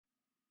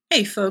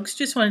Hey folks,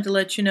 just wanted to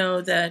let you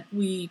know that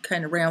we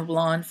kind of ramble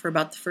on for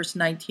about the first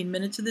 19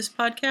 minutes of this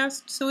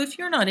podcast. So if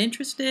you're not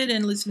interested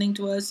in listening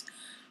to us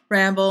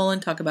ramble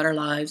and talk about our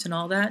lives and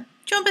all that,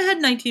 jump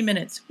ahead 19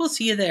 minutes. We'll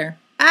see you there.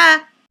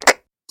 Ah!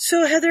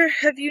 So Heather,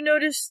 have you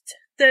noticed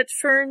that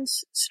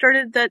Ferns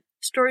started that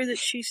story that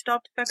she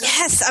stopped back up?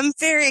 Yes, I'm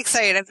very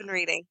excited. I've been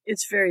reading.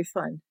 It's very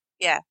fun.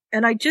 Yeah.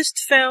 And I just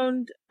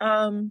found,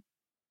 what's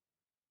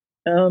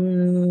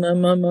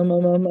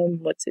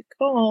it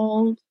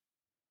called?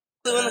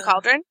 Blue in the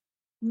Cauldron?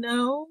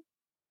 No.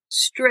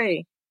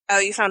 Stray. Oh,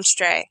 you found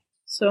Stray.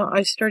 So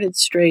I started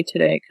Stray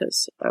today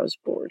because I was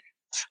bored.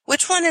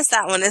 Which one is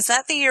that one? Is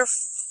that the year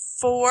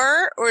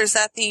 4 or is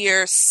that the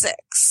year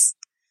 6?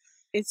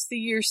 It's the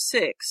year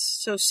 6.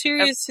 So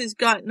Sirius has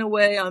gotten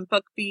away on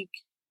Buckbeak.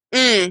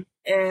 And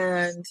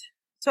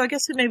so I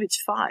guess maybe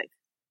it's 5.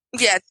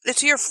 Yeah,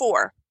 it's year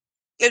 4.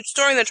 It's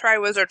during the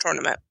Triwizard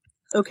Tournament.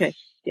 Okay.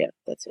 Yeah,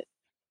 that's it.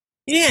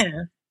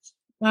 Yeah.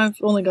 I've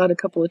only got a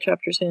couple of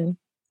chapters in.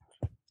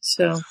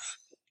 So.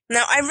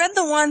 Now, I read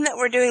the one that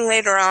we're doing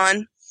later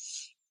on,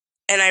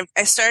 and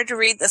I started to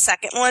read the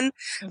second one,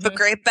 but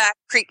Greyback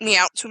creeped me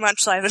out too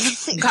much, so I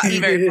haven't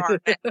gotten very far in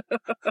it.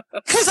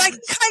 Because I kind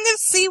of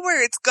see where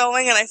it's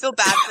going, and I feel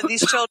bad for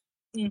these children.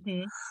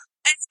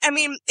 I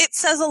mean, it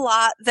says a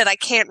lot that I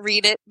can't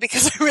read it,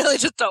 because I really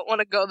just don't want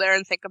to go there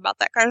and think about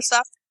that kind of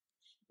stuff.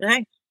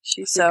 Right.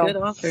 She's a good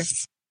author.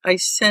 I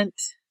sent...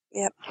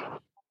 Yep.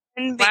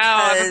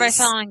 Wow, everybody's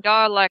sounding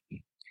godlike.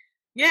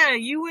 Yeah,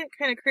 you went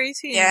kind of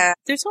crazy. Yeah.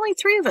 There's only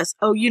 3 of us.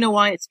 Oh, you know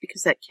why? It's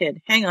because that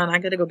kid. Hang on, I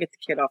gotta go get the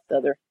kid off the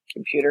other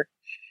computer.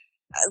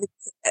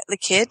 The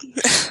kid?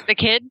 The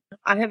kid?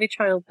 I have a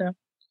child now.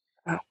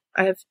 Oh.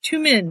 I have 2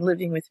 men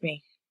living with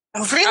me.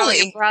 Oh, really?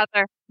 Oh, your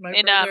brother. My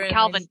and brother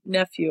Calvin. and my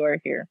nephew are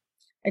here.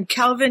 And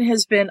Calvin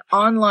has been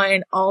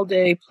online all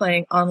day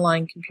playing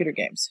online computer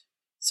games.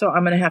 So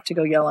I'm going to have to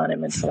go yell at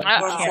him until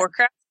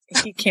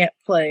he can't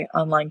play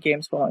online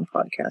games while I'm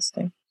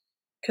podcasting.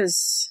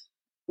 Because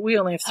we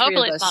only have 3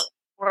 Hopefully of us. It's not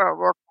World of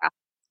Warcraft.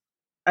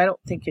 I don't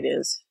think it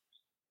is.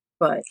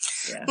 But,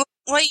 yeah.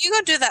 Well, you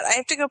go do that. I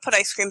have to go put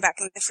ice cream back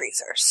in the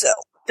freezer, so.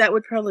 That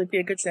would probably be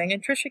a good thing.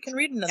 And Trisha can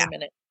read another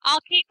minute. I'll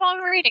keep on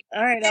reading.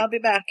 All right, I'll be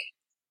back.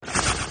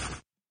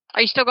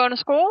 Are you still going to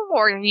school,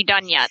 or are you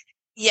done yet?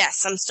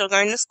 Yes, I'm still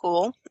going to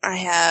school. I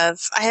have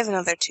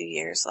another 2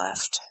 years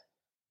left.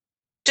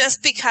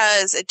 Just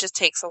because it just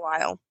takes a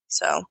while,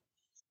 so.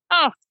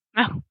 Oh,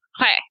 no.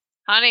 Hey,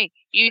 honey,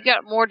 you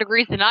got more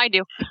degrees than I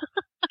do.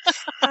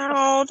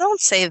 Oh, don't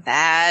say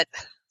that.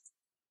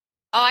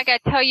 Oh, I gotta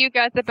tell you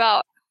guys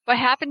about what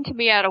happened to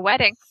me at a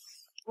wedding.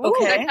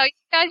 Okay. Did I tell you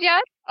guys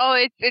yet? Oh,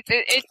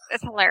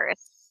 it's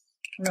hilarious.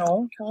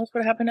 No, tell us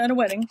what happened at a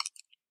wedding.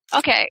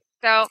 Okay,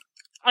 so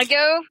I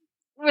go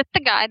with the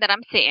guy that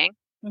I'm seeing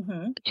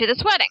to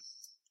this wedding,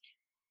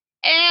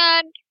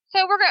 and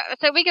so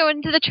we go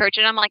into the church,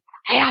 and I'm like,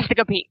 I have to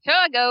go pee. So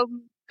I go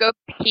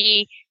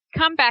pee,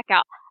 come back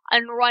out,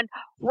 and run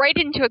right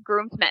into a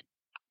groomsman.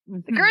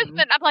 The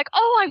groomsman, I'm like,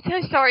 oh, I'm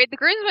so sorry. The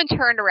groomsman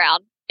turned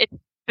around. It's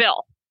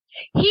Bill.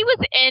 He was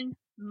in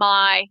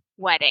my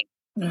wedding.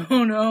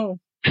 Oh, no.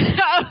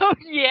 Oh,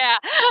 yeah.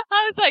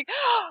 I was like,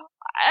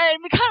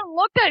 and we kind of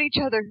looked at each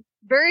other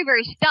very,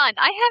 very stunned.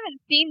 I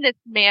haven't seen this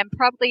man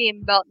probably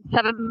in about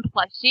 7+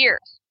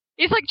 years.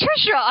 He's like,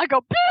 Trisha. I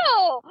go,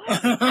 Bill!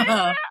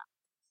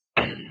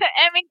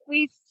 I mean,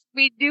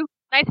 we do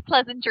nice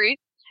pleasantries.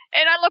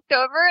 And I looked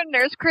over, and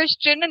there's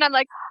Christian, and I'm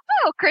like,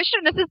 oh,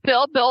 Christian, this is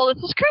Bill. Bill,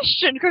 this is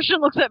Christian.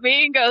 Christian looks at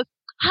me and goes,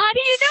 how do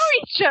you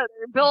know each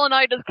other? Bill and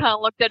I just kind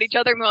of looked at each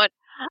other and went,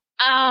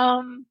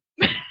 and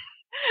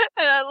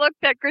I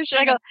looked at Christian,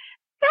 and I go,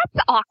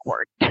 that's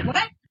awkward.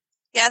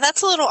 Yeah,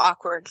 that's a little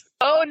awkward.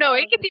 Oh, no,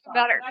 it gets even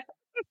better.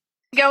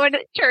 Go into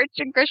church,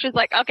 and Christian's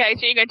like, okay,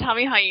 so you're going to tell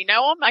me how you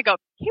know him? I go,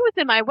 he was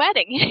in my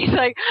wedding.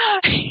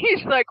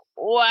 He's like,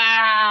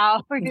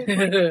 wow.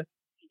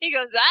 He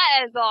goes,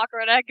 that is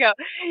awkward. I go,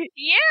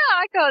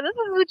 yeah. This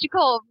is what you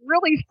call a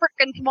really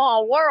freaking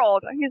small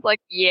world. And he's like,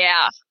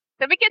 yeah.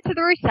 Then we get to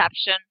the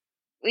reception.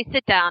 We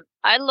sit down.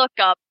 I look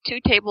up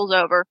 2 tables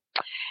over.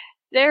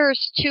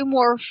 There's 2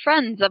 more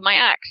friends of my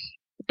ex.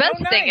 The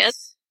best thing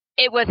is,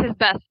 it was his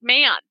best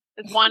man.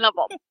 It's one of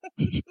them.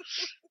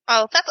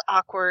 Oh, that's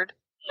awkward.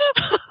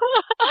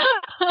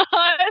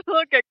 I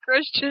look at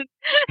Christian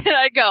and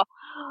I go,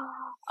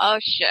 oh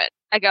shit.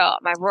 I go,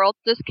 my world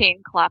just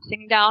came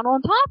collapsing down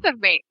on top of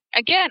me.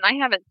 Again, I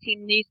haven't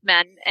seen these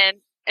men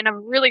in a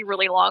really,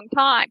 really long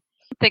time.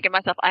 I'm thinking to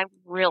myself, I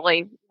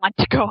really want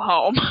to go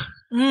home.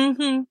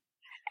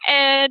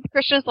 And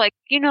Christian's like,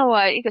 you know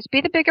what? He goes,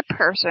 be the bigger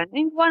person.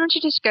 And why don't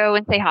you just go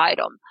and say hi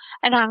to him?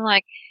 And I'm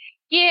like,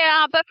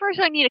 yeah, but first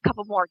I need a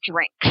couple more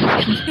drinks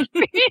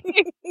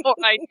before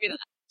I do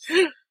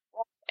that.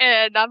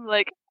 And I'm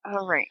like,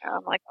 all right.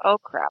 I'm like, oh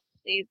crap,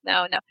 please,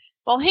 no.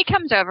 Well, he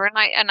comes over and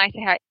I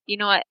say hi. You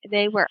know what?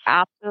 They were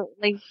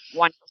absolutely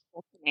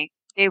wonderful to me.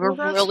 They were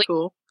really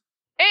cool.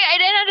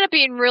 It ended up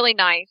being really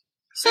nice.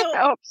 So,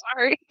 oh,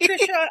 sorry.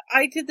 Trisha,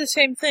 I did the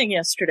same thing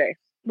yesterday.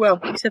 Well,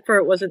 except for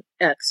it wasn't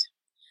X.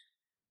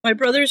 My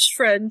brother's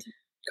friend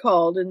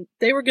called, and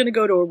they were going to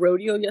go to a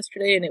rodeo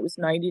yesterday, and it was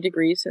 90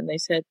 degrees, and they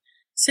said,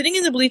 sitting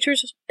in the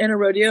bleachers in a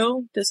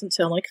rodeo doesn't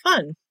sound like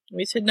fun.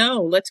 We said,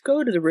 no, let's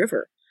go to the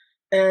river.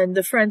 And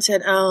the friend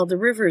said, oh, the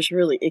river is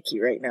really icky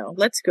right now.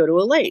 Let's go to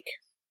a lake.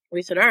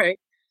 We said, all right.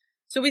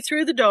 So we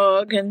threw the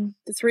dog, and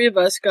the three of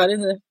us got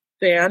in the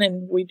van,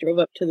 and we drove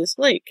up to this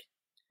lake.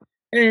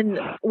 And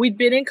we'd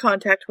been in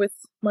contact with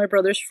my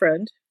brother's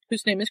friend,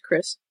 whose name is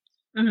Chris.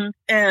 Mm-hmm.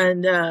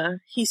 And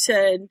he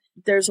said,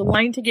 there's a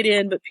line to get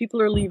in, but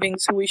people are leaving,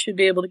 so we should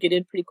be able to get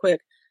in pretty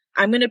quick.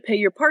 I'm going to pay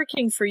your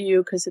parking for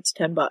you because it's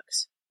 $10.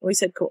 We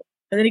said, cool.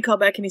 And then he called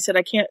back and he said,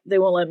 they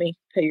won't let me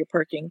pay your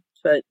parking,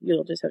 but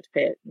you'll just have to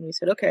pay it. And we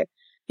said, okay.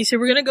 He said,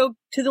 we're going to go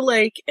to the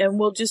lake and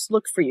we'll just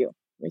look for you.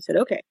 We said,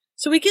 okay.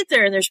 So we get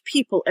there and there's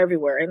people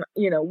everywhere. And,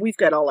 we've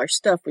got all our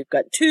stuff. We've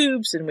got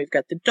tubes and we've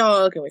got the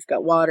dog and we've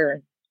got water,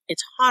 and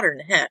it's hotter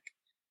than heck.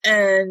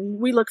 And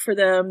we look for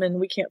them and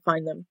we can't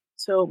find them.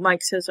 So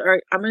Mike says, all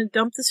right, I'm going to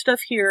dump the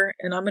stuff here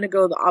and I'm going to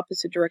go the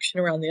opposite direction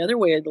around the other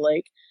way of the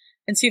lake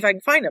and see if I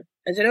can find him.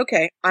 I said,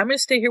 okay, I'm going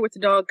to stay here with the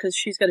dog because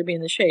she's got to be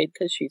in the shade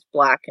because she's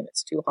black and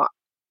it's too hot.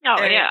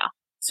 Oh, and yeah.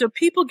 So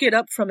people get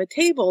up from a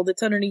table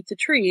that's underneath the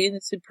tree and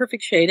it's in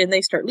perfect shade and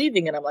they start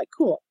leaving. And I'm like,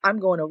 cool, I'm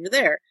going over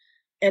there.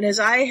 And as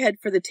I head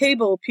for the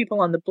table, people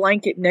on the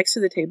blanket next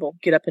to the table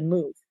get up and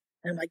move.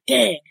 And I'm like,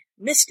 dang,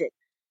 missed it.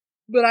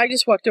 But I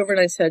just walked over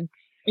and I said,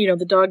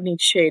 the dog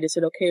needs shade. Is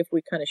it okay if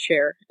we kind of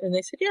share? And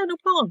they said, yeah, no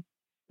problem.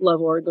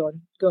 Love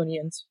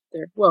Oregonians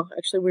there. Well,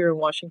 actually, we were in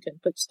Washington,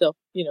 but still,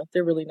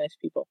 they're really nice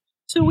people.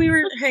 So we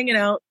were hanging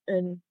out,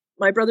 and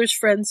my brother's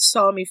friends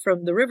saw me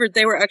from the river.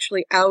 They were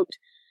actually out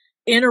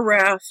in a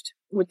raft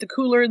with the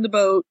cooler in the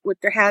boat, with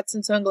their hats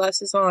and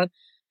sunglasses on,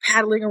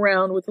 paddling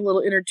around with a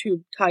little inner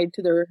tube tied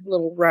to their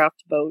little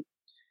raft boat,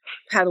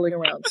 paddling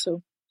around.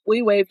 So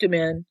we waved them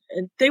in,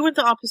 and they went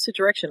the opposite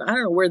direction. I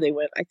don't know where they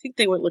went. I think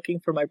they went looking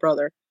for my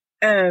brother.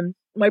 And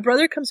my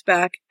brother comes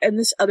back, and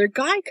this other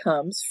guy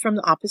comes from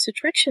the opposite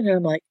direction. And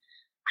I'm like,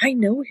 I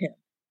know him.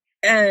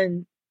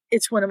 And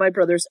it's one of my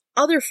brother's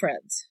other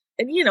friends.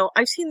 And,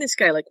 I've seen this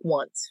guy like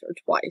once or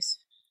twice.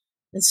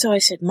 And so I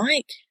said,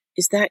 Mike,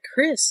 is that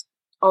Chris?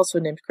 Also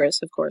named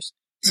Chris, of course.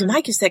 I said,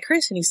 Mike, is that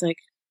Chris? And he's like,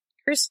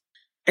 Chris?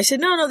 I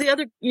said, no, the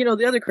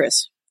other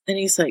Chris. And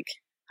he's like,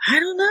 I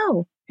don't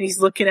know. And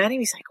he's looking at him.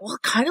 He's like, well,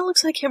 it kind of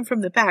looks like him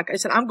from the back. I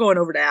said, I'm going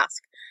over to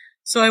ask.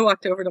 So I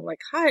walked over and I'm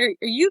like, hi, are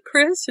you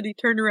Chris? And he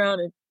turned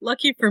around, and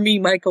lucky for me,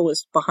 Michael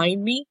was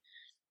behind me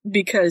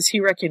because he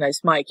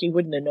recognized Mike. He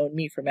wouldn't have known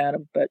me from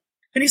Adam,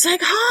 and he's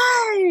like,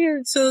 hi.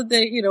 And so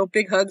they,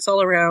 big hugs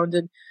all around.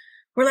 And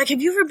we're like,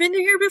 have you ever been to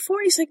here before?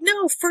 He's like,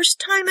 no,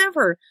 first time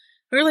ever.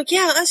 And we're like,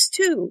 yeah, us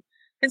too.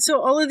 And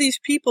so all of these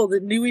people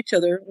that knew each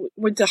other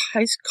went to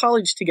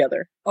college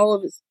together. All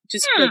of us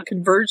just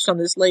converged on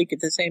this lake at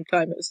the same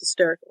time. It was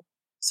hysterical.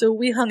 So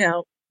we hung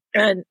out,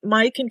 and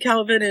Mike and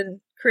Calvin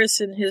and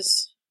Chris and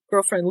his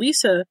girlfriend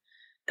Lisa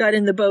got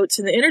in the boats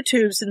in the inner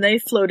tubes, and they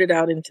floated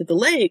out into the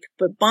lake,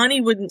 but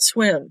Bonnie wouldn't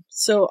swim,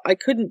 so I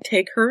couldn't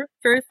take her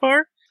very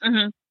far.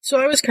 Mm-hmm. So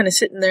I was kind of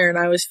sitting there, and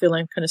I was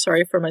feeling kind of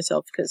sorry for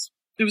myself because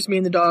it was me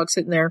and the dog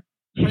sitting there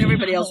when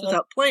everybody else was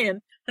out playing.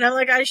 And I'm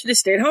like, I should have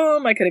stayed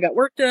home. I could have got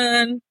work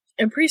done.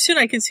 And pretty soon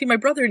I can see my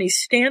brother, and he's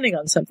standing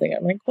on something.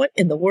 I'm like, what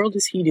in the world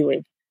is he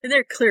doing? And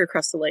they're clear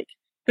across the lake,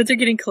 but they're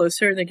getting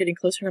closer and they're getting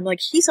closer. And I'm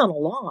like, he's on a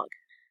log.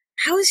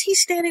 How is he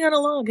standing on a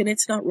log and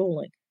it's not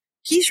rolling?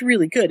 He's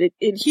really good.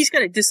 He's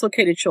got a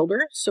dislocated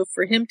shoulder. So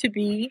for him to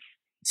be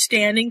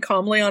standing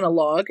calmly on a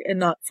log and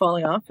not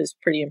falling off is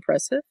pretty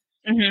impressive.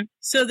 Mm-hmm.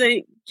 So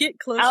they get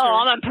closer.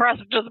 Oh, I'm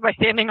impressed just by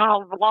standing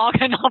on a log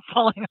and not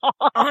falling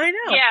off. I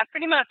know. Yeah,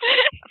 pretty much.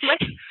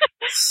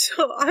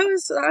 So I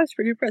was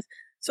pretty impressed.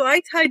 So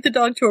I tied the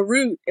dog to a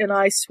root and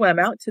I swam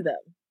out to them.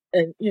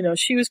 And,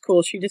 she was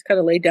cool. She just kind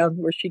of laid down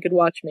where she could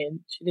watch me and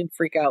she didn't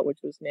freak out, which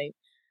was neat.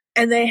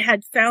 And they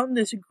had found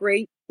this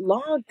great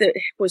log that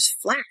was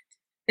flat.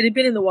 It had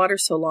been in the water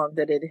so long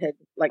that it had,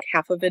 like,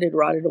 half of it had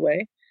rotted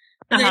away.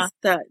 And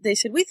they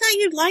said, we thought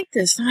you'd like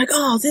this. And I'm like,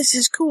 oh, this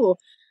is cool.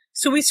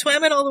 So we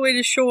swam it all the way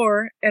to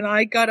shore, and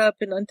I got up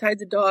and untied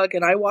the dog,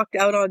 and I walked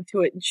out onto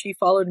it, and she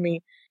followed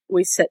me.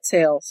 We set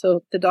sail.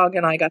 So the dog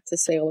and I got to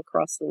sail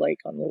across the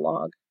lake on the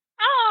log.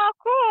 Oh,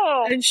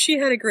 cool. And she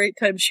had a great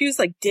time. She was,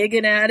 like,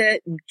 digging at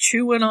it and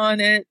chewing on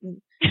it.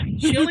 And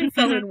she only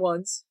fell in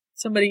once.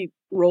 Somebody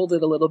rolled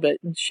it a little bit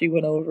and she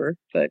went over,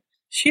 but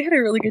she had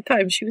a really good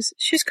time. She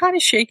was kind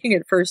of shaking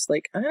at first,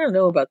 like, I don't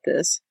know about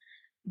this,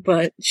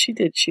 but she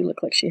did. She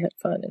looked like she had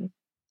fun, and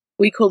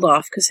we cooled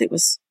off because it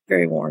was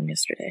very warm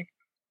yesterday.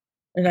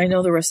 And I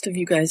know the rest of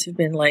you guys have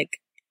been like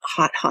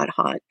hot,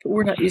 but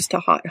we're not used to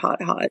hot.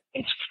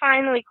 It's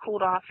finally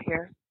cooled off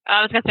here.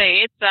 I was going to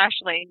say, it's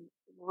actually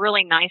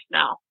really nice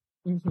now.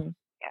 Mm-hmm.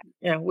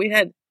 Yeah, we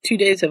had 2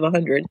 days of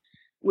 100,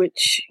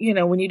 which,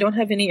 when you don't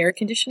have any air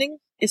conditioning,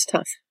 is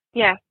tough.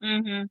 Yeah.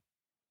 Mm-hmm.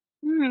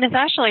 It's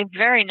actually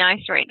very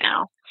nice right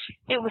now.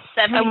 It was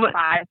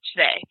 75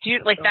 today.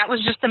 That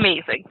was just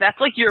amazing. That's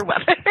like your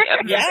weather.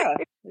 Yeah.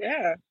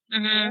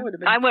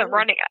 Mm-hmm. I went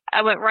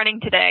running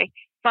today,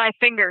 5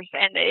 fingers,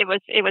 and it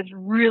was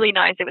really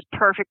nice. It was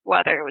perfect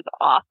weather. It was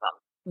awesome.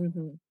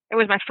 Mm-hmm. It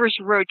was my first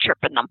road trip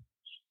in them.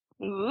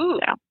 Ooh.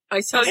 So.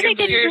 I saw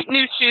your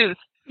new shoes.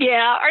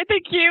 Yeah, aren't they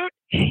cute?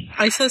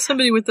 I saw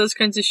somebody with those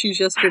kinds of shoes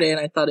yesterday, and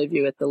I thought of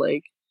you at the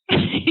lake.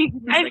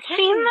 I've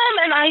seen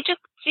them, and I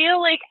just feel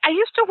like I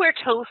used to wear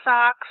toe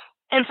socks,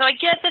 and so I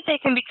get that they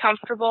can be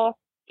comfortable.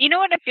 You know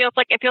what it feels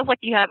like? It feels like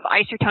you have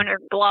isotoner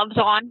gloves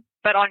on,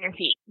 but on your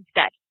feet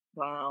instead.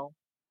 Wow.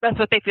 That's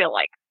what they feel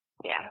like.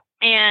 Yeah.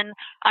 And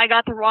I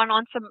got to run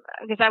on some,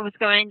 because I was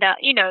going down,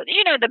 you know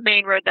the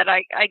main road that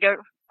I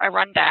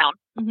run down.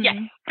 Mm-hmm. Yes,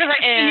 because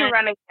I see you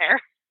running there.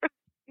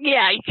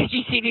 Yeah, because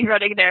you see me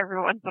running there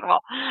every once in a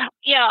while.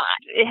 Yeah,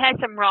 it had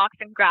some rocks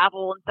and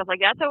gravel and stuff like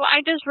that, so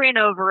I just ran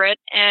over it,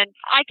 and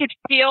I could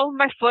feel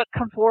my foot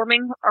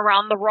conforming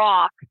around the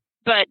rock,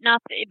 but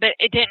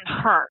it didn't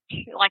hurt.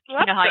 Like, you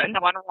know how you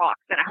step on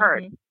rocks and it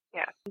hurt. Mm-hmm.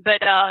 Yeah.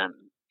 But,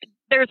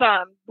 there's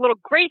little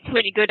grates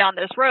when you go down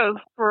this road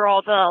for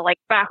all the, like,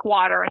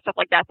 backwater and stuff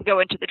like that to go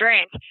into the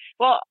drains.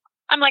 Well,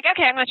 I'm like,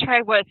 okay, I'm going to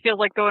try what it feels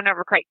like going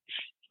over a crate.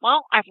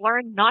 Well, I've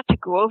learned not to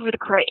go over the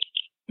crate.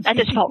 That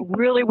just felt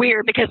really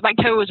weird because my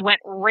toes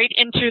went right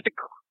into the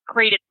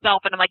crate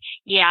itself, and I'm like,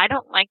 yeah, I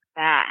don't like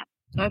that.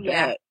 I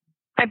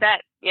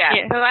bet. Yeah.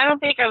 So I don't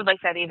think I would like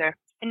that either.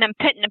 And I'm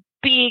petting a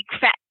big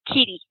fat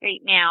kitty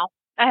right now.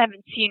 I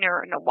haven't seen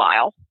her in a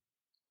while.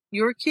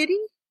 Your kitty?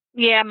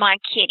 Yeah, my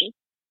kitty.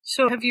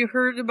 So have you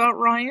heard about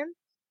Ryan?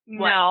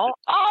 No.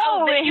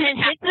 Oh,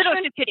 his little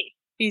two kitties.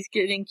 He's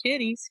getting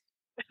kitties.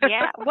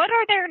 Yeah. What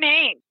are their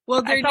names?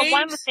 Well, their names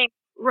one was named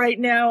right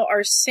now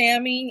are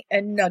Sammy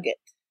and Nugget.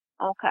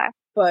 Okay.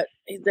 But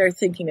they're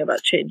thinking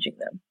about changing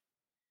them.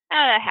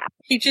 That happened.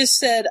 He just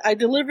said, I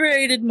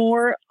deliberated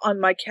more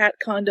on my cat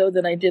condo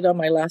than I did on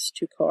my last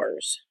 2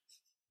 cars.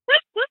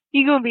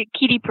 You're going to be a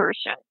kitty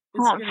person.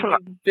 It's going to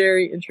be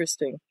very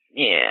interesting.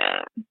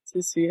 Yeah.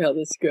 To see how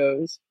this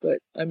goes, but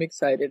I'm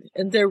excited.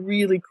 And they're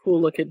really cool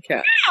looking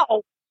cats.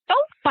 Ow!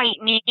 Don't fight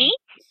me.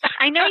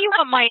 I know you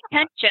want my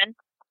attention.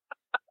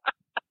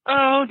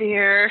 Oh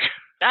dear.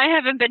 I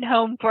haven't been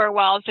home for a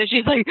while, so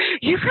she's like,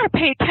 you gotta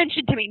pay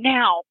attention to me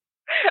now.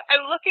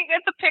 I'm looking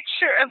at the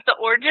picture of the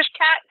orangish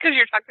cat, because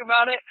you're talking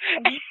about it.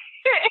 Mm-hmm.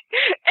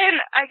 And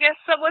I guess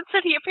someone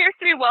said he appears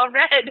to be well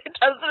read.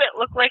 Doesn't it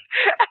look like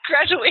a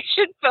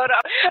graduation photo?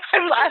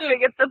 I'm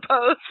laughing at the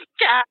pose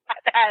cat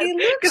has. He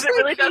looks like it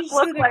really does he's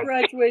look in like a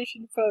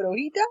graduation photo.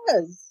 He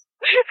does.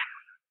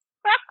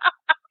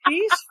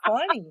 He's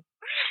funny.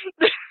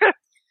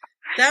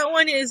 That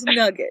one is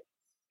Nugget.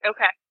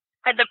 Okay.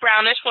 And the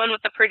brownish one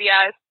with the pretty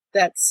eyes.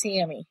 That's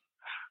Sammy.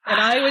 And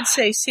I would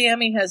say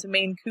Sammy has a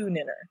Maine Coon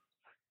in her.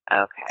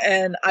 Okay.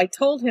 And I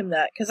told him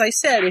that, because I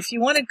said, if you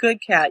want a good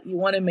cat, you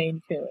want a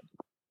Maine Coon.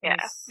 Yeah.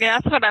 Yeah,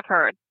 that's what I've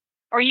heard.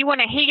 Or you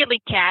want a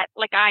Haley cat,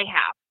 like I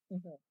have.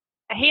 Mm-hmm.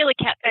 A Haley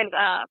cat, and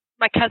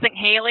my cousin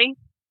Haley,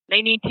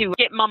 they need to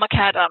get Mama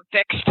Cat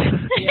fixed.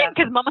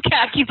 Because Mama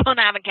Cat keeps on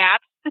having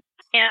cats.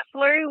 And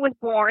Flurry was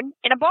born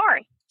in a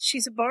barn.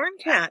 She's a barn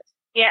cat.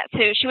 Yeah, so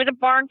she was a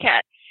barn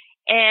cat.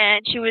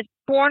 And she was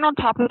born on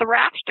top of the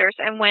rafters.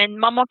 And when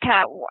Mama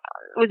Cat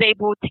was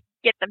able to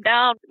get them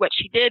down, what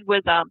she did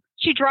was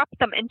she dropped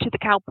them into the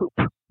cow poop.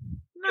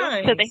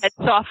 Nice. So they had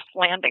soft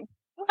landing.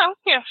 Oh,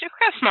 yeah, she's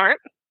kind of smart.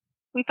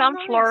 We found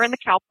Flora in the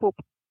cow poop.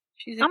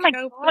 She's a oh my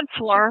God,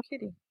 Flora.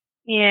 Kitty.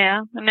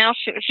 Yeah, and now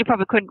she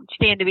probably couldn't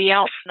stand to be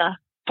out in the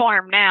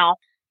farm now.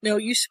 No,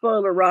 you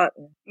spoil her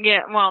rotten.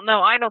 Yeah, well,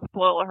 no, I don't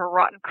spoil her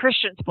rotten.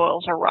 Christian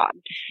spoils her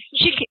rotten.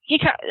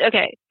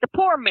 Okay, the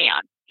poor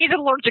man. He's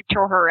allergic to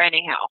her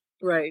anyhow.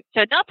 Right.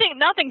 So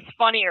nothing's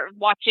funnier than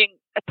watching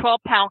a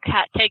 12-pound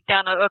cat take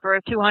down over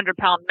a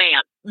 200-pound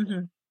man.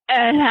 Mm-hmm.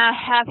 And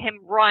have him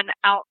run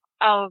out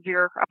of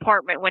your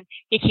apartment when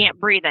he can't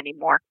breathe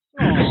anymore.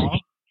 Aww.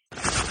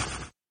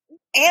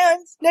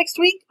 And next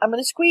week, I'm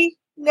going to squeeze.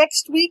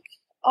 Next week,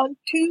 on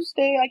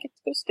Tuesday, I get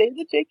to go stay in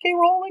the J.K.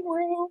 Rowling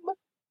room.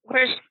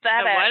 Where's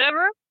that at?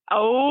 Whatever?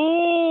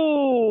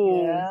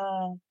 Oh.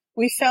 Yeah.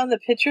 We found the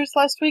pictures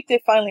last week.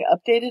 They finally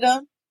updated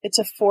them. It's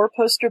a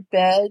 4-poster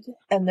bed,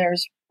 and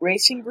there's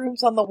racing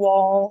brooms on the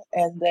wall,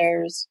 and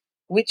there's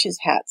witches'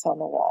 hats on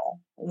the wall.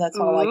 And that's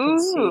all I can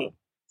see.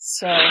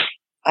 So,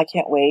 I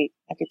can't wait.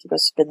 I get to go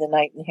spend the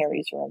night in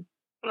Harry's room.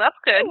 Well, that's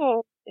good.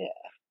 Yeah.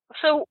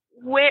 So,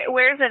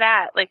 where's it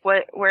at? Like,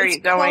 where are you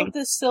going? It's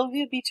called the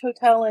Sylvia Beach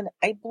Hotel, and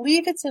I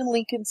believe it's in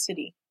Lincoln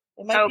City.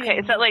 It might be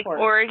is that like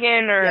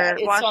Oregon or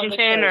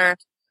Washington or?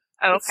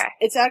 Oh, okay.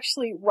 It's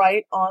actually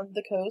right on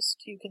the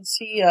coast. You can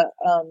see a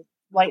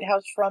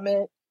lighthouse from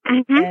it.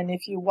 Mm-hmm. And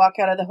if you walk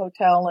out of the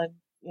hotel and,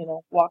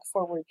 walk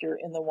forward, you're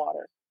in the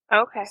water.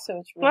 Okay. So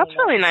it's really that's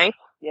really nice.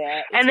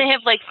 Yeah. And they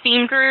have like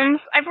themed rooms.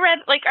 I've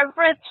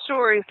read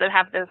stories that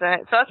have those in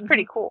it, so that's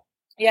pretty cool.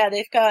 Yeah,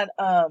 they've got,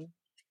 I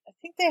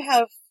think they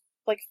have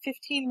like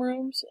 15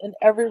 rooms, and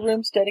every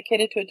room's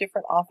dedicated to a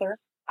different author.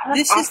 Oh,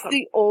 this awesome. is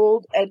the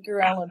old Edgar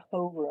Allan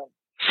Poe room,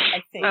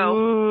 I think.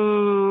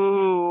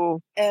 Oh.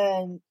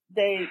 And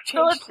they changed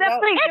So it's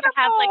definitely going to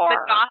have like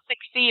the gothic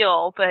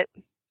feel, but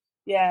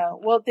Yeah,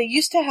 well, they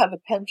used to have a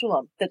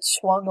pendulum that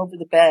swung over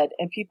the bed,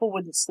 and people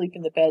wouldn't sleep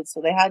in the bed, so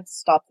they had to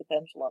stop the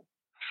pendulum.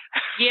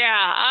 Yeah,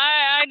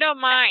 I don't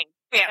mind.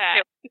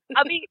 Yeah,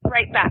 I'll be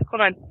right back.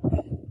 Hold on.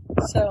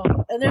 So,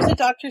 and there's a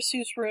Dr.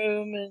 Seuss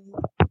room, and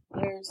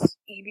there's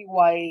E.B.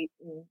 White,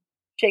 and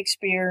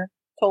Shakespeare,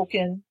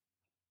 Tolkien.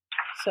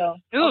 So,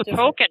 Ooh,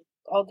 Tolkien.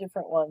 All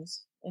different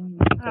ones. And you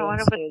can go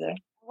and stay there.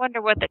 I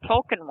wonder what the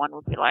Tolkien one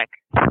would be like.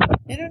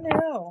 I don't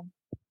know.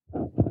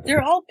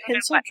 They're all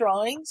pencil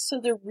drawings, so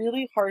they're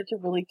really hard to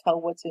really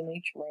tell what's in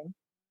each room.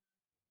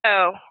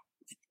 Oh.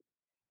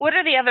 What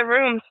are the other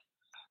rooms?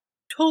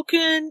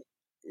 Tolkien.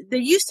 There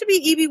used to be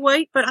E.B.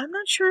 White, but I'm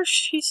not sure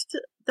if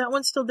that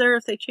one's still there,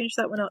 if they changed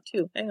that one out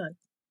too. Hang on.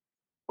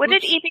 What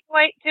did E.B.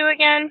 White do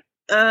again?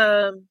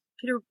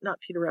 Not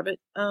Peter Rabbit.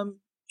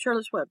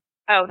 Charlotte's Web.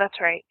 Oh, that's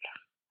right.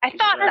 I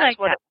thought that's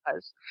what it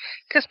was.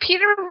 Because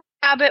Peter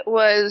Rabbit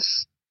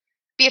was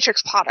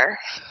Beatrix Potter.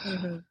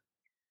 Mm-hmm.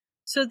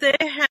 So they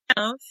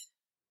have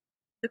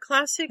the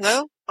classics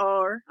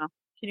are. Oh.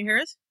 Can you hear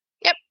us?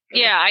 Yep.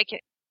 Okay. Yeah, I can.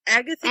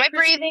 Agatha. Am I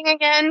breathing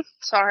again?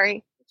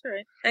 Sorry. That's all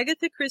right.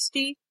 Agatha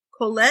Christie,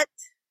 Colette,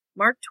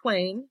 Mark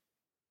Twain,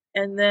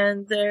 and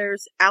then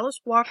there's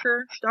Alice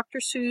Walker, Dr.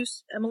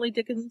 Seuss, Emily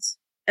Dickens,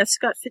 F.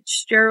 Scott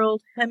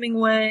Fitzgerald,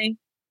 Hemingway,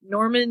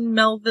 Norman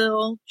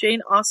Melville,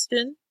 Jane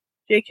Austen,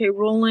 J.K.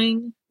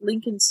 Rowling,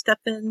 Lincoln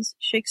Steffens,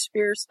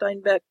 Shakespeare,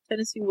 Steinbeck,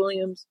 Tennessee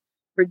Williams,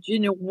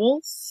 Virginia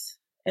Woolf,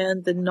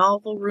 and the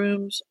novel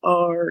rooms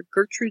are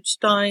Gertrude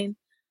Stein,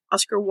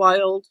 Oscar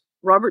Wilde,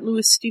 Robert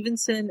Louis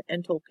Stevenson,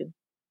 and Tolkien.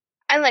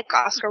 I like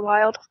Oscar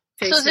Wilde.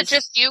 So is it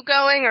just you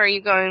going, or are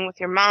you going with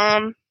your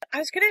mom? I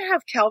was going to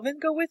have Calvin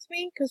go with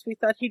me, because we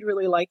thought he'd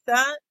really like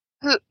that.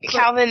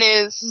 Calvin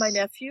is? My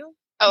nephew.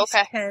 Oh, okay.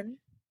 He's 10.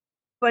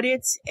 But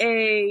it's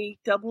a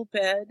double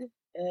bed,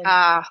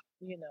 and,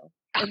 you know.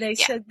 And they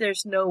said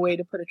there's no way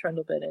to put a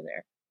trundle bed in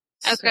there.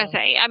 I was going to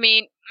say, I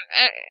mean,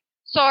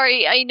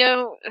 sorry, I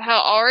know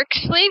how Auric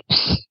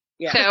sleeps,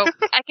 so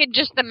I can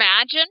just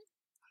imagine.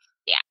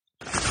 Yeah.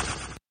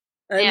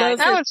 I love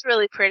that one's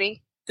really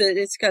pretty. That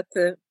it's got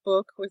the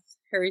book with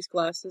Harry's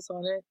glasses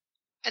on it.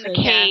 And the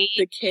cage.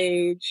 The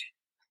cage.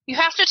 You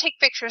have to take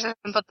pictures and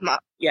put them up.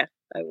 Yeah,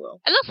 I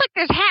will. It looks like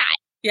there's a hat.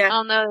 Yeah.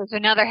 Oh no, there's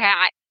another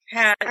hat.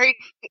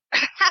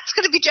 Hat's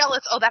gonna be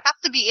jealous. Oh, that has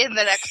to be in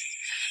the next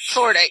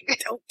sorting.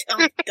 Don't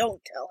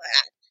tell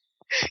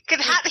Hat. Can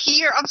Hat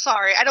hear? I'm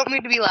sorry. I don't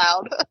mean to be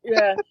loud.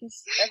 Yeah,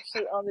 he's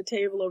actually on the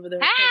table over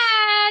there.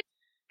 Hat!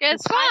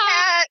 Guess what?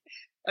 Hat!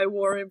 I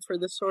wore him for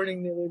the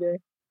sorting the other day.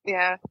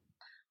 Yeah.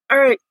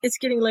 Alright, it's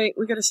getting late.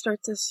 We gotta start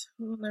this.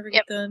 We'll never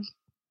get done.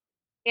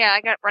 Yeah, I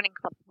got running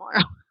club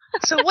tomorrow.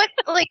 So what,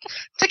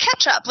 to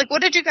catch up,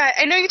 what did you guys,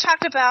 I know you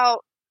talked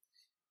about.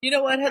 You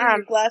know what, Heather,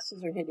 your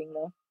glasses are hitting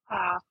though.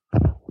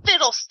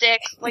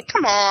 Fiddlesticks.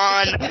 Come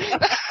on.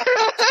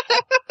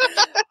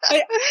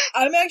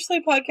 I'm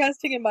actually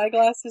podcasting in my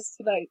glasses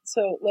tonight,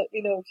 so let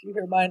me know if you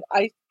hear mine.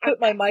 I put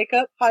my mic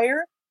up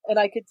higher, and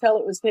I could tell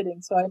it was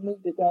hitting, so I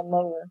moved it down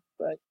lower,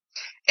 but.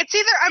 It's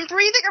either I'm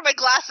breathing or my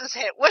glasses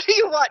hit. What do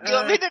you want? Do you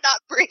want me to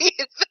not breathe?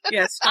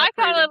 Yes. I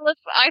finally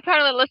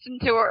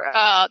listened to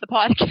the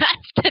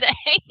podcast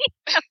today.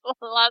 The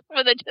last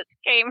one that just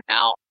came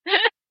out.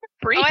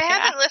 I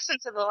haven't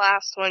listened to the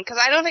last one because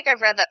I don't think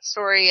I've read that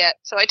story yet.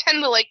 So I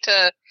tend to like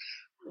to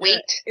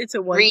wait. Yeah, it's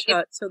a one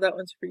shot, so that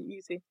one's pretty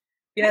easy.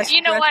 Yes.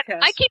 You know what?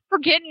 I keep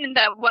forgetting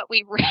what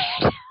we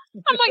read.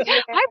 I'm like,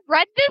 I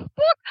read this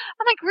book?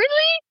 I'm like,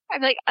 really?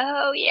 I'm like,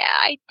 oh yeah,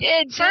 I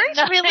did.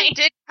 First really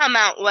did come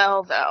out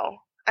well, though.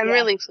 I'm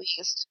really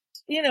pleased.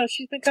 You know,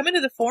 she's been coming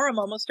to the forum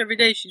almost every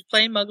day. She's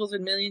playing Muggles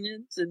and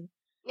Minions, and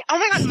oh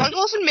my god,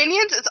 Muggles and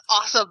Minions is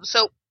awesome.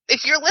 So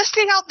if you're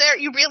listening out there,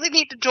 you really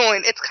need to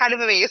join. It's kind of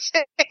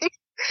amazing.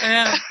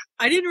 Yeah,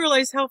 I didn't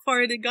realize how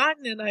far it had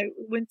gotten, and I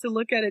went to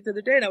look at it the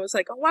other day, and I was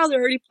like, oh wow, they're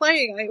already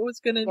playing. I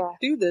was going to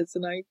do this,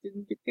 and I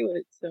didn't get to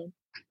it,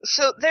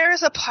 So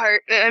there's a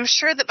part, and I'm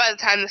sure that by the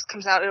time this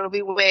comes out, it'll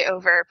be way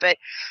over, but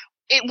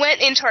it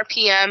went into our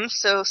PM,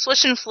 so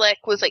Swish and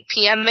Flick was,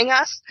 PMing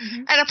us,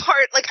 and a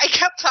part, I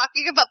kept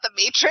talking about the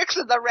Matrix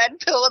and the red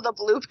pill and the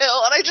blue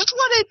pill, and I just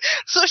wanted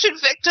Swish and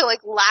Flick to,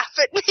 laugh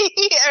at me,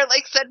 or,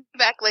 send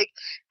back,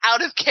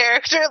 out of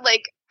character,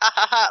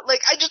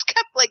 I just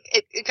kept,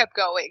 it kept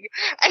going,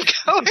 and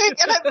I'm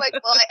like,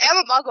 well, I am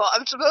a Muggle,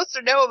 I'm supposed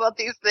to know about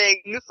these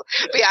things,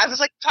 but yeah, I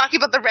was, talking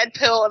about the red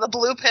pill and the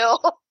blue pill.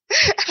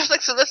 And I was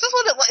like, so this is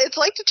what it's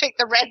like to take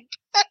the red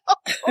pill.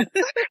 And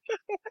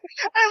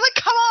I was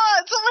like, come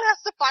on, someone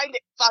has to find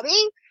it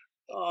funny.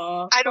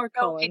 I don't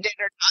know if he did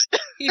or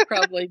not. He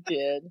probably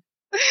did.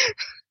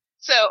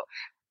 So,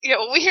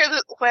 when we hear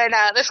when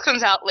this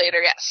comes out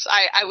later, yes,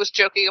 I was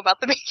joking about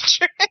the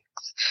Matrix,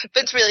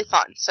 but it's really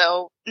fun.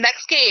 So,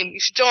 next game, you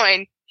should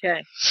join.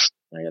 Okay.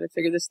 I gotta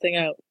figure this thing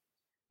out.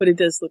 But it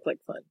does look like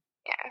fun.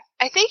 Yeah.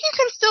 I think you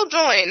can still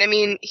join. I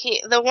mean,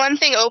 the one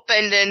thing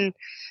opened and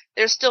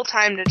there's still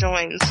time to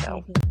join,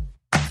 so.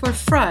 For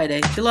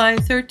Friday, July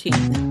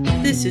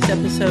 13th, this is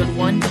episode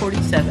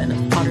 147 of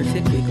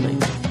Potterfic Weekly.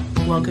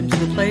 Welcome to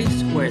the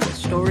place where the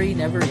story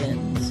never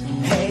ends.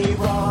 Hey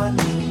Ron,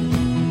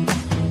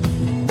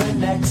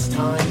 next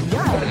time,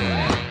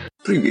 yeah.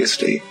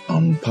 Previously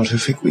on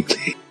Potterfic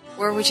Weekly.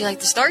 Where would you like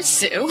to start,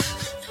 Sue?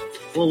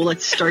 Well,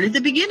 let's start at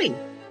the beginning.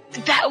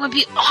 That would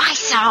be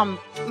awesome!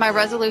 My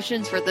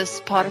resolutions for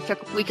this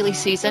Potterfic Weekly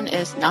season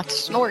is not to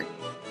snort.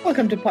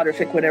 Welcome to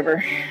Potterfic,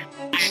 whatever.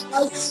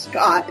 Oh,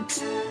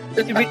 Scott.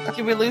 Did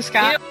we lose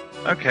Scott?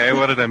 Okay,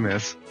 what did I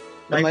miss?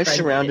 Am I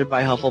surrounded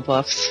by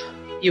Hufflepuffs?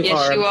 Yes,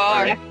 you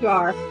are. Yes, you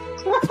are.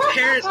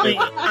 Apparently,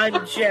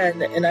 I'm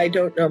Jen, and I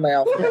don't know my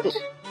alphabet.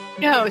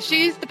 No,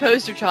 she's the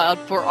poster child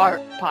for our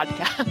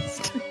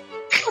podcast.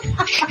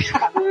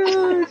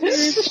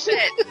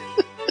 Shit.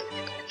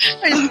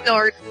 I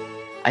snort.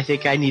 I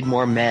think I need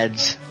more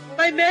meds.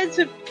 My meds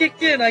have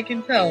kicked in, I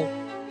can tell.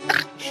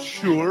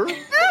 Sure.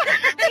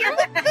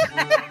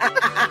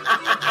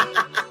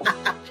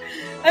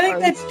 I think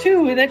that's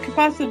 2, and that could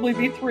possibly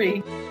be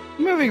 3.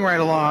 Moving right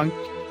along.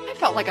 I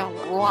felt like a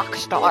rock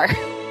star.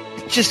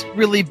 Just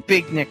really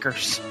big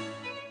knickers.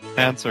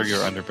 Pants are your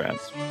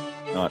underpants,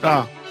 not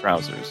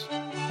trousers.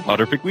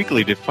 Potterfic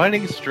Weekly,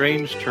 defining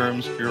strange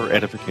terms for your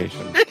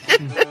edification.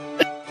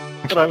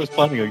 But I was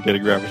planning on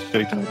getting ravished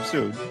anytime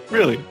soon.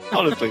 Really,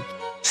 honestly.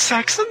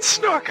 Saxon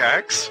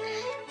Snorkax,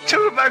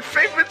 2 of my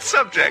favorite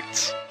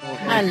subjects.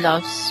 I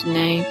love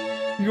Snape.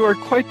 You are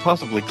quite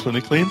possibly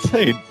clinically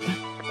insane.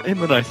 In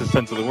the nicest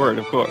sense of the word,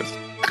 of course.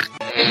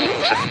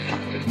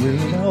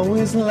 We'll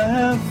always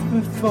laugh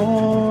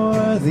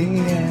before the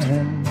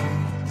end.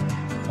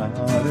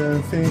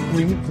 Potterfic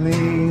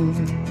Weekly,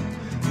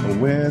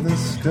 where the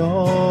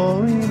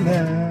story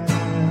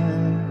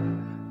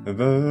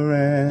never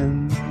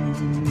ends.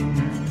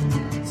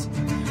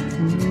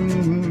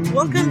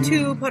 Welcome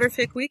to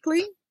Potterfic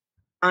Weekly.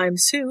 I'm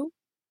Sue.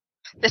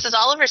 This is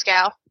Oliver's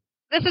gal.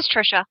 This is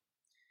Trisha.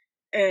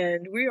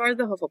 And we are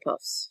the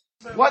Hufflepuffs.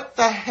 What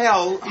the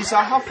hell is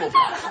a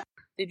Hufflepuff?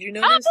 Did you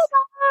notice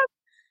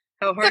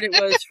how hard it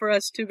was for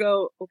us to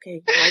go,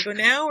 okay, do I go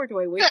now or do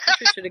I wait for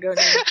Trisha to go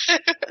now?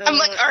 I'm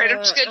like, alright, I'm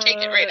just gonna take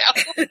it right now.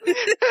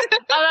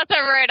 Oh, that's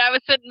alright. I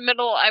was sitting in the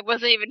middle. I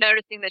wasn't even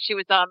noticing that she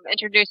was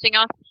introducing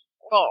us.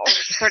 Well,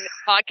 starting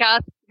the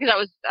podcast because I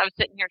was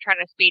sitting here trying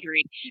to speed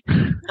read.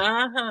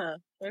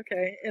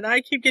 Okay. And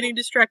I keep getting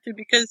distracted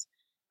because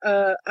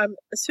I'm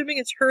assuming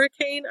it's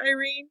Hurricane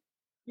Irene.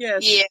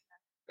 Yes. Yeah.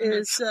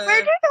 Where did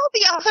all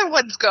the other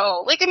ones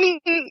go? Like, I mean,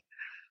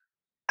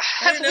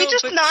 have we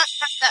just not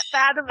had that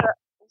bad of a...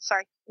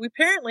 Sorry. We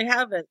apparently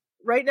haven't.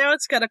 Right now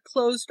it's got a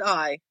closed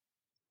eye.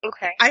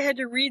 Okay. I had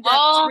to read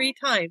that 3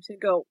 times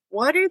and go,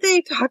 what are they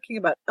talking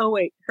about? Oh,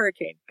 wait,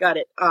 hurricane. Got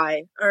it.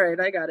 Eye. All right,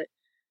 I got it.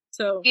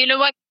 So. You know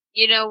what,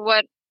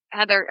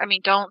 Heather? I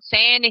mean, don't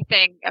say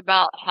anything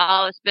about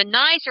how it's been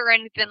nice or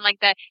anything like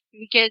that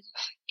because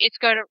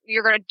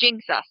you're gonna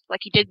jinx us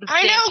like you did with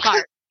the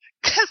part.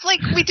 Because, like,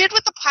 we did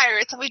with the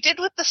pirates and we did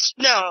with the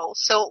snow,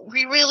 so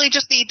we really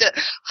just need to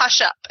hush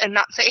up and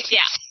not say anything.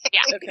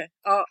 Yeah. Okay.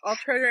 I'll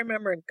try to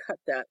remember and cut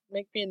that.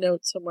 Make me a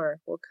note somewhere.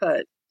 We'll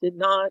cut. Did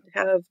not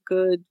have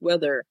good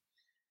weather.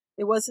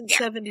 It wasn't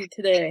 70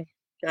 today.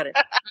 Got it.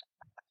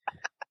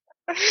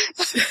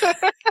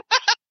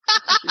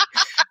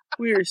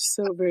 We are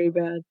so very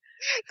bad.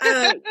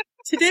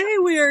 Today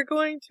we are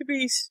going to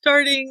be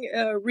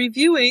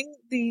reviewing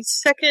the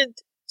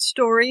second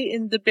story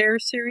in the Bear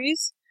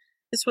series.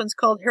 This one's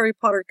called Harry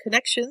Potter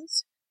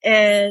Connections,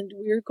 and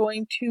we're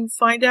going to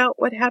find out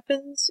what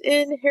happens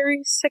in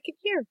Harry's second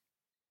year.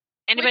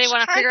 Anybody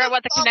want to figure out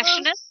what the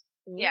connection is?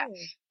 Yeah,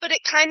 but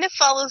it kind of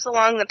follows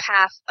along the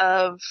path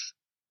of,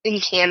 in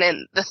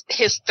canon,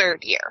 his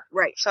third year.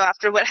 Right. So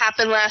after what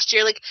happened last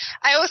year, like,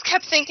 I always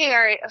kept thinking,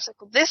 alright, I was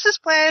like, well, this is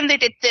when they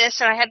did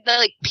this, and I had to,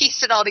 like,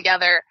 piece it all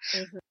together,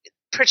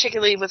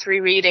 particularly with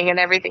rereading and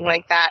everything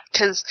like that,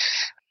 because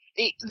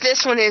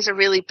this one is a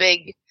really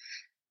big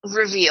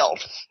reveal.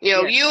 You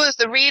know, you as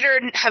the reader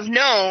have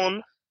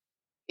known,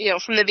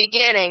 from the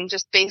beginning,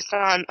 just based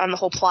on the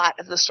whole plot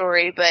of the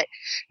story, but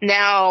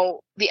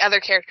now the other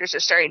characters are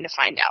starting to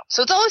find out.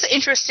 So it's always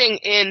interesting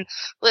in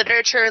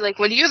literature, like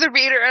when you, the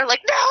reader, are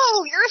like,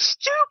 no, you're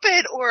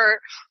stupid, or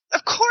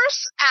of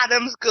course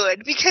Adam's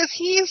good because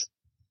he's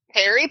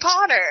Harry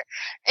Potter,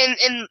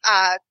 in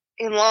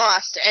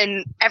Lost,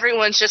 and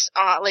everyone's just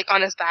like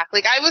on his back.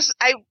 Like I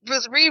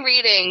was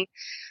rereading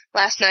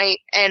last night,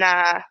 and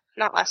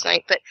not last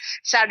night, but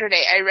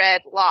Saturday I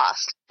read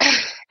Lost,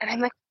 and I'm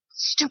like,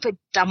 stupid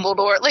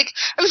Dumbledore. Like,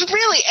 I was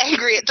really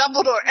angry at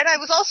Dumbledore, and I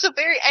was also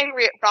very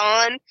angry at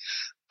Ron,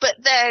 but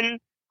then,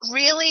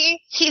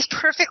 really, he's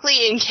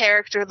perfectly in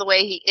character the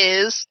way he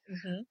is.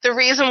 The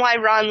reason why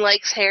Ron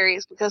likes Harry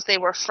is because they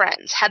were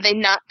friends. Had they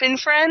not been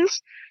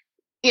friends,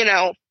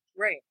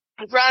 right.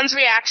 Ron's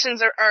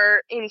reactions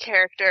are in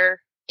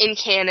character, in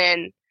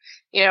canon,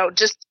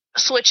 just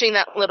switching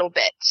that little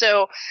bit.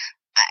 So,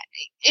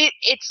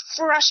 it's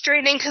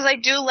frustrating because I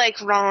do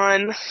like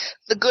Ron,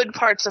 the good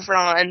parts of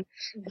Ron.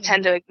 I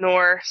tend to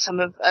ignore some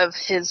of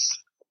his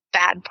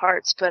bad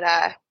parts, but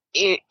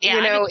it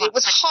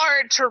was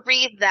hard to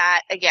read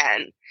that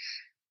again,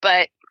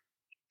 but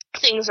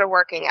things are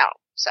working out.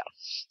 So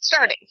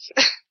starting.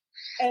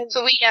 And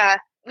so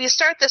we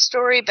start the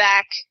story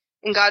back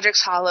in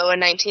Godric's Hollow in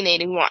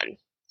 1981.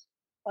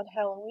 On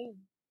Halloween.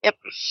 Yep.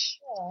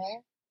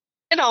 Aww.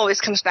 It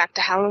always comes back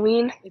to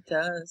Halloween. It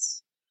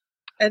does.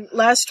 And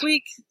last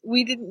week,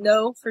 we didn't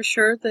know for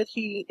sure that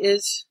he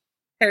is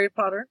Harry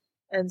Potter.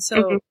 And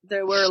so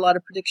there were a lot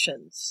of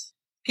predictions.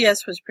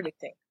 PS was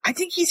predicting, I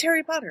think he's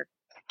Harry Potter.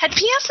 Had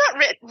PS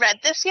not read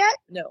this yet?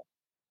 No.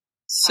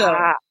 So,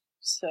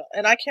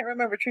 and I can't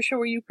remember. Tricia,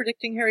 were you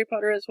predicting Harry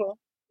Potter as well?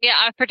 Yeah,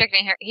 I was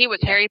predicting he was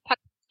Harry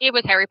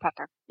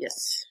Potter.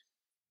 Yes.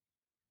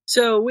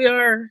 So we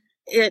are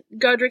at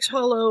Godric's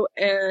Hollow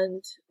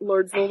and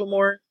Lord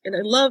Voldemort, and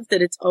I love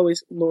that it's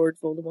always Lord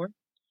Voldemort.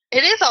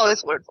 It is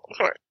always Lord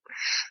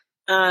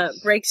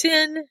Voldemort. Breaks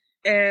in,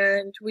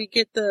 and we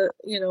get the,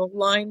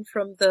 line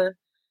from the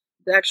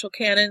actual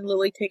canon,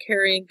 Lily, take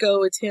Harry and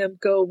go, it's him,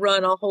 go,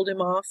 run, I'll hold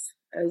him off,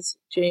 as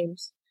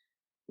James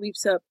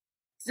leaps up.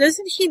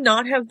 Doesn't he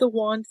not have the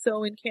wand,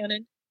 though, in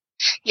canon?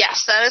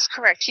 Yes, that is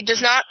correct. He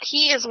does not,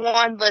 he is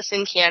wandless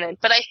in canon,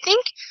 but I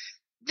think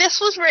this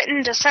was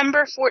written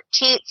December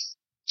 14th,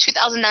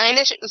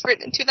 2009-ish. It was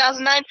written in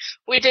 2009.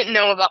 We didn't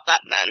know about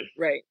that then.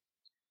 Right.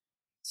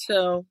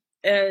 So,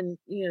 and,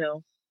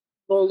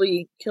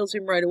 Boley kills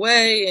him right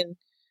away and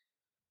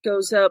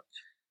goes up.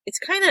 It's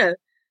kind of,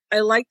 I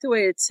like the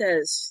way it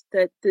says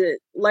that the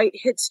light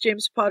hits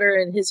James Potter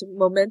and his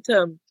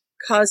momentum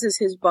causes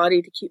his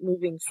body to keep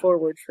moving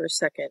forward for a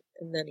second,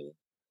 and then he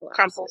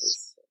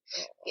crumples.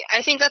 Yeah,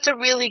 I think that's a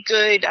really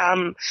good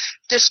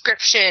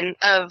description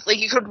of,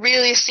 you could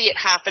really see it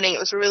happening. It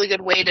was a really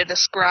good way to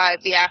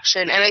describe the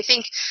action. And I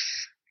think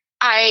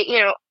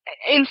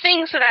in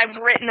things that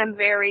I've written, it's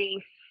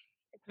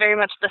very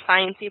much the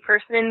sciencey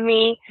person in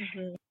me.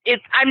 Mm-hmm.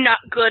 I'm not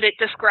good at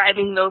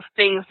describing those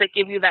things that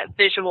give you that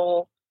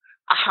visual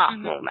aha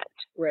moment.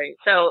 Right.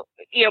 So,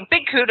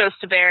 big kudos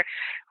to Bear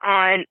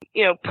on,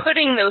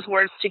 putting those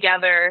words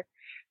together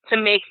to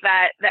make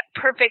that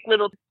perfect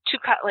little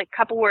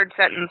couple word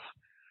sentence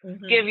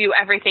give you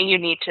everything you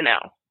need to know.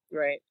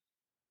 Right.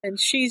 And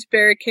she's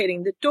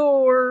barricading the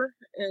door,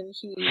 and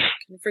he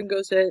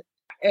confringos it,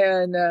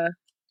 and,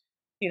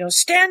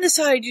 stand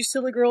aside, you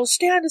silly girl,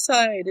 stand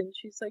aside. And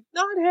she's like,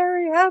 not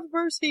Harry, have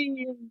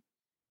mercy. And,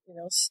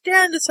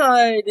 stand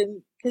aside.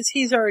 And, because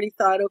he's already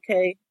thought,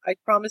 okay, I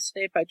promised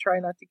Snape I'd try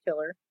not to kill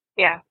her.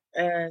 Yeah.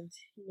 And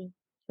he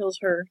kills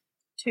her,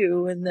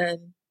 too, and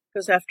then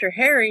goes after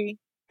Harry,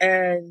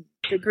 and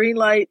the green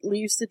light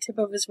leaves the tip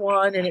of his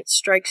wand, and it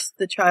strikes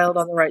the child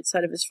on the right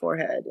side of his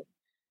forehead.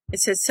 It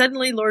says,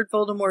 suddenly Lord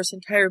Voldemort's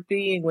entire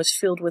being was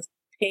filled with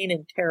pain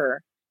and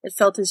terror. It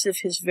felt as if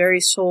his very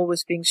soul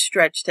was being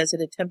stretched as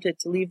it attempted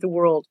to leave the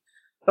world,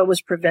 but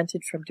was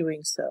prevented from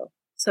doing so.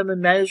 Some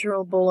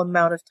immeasurable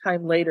amount of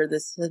time later,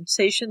 the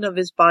sensation of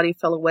his body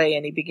fell away,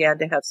 and he began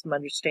to have some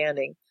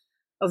understanding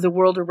of the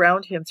world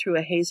around him through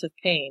a haze of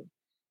pain.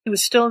 He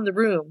was still in the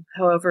room,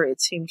 however,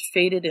 it seemed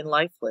faded and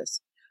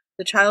lifeless.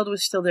 The child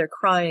was still there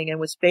crying and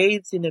was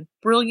bathed in a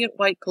brilliant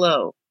white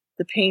glow.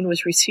 The pain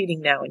was receding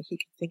now, and he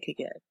could think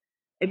again.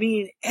 I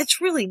mean,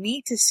 it's really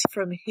neat to see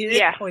from his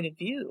point of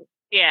view.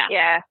 Yeah.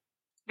 Yeah.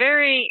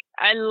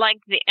 I like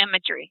the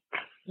imagery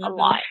a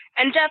lot.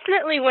 And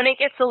definitely when it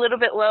gets a little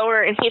bit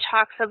lower and he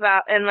talks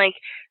about, and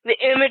the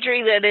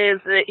imagery that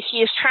he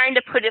is trying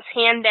to put his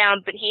hand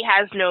down, but he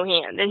has no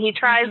hand. And he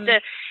tries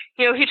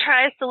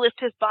to lift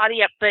his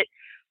body up, but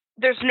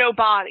there's no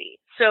body.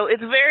 So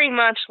it's very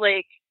much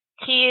like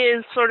he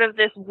is sort of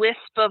this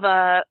wisp of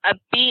a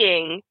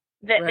being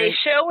that they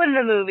show in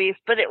the movies,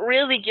 but it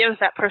really gives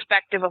that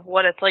perspective of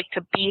what it's like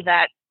to be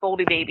that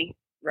Boldy baby.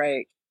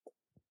 Right.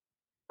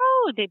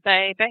 Boldy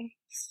baby.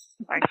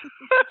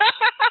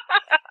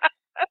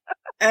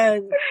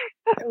 And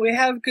we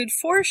have good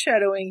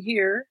foreshadowing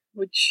here,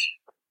 which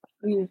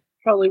we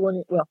probably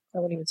won't, I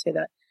won't even say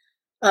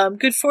that.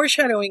 Good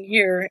foreshadowing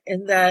here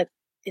in that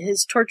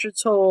his tortured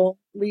soul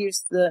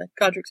leaves the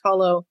Godric's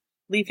Hollow,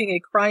 leaving a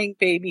crying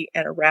baby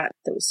and a rat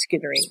that was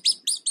skittering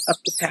up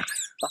the path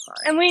behind.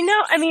 And we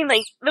know,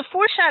 the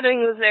foreshadowing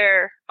was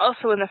there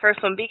also in the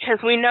first one, because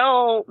we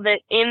know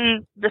that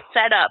in the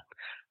setup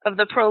of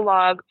the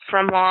prologue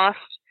from Lost,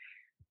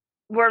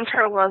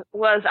 Wormturtle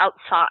was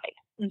outside.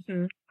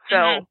 Mm-hmm.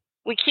 So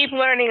we keep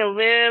learning a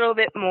little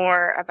bit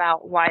more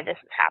about why this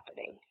is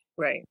happening.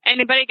 Right.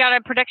 Anybody got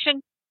a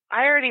prediction?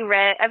 I already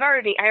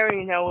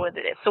know what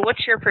it is. So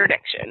what's your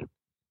prediction?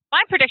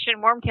 My prediction,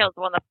 Wormtail's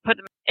the one that put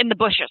him in the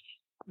bushes.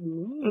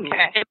 Ooh.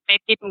 Okay. It made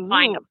people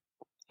find him.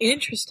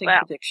 Interesting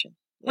prediction.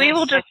 Yes. We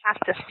will just have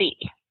to see.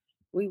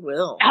 We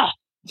will. Oh.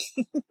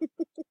 This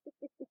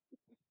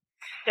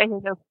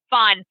is so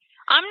fun.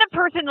 I'm the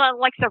person that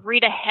likes to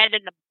read ahead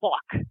in the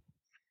book.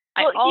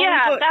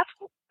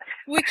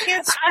 We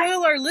can't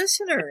spoil our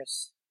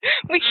listeners.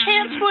 We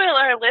can't spoil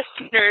our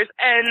listeners,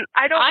 and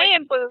I don't like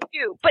to spoil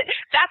you. But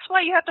that's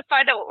why you have to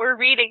find out what we're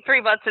reading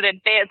 3 months in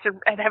advance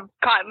and have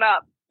gotten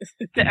up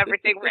to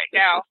everything right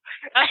now.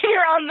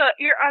 You're on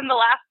the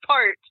last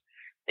part.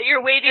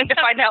 You're waiting to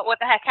find out what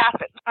the heck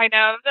happened. I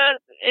know.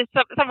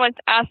 Someone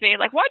asked me,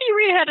 why do you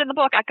read ahead in the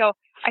book? I go,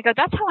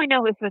 that's how I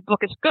know if the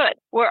book is good.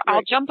 Where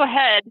I'll jump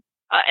ahead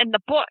in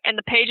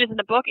the pages in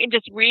the book, and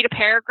just read a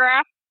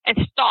paragraph and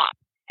stop,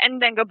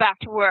 and then go back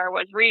to where I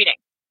was reading.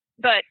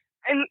 But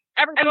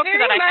every book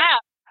that I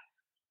have.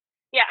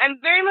 Yeah, I'm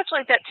very much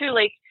like that too.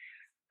 Like,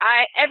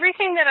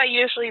 everything that I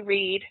usually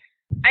read,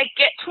 I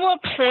get to a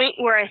point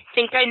where I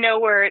think I know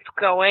where it's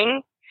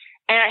going,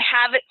 and I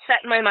have it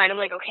set in my mind. I'm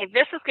like, okay,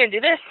 this is going to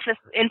do this,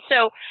 and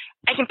so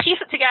I can piece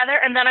it together,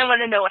 and then I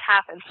want to know what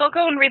happens. So I'll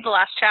go and read the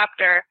last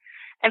chapter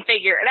and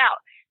figure it out.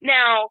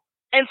 Now,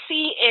 and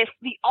see if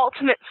the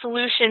ultimate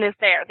solution is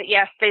there, that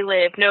yes, they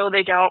live, no,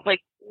 they don't,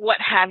 like, what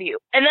have you.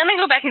 And then I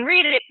go back and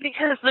read it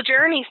because the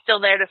journey's still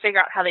there to figure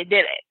out how they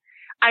did it.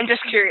 I'm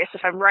just curious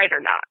if I'm right or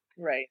not.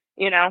 Right.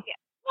 You know? Yeah.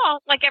 Well,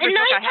 like every and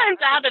book 9 times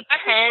out of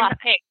 10,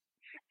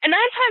 and 9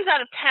 times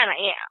out of 10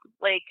 I am.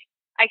 Like,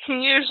 I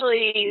can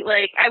usually,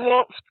 like, I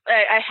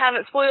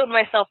haven't spoiled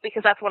myself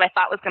because that's what I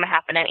thought was going to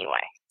happen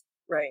anyway.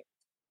 Right.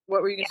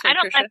 What were you going to say,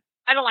 Tricia?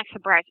 I don't like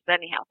surprises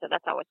anyhow, so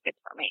that's always good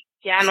for me.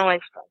 Yeah, I don't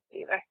like surprises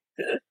either.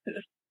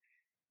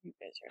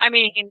 I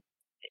mean,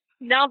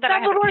 now that I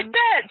have Dumbledore's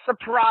dead!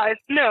 Surprise!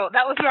 No,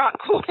 that was not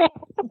cool.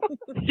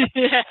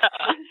 Yeah.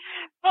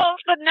 Well,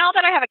 but now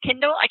that I have a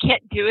Kindle, I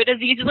can't do it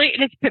as easily,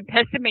 and it's been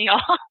pissing me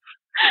off.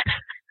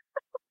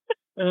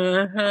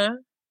 Uh-huh.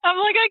 I'm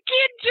like, I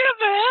can't jump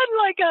ahead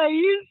like I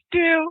used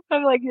to.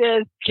 I'm like,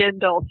 this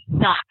Kindle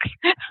sucks.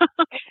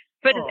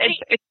 But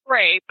it's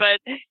great, but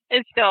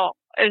it's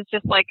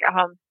just like,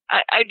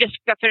 I just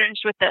got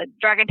finished with the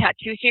Dragon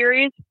Tattoo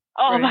series.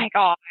 Oh my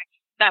gosh.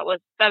 That was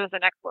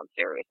an excellent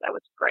series. That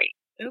was great.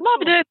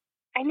 Loved it.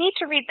 I need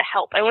to read The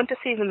Help. I went to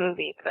see the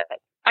movie, but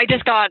I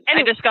just got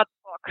the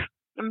book.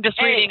 I'm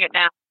just reading it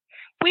now.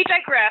 We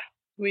digress.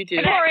 We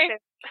do. Sorry.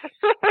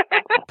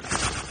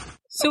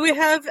 So we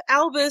have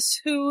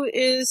Albus,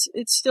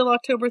 it's still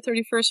October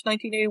 31st,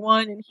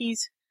 1981, and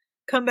he's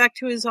come back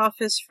to his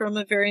office from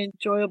a very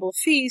enjoyable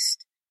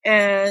feast,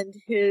 and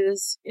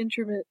his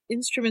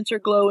instruments are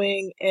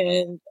glowing,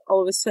 and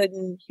all of a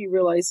sudden he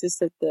realizes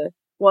that the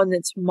one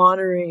that's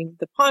monitoring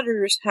the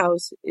Potter's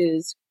house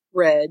is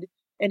red,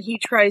 and he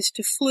tries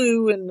to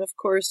flew, and of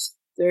course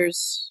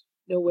there's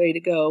no way to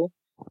go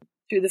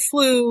through the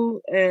flue,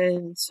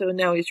 and so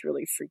now he's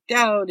really freaked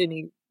out, and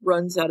he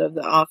runs out of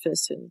the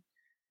office and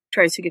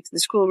tries to get to the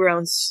school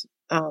grounds,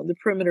 the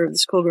perimeter of the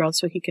school grounds,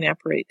 so he can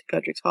apparate to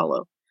Godric's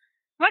Hollow.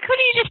 Why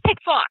couldn't he just pick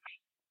Fox?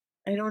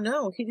 I don't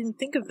know. He didn't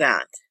think of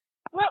that.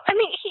 Well, I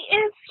mean, he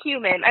is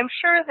human. I'm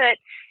sure that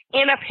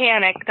in a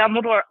panic,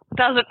 Dumbledore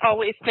doesn't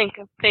always think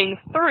of things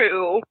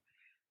through,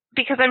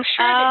 because I'm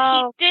sure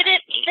that he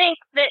didn't think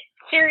that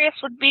Sirius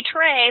would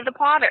betray the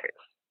Potters.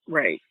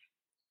 Right.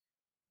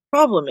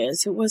 Problem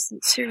is, it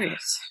wasn't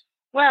Sirius.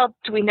 Well,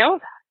 do we know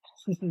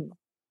that?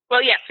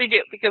 Well, yes, we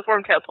do, because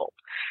Wormtail told.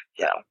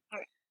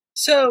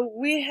 So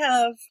we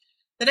have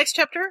the next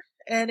chapter,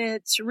 and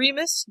it's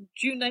Remus,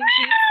 June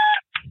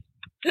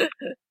 19th,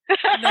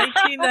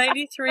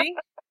 1993.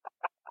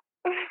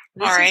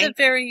 This is a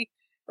very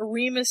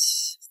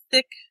Remus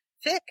thick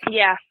fic.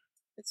 Yeah.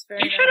 It's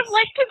very You should have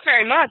liked it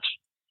very much.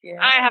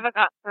 Yeah. I haven't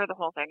got through the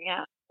whole thing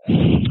yet.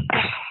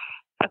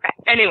 Okay,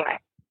 anyway.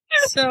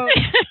 So,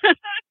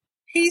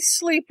 he's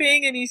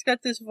sleeping, and he's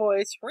got this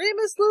voice,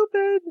 Remus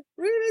Lupin,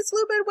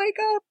 wake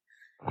up!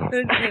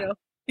 And,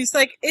 he's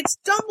like, it's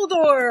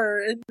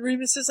Dumbledore! And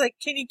Remus is like,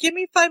 can you give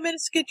me 5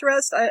 minutes to get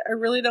dressed? I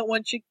really don't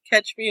want you to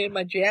catch me in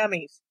my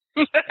jammies.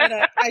 And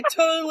I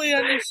totally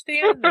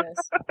understand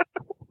this.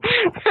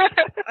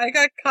 I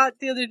got caught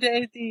the other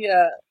day.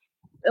 The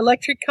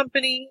electric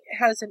company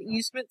has an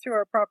easement through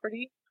our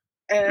property,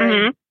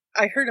 and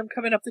I heard him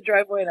coming up the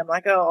driveway, and I'm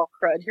like, oh,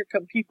 crud, here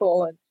come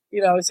people. And,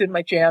 I was in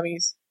my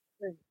jammies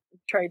and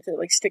tried to,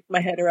 stick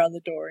my head around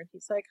the door. And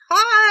he's like,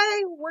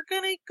 hi, we're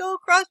going to go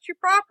across your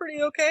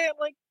property, okay? I'm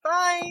like,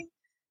 fine,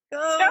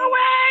 go. No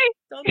way!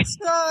 Don't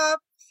stop.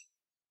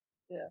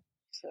 Yeah,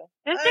 so.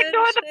 Just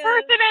ignore the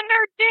person in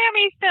their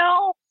jammies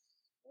still.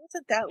 It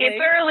wasn't that late.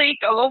 It's early,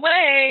 go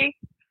away.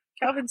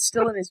 Calvin's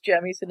still in his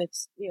jammies, and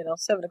it's,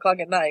 7 o'clock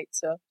at night,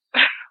 so.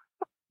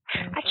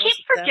 I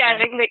keep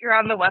forgetting that you're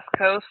on the West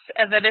Coast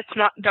and that it's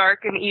not dark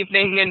and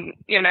evening and,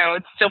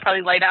 it's still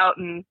probably light out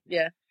and...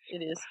 Yeah,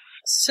 it is.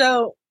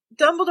 So,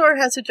 Dumbledore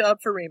has a job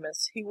for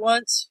Remus. He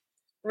wants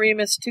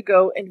Remus to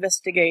go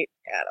investigate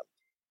Adam.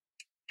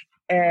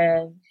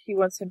 And he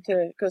wants him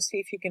to go see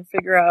if he can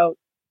figure out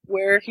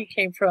where he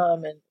came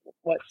from and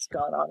what's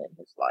gone on in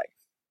his life.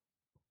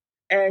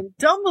 And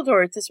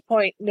Dumbledore at this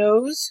point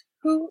knows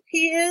who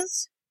he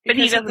is. But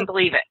he doesn't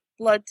believe it.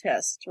 Blood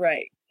test,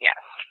 right. Yeah.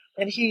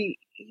 And he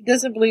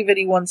doesn't believe it.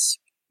 He wants,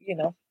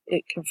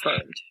 it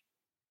confirmed.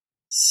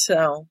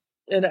 So,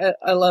 and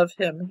I love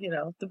him,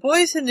 The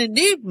boy's an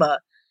enigma.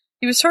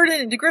 He was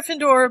sorted into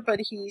Gryffindor, but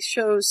he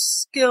shows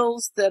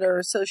skills that are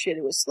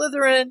associated with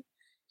Slytherin.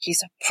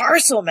 He's a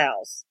parcel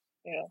mouse,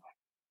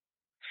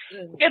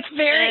 It's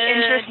very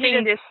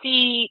interesting to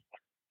see...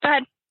 Go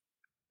ahead.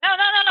 No,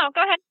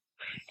 go ahead.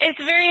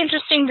 It's very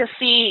interesting to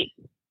see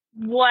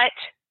what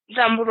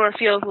Dumbledore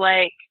feels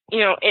like,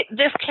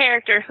 this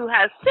character who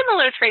has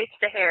similar traits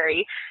to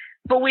Harry,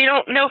 but we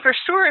don't know for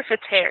sure if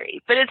it's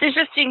Harry. But it's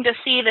interesting to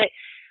see that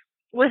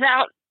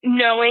without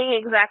knowing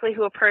exactly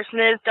who a person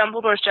is,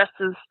 Dumbledore's just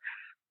as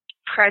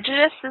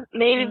prejudiced is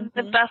maybe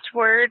the best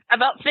word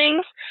about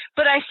things,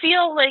 but I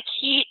feel like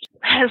he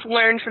has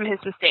learned from his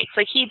mistakes.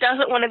 Like, he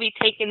doesn't want to be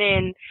taken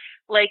in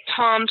like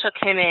Tom took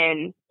him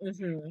in,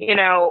 you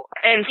know,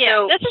 and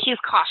so he's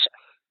cautious.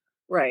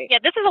 Right. Yeah,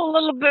 this is a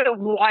little bit of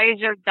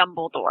wiser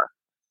Dumbledore.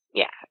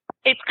 Yeah.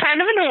 It's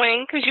kind of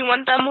annoying because you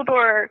want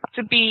Dumbledore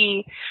to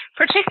be,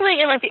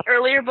 particularly in like the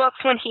earlier books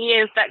when he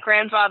is that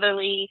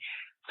grandfatherly,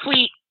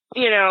 sweet,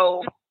 you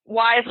know,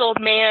 wise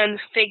old man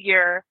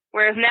figure,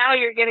 whereas now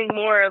you're getting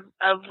more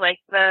of like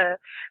the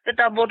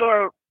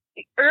Dumbledore.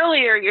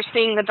 Earlier you're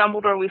seeing the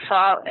Dumbledore we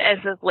saw as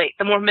of late,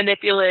 the more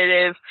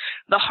manipulative,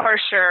 the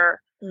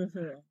harsher,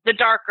 the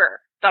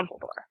darker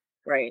Dumbledore.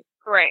 Right.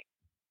 Right.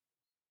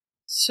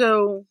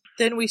 So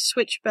then we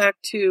switch back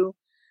to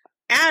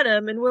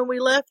Adam, and when we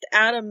left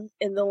Adam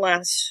in the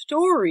last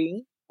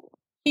story,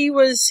 he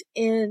was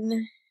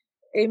in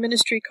a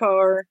ministry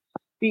car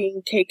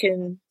being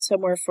taken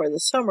somewhere for the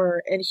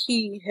summer, and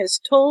he has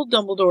told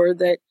Dumbledore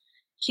that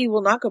he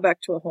will not go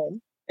back to a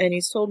home, and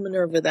he's told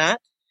Minerva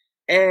that.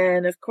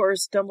 And of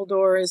course,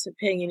 Dumbledore isn't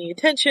paying any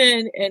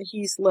attention, and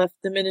he's left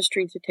the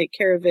ministry to take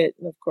care of it,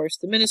 and of course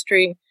the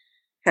ministry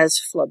has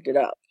flubbed it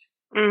up.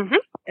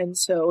 And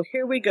so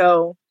here we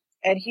go,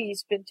 and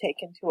he's been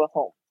taken to a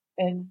home.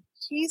 And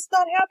he's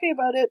not happy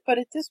about it, but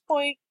at this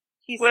point,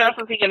 he's what else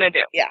is he going to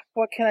do? Yeah,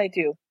 what can I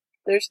do?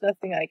 There's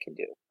nothing I can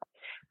do.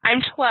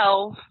 I'm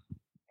 12,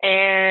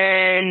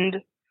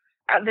 and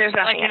there's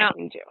nothing I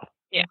can do.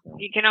 Yeah,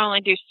 you can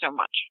only do so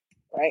much.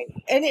 Right.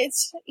 And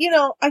it's, you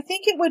know, I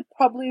think it would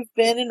probably have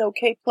been an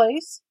okay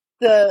place.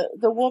 The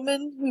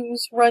woman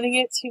who's running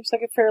it seems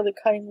like a fairly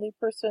kindly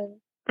person.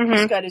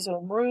 He's got his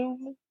own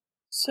room.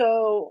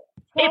 So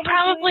it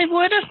probably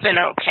would have been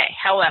okay.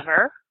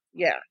 However,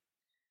 yeah.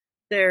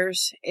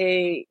 There's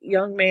a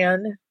young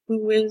man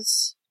who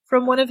is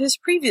from one of his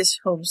previous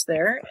homes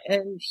there,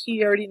 and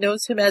he already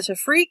knows him as a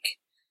freak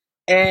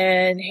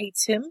and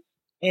hates him.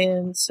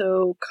 And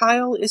so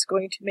Kyle is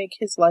going to make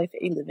his life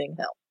a living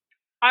hell.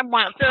 I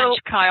want to punch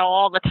Kyle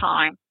all the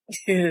time.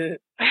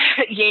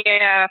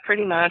 Yeah,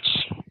 pretty much.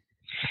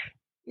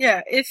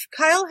 Yeah, if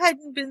Kyle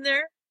hadn't been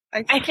there,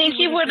 I think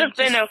he would have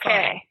been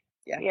okay.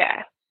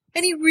 Yeah.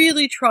 And he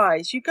really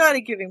tries. You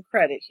gotta give him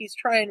credit. He's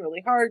trying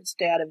really hard to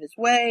stay out of his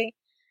way.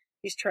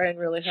 He's trying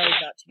really hard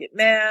not to get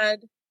mad.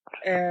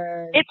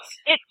 And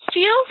it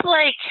feels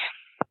like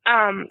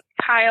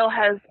Kyle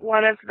has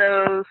one of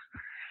those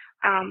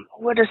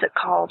what is it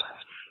called?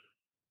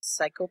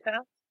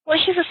 Psychopath? Well,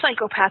 he's a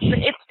psychopath, but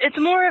it's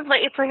more of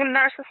like, it's like a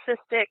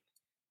narcissistic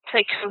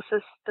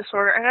psychosis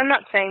disorder. And I'm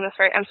not saying this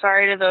right. I'm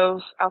sorry to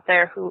those out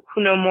there who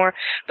know more.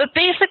 But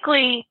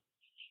basically,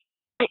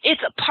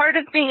 it's a part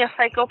of being a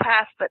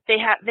psychopath, but they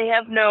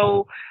have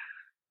no,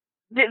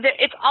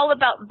 it's all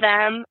about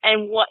them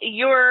and what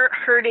you're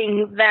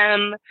hurting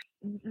them.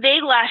 They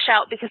lash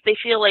out because they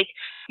feel like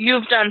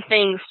you've done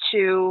things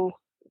to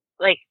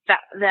like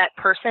that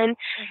person,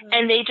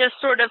 and they just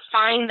sort of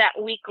find that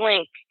weak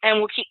link and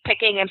will keep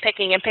picking and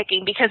picking and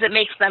picking because it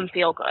makes them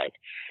feel good.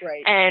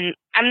 Right. And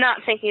I'm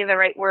not thinking of the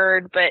right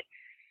word, but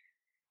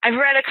I've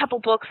read a couple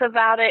books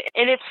about it,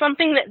 and it's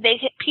something that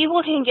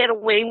people can get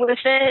away with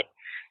it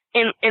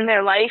in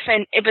their life,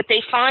 but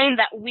they find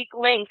that weak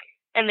link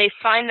and they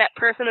find that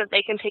person that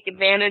they can take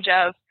advantage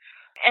of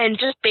and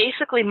just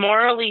basically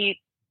morally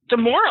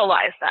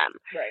demoralize them.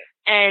 Right.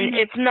 And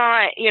it's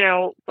not, you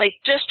know, like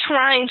just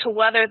trying to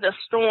weather the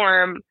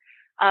storm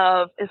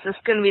of, is this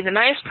going to be the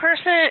nice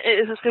person?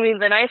 Is this going to be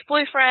the nice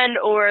boyfriend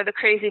or the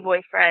crazy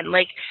boyfriend?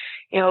 Like,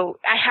 you know,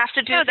 I have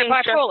to do things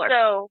just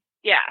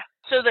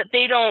so that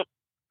they don't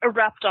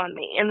erupt on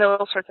me and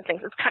those sorts of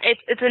things.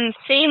 It's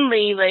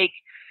insanely like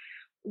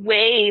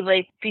way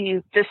like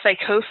the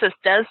psychosis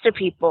does to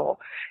people,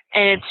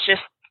 and it's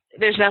just,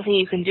 there's nothing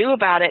you can do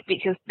about it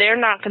because they're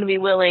not going to be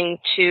willing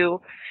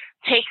to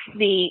take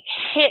the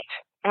hit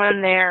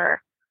on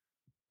their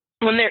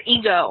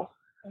ego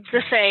to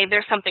say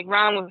there's something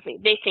wrong with me.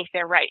 They think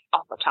they're right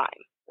all the time.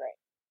 Right.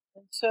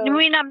 And so, you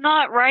mean I'm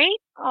not right?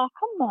 Oh,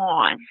 come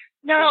on.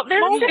 No,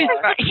 there's a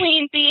difference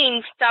between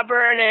being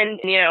stubborn and,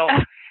 you know,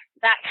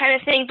 that kind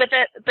of thing, but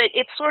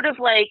it's sort of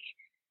like,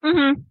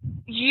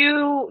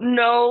 you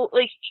know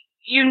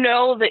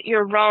that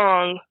you're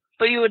wrong,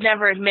 but you would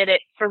never admit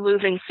it for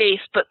losing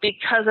face, but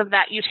because of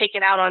that you take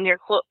it out on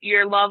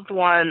your loved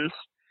ones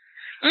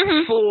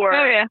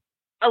for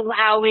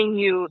allowing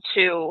you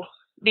to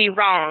be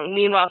wrong.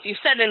 Meanwhile, if you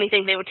said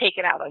anything, they would take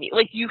it out on you.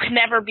 Like, you can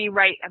never be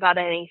right about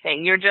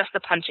anything. You're just a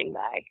punching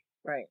bag.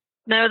 Right.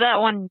 Know that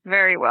one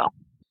very well.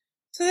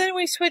 So then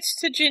we switch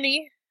to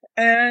Ginny,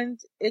 and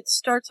it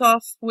starts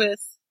off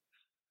with,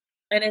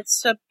 and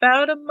it's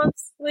about a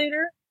month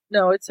later.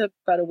 No, it's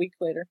about a week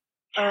later.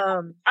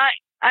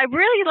 I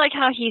really like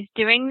how he's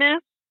doing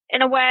this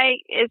in a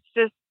way. It's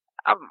just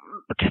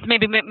because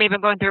maybe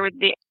I'm going through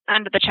the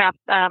end of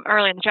the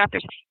early in the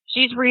chapters.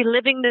 She's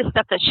reliving this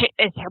stuff that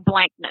is her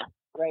blankness.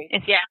 Right.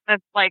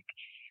 It's like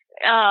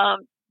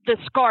the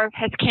scarf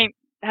has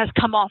has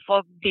come off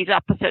of these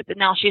episodes, and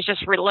now she's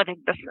just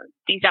reliving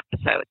these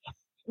episodes.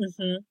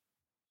 Mm-hmm.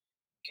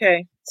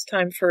 Okay, it's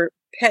time for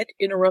Pet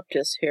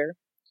Interruptus here.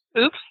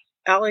 Oops.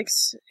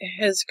 Alex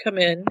has come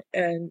in,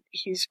 and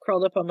he's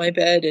crawled up on my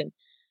bed, and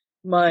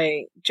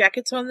my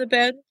jacket's on the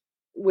bed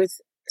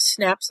with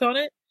snaps on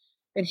it,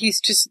 and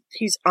he's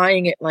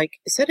eyeing it like,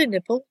 is that a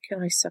nipple?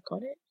 Can I suck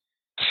on it?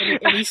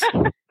 And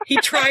he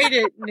tried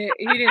it, and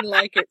he didn't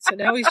like it, so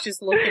now he's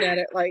just looking at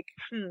it like,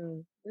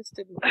 this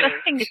didn't work.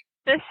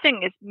 This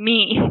thing is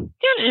me.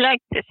 Don't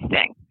like this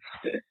thing.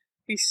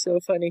 He's so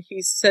funny.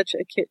 He's such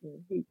a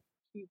kitten. He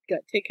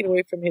got taken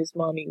away from his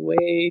mommy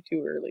way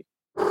too early.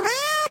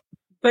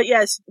 But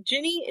yes,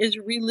 Ginny is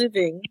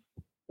reliving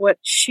what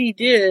she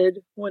did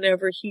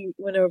whenever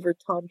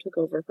Tom took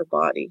over her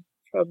body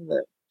from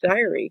the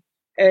diary.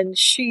 And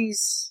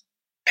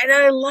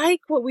I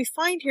like what we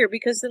find here,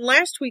 because then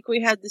last week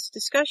we had this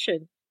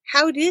discussion.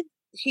 How did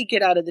he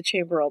get out of the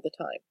chamber all the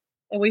time?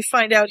 And we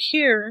find out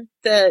here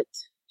that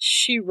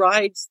she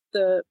rides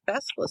the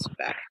basilisk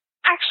back.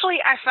 Actually,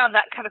 I found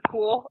that kind of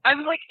cool. I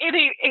was like, in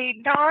a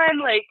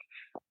non,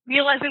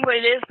 realizing what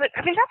it is, but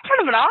I mean, that's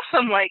kind of an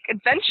awesome,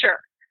 adventure.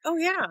 Oh,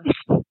 yeah.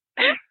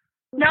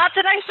 Not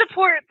that I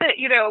support that,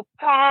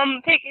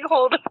 Tom taking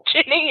hold of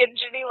Ginny and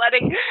Ginny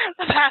letting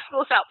the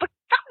basilisk out, but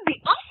that would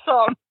be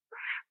awesome.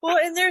 Well,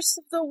 and there's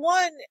the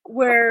one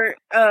where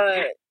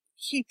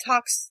he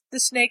talks the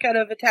snake out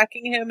of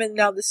attacking him, and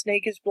now the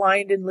snake is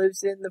blind and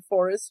lives in the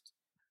forest.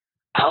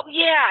 Oh,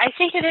 yeah, I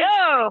think it is.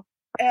 Oh,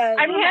 and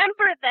I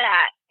remember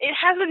that. It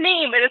has a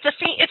name, and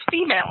it's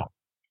female.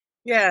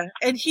 Yeah,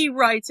 and he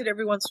writes it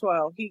every once in a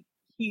while.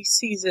 He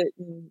sees it,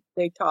 and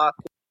they talk.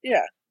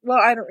 Yeah. Well,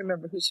 I don't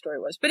remember whose story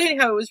it was. But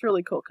anyhow, it was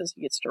really cool because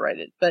he gets to write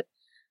it. But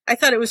I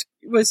thought it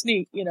was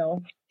neat,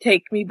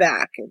 take me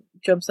back, and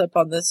jumps up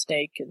on the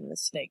snake,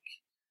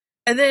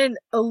 and then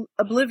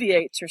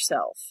obliviates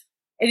herself.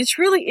 And it's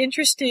really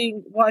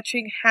interesting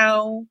watching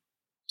how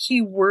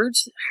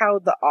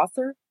the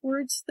author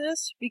words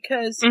this,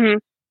 because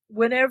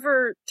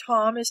whenever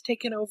Tom has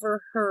taken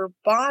over her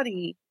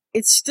body,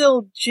 it's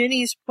still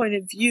Ginny's point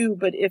of view,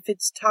 but if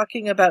it's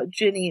talking about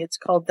Ginny, it's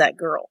called that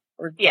girl,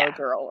 or the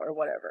girl, or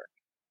whatever.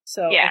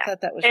 So I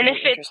thought that was really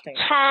interesting. And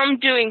if it's Tom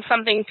doing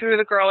something through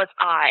the girl, it's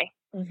I.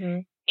 Mm-hmm.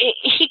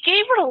 He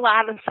gave it a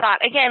lot of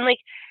thought. Again,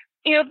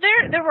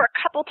 there were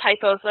a couple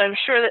typos that I'm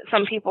sure that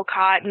some people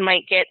caught and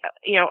might get,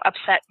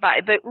 upset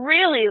by. But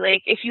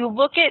really, if you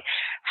look at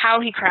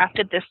how he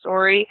crafted this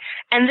story,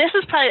 and this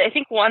is probably, I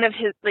think, one of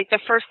his, the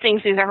first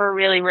things he's ever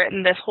really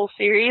written this whole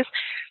series,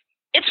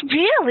 it's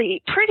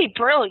really pretty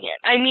brilliant.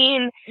 I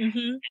mean,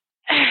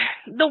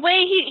 the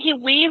way he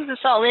weaves this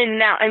all in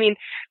and out, I mean,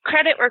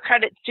 credit where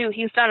credit's due,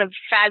 he's done a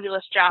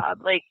fabulous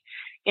job.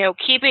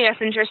 Keeping us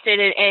interested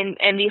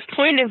in these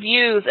point of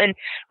views, and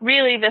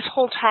really this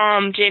whole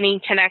Tom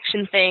Ginny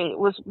connection thing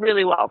was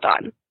really well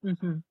done.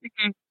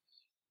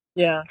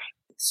 Yeah.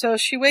 So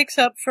she wakes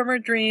up from her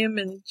dream,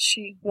 and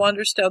she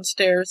wanders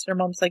downstairs, and her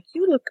mom's like,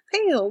 "You look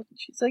pale."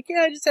 She's like,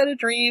 "Yeah, I just had a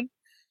dream."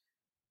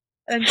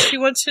 And she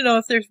wants to know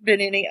if there's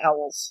been any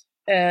owls.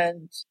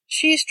 And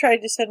she's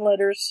tried to send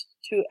letters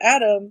to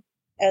Adam,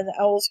 and the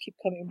owls keep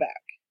coming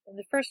back. And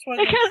the first one...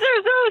 Because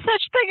there's no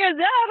such thing as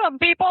Adam,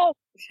 people!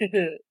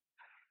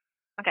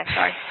 Okay,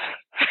 sorry.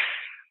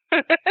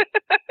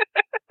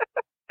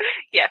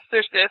 Yes,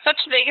 there's no such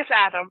thing as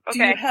Adam.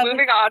 Okay,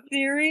 moving on.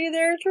 Theory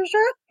there,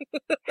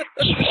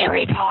 Trisha?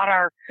 Harry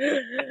Potter.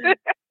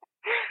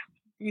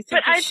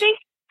 But I think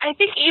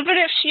even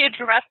if she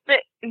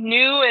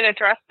knew and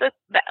addressed the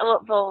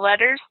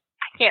letters,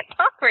 I can't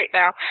talk right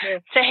now,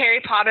 to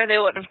Harry Potter, they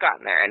wouldn't have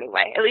gotten there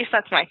anyway. At least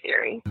that's my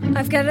theory.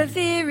 I've got a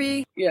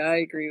theory. Yeah, I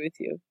agree with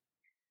you.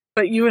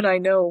 But you and I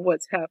know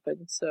what's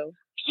happened, so...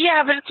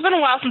 Yeah, but it's been a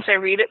while since I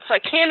read it, so I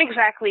can't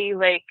exactly,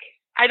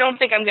 I don't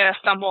think I'm going to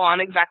stumble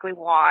on exactly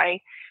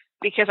why,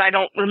 because I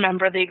don't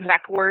remember the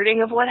exact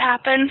wording of what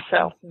happened,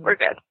 so we're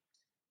good.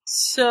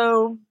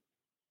 So,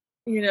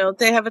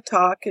 they have a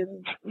talk,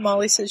 and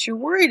Molly says, "You're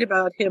worried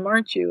about him,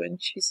 aren't you?"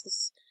 And she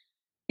says,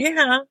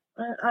 "Yeah,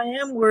 I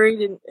am worried."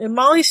 And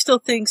Molly still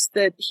thinks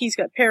that he's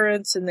got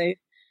parents, and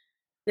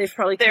they've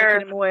probably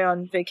taken him away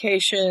on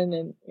vacation,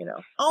 and,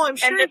 oh, I'm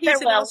sure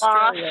he's in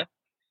Australia.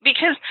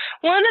 Because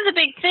one of the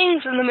big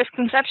things in the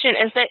misconception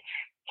is that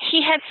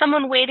he had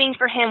someone waiting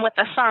for him with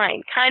a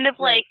sign. Kind of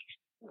like,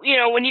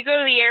 when you go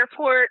to the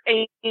airport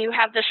and you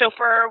have the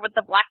chauffeur with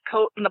the black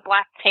coat and the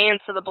black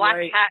pants or the black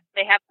hat,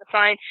 they have the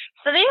sign.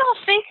 So they all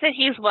think that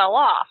he's well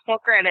off. Well,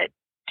 granted,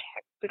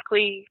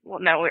 technically,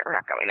 no, we're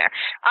not going there.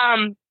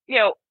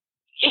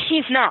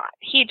 He's not.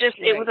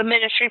 It was a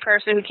ministry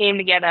person who came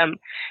to get him.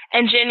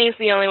 And Ginny's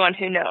the only one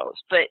who knows.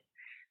 But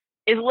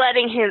is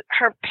letting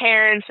her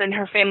parents and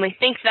her family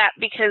think that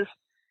because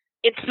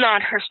it's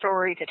not her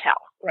story to tell.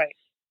 Right.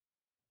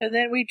 And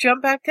then we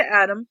jump back to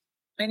Adam,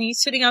 and he's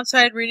sitting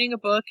outside reading a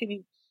book,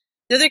 and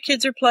the other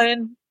kids are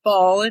playing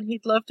ball, and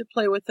he'd love to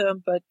play with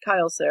them, but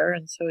Kyle's there,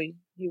 and so he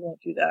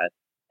won't do that.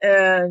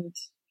 And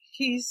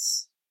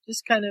he's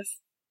just kind of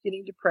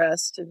getting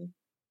depressed and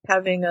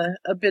having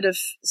a bit of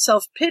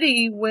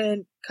self-pity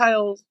when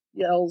Kyle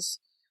yells,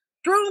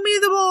 throw me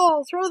the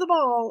ball, throw the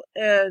ball.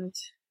 And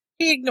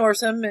he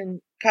ignores him,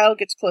 and Kyle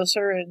gets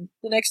closer, and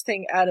the next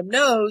thing Adam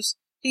knows,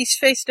 he's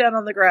face down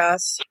on the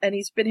grass, and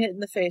he's been hit in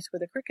the face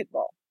with a cricket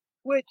ball.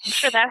 Which, I'm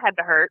sure that had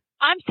to hurt.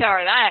 I'm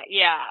sorry, that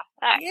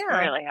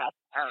really has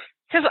to hurt.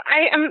 Because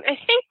I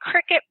think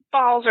cricket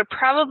balls are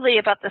probably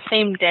about the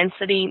same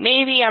density.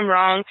 Maybe I'm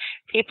wrong.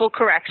 People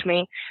correct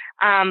me.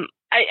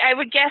 I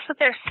would guess that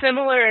they're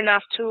similar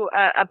enough to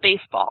a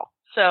baseball.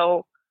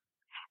 So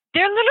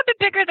they're a little bit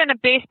bigger than a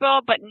baseball,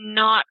 but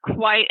not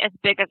quite as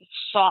big as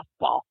a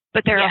softball.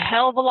 But they're a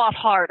hell of a lot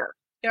harder.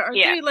 Yeah, aren't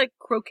they like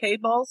croquet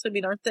balls? I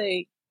mean, aren't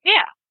they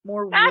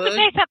more wood? I would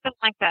say something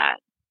like that.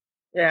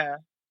 Yeah.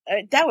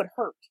 That would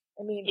hurt.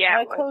 I mean,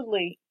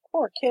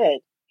 poor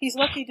kid. He's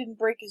lucky he didn't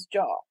break his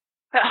jaw.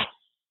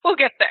 We'll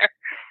get there.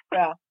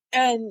 Yeah.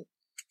 And,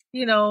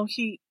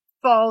 he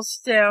falls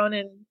down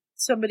and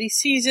somebody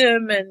sees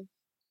him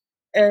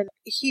and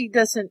he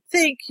doesn't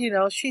think,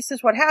 she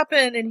says, what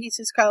happened? And he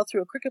says, Kyle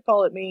threw a cricket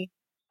ball at me.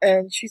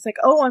 And she's like,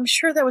 oh, I'm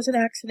sure that was an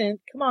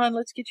accident. Come on,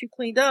 let's get you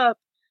cleaned up.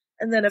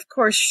 And then, of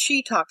course,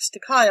 she talks to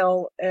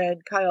Kyle,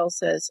 and Kyle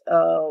says,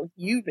 oh,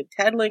 you've been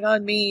tattling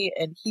on me,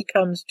 and he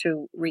comes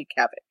to wreak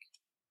havoc.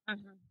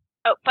 Mm-hmm.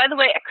 Oh, by the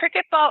way, a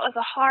cricket ball is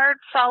a hard,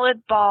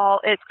 solid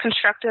ball. It's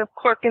constructed of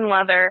cork and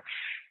leather,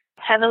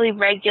 heavily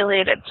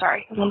regulated.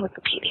 Sorry, I'm on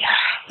Wikipedia.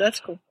 That's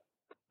cool.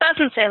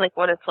 Doesn't say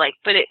what it's like,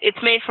 but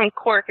it's made from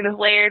cork and is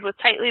layered with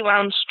tightly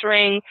wound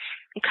string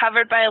and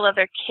covered by a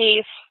leather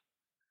case.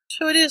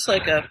 So it is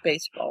like a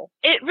baseball.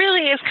 It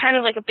really is kind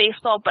of like a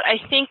baseball, but I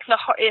think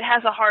it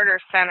has a harder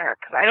center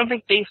because I don't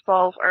think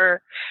basballs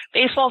are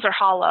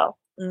hollow.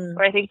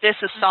 But I think this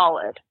is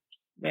solid.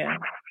 Yeah.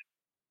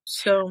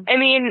 So I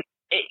mean,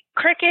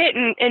 cricket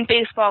and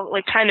baseball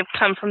kind of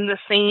come from the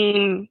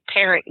same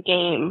parent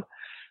game,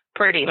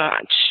 pretty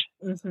much.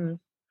 Mm-hmm.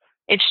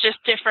 It's just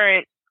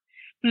different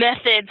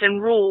methods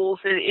and rules.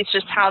 It's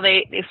just how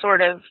they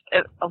sort of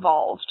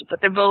evolved, but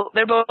they're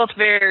both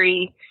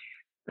very.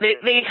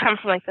 They come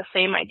from the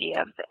same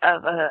idea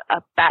of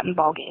a bat and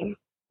ball game.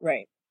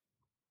 Right.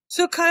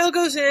 So Kyle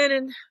goes in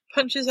and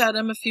punches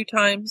Adam a few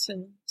times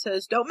and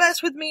says, don't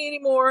mess with me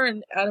anymore.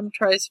 And Adam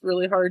tries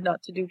really hard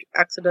not to do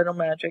accidental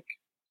magic.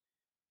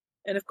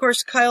 And of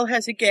course, Kyle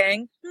has a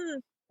gang.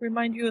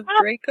 Remind you of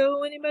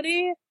Draco,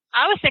 anybody?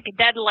 I was thinking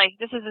Dudley.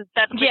 This is his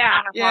Dudley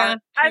counterpart. Yeah,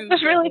 I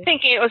was really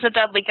thinking it was a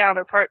Dudley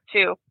counterpart,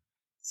 too.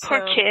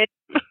 Poor kid.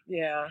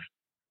 Yeah.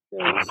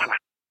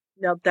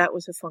 Now that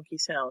was a funky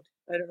sound.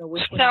 I don't know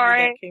which one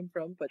that came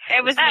from, but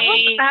it was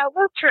me. That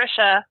was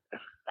Trisha.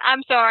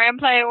 I'm sorry. I'm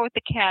playing with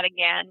the cat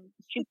again.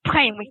 She's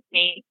playing with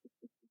me,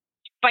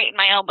 biting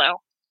my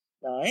elbow.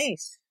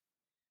 Nice.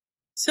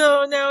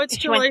 So now it's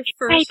July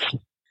 1st.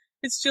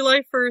 It's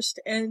July 1st,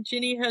 and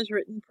Ginny has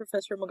written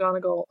Professor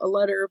McGonagall a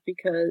letter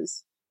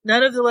because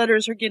none of the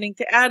letters are getting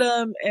to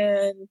Adam,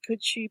 and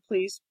could she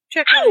please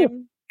check on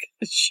him?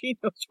 Because she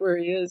knows where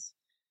he is.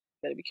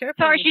 Gotta be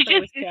careful. Sorry, she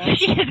just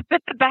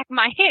bit the back of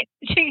my head.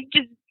 She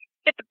just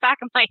bit the back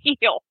of my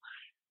heel.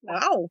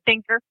 Wow.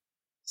 Thinker.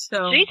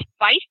 So she's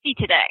feisty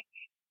today.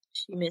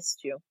 She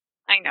missed you.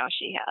 I know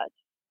she has.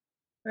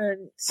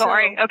 And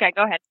sorry. Okay,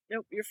 go ahead.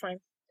 Nope, you're fine.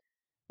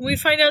 We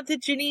find out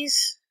that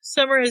Ginny's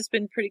summer has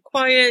been pretty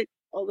quiet,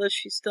 although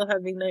she's still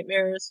having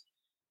nightmares.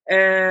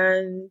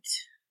 And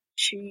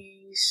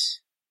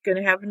she's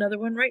gonna have another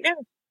one right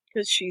now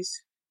because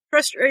she's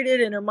frustrated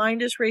and her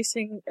mind is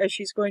racing as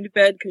she's going to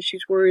bed because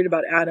she's worried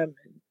about Adam,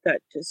 and that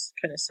just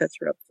kind of sets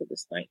her up for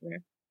this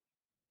nightmare.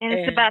 And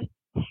it's about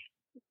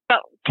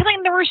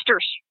killing the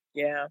roosters.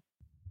 Yeah.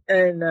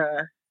 And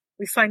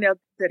we find out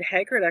that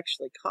Hagrid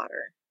actually caught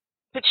her.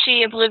 But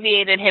she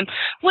obliviated him,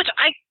 which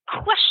I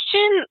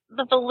question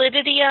the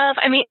validity of.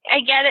 I mean, I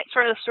get it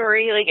for the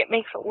story, it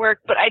makes it work,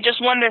 but I just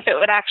wonder if it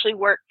would actually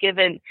work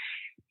given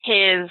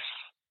his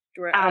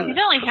he's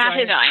only half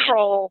his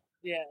control.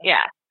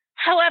 Yeah.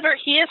 However,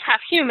 he is half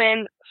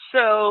human,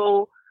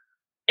 so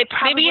it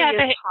probably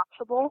is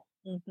possible.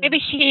 Mm-hmm. Maybe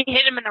she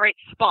hit him in the right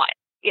spot.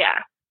 Yeah.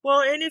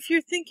 Well, and if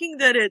you're thinking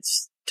that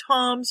it's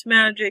Tom's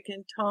magic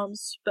and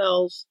Tom's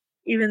spells,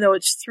 even though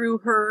it's through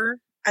her,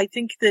 I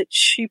think that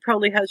she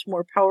probably has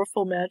more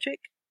powerful magic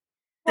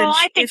than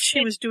if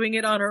she was doing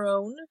it on her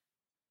own.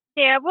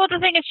 Yeah, well, the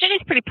thing is,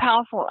 Ginny's pretty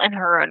powerful in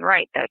her own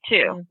right, though,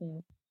 too. Mm-hmm.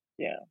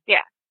 Yeah.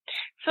 Yeah.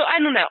 So I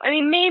don't know. I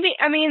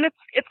mean,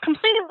 it's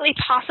completely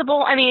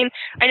possible. I mean,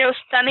 I know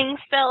stunning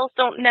spells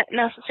don't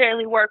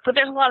necessarily work, but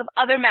there's a lot of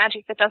other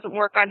magic that doesn't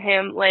work on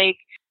him, like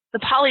the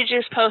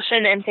Polyjuice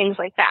potion and things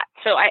like that.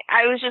 So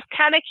I was just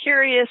kind of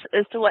curious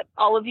as to what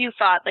all of you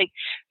thought.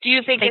 Do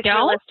you think it's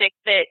realistic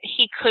that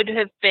he could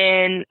have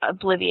been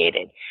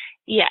obliviated?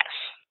 Yes.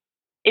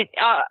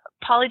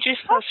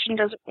 Polyjuice potion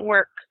doesn't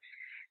work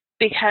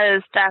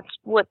because that's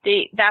why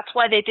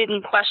they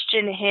didn't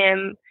question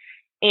him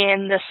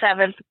in the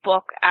 7th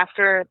book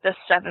after the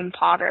 7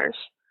 Potters.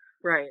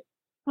 Right.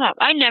 Oh,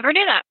 I never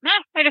knew that.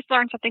 I just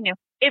learned something new.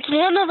 It's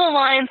one of the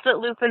lines that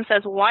Lupin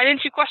says, why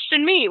didn't you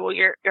question me? Well,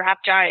 you're half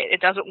giant. It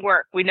doesn't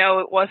work. We know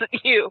it wasn't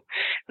you.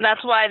 And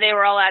that's why they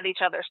were all at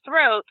each other's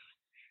throats.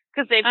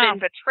 because they've been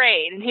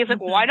betrayed. And he's like,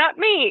 well, why not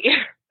me?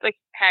 Like,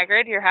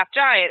 Hagrid, you're half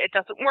giant. It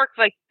doesn't work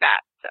like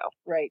that. So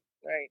Right.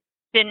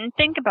 didn't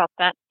think about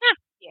that.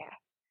 Yeah.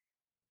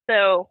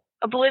 So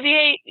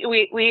Obliviate,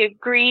 we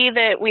agree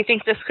that we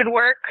think this could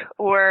work,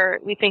 or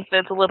we think that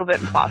it's a little bit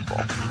impossible.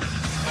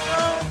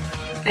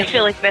 I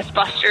feel like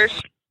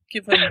Mythbusters.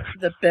 Give him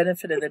the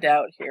benefit of the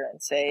doubt here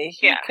and say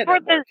he could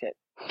have worked it.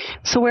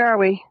 So where are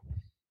we?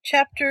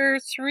 Chapter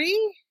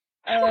 3?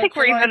 I don't think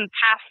we're even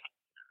past.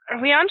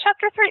 Are we on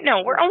chapter 3?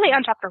 No, we're only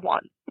on chapter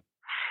 1.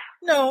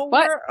 No,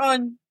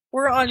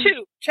 we're on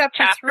 2.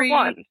 Chapter 3.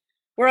 1.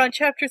 We're on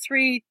chapter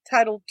 3,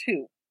 titled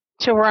 2.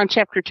 So we're on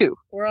chapter 2.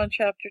 We're on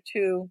chapter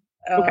 2.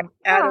 Okay.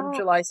 Adam,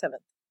 July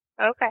 7th.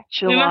 Okay.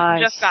 July We must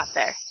have just got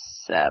there.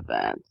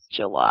 7th.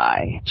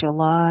 July.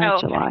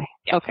 July.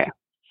 Yep.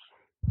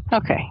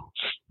 Okay.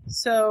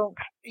 So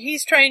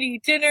he's trying to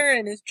eat dinner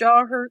and his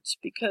jaw hurts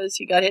because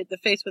he got hit in the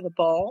face with a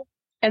ball.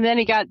 And then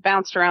he got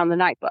bounced around the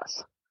night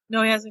bus.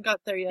 No, he hasn't got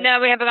there yet. No,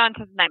 we haven't gone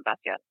to the night bus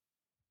yet.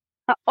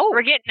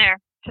 We're getting there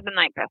to the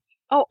night bus.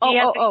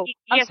 He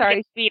I'm has sorry. to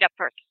get speed up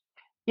first.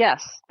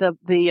 Yes,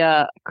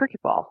 the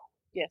cricket ball.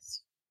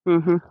 Yes.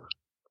 Mm-hmm.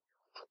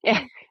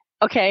 Yeah.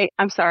 Okay,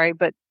 I'm sorry,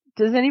 but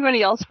does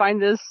anybody else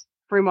find this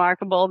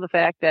remarkable, the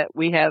fact that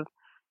we have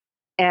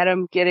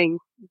Adam getting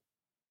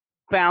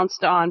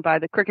bounced on by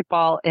the cricket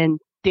ball and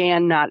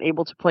Dan not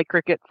able to play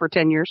cricket for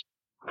 10 years?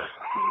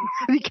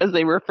 Because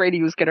they were afraid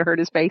he was going to hurt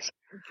his face.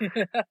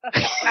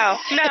 Oh,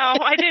 no,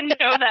 I didn't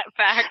know that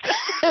fact.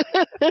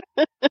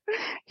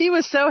 He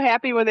was so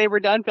happy when they were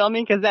done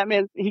filming because that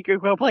meant he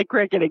could go play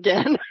cricket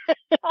again.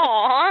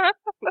 Aww.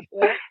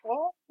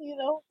 Well,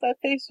 that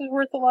face is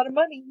worth a lot of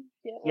money.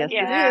 Yes,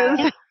 it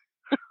is.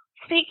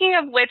 Speaking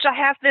of which, I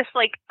have this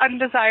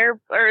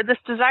this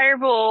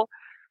desirable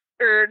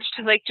urge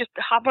to just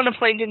hop on a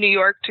plane to New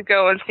York to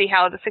go and see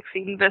how to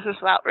succeed in business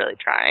without really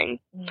trying.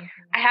 Mm-hmm.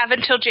 I have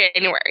until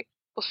January.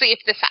 We'll see if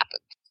this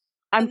happens.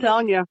 I'm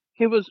telling you,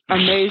 he was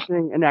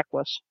amazing in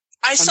Equus.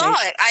 I saw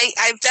it.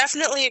 I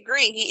definitely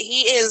agree.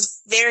 He is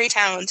very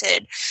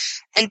talented,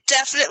 and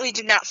definitely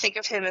did not think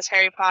of him as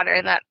Harry Potter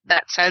in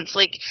that sense.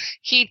 Like,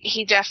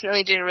 he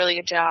definitely did a really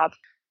good job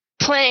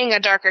playing a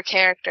darker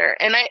character,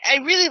 and I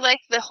really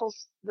like the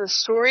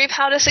story of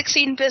how to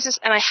succeed in business,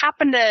 and I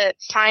happened to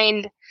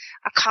find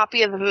a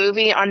copy of the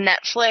movie on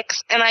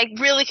Netflix, and I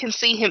really can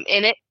see him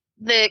in it.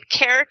 The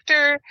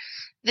character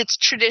that's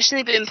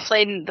traditionally been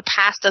played in the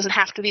past doesn't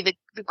have to be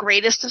the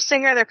greatest of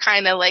singer. They're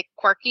kind of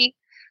quirky.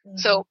 Mm-hmm.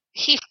 So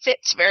he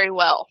fits very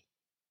well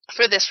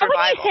for this revival.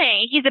 What are you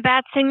saying? He's a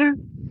bad singer?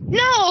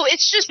 No,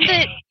 it's just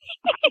that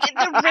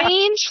the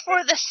range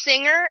for the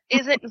singer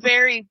isn't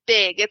very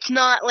big. It's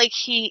not like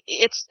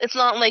it's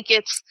not like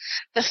it's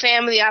the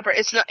Family Opera.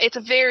 It's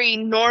a very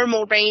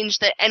normal range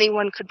that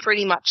anyone could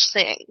pretty much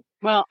sing.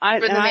 Well,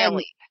 I'm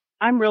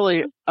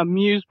really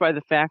amused by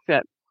the fact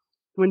that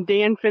when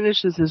Dan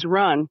finishes his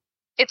run,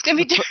 it's going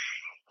to be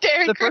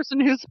Darren the Criss.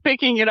 person who's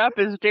picking it up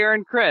is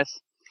Darren Criss,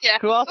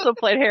 who also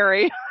played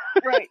Harry.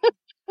 Right.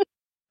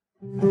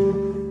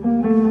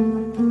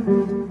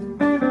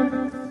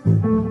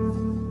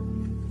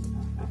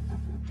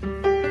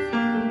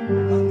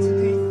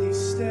 Underneath these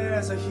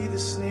stairs I hear the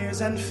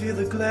sneers and feel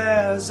the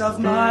glares of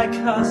my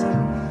cousin,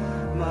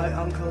 my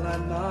uncle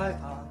and my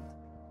aunt.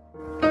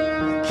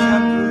 I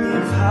can't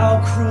believe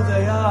how cruel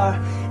they are,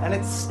 and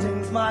it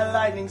stings my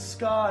lightning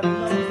scar to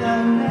know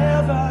they'll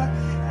never,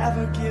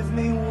 ever give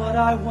me what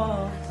I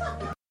want.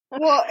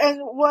 Well,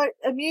 and what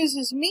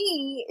amuses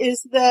me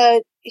is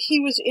that he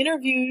was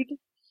interviewed,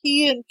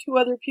 he and 2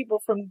 other people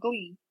from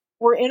Glee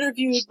were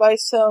interviewed by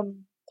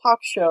some talk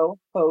show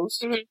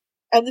host, mm-hmm.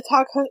 and the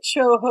talk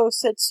show host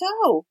said,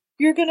 so,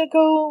 you're gonna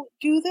go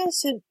do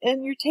this,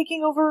 and you're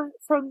taking over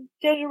from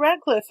Daniel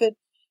Radcliffe,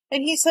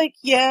 and he's like,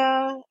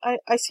 yeah,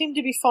 I seem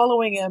to be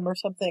following him or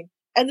something.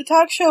 And the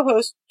talk show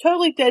host,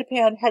 totally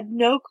deadpan, had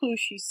no clue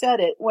she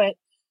said it, went,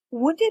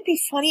 wouldn't it be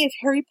funny if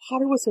Harry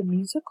Potter was a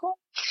musical?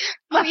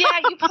 Oh yeah,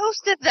 you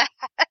posted that.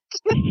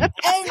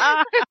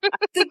 And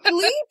the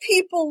Glee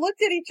people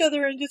looked at each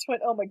other and just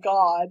went, oh my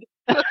god.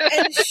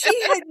 And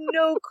she had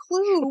no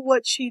clue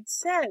what she'd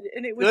said.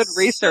 And it was good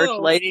research, so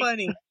lady.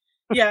 Funny.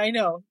 Yeah, I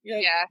know.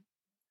 Yeah.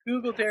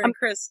 Google Darren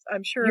Criss.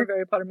 I'm sure a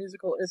Harry Potter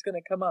musical is going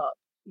to come up.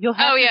 Yeah,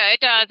 it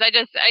does. I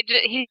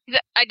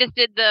just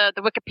did the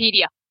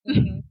Wikipedia.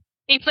 Mm-hmm.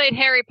 He played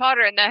Harry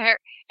Potter in the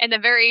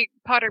Harry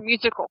Potter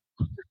musical.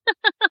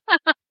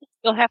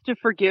 You'll have to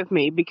forgive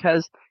me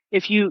because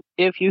if you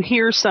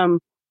hear some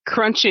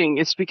crunching,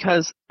 it's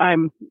because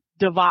I'm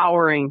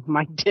devouring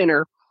my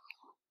dinner.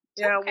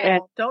 Yeah,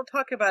 well, don't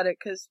talk about it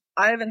because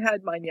I haven't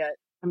had mine yet.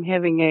 I'm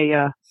having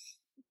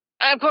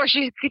Of course,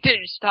 you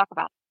continue to talk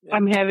about it.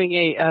 I'm having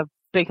a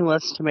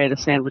baconless tomato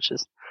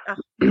sandwiches.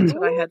 That's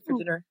what I had for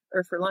dinner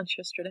or for lunch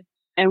yesterday.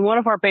 And one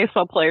of our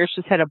baseball players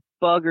just had a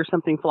bug or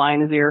something fly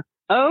in his ear.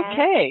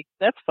 Okay,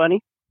 that's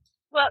funny.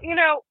 Well,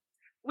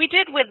 we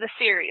did win the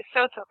series,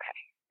 so it's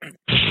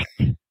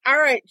okay. All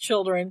right,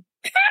 children.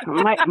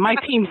 My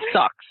team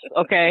sucks,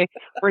 okay?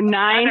 We're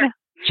 9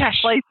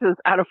 places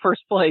out of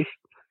first place.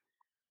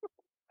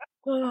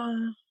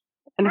 And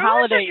And Brewers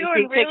Holiday are is doing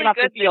being taken really off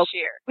good the field this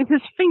year. with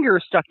his finger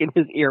stuck in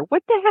his ear.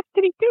 What the heck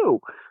did he do?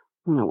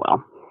 Oh,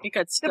 well. He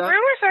got The stuck.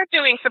 Brewers are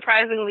doing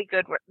surprisingly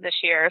good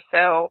this year,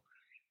 so.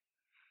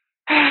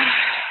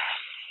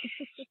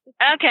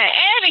 Okay,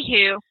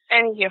 anywho.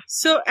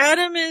 So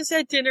Adam is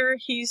at dinner.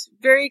 He's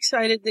very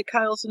excited that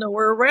Kyle's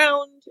nowhere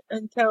around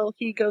until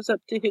he goes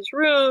up to his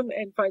room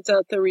and finds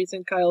out the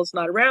reason Kyle's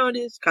not around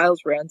is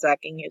Kyle's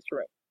ransacking his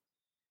room.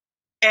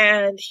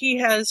 And he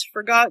has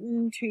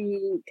forgotten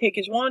to take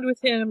his wand with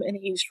him, and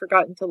he's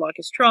forgotten to lock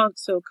his trunk.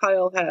 So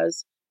Kyle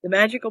has the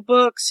magical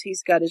books,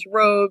 he's got his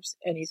robes,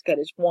 and he's got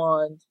his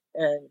wand,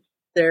 and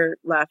they're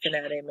laughing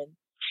at him. And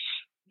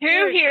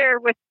Drew here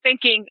was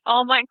thinking,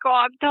 oh my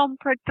god, don't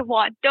break the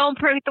wand. Don't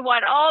break the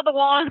wand. Oh, the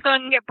wand's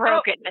going to get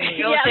broken.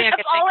 Yeah,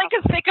 that's all I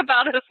could think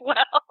about as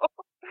well.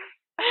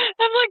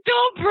 I'm like,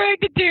 don't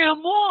break the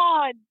damn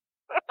wand.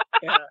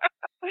 Yeah.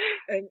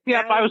 And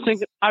Yep, I was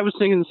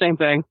thinking the same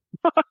thing.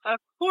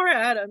 Poor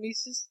Adam,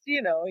 he's just,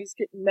 he's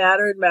getting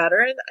madder and madder,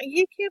 and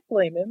you can't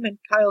blame him, and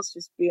Kyle's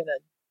just being a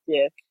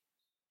dick.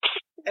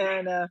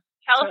 And,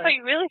 Tell us how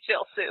you really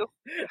feel, Sue.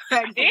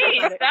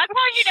 Jeez, that's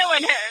how you know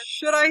it hurts.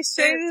 Should I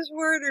say this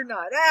word or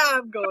not?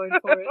 I'm going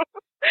for it.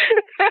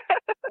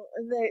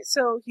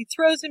 So he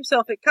throws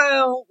himself at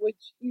Kyle,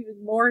 which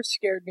even more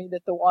scared me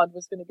that the wand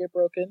was going to get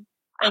broken.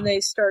 And they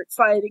start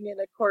fighting,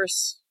 and of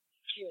course,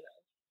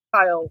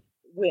 Kyle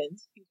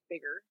wins. He's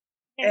bigger.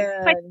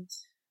 And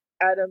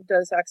Adam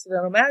does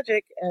accidental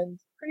magic and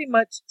pretty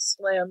much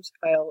slams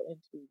Kyle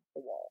into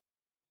the wall.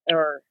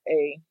 Or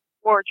a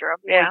wardrobe.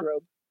 Yeah.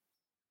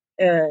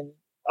 And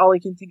all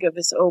he can think of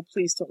is, oh,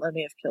 please don't let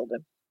me have killed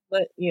him.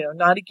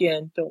 Not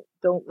again.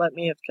 Don't let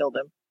me have killed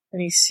him.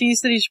 And he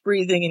sees that he's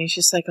breathing, and he's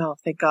just like, oh,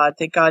 thank God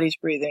he's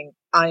breathing.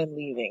 I am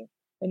leaving.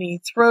 And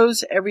he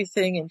throws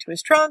everything into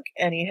his trunk,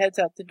 and he heads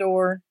out the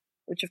door,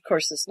 which of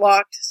course is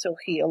locked. So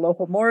he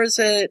Aloha Moras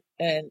it,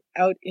 and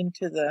out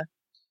into the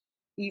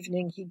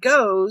evening he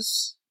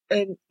goes.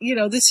 And,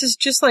 this is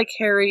just like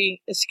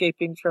Harry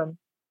escaping from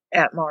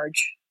Aunt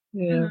Marge,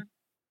 Mm-hmm.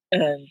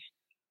 And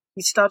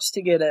he stops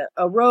to get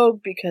a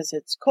robe because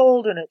it's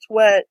cold and it's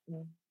wet,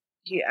 and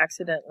he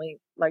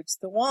accidentally lights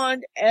the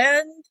wand,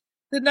 and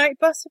the night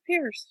bus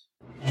appears.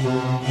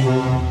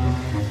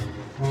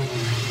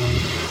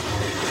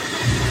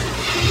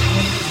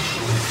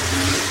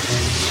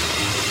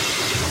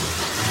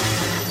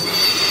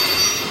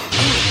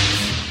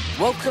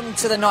 Welcome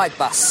to the night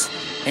bus,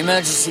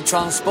 emergency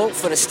transport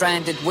for the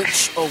stranded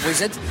witch or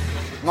wizard.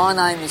 My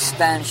name is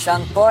Stan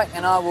Shunpike,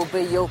 and I will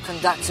be your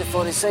conductor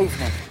for this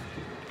evening.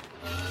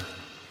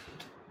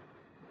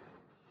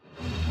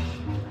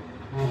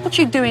 What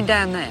you doing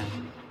down there?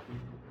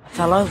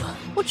 Fell over.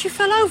 What you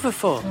fell over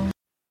for?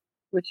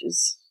 Which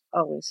is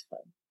always fun.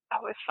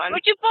 Always fun.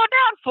 What'd you fall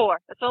down for?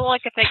 That's all I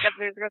could think of.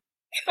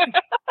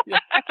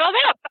 I fell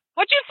down.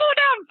 What'd you fall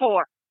down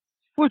for?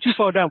 What'd you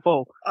fall down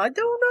for? I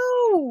don't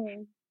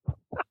know.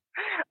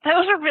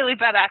 Those are really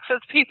bad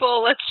accents,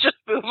 people. Let's just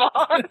move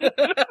on.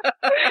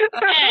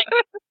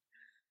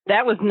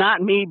 That was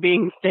not me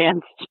being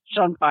Stan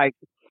Shunpike.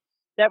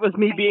 That was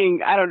me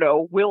being, I don't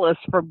know, Willis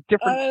from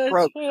Different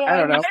Strokes. I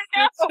don't know.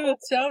 That's what it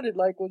sounded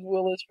like, was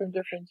Willis from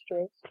Different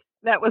Strokes.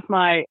 That was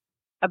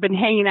I've been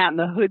hanging out in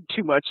the hood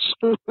too much.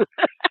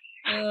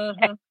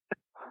 Uh-huh.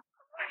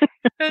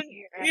 And,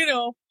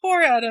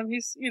 poor Adam,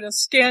 he's,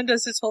 Stan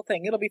does this whole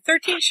thing. It'll be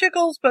 13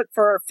 shekels, but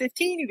for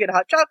 15 you get a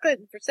hot chocolate,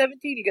 and for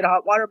 17 you get a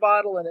hot water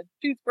bottle and a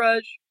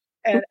toothbrush.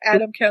 And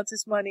Adam counts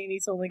his money, and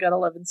he's only got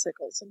 11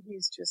 sickles, and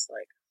he's just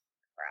like,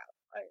 crap.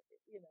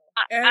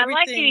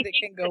 Everything that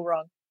can go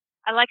wrong.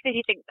 I like that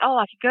he thinks, oh,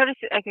 I could go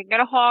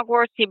to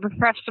Hogwarts, see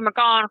Professor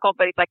McGonagall,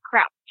 but he's like,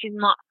 crap, she's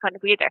not going to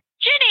be there.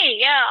 Ginny!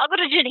 Yeah, I'll go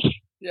to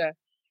Ginny. Yeah.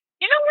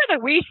 You know where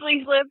the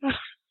Weasleys live?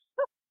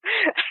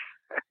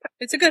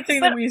 It's a good thing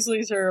the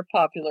Weasleys are a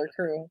popular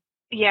crew.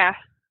 Yeah.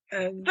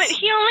 But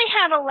he only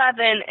had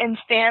 11, and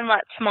Stan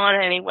lets him on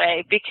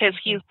anyway, because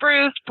he's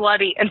bruised,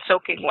 bloody, and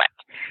soaking wet.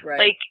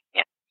 Right.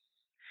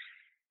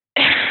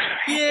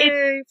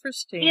 Yay for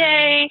Stan.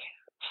 Yay.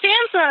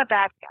 Stan's not a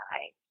bad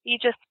guy. He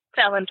just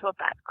fell into a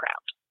bad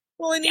crowd.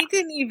 Well, and he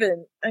didn't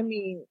even,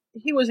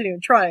 he wasn't even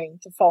trying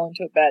to fall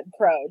into a bad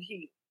crowd.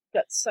 He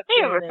got sucked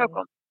in.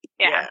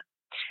 Yeah.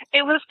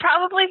 It was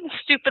probably the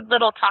stupid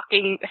little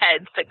talking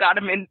heads that got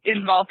him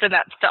involved in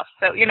that stuff.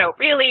 So,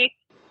 really.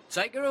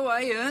 Take her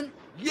away, Ian.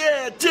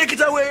 Yeah, take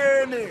it away,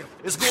 Ernie.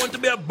 It's going to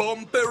be a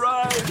bumpy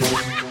ride.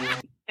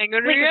 We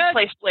can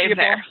place blame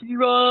there.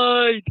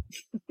 Ride.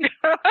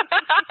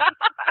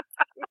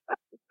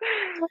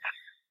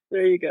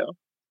 There you go.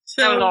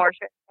 So, that was our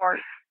shit part.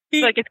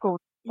 It's cool.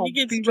 He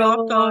gets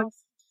dropped off.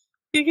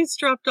 He gets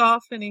dropped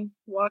off, and he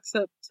walks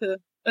up to.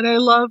 And I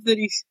love that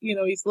he's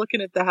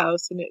looking at the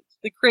house, and it's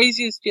the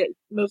craziest yet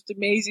most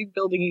amazing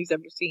building he's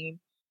ever seen.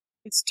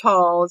 It's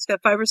tall. It's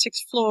got 5 or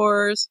 6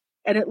 floors,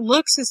 and it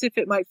looks as if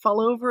it might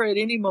fall over at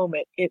any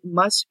moment. It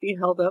must be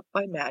held up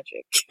by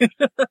magic.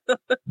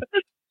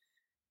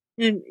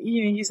 And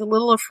he's a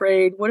little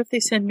afraid. What if they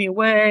send me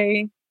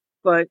away?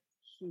 But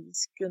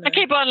he's gonna. I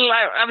keep on.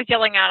 I was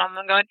yelling at him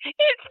and going,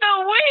 "It's the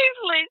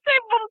Weasleys! They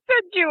won't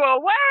send you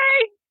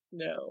away!"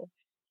 No.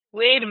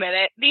 Wait a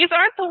minute. These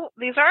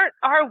aren't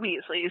our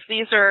Weasleys.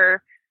 These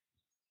are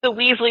the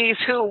Weasleys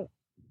who,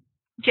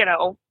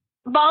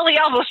 Molly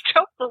almost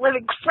choked the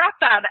living crap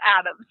out of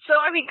Adam. So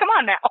I mean, come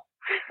on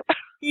now.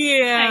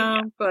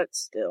 Yeah, but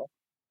still.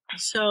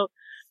 So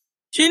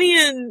Ginny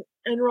and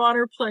Ron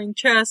are playing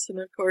chess, and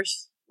of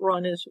course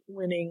Ron is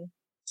winning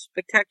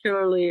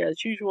spectacularly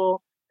as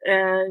usual.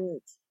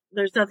 And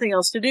there's nothing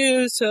else to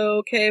do, so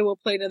okay, we'll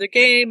play another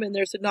game. And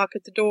there's a knock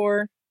at the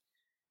door,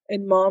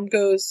 and Mom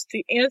goes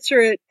to answer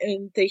it,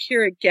 and they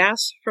hear a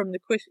gasp from the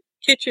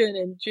kitchen,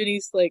 and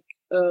Ginny's like,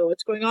 "Oh,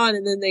 what's going on?"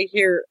 And then they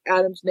hear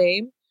Adam's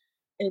name,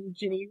 and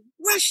Ginny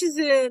rushes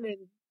in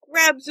and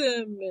grabs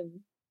him,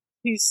 and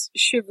he's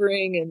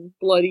shivering and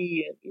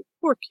bloody, and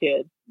poor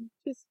kid.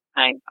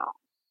 I know.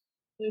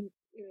 And,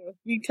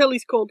 you can tell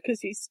he's cold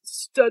because he's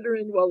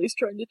stuttering while he's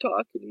trying to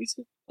talk, and he's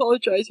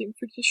apologizing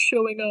for just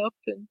showing up.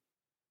 And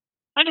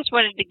I just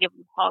wanted to give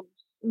him hugs.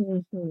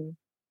 Mm-hmm.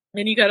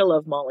 And you gotta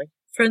love Molly.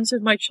 Friends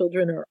of my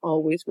children are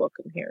always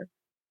welcome here.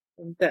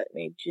 And that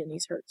made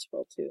Ginny's heart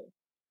swell too.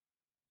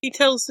 He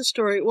tells the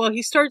story,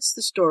 he starts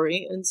the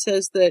story and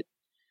says that,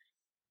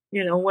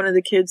 one of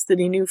the kids that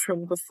he knew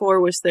from before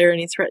was there, and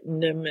he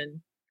threatened him,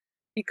 and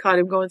he caught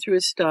him going through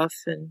his stuff,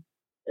 and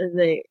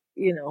they,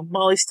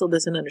 Molly still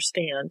doesn't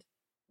understand.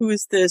 Who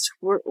is this?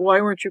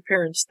 Why weren't your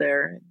parents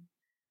there? And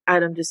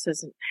Adam just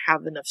doesn't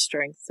have enough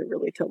strength to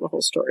really tell the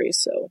whole story,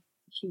 so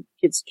he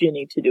gets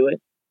Ginny to do it.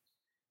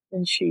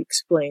 And she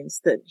explains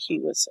that he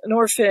was an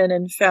orphan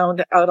and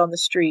found out on the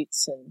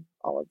streets and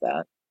all of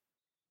that.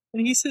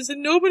 And he says,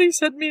 and nobody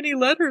sent me any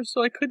letters,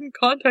 so I couldn't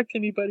contact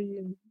anybody.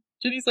 And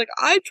Ginny's like,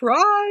 I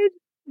tried.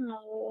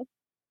 No.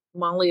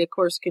 Molly, of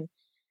course, can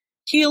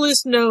heal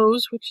his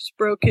nose, which is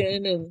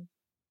broken, and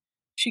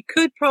she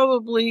could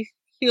probably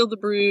heal the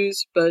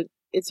bruise, but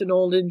it's an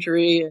old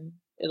injury and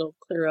it'll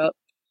clear up.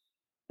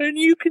 And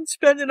you can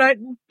spend the night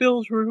in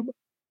Bill's room.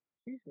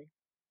 Excuse me.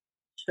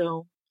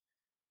 So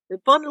they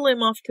bundle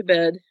him off to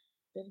bed,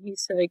 and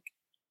he's like,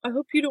 I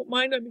hope you don't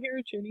mind I'm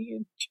here, Ginny.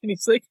 And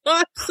Ginny's like,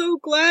 I'm so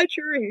glad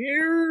you're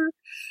here.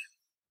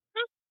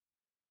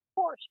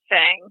 Poor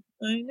thing.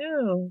 I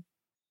know.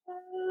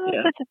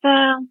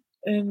 Yeah.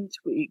 And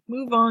we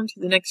move on to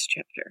the next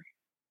chapter.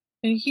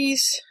 And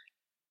he's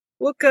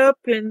woke up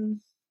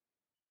and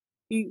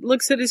he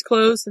looks at his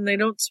clothes and they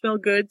don't smell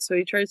good, so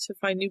he tries to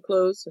find new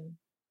clothes and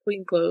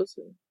clean clothes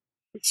and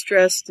gets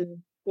dressed and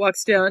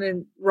walks down,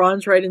 and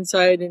Ron's right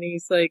inside, and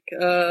he's like, should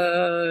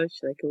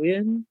I go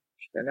in?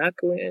 Should I not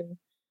go in?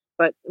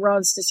 But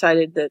Ron's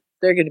decided that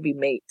they're going to be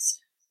mates,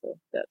 so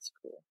that's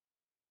cool.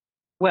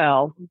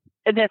 Well,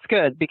 that's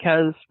good,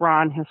 because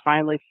Ron has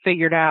finally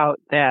figured out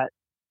that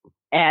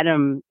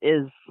Adam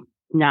is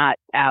not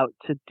out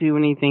to do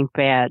anything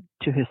bad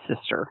to his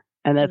sister,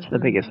 and that's the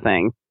biggest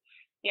thing.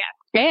 Yeah.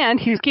 And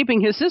he's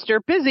keeping his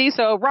sister busy,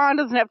 so Ron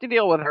doesn't have to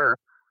deal with her.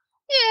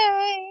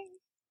 Yay!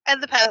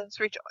 And the peasants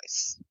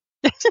rejoice.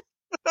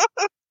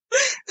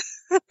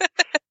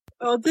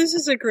 Oh, this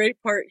is a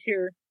great part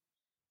here.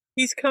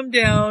 He's come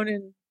down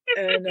and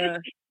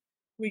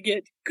we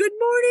get, good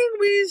morning,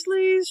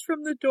 Weasleys,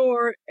 from the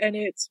door, and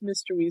it's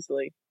Mr.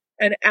 Weasley.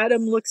 And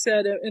Adam looks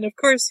at him, and of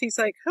course he's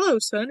like, hello,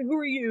 son, who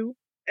are you?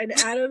 And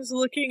Adam's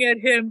looking at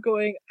him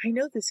going, I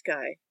know this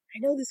guy.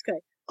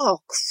 Oh,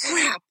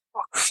 crap.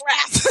 Oh,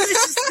 crap. This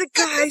is the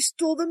guy I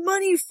stole the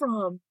money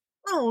from.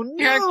 Oh,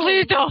 no. Yeah,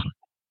 please don't.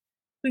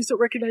 Please don't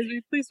recognize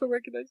me. Please don't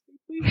recognize me.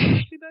 Please don't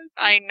recognize me.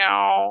 I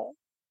know.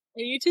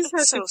 And you just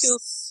have to feel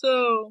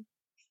so...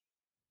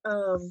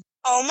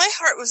 Oh, my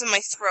heart was in my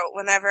throat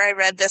whenever I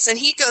read this. And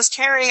he goes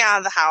carrying out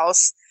of the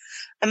house,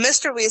 and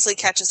Mr. Weasley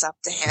catches up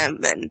to him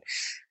and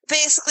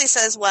basically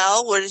says,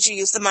 well, what did you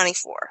use the money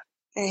for?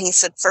 And he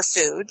said, for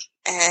food.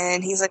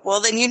 And he's like,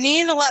 well, then you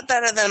need a lot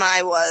better than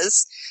I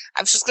was.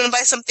 I was just going to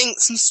buy some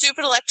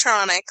stupid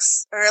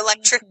electronics or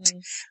electric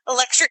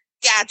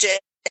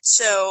gadget.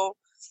 So,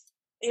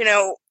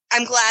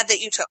 I'm glad that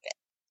you took it.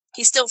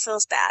 He still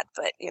feels bad,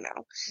 but,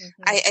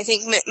 I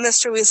think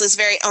Mr. Weasley's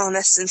very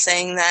honest in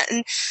saying that.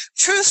 And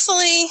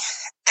truthfully,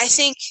 I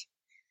think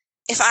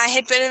if I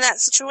had been in that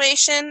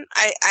situation,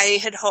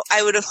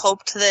 I would have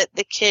hoped that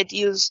the kid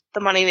used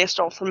the money they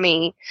stole from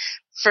me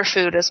for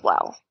food as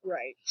well.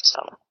 Right.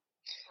 So.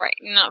 Right.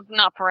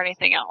 Not for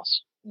anything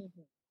else.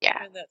 Mm-hmm.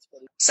 Yeah.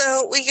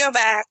 So we go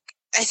back.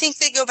 I think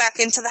they go back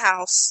into the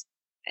house.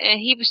 And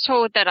he was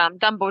told that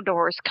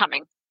Dumbledore is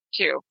coming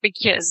too,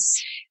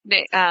 because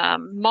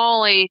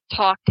Molly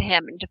talked to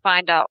him to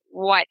find out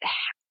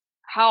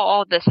how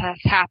all this has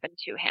happened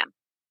to him,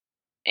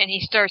 and he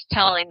starts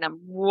telling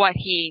them what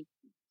he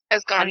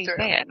has gone through.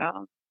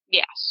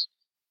 Yes.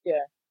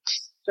 Yeah.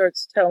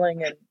 Starts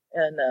telling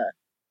and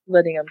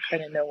letting them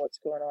kind of know what's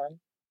going on.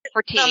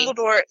 For tea.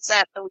 Dumbledore is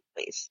at the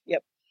Weasleys.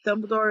 Yep.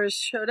 Dumbledore has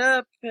showed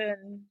up,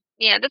 and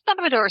yeah, this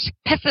Dumbledore is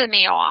pissing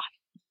me off.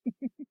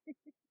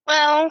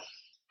 Well,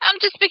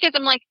 just because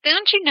I'm like,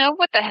 don't you know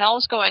what the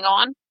hell's going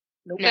on?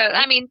 Nope.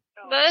 I mean,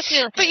 But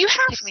you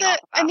have to,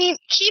 I mean,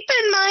 keep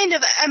in mind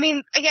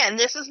again,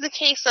 this is the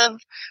case of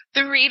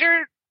the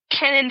reader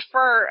can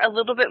infer a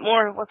little bit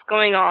more of what's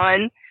going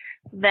on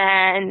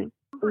than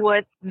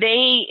what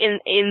they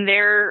in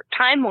their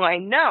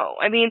timeline know.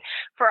 I mean,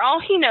 for all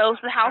he knows,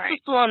 the house was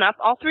blown up,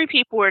 all 3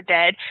 people were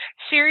dead,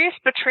 Sirius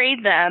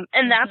betrayed them,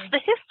 and that's the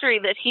history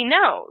that he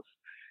knows.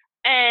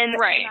 And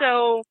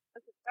so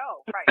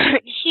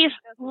he's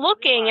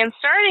looking and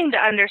starting to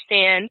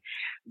understand,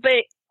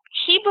 but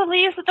he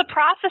believes that the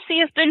prophecy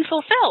has been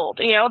fulfilled.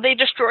 You know, they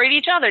destroyed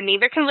each other.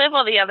 Neither can live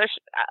while the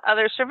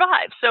others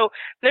survive. So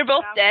they're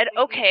both dead.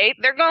 Okay,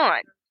 they're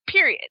gone.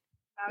 Period.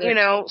 You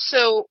know,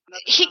 so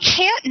he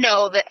can't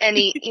know that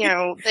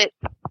that.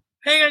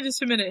 Hang on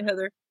just a minute,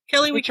 Heather.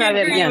 Kelly, we try can't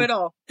that hear again. you at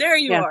all. There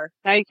you are.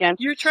 Now you can.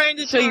 You're trying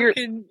to talk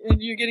and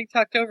you're getting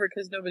talked over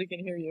because nobody can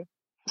hear you.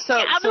 So,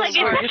 I'm like, is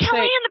that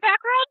Kelly in the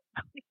background?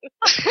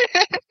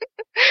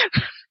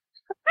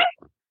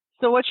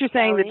 So what you're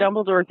saying that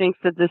Dumbledore thinks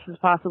that this is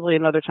possibly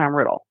another time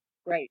riddle.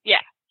 Right.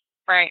 Yeah.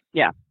 Right.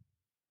 Yeah.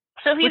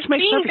 So he's Which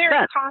makes being perfect very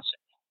sense. cautious.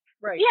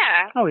 Right.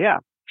 Yeah. Oh yeah.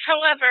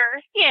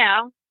 However,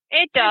 Yeah,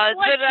 it does,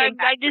 one but thing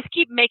I just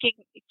keep making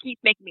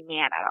me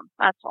mad at him.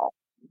 That's all.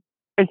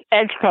 It's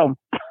Edgecombe.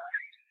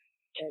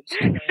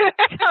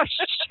 Oh,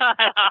 shut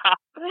up.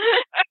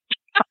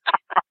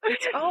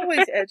 It's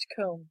always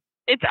Edgecombe.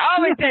 It's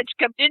always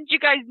Edgecombe. Didn't you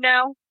guys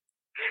know?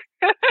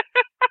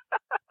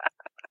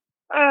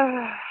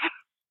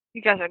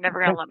 You guys are never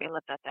going to let me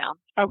live that down.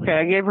 Okay,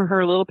 I gave her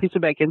a little piece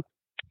of bacon.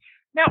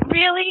 now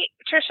really,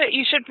 Trisha,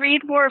 you should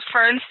read more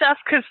Fern stuff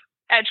because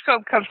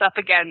Edgecombe comes up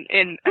again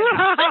in.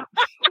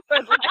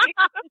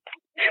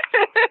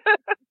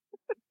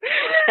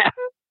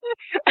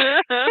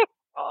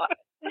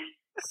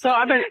 So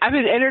I've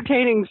been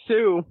entertaining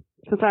Sue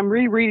since I'm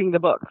rereading the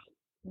books.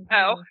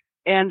 Oh.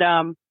 And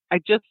I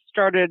just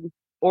started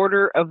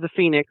Order of the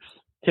Phoenix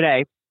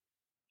today,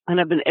 and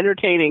I've been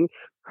entertaining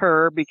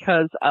her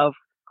because of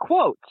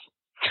quotes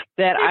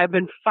that I've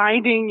been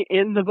finding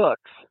in the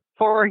books.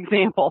 For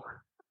example,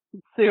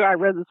 Sue, I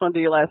read this one to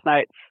you last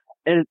night,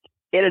 and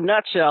in a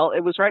nutshell,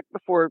 it was right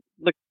before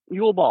the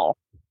Yule Ball.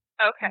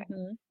 Okay.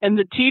 And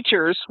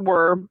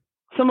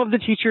some of the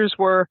teachers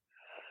were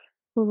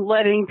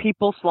letting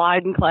people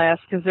slide in class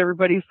because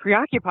everybody's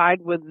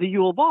preoccupied with the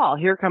Yule Ball.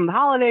 Here come the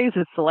holidays.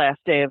 It's the last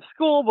day of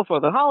school before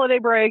the holiday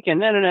break,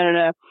 and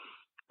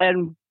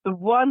And the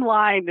one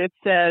line that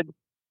said,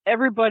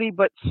 everybody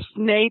but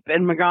Snape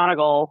and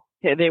McGonagall,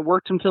 they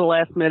worked them to the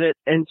last minute,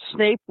 and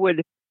Snape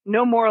would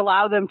no more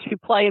allow them to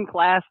play in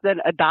class than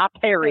adopt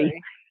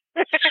Harry.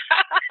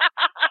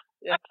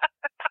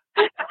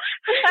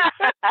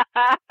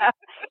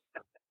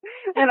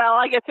 And all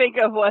I could think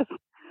of was,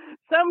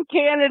 some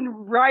canon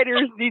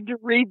writers need to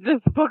read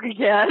this book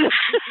again.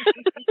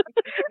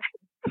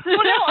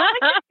 Well, no, all I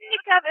can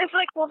think of is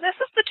like, well, this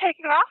is the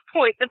taking off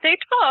point that they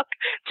took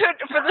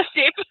for the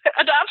Snape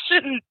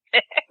adoption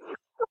thing.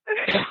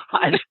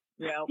 God.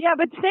 Yeah,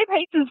 but Snape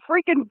hates his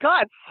freaking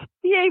guts.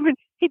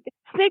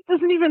 Snape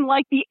doesn't even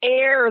like the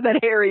air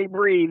that Harry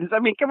breathes. I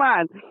mean, come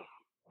on.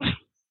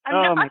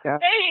 I'm not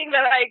saying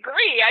that I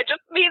agree. I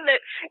just mean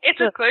that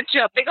it's a good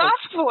jumping off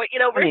point. You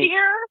know, we're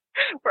here,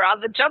 we're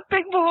on the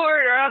jumping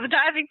board or on the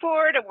diving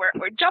board, and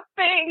we're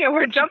jumping and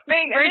we're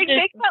jumping, and they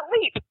take that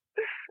leap.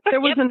 There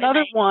was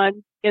another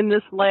one in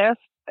this last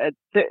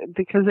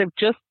because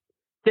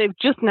they've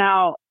just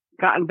now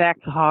gotten back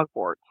to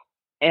Hogwarts,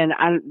 and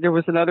there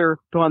was another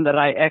one that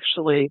I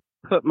actually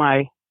put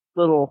my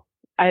little.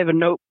 I have a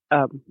note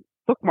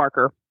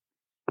bookmarker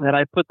that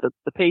I put the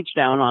page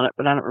down on it,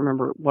 but I don't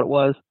remember what it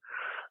was.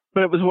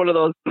 But it was one of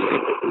those,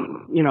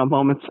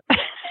 moments.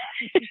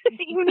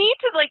 You need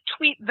to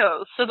tweet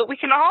those so that we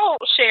can all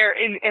share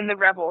in the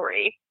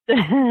revelry.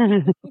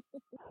 I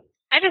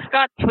just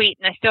got tweet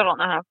and I still don't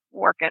know how to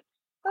work it.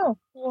 Oh,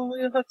 well,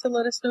 you'll have to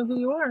let us know who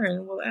you are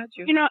and we'll add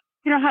you. You know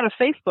how to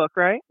Facebook,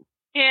 right?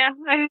 Yeah,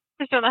 I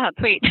just don't know how to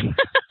tweet.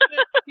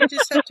 You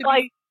just have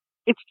to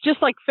It's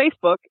just like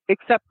Facebook,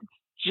 except it's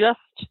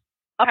just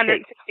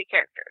 160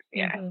 characters.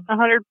 Yeah.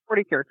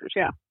 140 characters,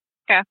 yeah.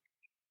 Okay.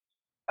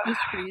 It's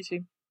pretty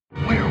easy.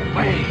 We're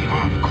way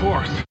off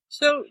course.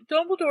 So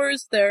Dumbledore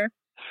is there,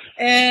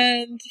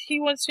 and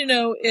he wants to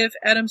know if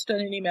Adam's done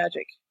any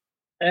magic.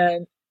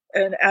 And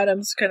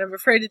Adam's kind of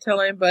afraid to tell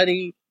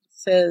anybody,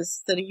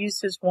 says that he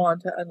used his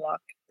wand to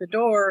unlock the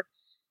door,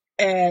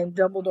 and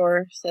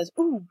Dumbledore says,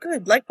 "Ooh,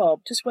 good, light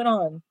bulb just went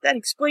on. That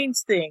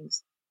explains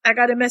things. I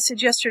got a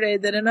message yesterday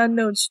that an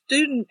unknown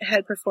student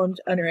had performed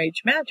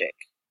underage magic."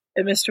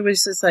 And Mr.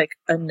 Weasley is like,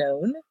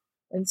 "Unknown?"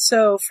 And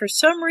so, for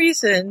some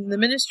reason, the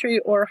Ministry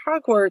or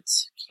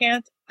Hogwarts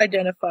can't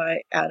identify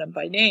Adam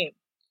by name.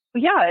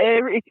 Yeah,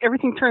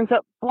 everything turns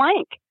up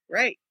blank.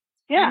 Right.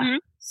 Yeah. Mm-hmm.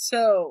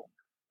 So,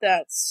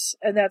 that's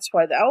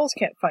why the owls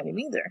can't find him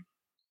either.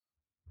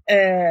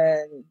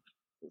 And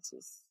this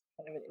is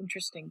kind of an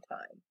interesting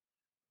time.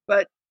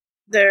 But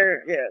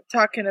they're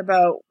talking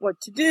about what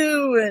to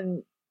do,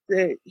 and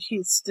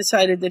he's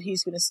decided that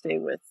he's going to stay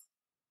with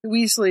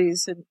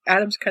Weasleys, and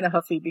Adam's kind of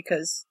huffy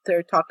because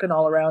they're talking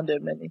all around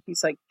him, and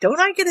he's like, don't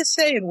I get a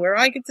say in where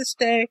I get to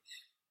stay?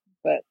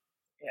 But,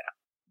 yeah,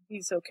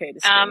 he's okay to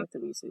stay with the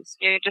Weasleys.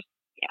 Yeah.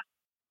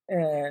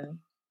 And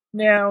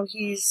now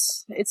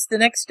it's the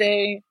next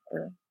day,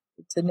 or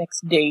it's the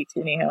next date,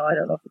 anyhow. I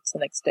don't know if it's the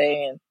next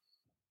day. And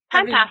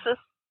Time passes.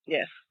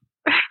 Yeah.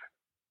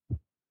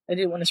 I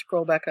didn't want to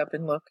scroll back up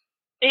and look.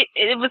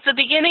 It was the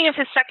beginning of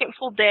his second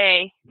full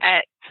day,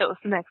 so it was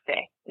the next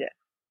day. Yeah.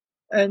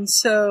 And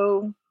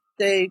so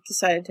they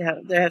decided to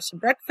have some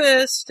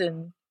breakfast,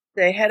 and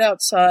they head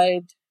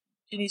outside.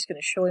 Ginny's going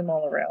to show him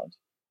all around.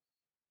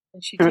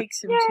 And she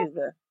takes him to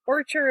the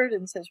orchard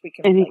and says, we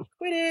can play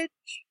Quidditch.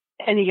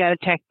 And he got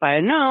attacked by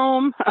a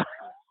gnome.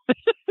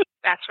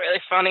 That's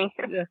really funny.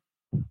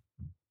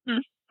 Yeah.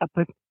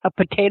 A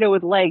potato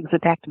with legs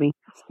attacked me.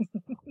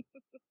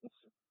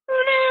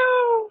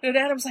 Oh no! And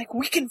Adam's like,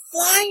 we can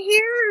fly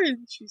here!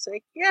 And she's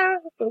like, yeah,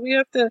 but we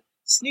have to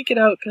sneak it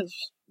out because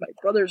my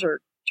brothers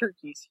are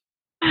turkeys.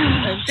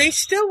 And they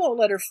still won't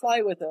let her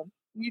fly with them.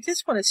 You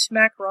just want to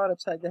smack Ron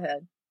upside the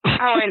head. Oh,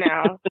 I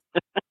know.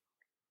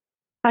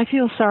 I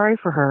feel sorry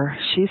for her.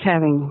 She's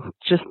having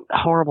just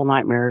horrible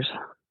nightmares.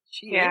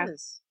 She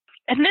is.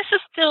 And this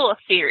is still a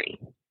theory.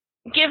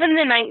 Given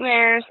the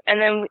nightmares, and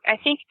then I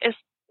think as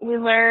we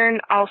learn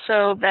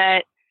also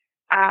that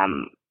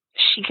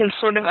she can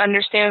sort of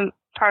understand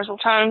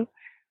Parseltongue,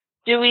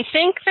 do we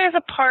think there's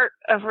a part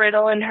of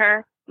Riddle in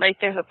her? Like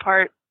there's a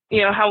part,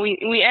 how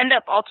we end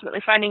up ultimately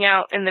finding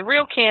out in the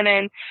real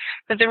canon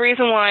that the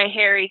reason why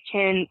Harry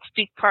can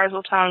speak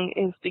Parseltongue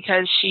is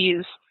because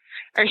he's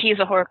a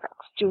Horcrux.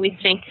 Do we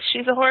think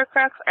she's a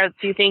Horcrux? Or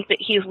do you think that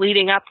he's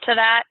leading up to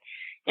that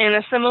in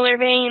a similar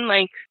vein?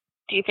 Like,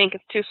 do you think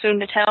it's too soon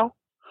to tell?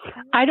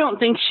 I don't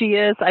think she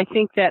is. I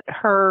think that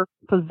her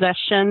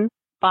possession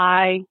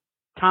by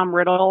Tom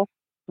Riddle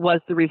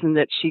was the reason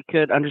that she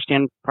could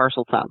understand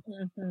Parseltongue.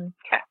 Mm-hmm.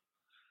 Okay.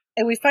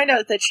 And we find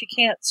out that she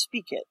can't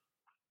speak it.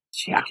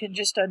 She can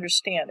just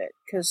understand it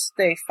because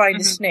they find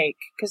a snake,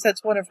 because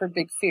that's one of her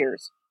big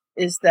fears,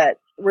 is that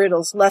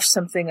Riddle's left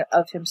something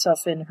of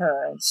himself in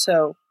her. And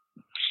so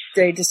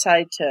they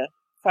decide to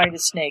find a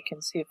snake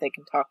and see if they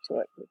can talk to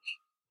it, which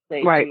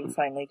they do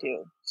finally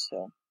do.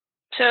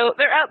 So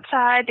they're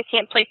outside. They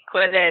can't play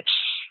Quidditch.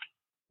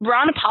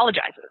 Ron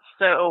apologizes.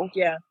 So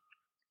yeah,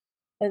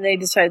 and they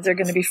decide they're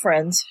going to be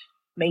friends,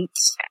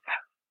 mates.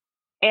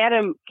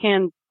 Adam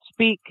can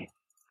speak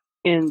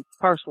in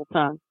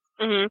Parseltongue,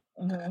 and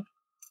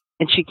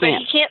she can't. But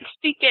he can't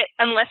speak it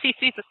unless he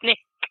sees a snake.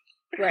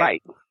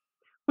 Right.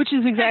 Which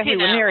is exactly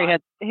when Harry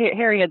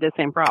had the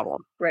same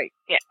problem. Right.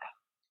 Yeah.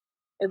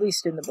 At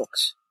least in the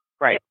books.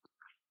 Right.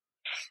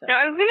 So. Now,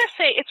 I was going to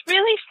say, it's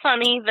really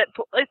funny that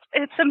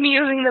it's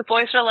amusing that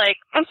boys are like,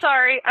 I'm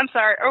sorry.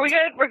 Are we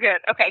good? We're good.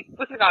 Okay,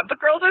 moving on. But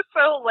girls are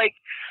so,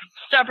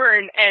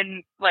 stubborn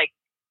and,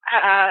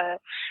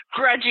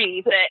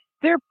 grudgy that...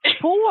 They're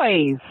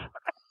boys.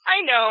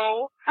 I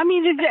know. I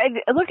mean,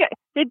 look at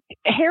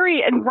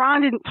Harry and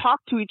Ron didn't talk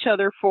to each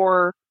other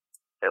for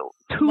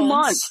 2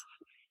 months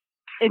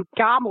in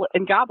Goblet.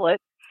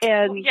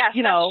 And, yes,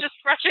 that's just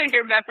fresh in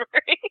your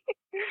memory.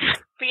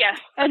 But yes.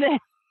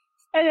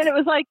 And then it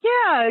was like,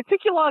 yeah, it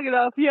took you long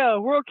enough.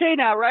 Yeah, we're okay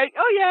now, right?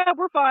 Oh, yeah,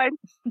 we're fine.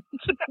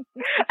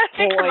 I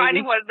think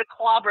Hermione wanted to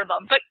clobber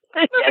them, but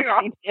moving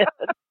on.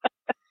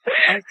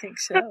 I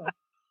think so.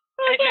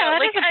 Yeah,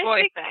 that is a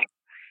boy thing.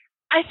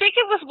 I think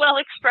it was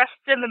well expressed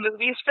in the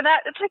movies for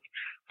that. It's like,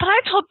 but I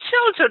told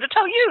so-and-so to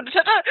tell you.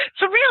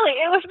 So really,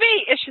 it was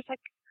me. And she's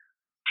like,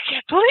 I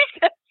can't believe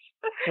this.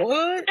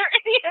 What? They're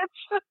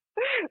idiots.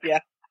 Yeah.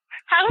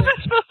 How am I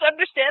supposed to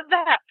understand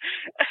that?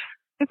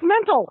 It's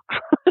mental.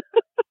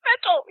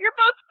 Mental. You're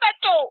both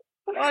mental.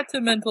 Lots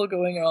of mental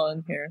going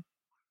on here.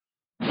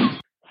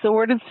 So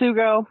where did Sue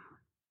go?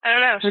 I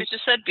don't know. She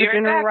just said, be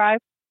right back. Arrive.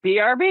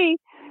 BRB.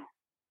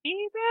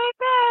 Be right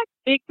back.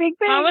 Big.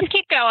 Well, let's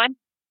keep going.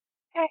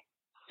 Okay.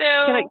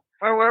 So,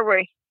 where were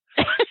we?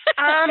 we're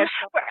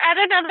at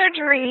another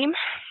dream.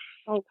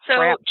 Oh, so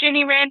crap.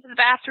 Ginny ran to the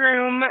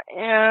bathroom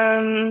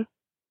and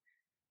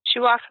she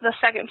walked to the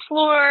second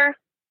floor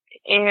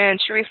and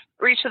she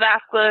reached the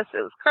basilisk.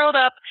 It was curled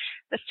up.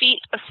 The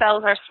feet of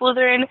Salazar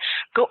Slytherin.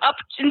 Go up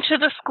into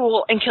the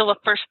school and kill the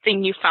first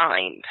thing you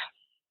find.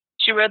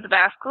 She rode the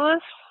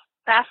basilisk.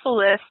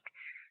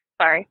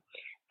 Sorry.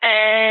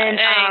 And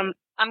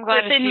I'm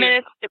glad within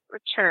minutes it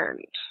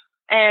returned.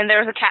 And there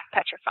was a cat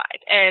petrified.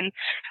 And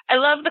I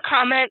love the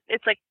comment.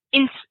 It's like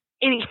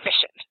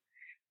inefficient.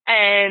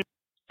 And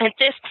at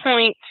this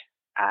point,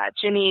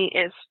 Ginny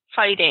is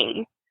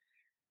fighting.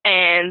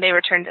 And they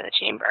return to the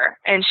chamber.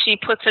 And she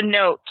puts a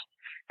note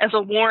as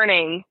a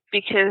warning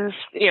because,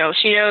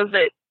 she knows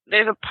that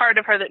there's a part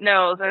of her that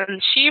knows.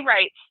 And she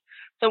writes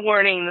the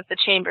warning that the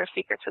Chamber of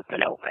Secrets has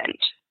been opened.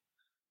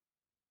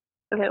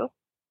 Hello?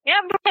 Yeah,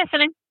 I'm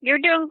listening. You're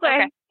doing good.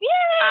 Okay.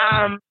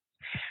 Yeah.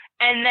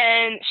 And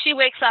then she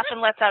wakes up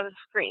and lets out a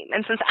scream.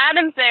 And since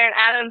Adam's there and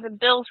Adam's in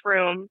Bill's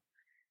room,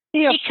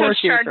 he comes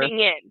charging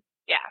in.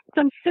 Yeah.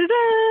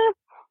 Dun-da-da.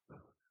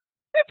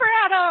 Super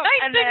Adam!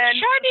 Nice and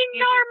shining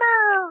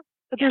armor!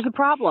 But there's a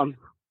problem.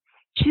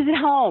 She's at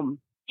home.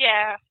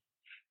 Yeah.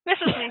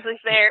 Mrs.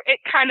 Weasley's there. It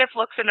kind of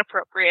looks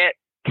inappropriate.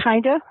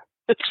 Kinda.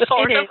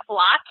 Sort of. A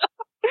lot.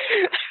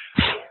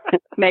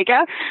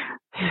 Mega?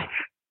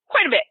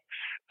 Quite a bit.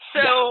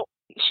 So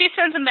she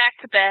sends him back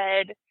to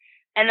bed,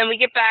 and then we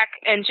get back,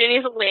 and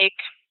Ginny's awake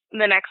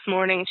the next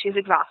morning. She's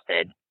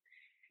exhausted.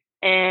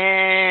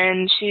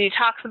 And she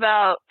talks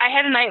about, I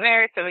had a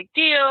nightmare, it's a big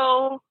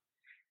deal.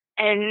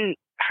 And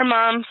her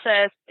mom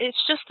says, it's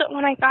just that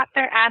when I got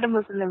there, Adam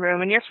was in the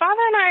room, and your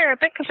father and I are a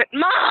bit concerned.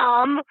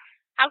 Mom,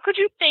 how could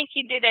you think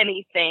he did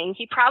anything?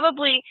 He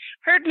probably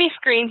heard me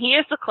scream. He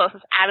is the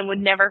closest. Adam would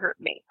never hurt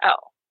me. Oh,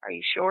 are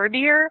you sure,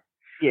 dear?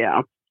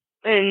 Yeah.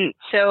 And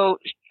so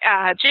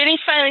Ginny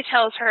finally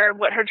tells her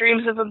what her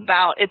dreams have been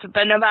about. It's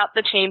been about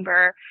the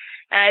chamber.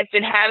 And I've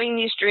been having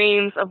these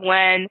dreams of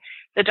when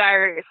the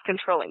diary is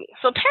controlling me.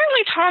 So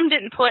apparently Tom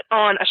didn't put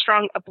on a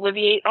strong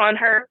obliviate on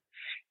her.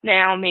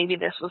 Now, maybe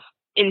this was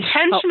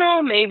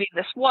intentional. Maybe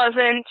this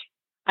wasn't.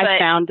 I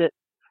found it.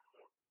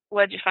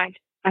 What did you find?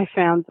 I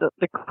found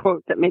the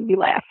quote that made me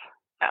laugh.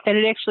 Oh. And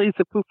it actually is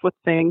a Poofwood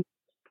thing.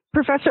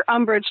 Professor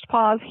Umbridge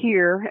paused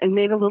here and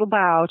made a little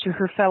bow to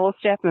her fellow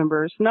staff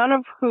members, none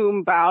of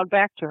whom bowed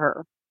back to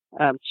her.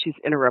 She's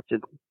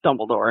interrupted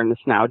Dumbledore and is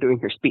now doing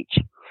her speech.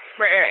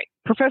 Right.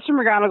 Professor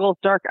McGonagall's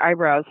dark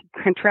eyebrows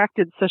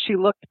contracted so she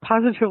looked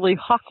positively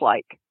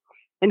hawk-like,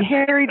 and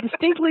Harry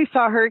distinctly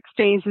saw her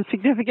exchange a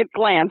significant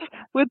glance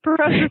with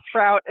Professor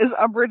Sprout as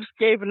Umbridge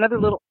gave another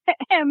little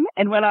ahem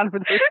and went on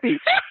with her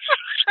speech.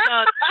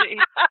 Oh, gee.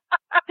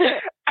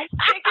 I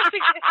think a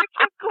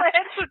significant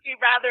glance would be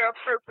rather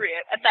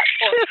appropriate at that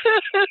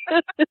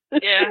point.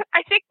 Yeah.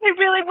 I think they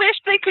really wish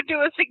they could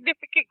do a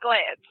significant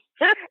glance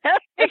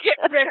to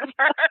get rid of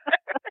her.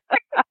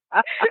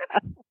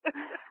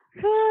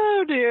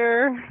 Oh,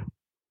 dear.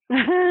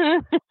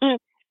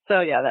 So,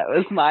 yeah, that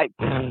was my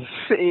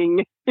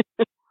thing.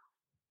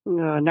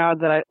 Now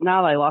that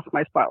I lost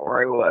my spot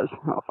where I was,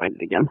 I'll find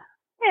it again.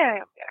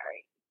 Yeah,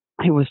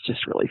 okay. It was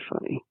just really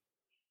funny.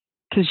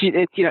 Because,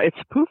 it's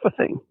a Poofa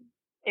thing.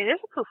 It is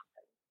a Poofa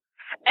thing.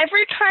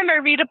 Every time I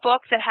read a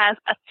book that has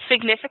a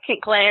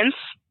significant glance,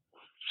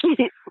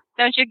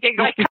 don't you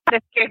giggle? I kind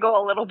of giggle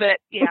a little bit.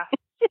 Yeah.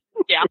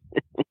 Yeah.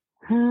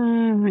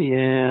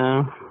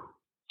 Yeah.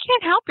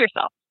 Can't help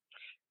yourself.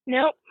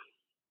 Nope.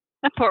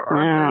 That poor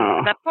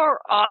Arthur.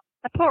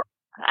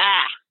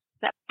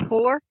 That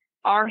poor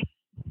Arthur.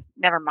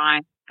 Never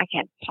mind. I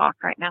can't talk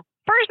right now.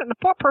 The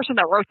poor person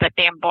that wrote that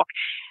damn book.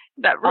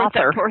 That wrote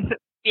that poor.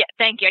 Yeah,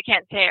 thank you. I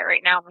can't say it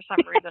right now for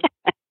some reason.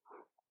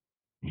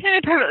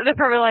 They're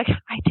probably like,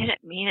 I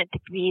didn't mean it to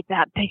be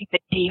that big of a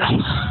deal.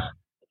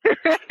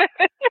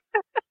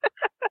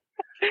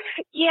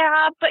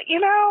 Yeah, but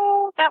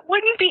that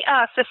wouldn't be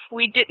us if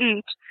we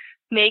didn't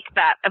make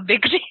that a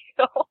big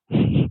deal.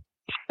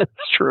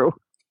 That's true.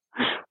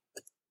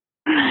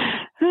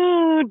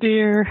 Oh,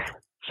 dear.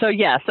 So,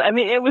 yes, I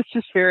mean, it was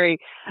just I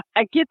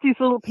get these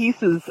little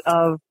pieces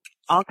of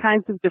all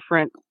kinds of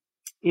different,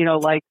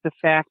 like the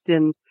fact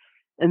in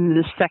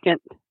the second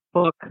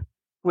book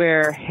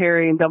where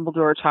Harry and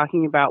Dumbledore are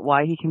talking about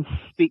why he can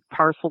speak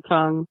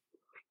Parseltongue.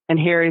 And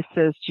Harry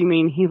says, do you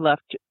mean he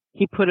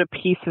put a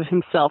piece of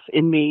himself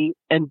in me?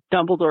 And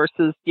Dumbledore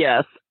says,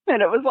 yes.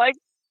 And it was like,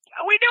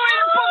 we do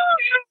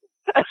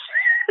it.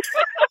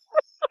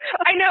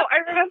 I know. I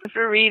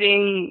remember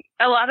reading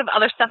a lot of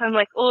other stuff. I'm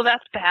like, oh,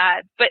 that's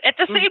bad. But at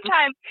the same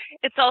time,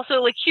 it's also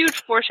like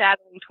huge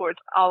foreshadowing towards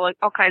all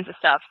kinds of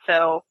stuff.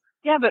 So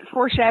yeah, but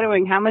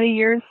foreshadowing how many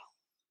years?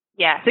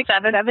 Yeah,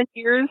 7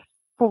 years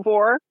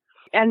before.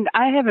 And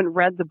I haven't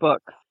read the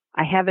books.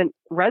 I haven't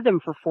read them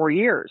for 4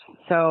 years.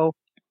 So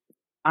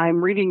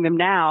I'm reading them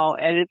now,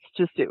 and it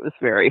was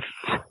very.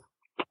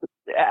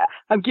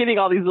 I'm getting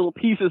all these little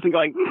pieces and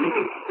going.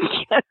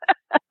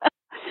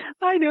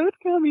 I know it's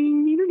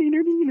coming.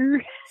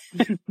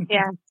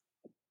 Yeah.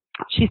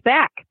 She's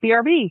back.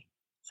 BRB.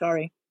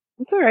 Sorry.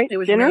 It's all right. It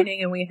was Dinner?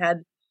 raining and we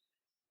had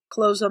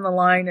clothes on the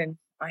line and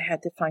I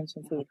had to find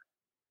some food.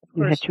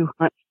 You had to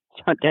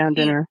hunt down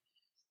dinner.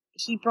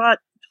 He brought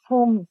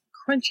home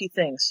crunchy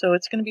things, so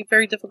it's going to be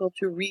very difficult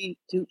to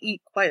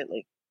eat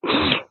quietly.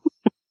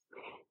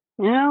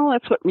 Well,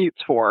 that's what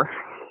mute's for.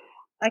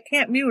 I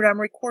can't mute. I'm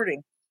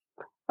recording.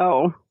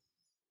 Oh.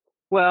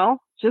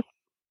 Well, just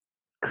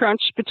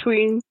crunch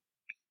between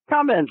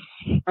comments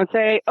and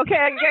say, okay,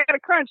 I got to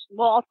crunch.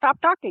 Well, I'll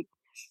stop talking.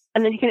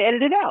 And then you can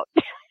edit it out.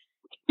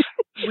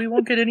 We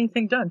won't get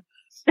anything done.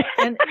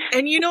 And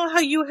you know how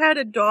you had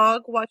a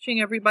dog watching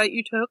every bite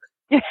you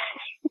took?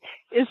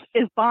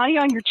 Is Bonnie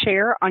on your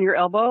chair, on your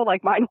elbow,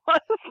 like mine was?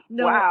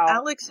 No, wow.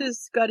 Alex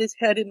has got his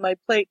head in my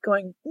plate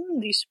going,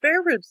 these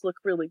spare ribs look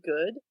really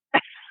good.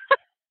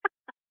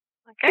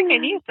 I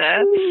can use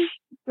this.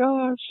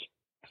 Gosh.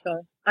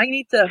 So I can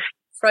eat the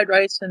fried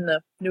rice and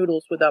the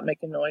noodles without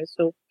making noise,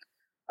 so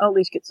I'll at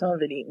least get some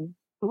of it eaten.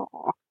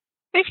 Aww.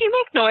 If you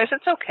make noise,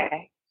 it's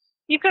okay.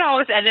 You can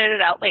always edit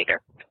it out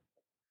later.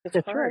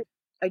 That's right.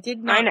 I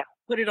did not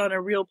put it on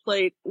a real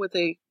plate with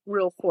a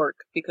real fork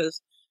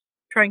because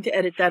trying to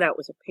edit that out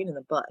was a pain in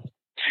the butt.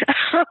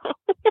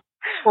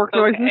 Fork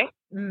noises?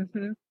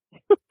 Mm-hmm.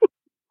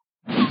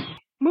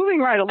 Moving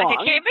right along.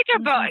 Okay, can we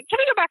go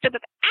back to the...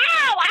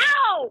 Ow!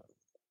 Ow!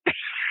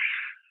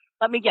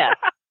 Let me guess.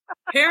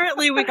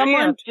 Apparently we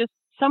Someone can't.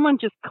 Someone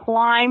just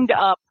climbed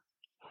up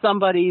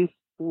somebody's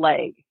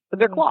leg with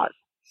their claws.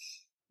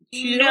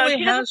 She No, only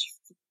she has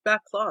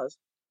back claws.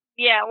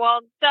 Yeah,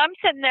 well, I'm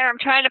sitting there, I'm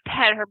trying to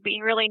pet her,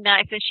 being really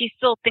nice, and she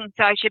still thinks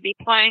I should be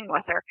playing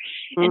with her.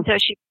 And so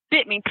she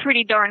bit me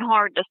pretty darn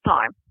hard this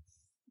time.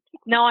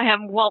 Now I have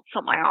welts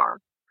on my arm.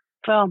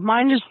 Well,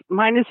 mine is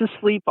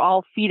asleep,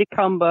 all feet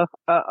akimbo,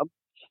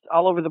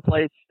 all over the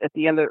place at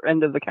the end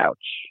of the couch.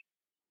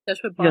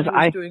 That's what Bonnie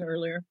was doing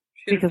earlier.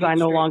 Because I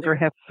no longer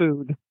have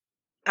food.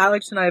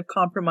 Alex and I have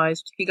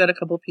compromised. He got a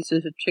couple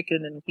pieces of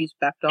chicken and he's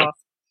backed off.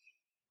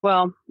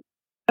 Well,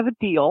 I have a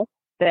deal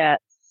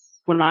that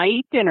when I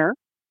eat dinner,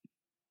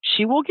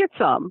 she will get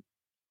some,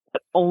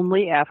 but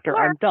only after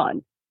I'm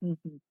done.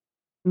 Mm-hmm.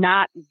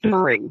 Not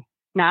during.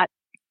 Not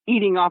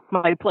eating off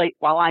my plate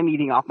while I'm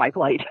eating off my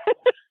plate.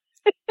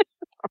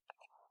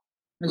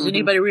 Does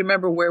anybody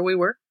remember where we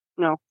were?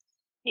 No.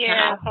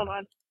 Yeah, hold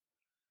on.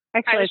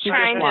 Actually, I was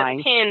trying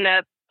to pin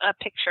a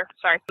picture.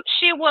 Sorry.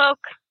 She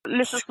woke.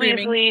 Mrs.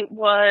 Screaming. Weasley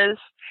was...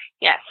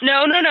 Yes.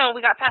 No.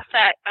 We got past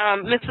that.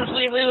 Mrs.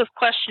 Weasley was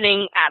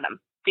questioning Adam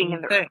being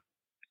in the room.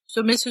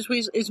 So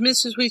is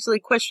Mrs.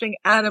 Weasley questioning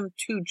Adam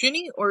to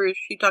Ginny, or is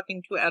she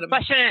talking to Adam?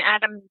 Questioning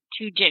Adam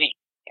to Ginny.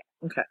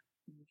 Okay.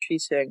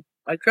 She's saying,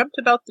 I dreamt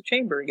about the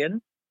chamber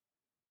again.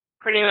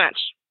 Pretty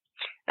much.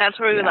 That's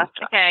where we left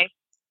off. Okay.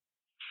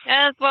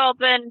 As well,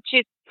 then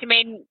she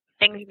made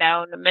things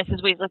known, and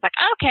Mrs. Weasley's like,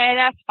 okay,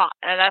 that's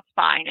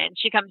fine. And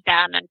she comes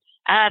down, and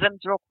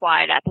Adam's real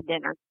quiet at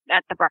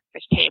the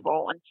breakfast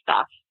table and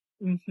stuff.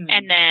 Mm-hmm.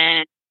 And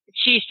then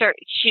she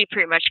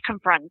pretty much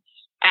confronts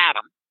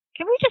Adam.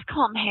 Can we just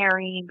call him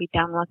Harry and be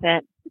done with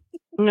it?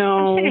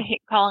 No. I'm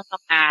sick of calling him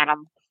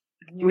Adam.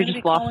 We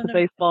just lost the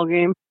baseball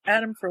game.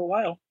 Adam for a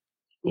while.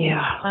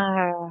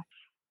 Yeah.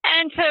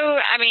 And so,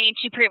 I mean,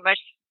 she pretty much,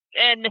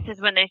 and this is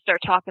when they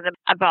start talking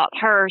about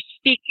her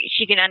speak.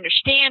 She can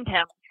understand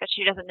him, but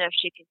she doesn't know if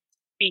she can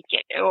speak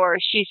it, or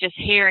she's just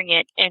hearing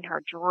it in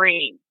her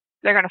dream.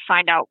 They're going to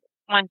find out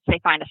once they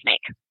find a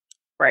snake.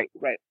 Right.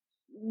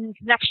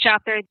 Next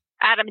chapter,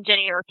 Adam and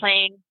Ginny are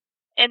playing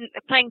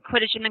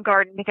Quidditch in the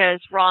garden because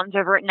Ron's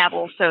over at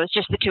Neville, so it's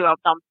just the two of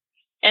them.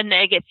 And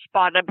they get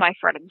spotted by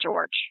Fred and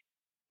George.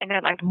 And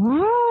they're like,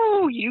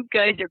 "Woo, you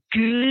guys are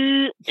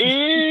good,"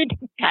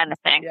 kind of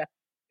thing. Yeah,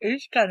 it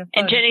is kind of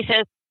fun. And Jenny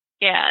says,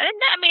 "Yeah,"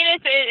 and I mean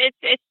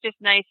it's just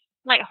nice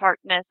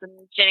lightheartedness.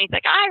 And Jenny's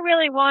like, "I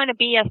really want to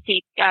be a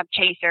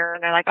chaser,"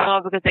 and they're like, "Oh,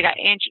 because they got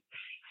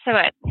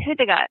who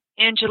they got?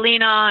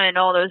 Angelina and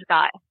all those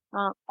guys,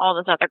 all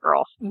those other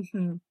girls."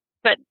 Mm-hmm.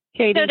 But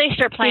Katie, so they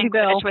start playing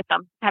Quidditch with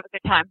them, have a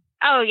good time.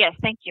 Oh yes,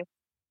 thank you.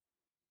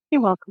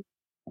 You're welcome.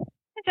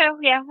 And so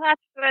yeah,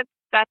 that's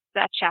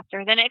that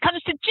chapter. Then it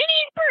comes to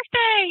Ginny's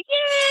birthday.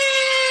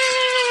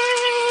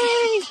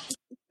 Yay!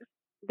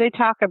 They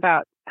talk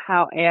about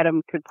how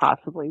Adam could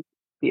possibly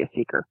be a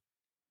seeker.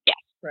 Yes.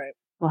 Right.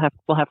 We'll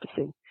have to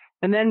see.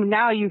 And then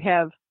now you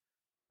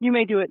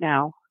may do it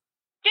now.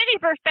 Ginny's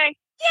birthday.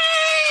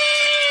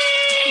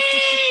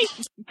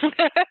 Yay!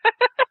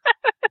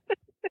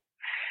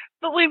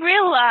 But we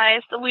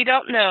realized that we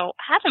don't know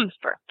Adam's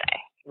birthday.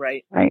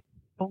 Right.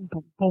 Boom,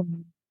 boom,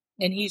 boom.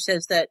 And he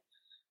says that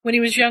when he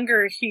was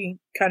younger, he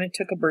kind of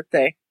took a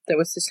birthday that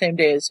was the same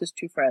day as his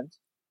two friends.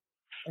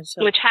 And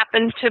so, Which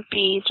happened to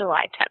be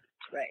July 10th.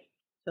 Right.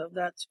 So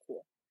that's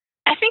cool.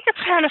 I think it's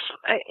kind of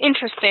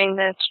interesting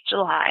that it's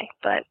July,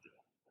 but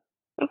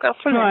we'll go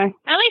from there.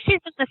 At least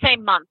he's in the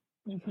same month.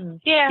 Mm-hmm.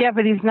 Yeah. Yeah,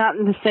 but he's not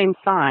in the same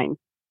sign.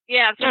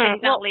 Yeah, so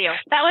he's not Leo.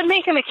 That would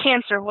make him a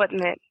Cancer,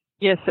 wouldn't it?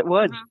 Yes, it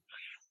would. Mm-hmm.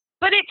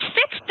 But it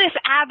fits this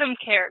Adam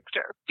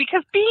character,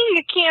 because being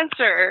a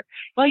Cancer,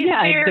 Well, he's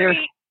yeah,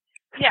 very...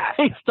 Yeah.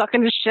 He's stuck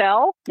in the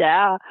shell?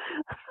 Yeah.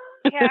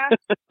 Yeah.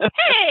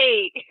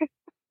 Hey!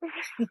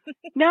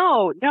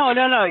 No.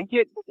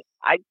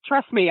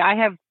 Trust me, I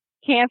have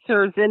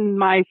cancers in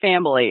my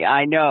family.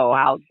 I know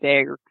how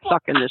they're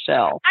stuck in the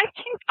shell. I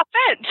take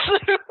offense.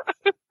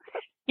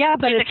 Yeah,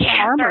 but He's it's a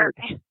Cancer. armored.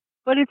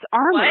 But it's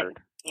armored.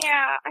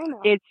 Yeah, I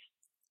know. It's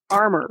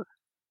armor.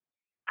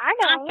 I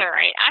know. That's all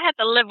right. I have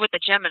to live with the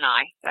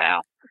Gemini,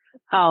 so.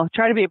 Oh,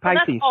 try to be a Well,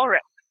 Pisces. that's all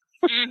right.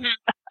 Mm-hmm.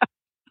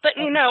 But,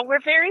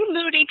 we're very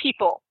moody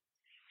people.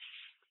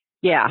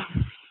 Yeah.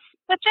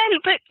 But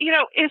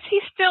is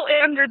he still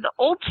under the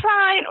old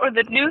sign or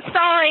the new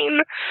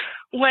sign?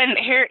 When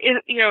is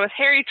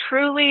Harry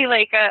truly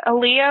like a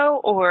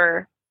Leo,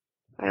 or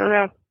I don't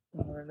know.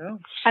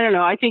 I don't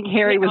know. I think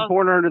Harry was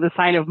born under the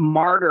sign of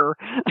martyr.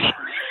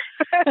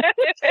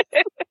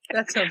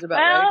 That sounds about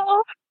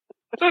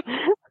right.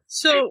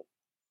 So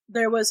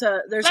there's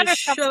a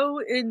show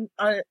in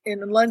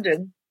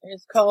London.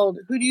 It's called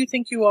Who Do You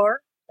Think You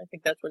Are? I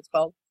think that's what it's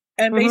called.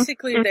 And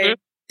basically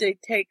they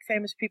take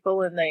famous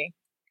people and they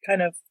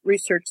kind of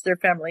research their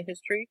family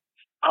history.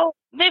 Oh,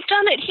 they've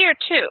done it here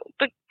too.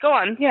 But go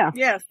on. Yeah.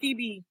 Yeah,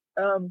 Phoebe,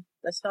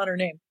 that's not her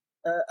name.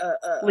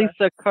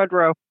 Lisa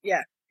Kudrow.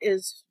 Yeah,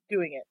 is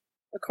doing it.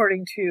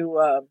 according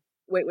to,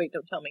 wait,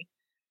 don't tell me.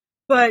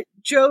 But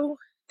Joe,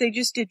 they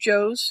just did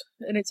Joe's,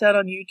 and it's out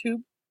on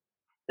YouTube.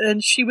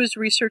 And she was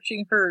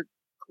researching her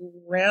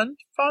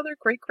great-grandfather?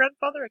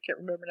 I can't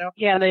remember now.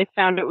 Yeah, they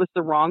found it was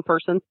the wrong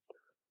person.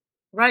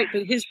 Right,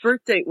 but his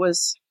birth date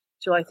was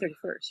July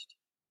 31st.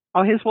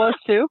 Oh, his was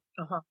too?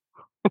 Uh-huh.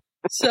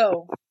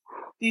 So,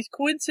 these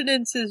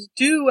coincidences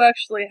do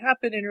actually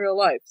happen in real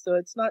life, so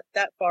it's not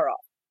that far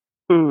off.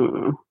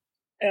 Hmm.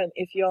 And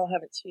if you all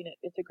haven't seen it,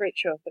 it's a great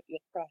show, but you'll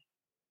cry.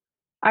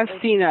 I've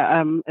seen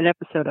an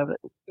episode of it.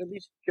 At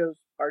least Joe's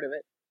part of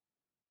it.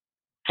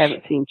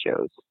 Haven't seen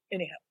Joe's.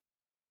 Anyhow,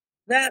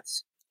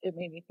 it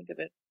made me think of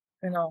it.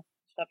 And I'll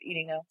stop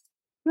eating now.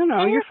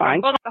 No, you're fine.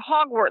 Well, the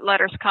Hogwarts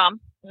letters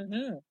come.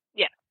 Mm-hmm.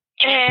 Yeah.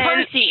 And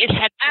Percy is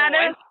head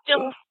Adam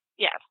still,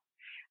 yes.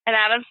 And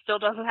Adam still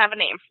doesn't have a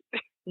name.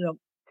 Nope.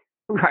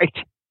 Right.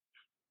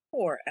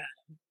 Poor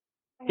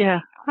Adam. Yeah.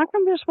 How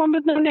come there's one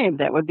with no name?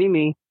 That would be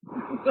me.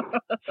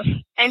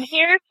 And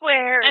here's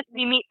where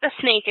we meet the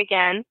snake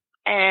again.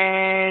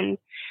 And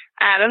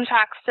Adam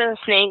talks to the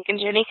snake, and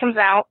Jenny comes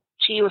out.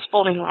 She was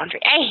folding laundry.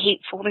 I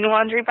hate folding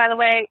laundry, by the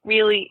way.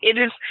 Really, it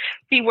is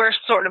the worst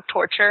sort of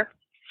torture.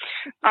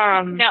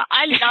 No,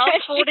 I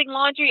love folding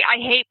laundry. I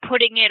hate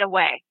putting it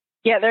away.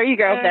 Yeah, there you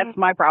go. That's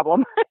my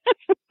problem.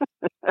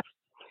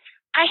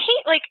 I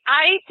hate,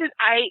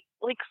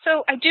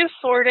 so I do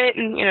sort it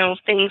and,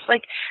 things.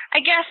 I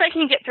guess I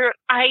can get through it.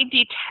 I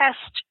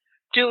detest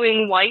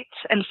doing whites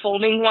and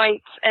folding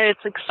whites, and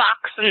it's like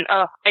socks, and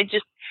I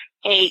just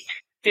hate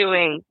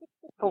doing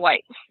the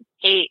whites.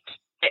 Hate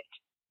it.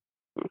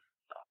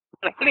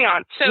 Moving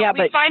on. So yeah,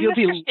 we find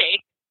Mr.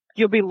 Snake.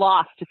 You'll be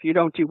lost if you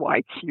don't do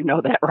whites. You know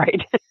that,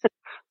 right?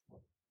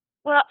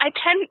 Well,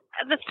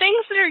 the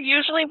things that are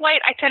usually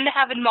white, I tend to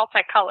have in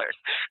multicolors.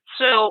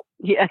 So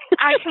yeah.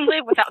 I can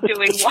live without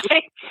doing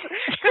whites.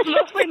 Because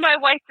mostly my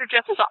whites are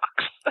just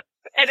socks.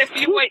 And a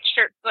few white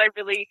shirts that I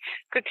really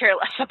could care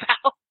less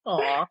about.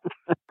 Aw.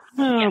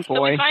 Oh, boy.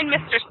 So we find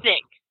Mr.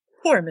 Snake.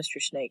 Poor Mr.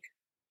 Snake.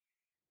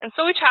 And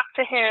so we talk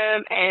to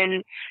him,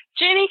 and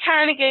Jenny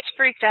kind of gets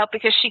freaked out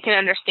because she can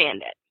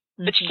understand it.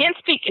 Mm-hmm. But she can't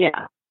speak it.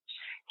 Yeah.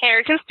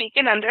 Harry can speak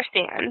and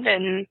understand,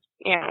 and,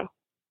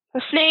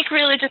 the snake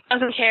really just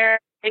doesn't care.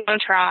 They want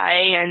to try,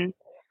 and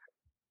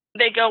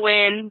they go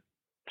in,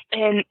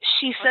 and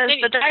she says,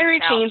 the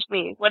diary changed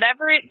me.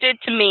 Whatever it did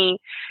to me,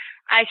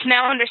 I can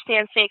now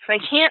understand snakes. I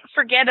can't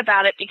forget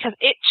about it because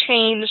it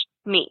changed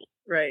me.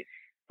 Right.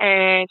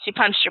 And she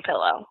punched her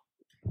pillow.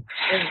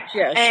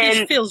 And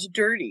she feels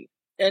dirty.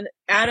 And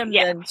Adam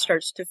then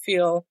starts to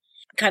feel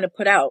kind of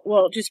put out.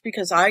 Well, just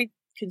because I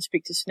can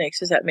speak to snakes,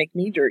 does that make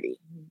me dirty?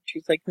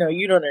 She's like, no,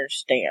 you don't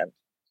understand.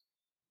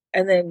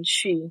 And then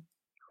she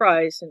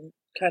cries and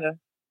kind of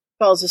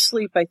falls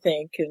asleep, I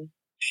think, and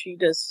she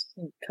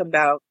doesn't come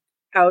out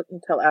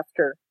until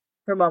after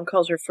her mom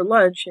calls her for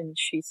lunch, and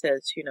she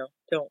says,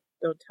 don't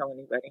tell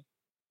anybody.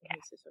 And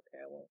he says, okay,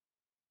 I won't.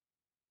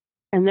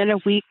 And then a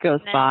week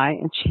goes by,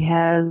 and she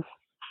has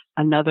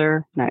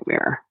another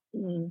nightmare.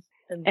 Mm.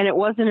 And it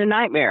wasn't a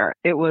nightmare;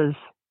 it was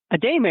a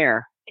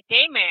daymare. A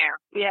daymare.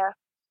 Yeah.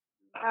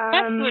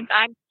 That's good.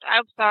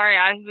 I'm sorry.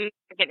 I was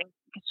getting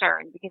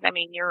concerned because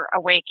you're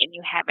awake and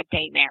you have a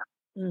daymare.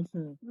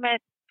 Mm-hmm.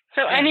 But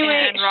so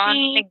anyway,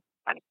 she.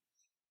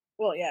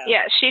 Well, yeah.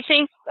 Yeah, she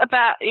thinks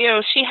about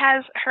she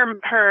has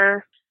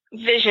her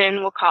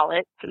vision, we'll call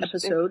it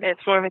episode.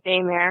 It's more of a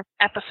daymare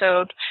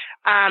episode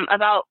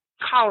about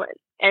Colin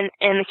and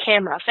the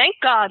camera. Thank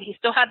God he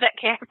still had that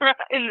camera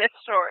in this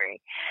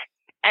story.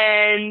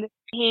 And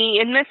he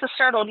emits a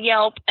startled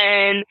yelp,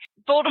 and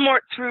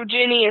Voldemort through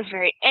Ginny is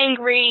very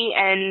angry,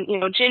 and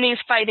Ginny's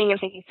fighting and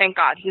thinking, thank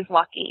God, he's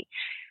lucky.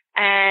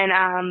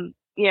 And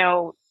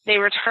they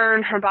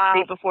return her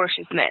body before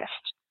she's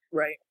missed.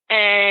 Right.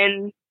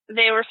 And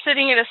they were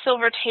sitting at a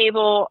silver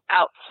table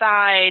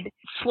outside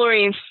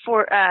Florian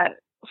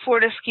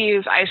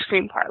Fortescue's ice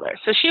cream parlor.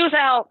 So she was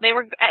out, they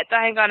were at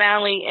Diagon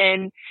Alley,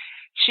 and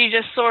she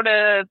just sort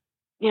of,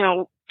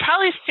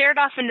 probably stared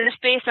off into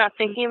space, not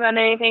thinking about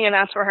anything, and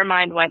that's where her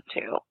mind went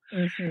to.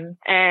 Mm-hmm.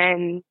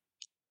 And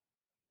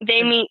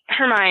they meet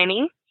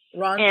Hermione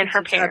Ron and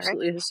her it's parents.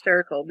 Absolutely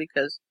hysterical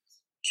because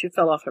she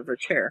fell off of her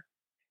chair.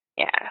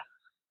 Yeah.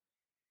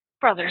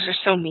 Brothers are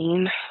so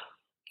mean.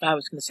 I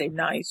was going to say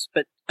nice,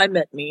 but I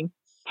meant mean.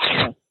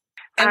 And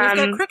we've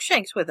got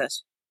Crookshanks with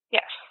us.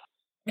 Yes.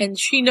 And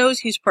she knows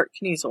he's part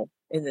Kniezel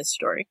in this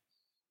story.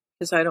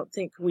 Because I don't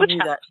think we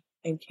knew that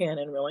in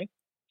canon, really.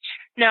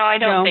 No, I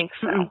don't think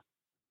so. Mm-mm.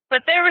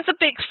 But there was a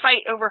big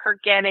fight over her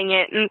getting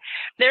it. And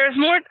there's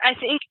more, I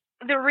think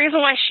the reason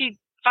why she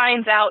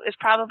finds out is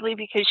probably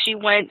because she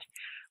went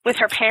with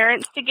her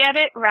parents to get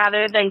it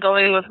rather than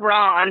going with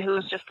Ron,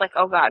 who's just like,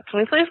 oh God, can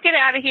we please get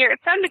out of here?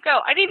 It's time to go.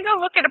 I need to go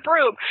look at a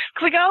broom.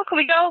 Can we go? Can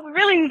we go? We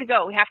really need to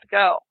go. We have to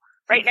go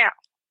right now.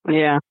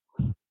 Yeah.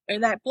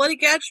 And that bloody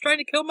cat's trying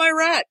to kill my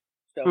rat.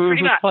 So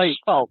pretty much.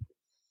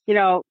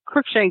 Well,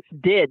 Crookshanks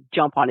did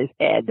jump on his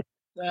head.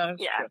 Yeah.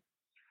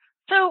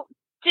 So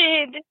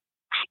did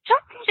I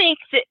don't think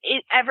that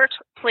it ever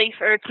took place,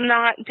 or it's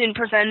not been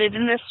presented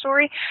in this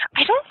story.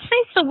 I don't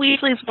think the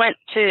Weasleys went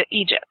to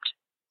Egypt.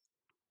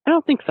 I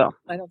don't think so.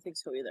 I don't think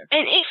so either.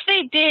 And if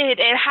they did,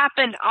 it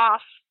happened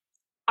off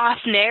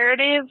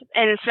narrative,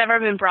 and it's never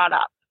been brought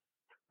up.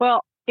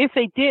 Well, if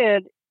they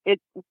did, it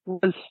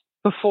was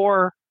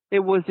before it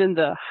was in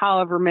the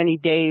however many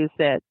days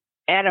that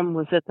Adam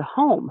was at the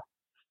home.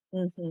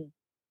 Mm-hmm.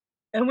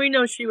 And we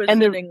know she was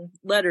sending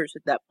letters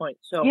at that point.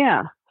 So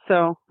yeah.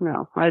 So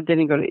no, I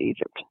didn't go to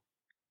Egypt.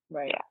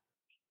 Right.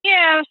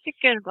 Yeah, I was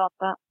thinking about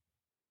that.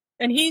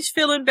 And he's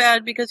feeling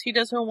bad because he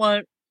doesn't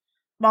want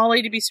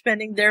Molly to be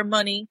spending their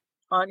money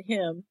on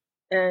him.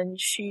 And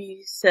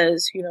she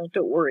says,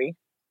 don't worry.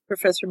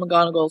 Professor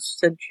McGonagall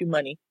sent you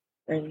money.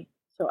 And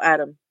so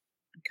Adam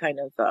kind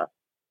of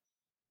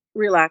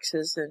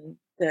relaxes, and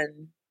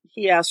then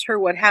he asks her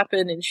what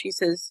happened, and she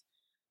says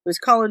it was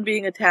Colin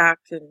being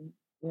attacked, and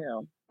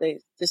they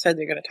decide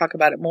they're going to talk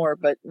about it more,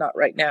 but not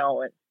right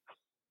now, and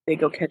they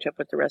go catch up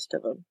with the rest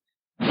of them.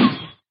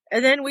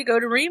 And then we go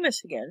to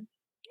Remus again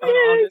on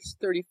August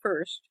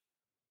 31st,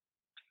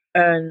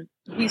 and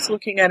he's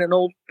looking at an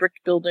old brick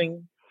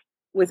building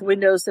with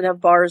windows that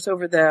have bars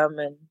over them,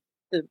 and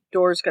the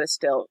door's got a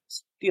steel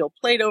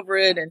plate over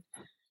it, and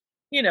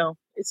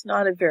it's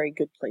not a very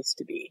good place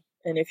to be.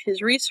 And if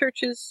his research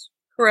is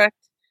correct,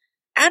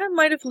 Adam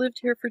might have lived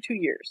here for 2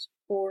 years.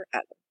 Poor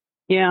Adam.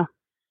 Yeah.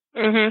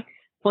 Mm-hmm.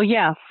 Well,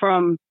 yeah,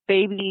 from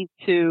baby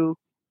to,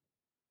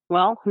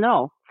 how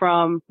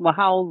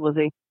old was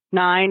he?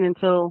 9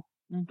 until,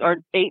 or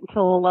 8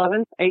 until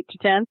 11, 8 to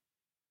 10?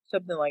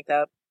 Something like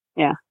that.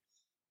 Yeah.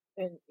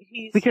 And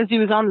because he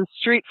was on the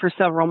street for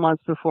several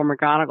months before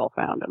McGonagall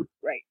found him.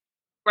 Right.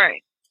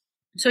 Right.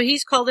 So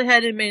he's called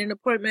ahead and made an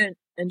appointment,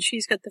 and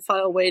she's got the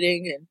file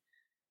waiting, and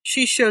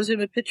she shows him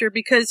a picture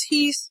because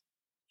he's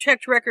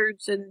checked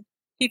records, and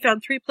he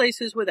found 3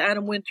 places with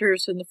Adam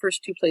Winters, and the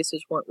first 2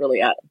 places weren't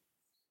really Adam.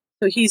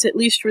 So he's at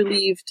least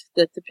relieved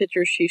that the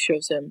picture she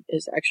shows him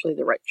is actually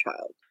the right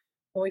child.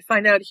 And we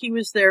find out he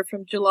was there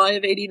from July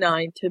of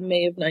 89 to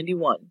May of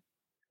 91,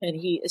 and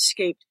he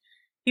escaped.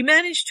 He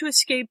managed to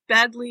escape,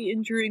 badly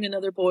injuring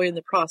another boy in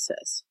the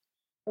process.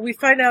 And we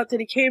find out that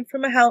he came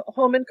from a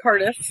home in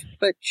Cardiff,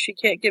 but she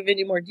can't give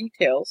any more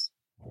details.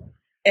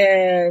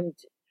 And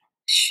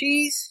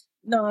she's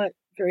not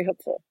very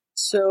helpful.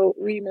 So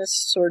Remus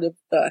sort of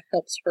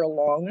helps her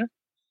along.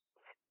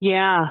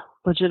 Yeah,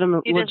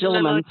 legitimacy.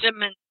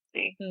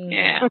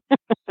 Yeah.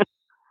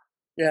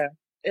 Yeah.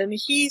 And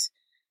he's,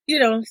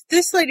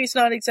 this lady's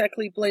not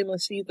exactly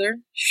blameless either.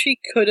 She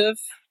could have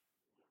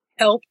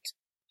helped.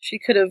 She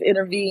could have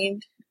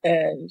intervened,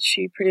 and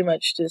she pretty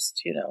much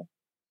just,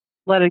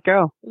 let it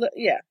go.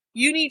 Yeah.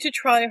 You need to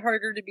try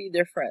harder to be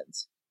their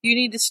friends. You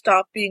need to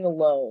stop being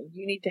alone.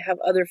 You need to have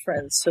other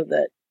friends so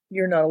that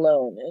you're not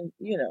alone. And,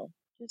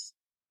 just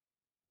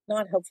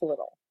not helpful at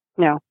all.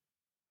 No.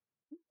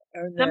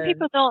 Some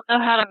people don't know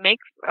how to make,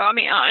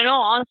 in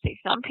all honesty,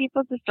 some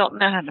people just don't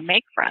know how to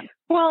make friends.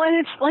 Well, and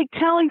it's like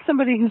telling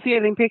somebody who's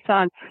getting picked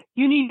on,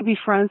 you need to be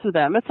friends with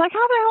them. It's like,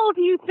 how the hell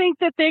do you think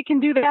that they can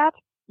do that?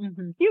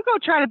 Mm-hmm. You go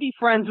try to be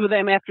friends with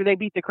them after they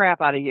beat the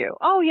crap out of you.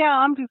 Oh, yeah,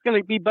 I'm just going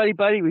to be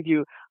buddy-buddy with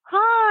you.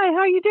 Hi,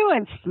 how you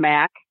doing?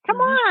 Smack. Come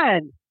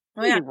on.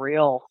 Oh, yeah. Be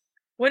real.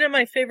 One of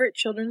my favorite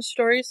children's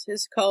stories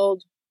is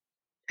called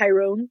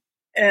Tyrone,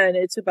 and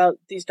it's about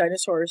these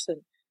dinosaurs.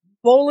 And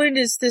Boland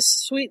is this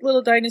sweet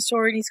little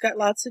dinosaur, and he's got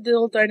lots of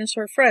little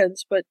dinosaur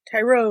friends, but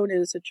Tyrone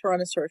is a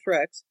Tyrannosaurus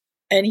Rex,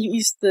 and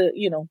he's the,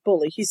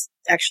 bully. He's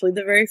actually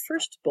the very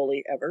first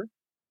bully ever.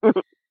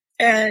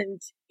 And,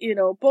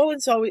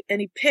 Boland's always,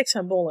 and he picks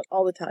on Boland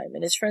all the time,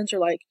 and his friends are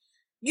like,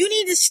 you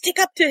need to stick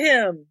up to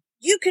him.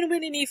 You can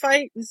win any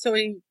fight. And so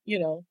he,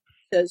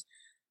 says,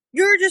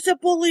 you're just a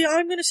bully.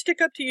 I'm going to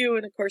stick up to you.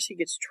 And of course he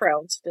gets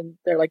trounced, and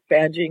they're like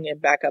bandaging him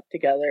back up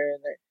together,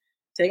 and they're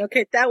saying,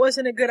 okay, that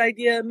wasn't a good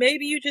idea.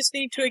 Maybe you just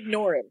need to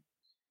ignore him.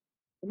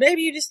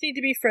 Maybe you just need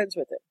to be friends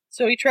with him.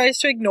 So he tries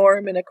to ignore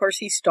him, and of course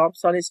he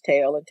stomps on his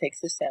tail and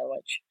takes his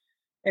sandwich.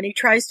 And he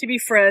tries to be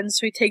friends,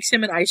 so he takes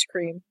him an ice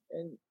cream,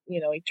 and,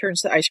 he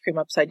turns the ice cream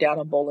upside down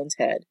on Boland's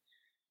head.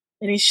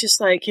 And he's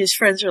just like, his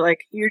friends are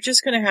like, you're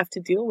just going to have to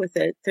deal with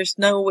it. There's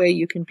no way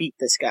you can beat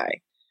this guy.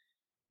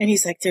 And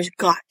he's like, there's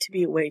got to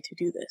be a way to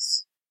do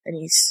this. And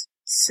he's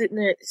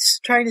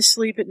trying to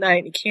sleep at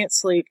night, and he can't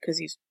sleep because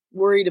he's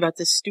worried about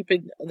this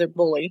stupid other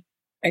bully.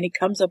 And he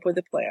comes up with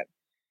a plan.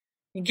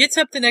 He gets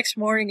up the next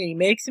morning, and he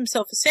makes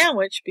himself a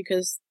sandwich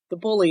because the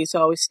bully is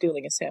always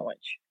stealing a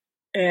sandwich.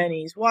 And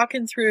he's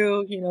walking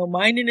through,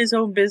 minding his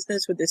own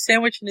business with the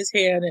sandwich in his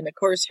hand. And of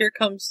course, here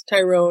comes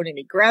Tyrone, and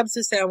he grabs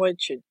the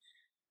sandwich and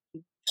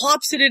he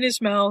plops it in his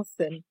mouth.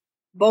 And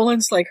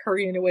Boland's like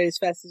hurrying away as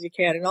fast as he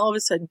can. And all of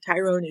a sudden,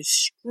 Tyrone is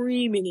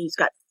screaming. He's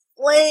got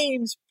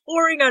flames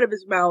pouring out of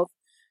his mouth.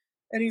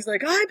 And he's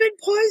like, I've been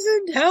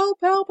poisoned. Help,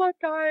 help, I'm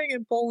dying.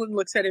 And Boland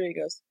looks at him and he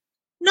goes,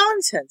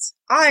 nonsense.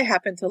 I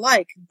happen to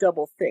like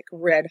double thick,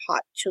 red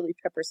hot chili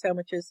pepper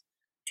sandwiches.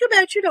 Too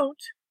bad you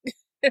don't.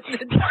 And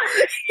then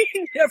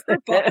he never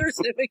bothers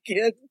him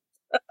again.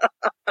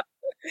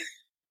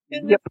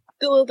 And yep.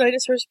 the little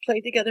dinosaurs play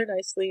together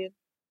nicely.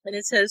 And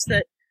it says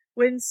that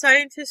when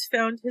scientists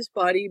found his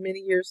body many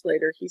years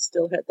later, he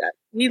still had that.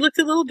 He looked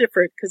a little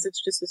different because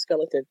it's just a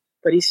skeleton,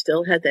 but he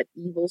still had that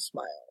evil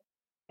smile.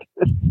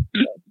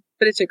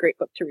 But it's a great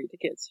book to read to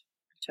kids.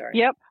 Sorry.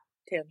 Yep.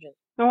 Tangent.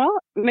 Well,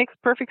 it makes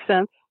perfect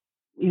sense.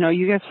 You know,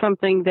 you have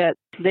something that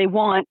they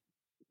want,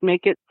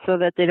 make it so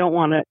that they don't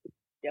want it.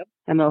 Yep.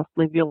 And they'll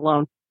leave you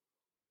alone.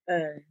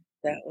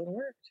 That one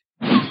worked.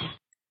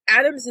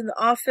 Adam's in the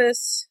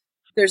office.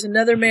 There's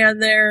another man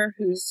there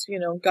who's,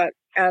 got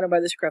Adam by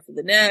the scruff of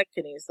the neck,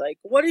 and he's like,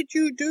 "What did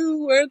you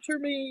do? Answer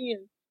me."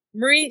 And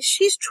Marie,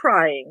 she's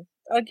trying.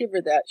 I'll give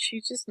her that.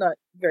 She's just not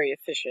very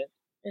efficient.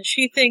 And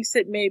she thinks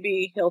that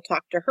maybe he'll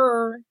talk to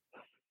her.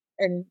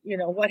 And,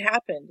 what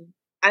happened?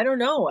 I don't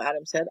know,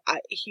 Adam said.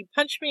 He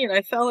punched me and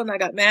I fell and I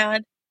got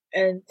mad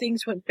and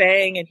things went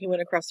bang and he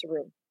went across the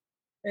room.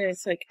 And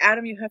it's like,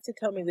 Adam, you have to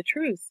tell me the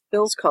truth.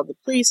 Bill's called the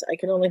police. I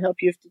can only help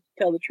you if you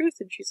tell the truth.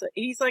 And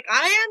he's like,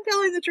 I am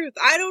telling the truth.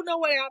 I don't know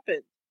what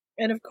happened.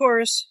 And of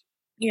course,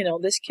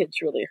 this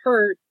kid's really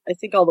hurt. I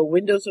think all the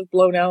windows have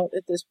blown out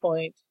at this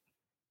point.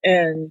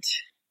 And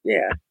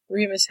yeah,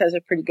 Remus has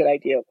a pretty good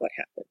idea of what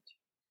happened.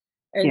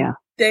 And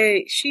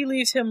she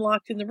leaves him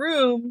locked in the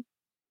room,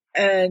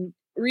 and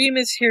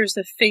Remus hears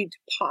a faint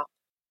pop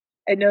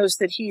and knows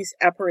that he's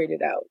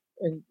apparated out.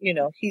 And,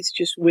 he's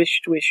just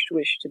wished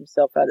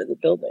himself out of the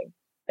building.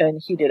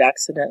 And he did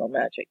accidental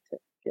magic to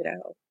get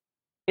out.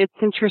 It's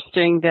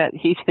interesting that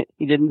he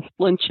didn't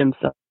flinch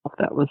himself.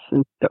 That was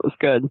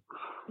good.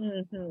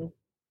 Mm-hmm.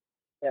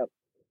 Yep.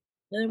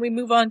 And then we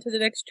move on to the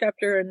next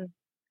chapter, and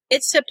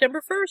it's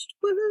September 1st.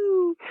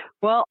 Woohoo!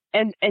 Well,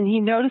 and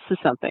he notices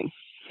something.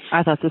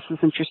 I thought this was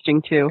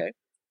interesting, too. Okay.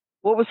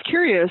 What was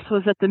curious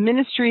was that the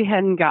ministry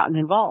hadn't gotten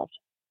involved.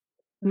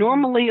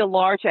 Normally, a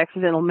large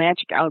accidental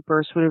magic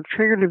outburst would have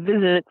triggered a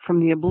visit from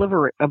the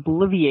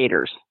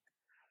Obliviators.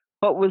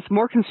 What was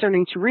more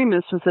concerning to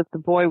Remus was that the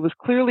boy was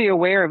clearly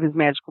aware of his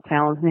magical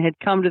talents and had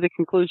come to the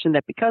conclusion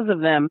that because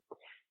of them,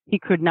 he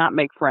could not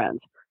make friends.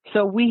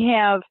 So we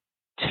have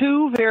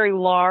two very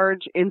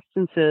large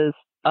instances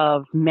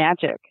of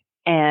magic,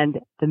 and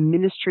the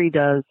ministry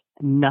does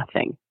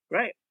nothing.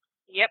 Right.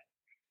 Yep.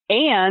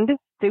 And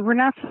they were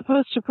not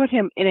supposed to put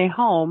him in a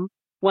home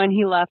when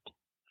he left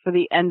for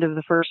the end of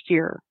the first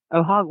year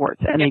of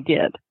Hogwarts, and they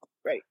did.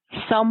 Right.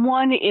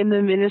 Someone in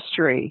the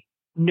ministry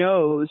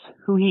knows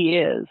who he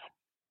is.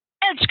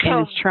 Edgecombe.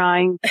 And is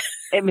trying,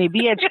 it may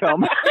be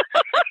Edgecombe.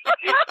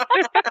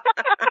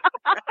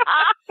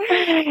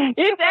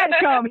 It's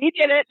Edgecombe, he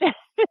did it.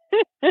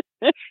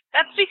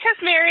 That's because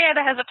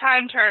Marietta has a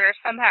time turner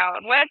somehow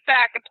and went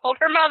back and told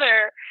her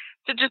mother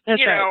to just,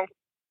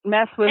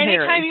 mess with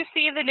anytime Harry. you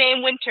see the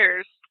name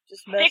Winters,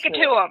 just stick it to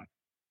him.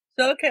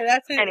 So, okay,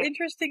 that's an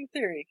interesting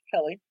theory,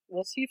 Kelly.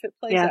 We'll see if it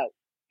plays out.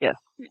 Yes.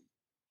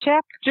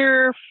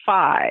 Chapter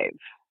 5.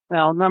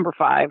 Well, number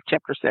 5,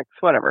 chapter 6,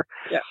 whatever.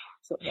 Yeah,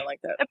 something like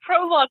that. The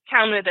prologue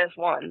counted as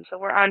 1, so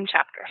we're on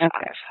chapter 5.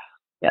 Okay.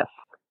 Yes.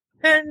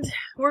 And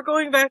we're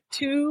going back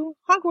to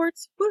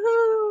Hogwarts.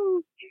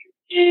 Woohoo!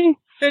 And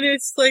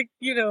it's like,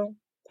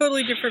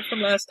 totally different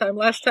from last time.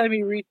 Last time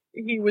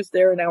he was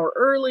there an hour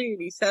early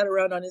and he sat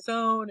around on his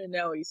own, and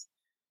now he's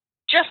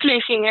just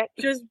making it.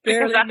 Just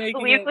barely because that's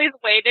making the Weasley's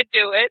way to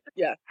do it.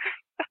 Yeah.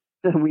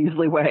 The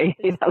Weasley way.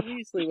 It's the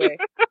Weasley way.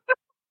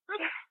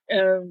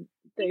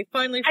 They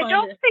finally find I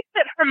don't think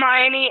that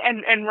Hermione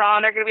and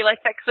Ron are going to be like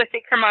that, because I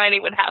think Hermione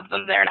would have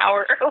them there an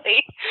hour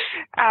early.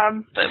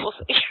 But we'll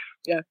see.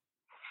 Yeah.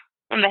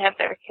 When they have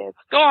their kids.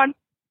 Go on.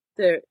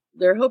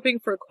 They're hoping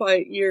for a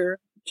quiet year.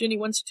 Ginny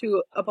wants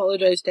to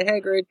apologize to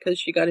Hagrid because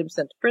she got him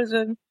sent to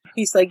prison.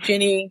 He's like,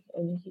 Ginny,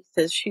 and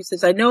she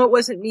says, I know it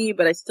wasn't me,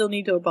 but I still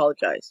need to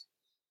apologize.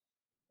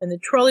 And the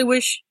trolley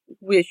witch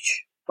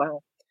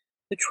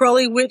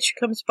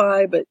comes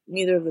by, but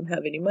neither of them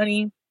have any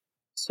money.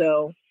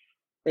 So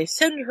they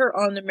send her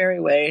on the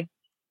merry way,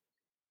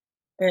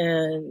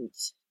 and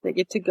they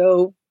get to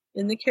go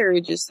in the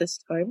carriages this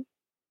time.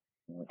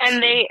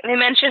 And they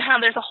mention how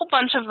there's a whole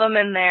bunch of them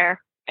in there,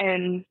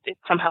 and it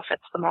somehow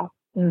fits them all.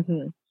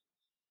 Mm-hmm.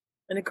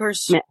 And of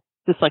course,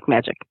 just like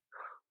magic.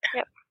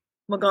 Yep.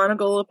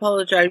 McGonagall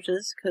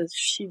apologizes because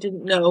she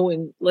didn't know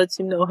and lets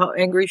him know how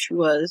angry she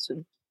was.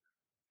 And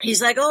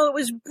he's like, "Oh, it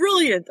was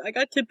brilliant! I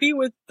got to be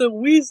with the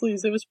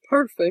Weasleys. It was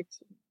perfect."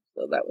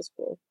 So that was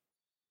cool.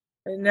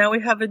 And now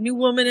we have a new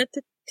woman at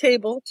the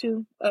table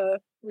to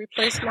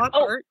replace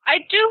Lockhart. Oh, I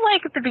do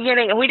like at the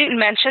beginning, and we didn't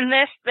mention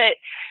this, that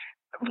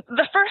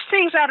the first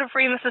things out of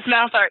Remus's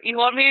mouth are, "You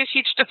want me to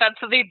teach Defense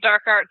of the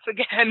Dark Arts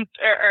again,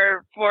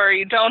 or for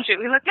you, don't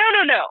you?" He's like, "No,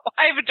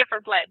 I have a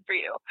different plan for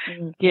you."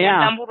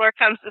 Yeah. And Dumbledore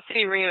comes to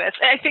see Remus.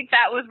 And I think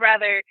that was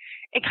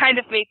it kind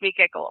of made me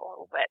giggle a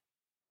little bit.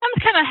 I'm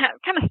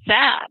kind of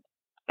sad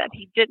that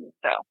he didn't,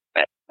 though.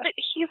 But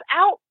he's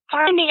out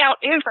finding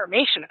out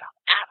information about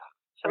Adam.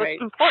 So right.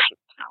 It's important.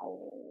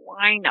 Oh,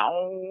 I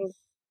know.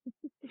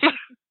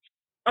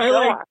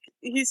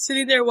 He's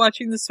sitting there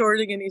watching the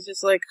sorting, and he's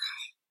just like,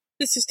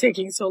 this is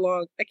taking so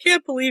long. I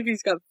can't believe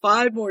he's got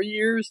 5 more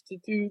years to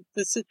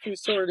sit through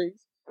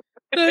sortings.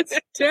 That's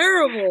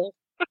terrible.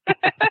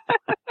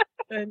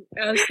 And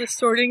as the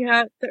Sorting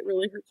Hat, that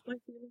really hurts my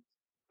feelings.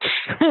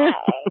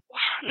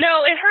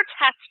 No, it hurts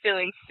Hat's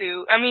feelings,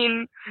 Sue. I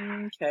mean...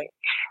 Okay.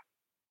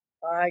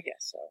 I guess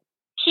so.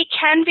 He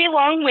can be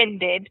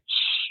long-winded.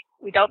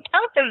 We don't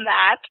tell him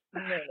that.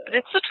 No. But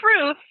it's the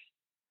truth.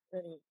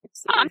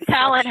 I'm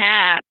telling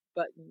Hat.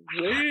 But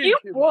you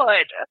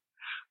would.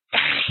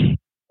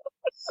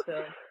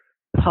 So.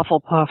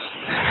 Hufflepuff.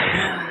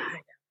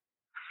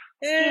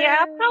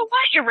 Yeah, so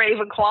what, you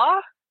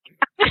Ravenclaw?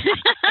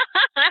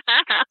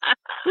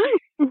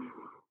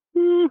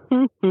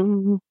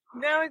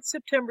 Now it's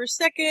September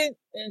 2nd,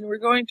 and we're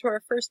going to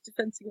our first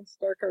Defense Against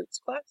Dark Arts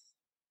class.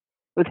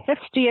 With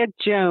Hestia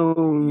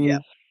Jones.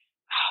 Yep.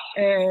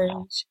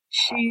 And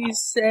she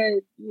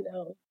said,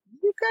 you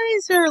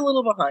guys are a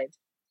little behind.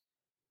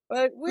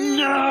 But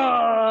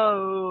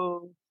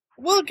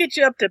we'll get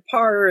you up to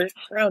par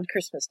around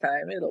Christmas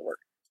time. It'll work.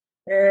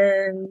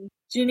 And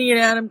Ginny and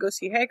Adam go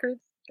see Hagrid.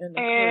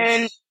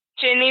 And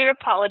Ginny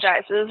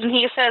apologizes, and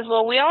he says,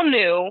 well, we all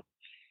knew.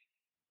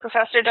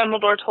 Professor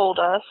Dumbledore told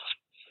us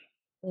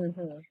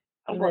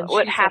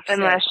what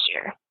happened last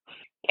year.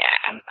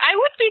 Yeah, I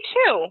would be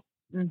too.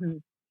 Mm-hmm.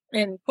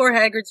 And poor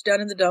Hagrid's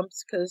down in the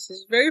dumps because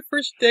his very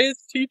first day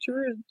as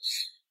teacher, and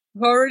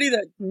already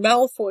that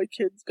Malfoy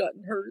kid's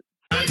gotten hurt.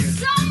 Did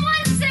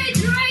someone say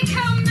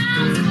Draco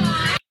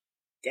Malfoy?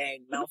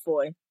 Dang,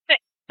 Malfoy.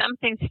 Some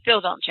things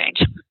still don't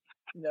change.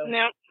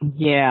 No.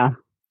 Yeah.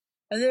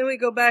 And then we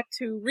go back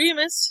to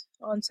Remus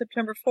on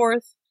September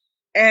 4th,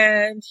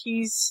 and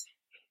he's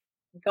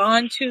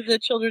gone to the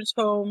children's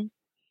home,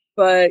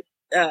 but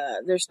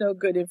there's no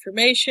good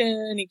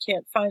information. He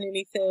can't find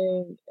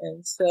anything,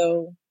 and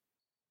so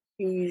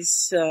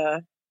he's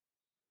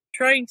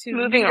trying to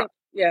moving on.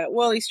 Yeah,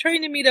 well, he's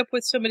trying to meet up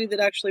with somebody that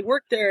actually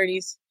worked there, and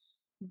he's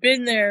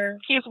been there.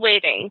 He's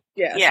waiting.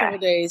 Yeah, several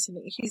days, and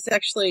she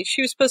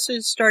was supposed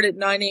to start at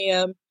 9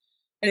 a.m.,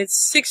 and it's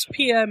 6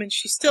 p.m., and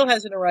she still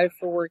hasn't arrived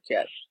for work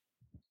yet.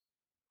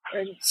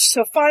 And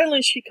so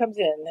finally she comes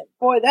in.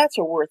 Boy, that's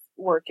a work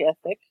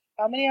ethic.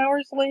 How many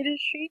hours late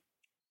is she?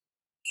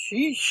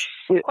 Sheesh.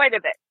 Quite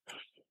a bit.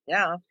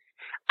 Yeah.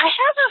 I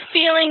have a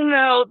feeling,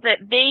 though,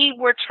 that they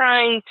were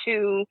trying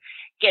to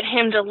get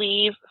him to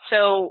leave,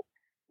 so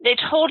they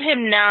told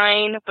him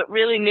 9, but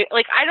really knew,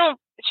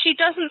 she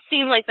doesn't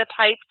seem like the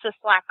type to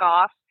slack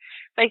off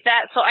like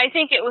that, so I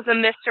think it was a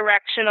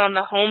misdirection on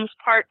the Holmes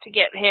part to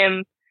get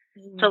him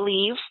to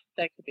leave.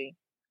 That could be.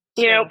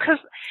 Because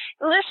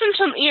listen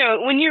to,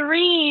 when you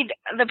read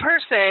the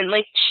person,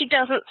 she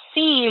doesn't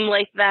seem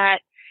like that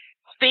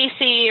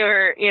spacey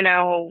or,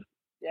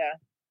 Yeah.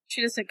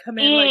 She doesn't come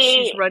in like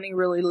she's running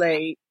really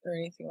late or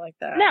anything like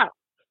that. No.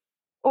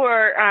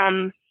 Or,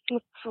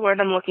 what's the word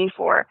I'm looking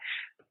for?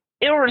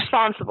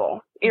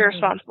 Irresponsible.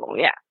 Irresponsible,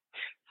 yeah.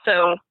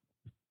 So,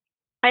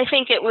 I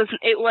think it was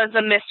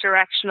a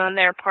misdirection on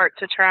their part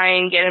to try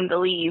and get him to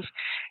leave,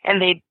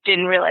 and they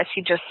didn't realize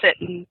he'd just sit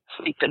and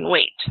sleep and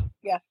wait.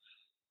 Yeah.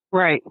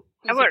 Right.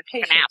 He's a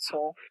patient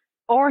soul.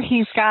 Or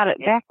he's got it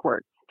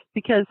backwards.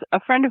 Because a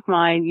friend of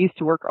mine used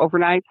to work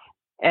overnights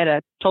at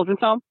a children's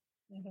home.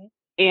 Mm-hmm.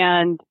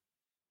 And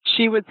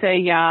she would say,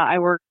 yeah, I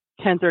work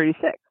 10:36.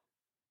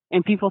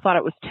 And people thought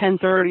it was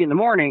 10:30 in the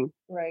morning.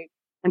 Right.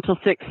 Until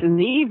 6 in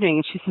the evening.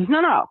 And she says,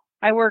 no,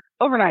 I work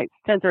overnights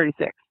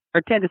 10:36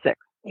 or 10 to 6.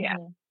 Yeah.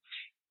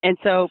 And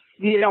so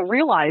you don't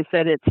realize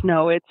that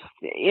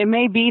it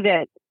may be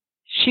that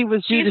she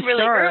was due to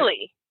really start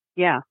early.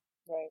 Yeah.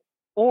 Right.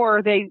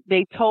 Or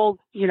they told,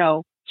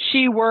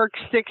 she works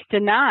 6 to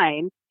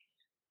 9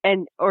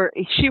 or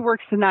she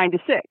works to 9 to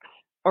 6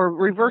 or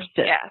reversed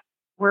it. Yeah.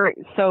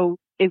 So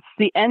it's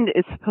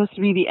supposed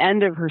to be the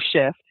end of her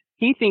shift.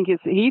 He thinks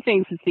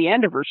it's the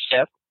end of her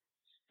shift,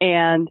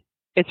 and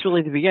it's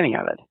really the beginning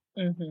of it.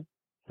 Mm-hmm.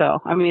 So,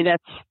 I mean,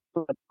 that's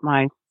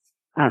I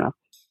don't know.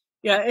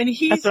 Yeah, and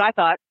that's what I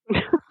thought.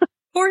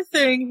 Poor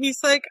thing.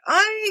 He's like,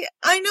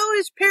 I know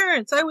his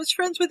parents. I was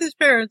friends with his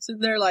parents,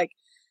 and they're like,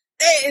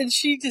 and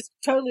she just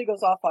totally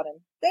goes off on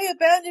him. They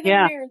abandoned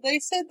him here. They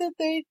said that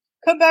they'd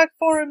come back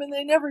for him, and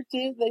they never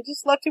did. They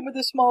just left him with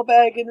a small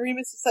bag, and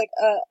Remus is like,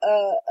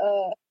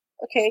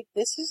 okay,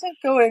 this isn't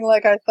going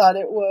like I thought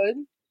it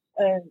would.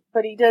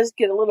 But he does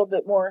get a little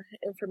bit more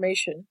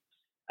information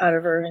out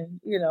of her, and,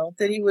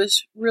 that he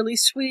was really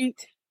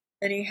sweet,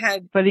 and he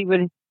had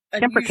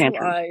temper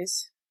tantrum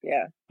eyes.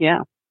 Yeah.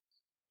 Yeah.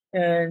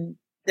 And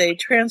they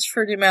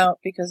transferred him out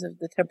because of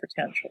the temper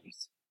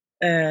tantrums.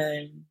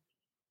 And,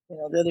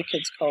 the other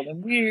kids called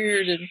him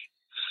weird and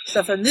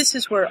stuff. And this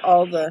is where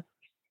all the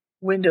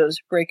windows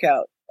break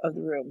out of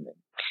the room.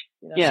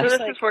 And, so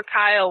this is where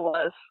Kyle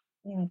was.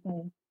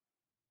 Mm-hmm.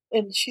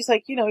 And she's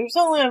like, he was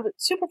only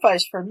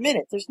supervised for a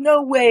minute. There's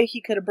no way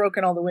he could have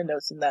broken all the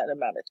windows in that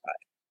amount of time.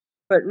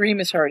 But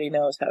Remus already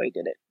knows how he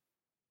did it.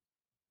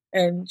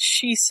 And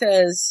she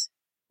says,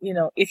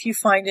 if you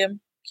find him,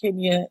 can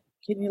you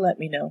let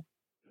me know?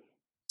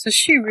 So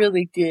she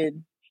really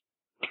did.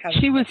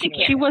 She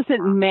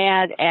wasn't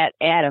mad at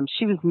Adam.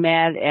 She was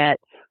mad at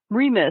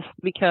Remus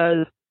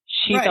because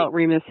she felt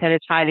Remus had a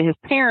tie to his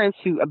parents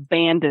who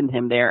abandoned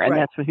him there, and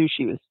that's who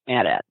she was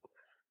mad at.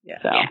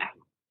 Yeah. So. Yeah.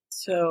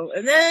 So,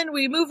 and then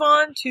we move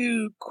on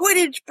to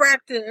Quidditch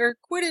practice, or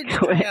Quidditch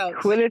tryouts.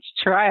 Quidditch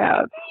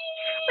tryouts.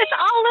 With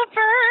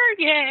Oliver,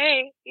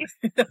 yay!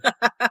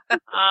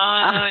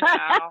 Oh, no.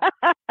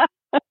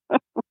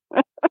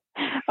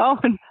 Oh,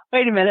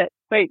 wait a minute.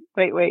 Wait.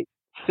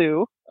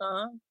 Sue,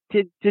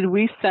 did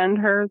we send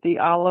her the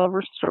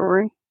Oliver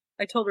story?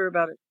 I told her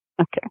about it.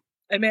 Okay.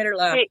 I made her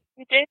laugh. Wait,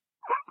 you did?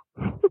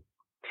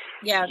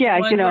 Yeah, yeah,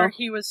 the one where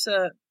he was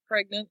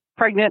pregnant.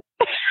 Pregnant.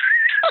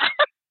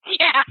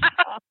 Yeah.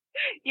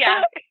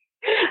 Yeah.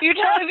 You're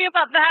telling me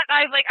about that,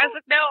 I was like,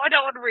 no, I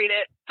don't want to read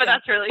it, but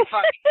that's really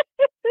funny.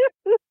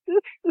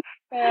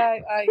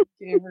 I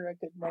gave her a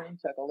good morning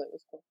chuckle. It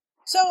was cool.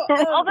 So,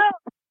 although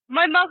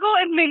my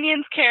Muggle and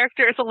Minions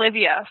character is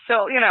Olivia,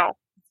 so you know.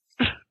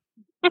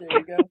 There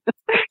you go.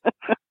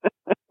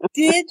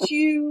 Did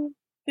you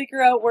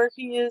figure out where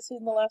he is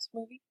in the last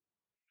movie?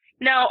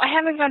 No, I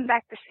haven't gone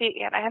back to see it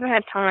yet. I haven't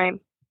had time.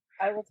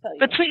 I will tell you.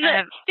 Between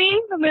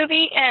seeing the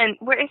movie and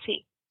where is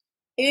he?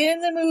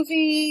 In the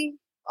movie,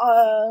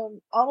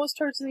 almost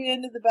towards the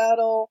end of the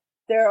battle,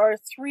 there are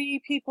 3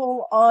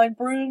 people on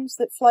brooms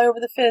that fly over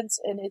the fence,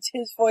 and it's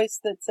his voice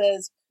that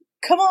says,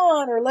 "Come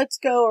on," or "Let's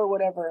go," or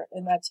whatever,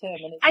 and that's him.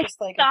 And it's just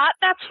like thought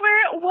that's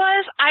where it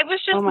was. I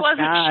was just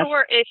wasn't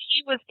sure if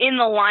he was in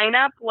the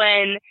lineup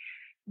when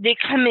they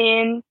come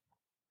in.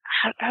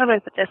 How do I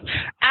put this?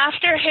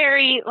 After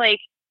Harry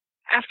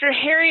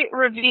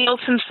reveals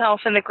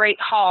himself in the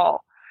Great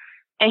Hall,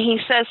 and he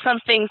says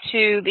something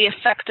to the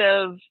effect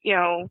of, you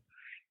know,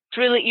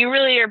 you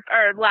really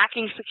are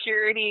lacking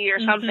security or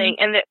something,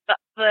 and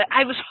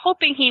I was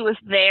hoping he was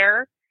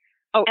there.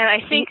 Oh, and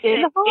I think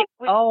when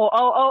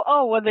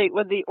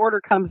the order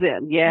comes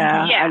in.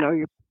 Yeah, yeah. I know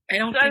you. I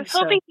don't I was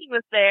hoping he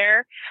was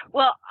there.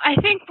 Well, I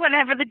think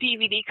whenever the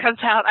DVD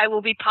comes out, I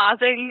will be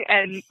pausing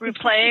and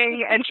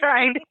replaying and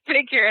trying to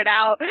figure it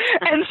out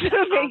and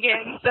zooming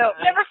in. So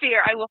never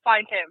fear, I will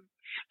find him.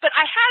 But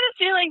I had a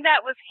feeling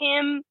that was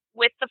him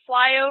with the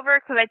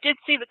flyover, because I did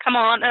see the come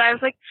on, and I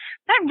was like,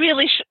 that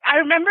really I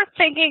remember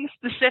thinking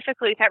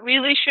specifically that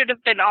really should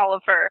have been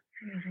Oliver.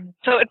 Mm-hmm.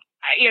 So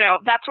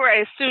that's where I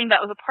assumed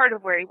that was a part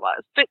of where he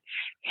was. But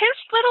his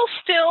little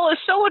still is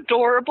so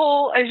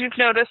adorable, as you've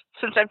noticed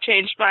since I've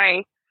changed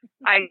my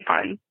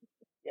icon.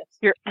 Yes.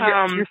 Your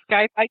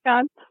Skype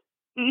icon?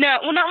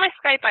 No, well, not my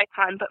Skype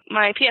icon, but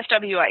my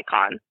PFW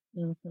icon.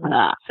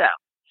 Mm-hmm. So.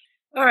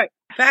 All right,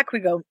 back we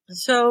go.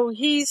 So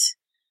he's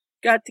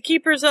got the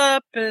keepers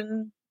up,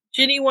 and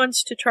Ginny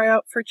wants to try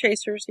out for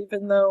chasers,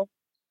 even though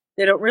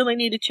they don't really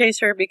need a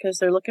chaser because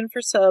they're looking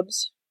for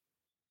subs.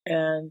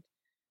 And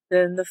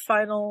then the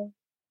final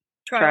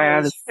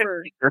trial is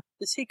for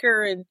the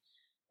Seeker,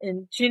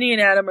 and Ginny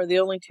and Adam are the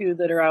only 2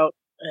 that are out.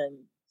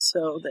 And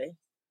so they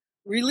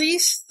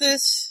release the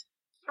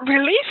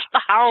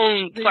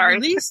hound. Sorry.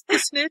 Release the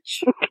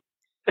snitch,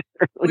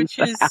 which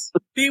is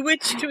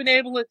bewitched to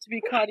enable it to be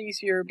caught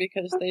easier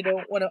because they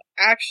don't want to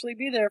actually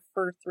be there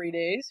for 3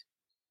 days.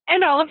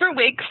 And Oliver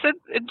wakes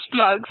and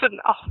smugs, and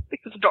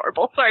it's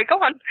adorable. Sorry, go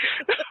on.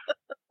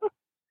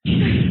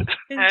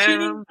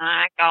 Oh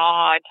my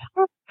God.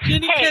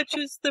 Ginny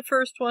catches the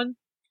first one,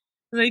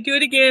 and they do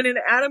it again, and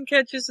Adam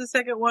catches the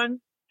second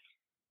one,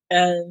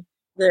 and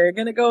they're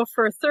gonna go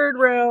for a 3rd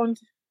round,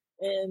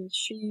 and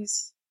she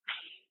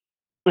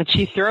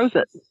throws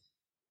it.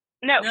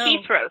 No,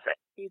 he throws it.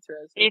 He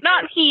throws it.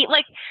 Not he,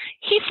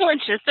 he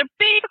flinches. They're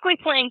basically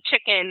playing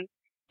chicken,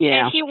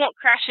 yeah. And he won't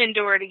crash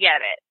into her to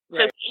get it.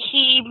 Right. So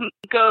he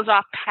goes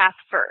off path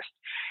first.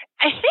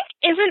 I think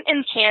isn't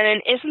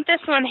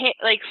this when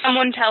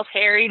someone tells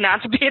Harry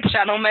not to be a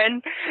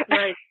gentleman,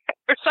 right,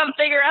 or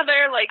something or other?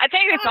 I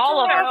think it's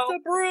Oliver. I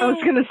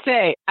was gonna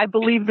say, I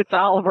believe it's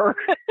Oliver.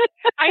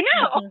 I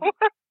know.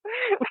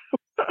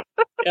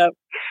 Yep.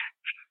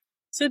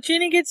 So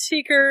Ginny gets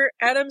Seeker.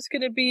 Adam's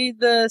gonna be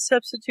the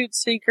substitute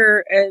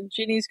Seeker, and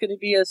Ginny's gonna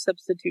be a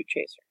substitute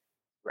chaser.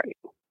 Right.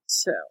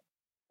 So,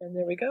 and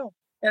there we go.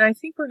 And I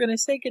think we're gonna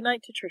say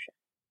goodnight to Trisha.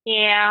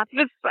 Yeah,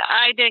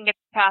 I didn't get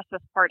to pass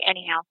this part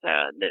anyhow,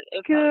 so...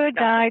 Good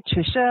night,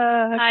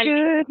 Trisha.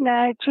 Good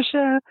night,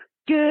 Trisha.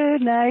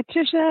 Good night,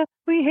 Trisha.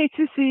 We hate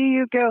to see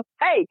you go.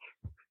 Hey!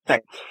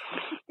 Sorry.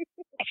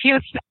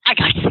 I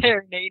got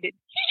serenaded.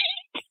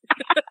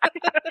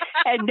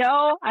 And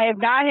no, I have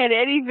not had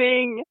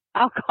anything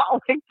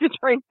alcoholic to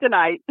drink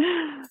tonight.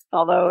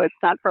 Although it's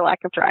not for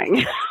lack of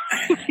trying.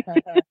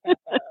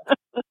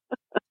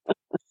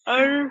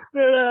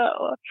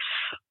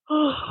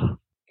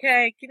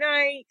 Okay, good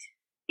night.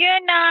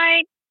 Good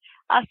night.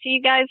 I'll see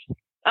you guys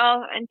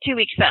in 2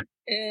 weeks then.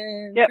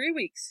 In 3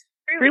 weeks.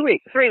 3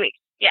 weeks. 3 weeks,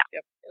 yeah.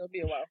 Yep, it'll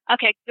be a while.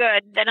 Okay,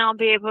 good. Then I'll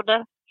be able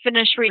to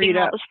finish reading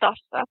all the stuff.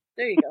 So.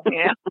 There you go.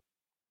 Yeah.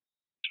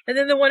 And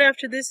then the one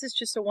after this is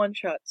just a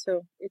one-shot,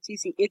 so it's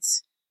easy.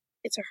 It's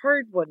a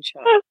hard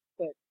one-shot,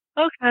 but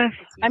okay.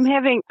 I'm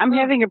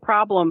having a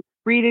problem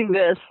reading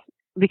this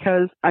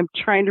because I'm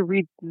trying to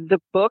read the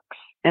books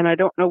and I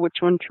don't know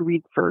which one to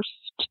read first.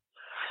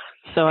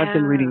 So I've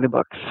been reading the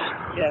books.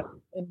 Yeah.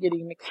 I'm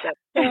getting mixed up.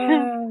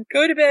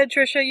 Go to bed,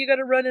 Trisha. You got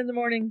to run in the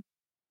morning.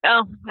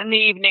 Oh, in the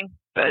evening.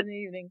 But In the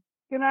evening.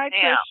 Good night,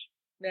 yeah.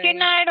 Trish. Good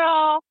night,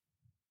 all.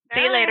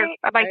 See you later.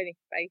 Bye-bye. Alrighty,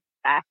 bye.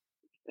 Ah!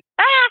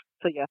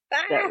 So yeah,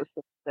 that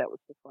was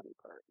the funny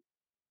part.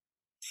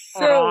 So,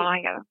 Hold on,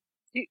 I gotta.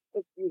 you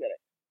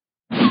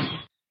got it.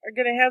 Are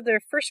going to have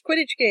their first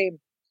Quidditch game.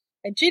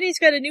 And Ginny's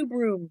got a new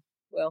broom.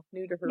 Well,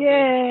 new to her broom.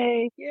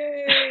 Yay!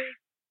 Yay!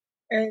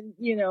 And,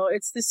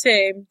 it's the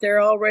same. They're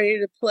all ready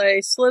to play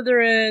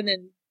Slytherin,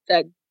 and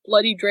that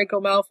bloody Draco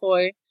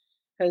Malfoy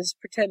has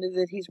pretended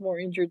that he's more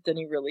injured than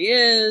he really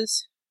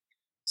is.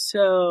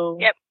 So,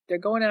 Yep. they're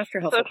going after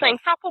Hufflepuff. So it's saying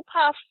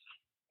Hufflepuff,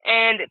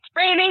 and it's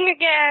raining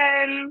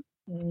again.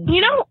 Mm-hmm.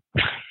 You know,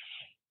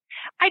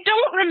 I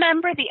don't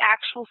remember the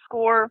actual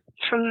score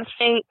from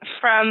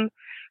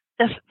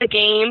the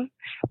game,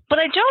 but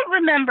I don't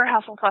remember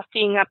Hufflepuff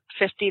being up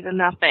 50-0.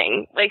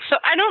 So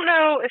I don't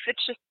know if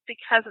it's just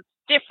because it's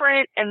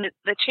different and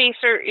the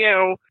chaser,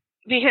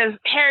 because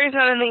Harry's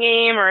not in the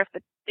game, or if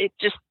it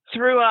just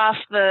threw off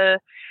the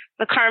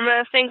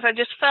karma things. I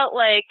just felt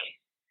like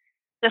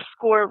the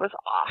score was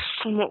off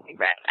from what we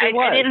read. I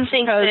didn't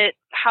think that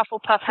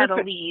Hufflepuff had a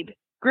lead.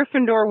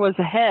 Gryffindor was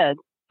ahead,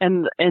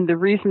 and the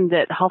reason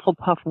that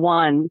Hufflepuff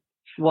won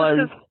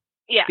was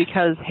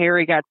because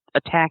Harry got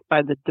attacked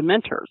by the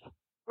Dementors.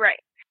 Right.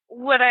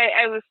 What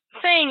I was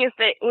saying is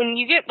that when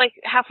you get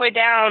halfway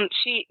down,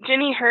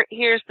 Ginny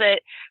hears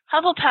that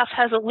Hufflepuff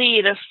has a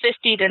lead of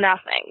 50-0.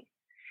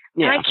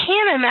 Yeah. And I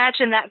can't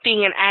imagine that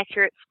being an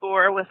accurate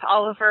score with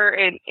Oliver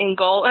in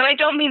goal. And I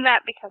don't mean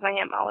that because I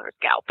am Oliver's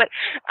gal, but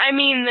I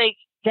mean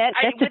that's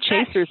a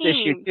Chaser's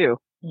issue too.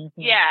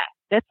 Mm-hmm. Yeah.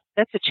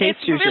 That's a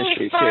Chaser's really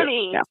issue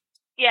funny. too.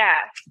 Yeah.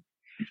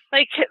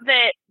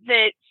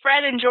 That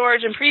Fred and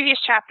George in previous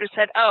chapters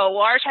said, oh,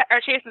 well,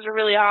 our chasers are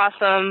really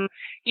awesome.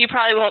 You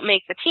probably won't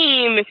make the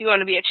team if you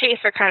want to be a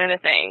chaser, kind of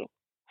a thing.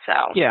 So.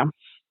 Yeah.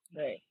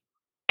 Right.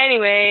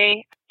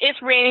 Anyway,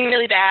 it's raining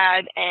really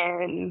bad,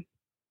 and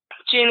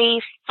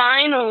Ginny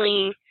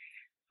finally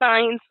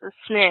finds the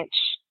snitch,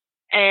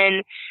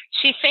 and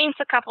she faints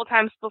a couple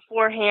times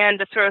beforehand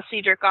to throw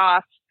Cedric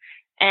off,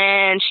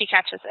 and she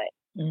catches it.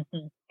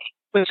 Mm-hmm.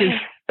 Which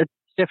is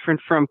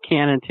different from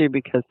canon too,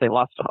 because they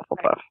lost to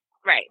Hufflepuff.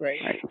 Right. Right.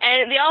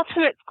 And the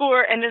ultimate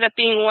score ended up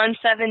being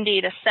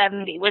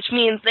 170-70, which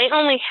means they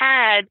only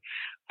had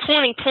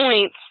 20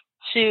 points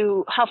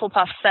to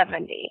Hufflepuff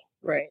 70.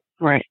 Right.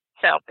 Right.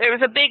 So there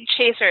was a big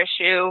chaser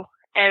issue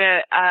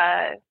and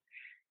a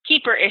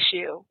keeper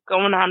issue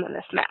going on in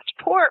this match.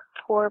 Poor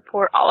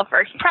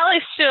Oliver. He probably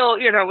still,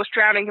 was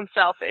drowning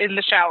himself in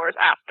the showers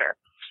after.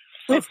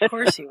 Of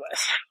course he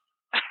was.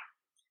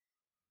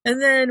 And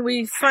then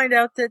we find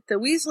out that the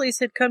Weasleys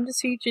had come to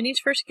see Ginny's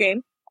first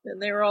game, and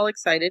they were all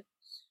excited.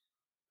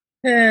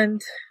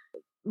 And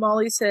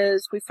Molly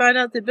says, we find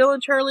out that Bill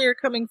and Charlie are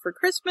coming for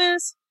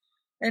Christmas,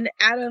 and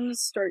Adam's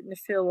starting to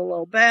feel a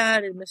little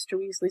bad, and Mr.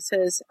 Weasley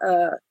says,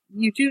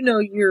 you do know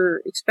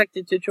you're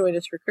expected to join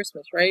us for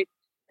Christmas, right?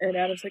 And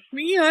Adam's like,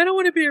 me? I don't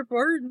want to be a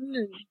burden.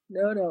 And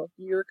no,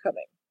 you're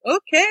coming.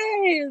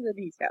 Okay! And then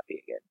he's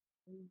happy again.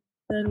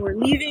 Then we're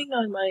leaving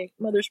on my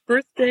mother's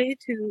birthday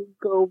to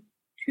go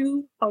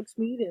to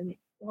Hogsmeade and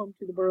home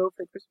to the Burrow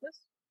for Christmas.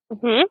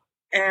 Mm-hmm.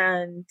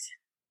 And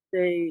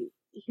they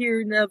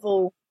hear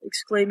Neville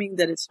exclaiming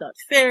that it's not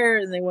fair,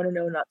 and they want to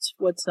know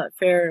what's not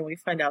fair, and we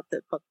find out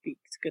that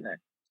Buckbeak's gonna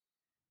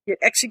get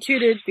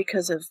executed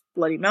because of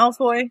Bloody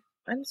Malfoy.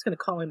 I'm just gonna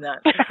call him that.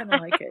 I kind of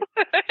like it.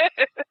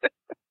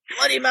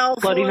 Bloody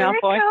Malfoy. Bloody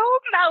Malfoy. Draco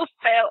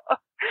Malfoy.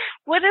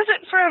 What is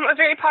it from a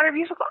Harry Potter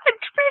musical?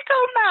 Draco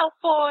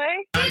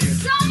Malfoy. Did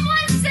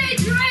someone say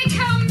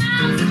Draco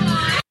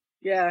Malfoy?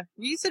 Yeah,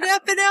 he's an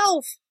effing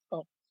elf.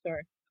 Oh,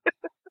 sorry.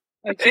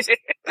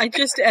 I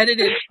just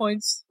edited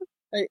points.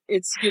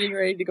 It's getting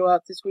ready to go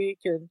out this week,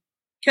 and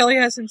Kelly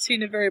hasn't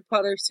seen a Harry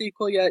Potter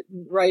sequel yet,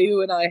 and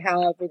Ryu and I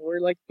have, and we're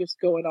just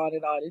going on,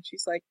 and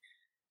she's like,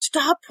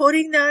 stop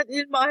putting that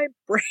in my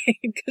brain,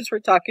 because we're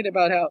talking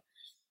about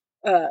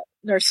how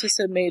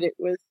Narcissa made it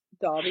with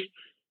Dobby.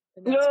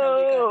 And that's how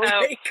they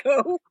got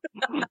Draco.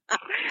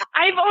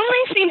 I've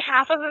only seen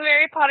half of the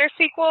Harry Potter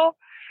sequel.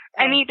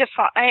 I need to.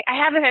 I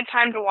haven't had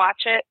time to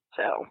watch it,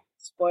 so.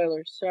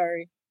 Spoilers.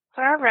 Sorry. It's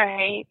all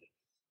right.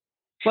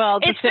 Well,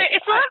 it's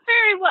not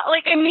very well.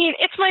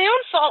 It's my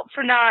own fault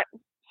for not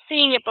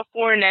seeing it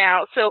before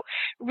now. So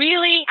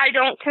really, I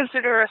don't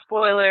consider a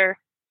spoiler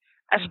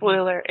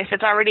if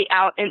it's already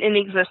out and in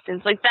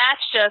existence.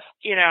 That's just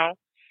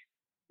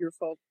your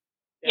fault.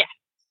 Yeah.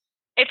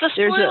 It's a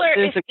spoiler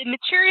if the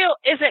material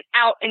isn't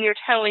out and you're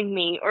telling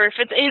me, or if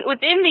it's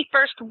within the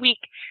first week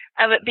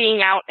of it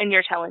being out and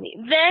you're telling me.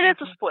 Then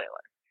it's a spoiler.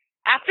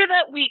 After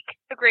that week,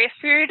 the grace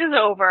period is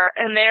over,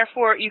 and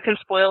therefore you can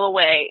spoil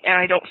away, and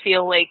I don't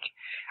feel like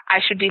I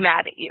should be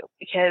mad at you,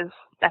 because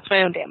that's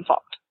my own damn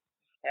fault.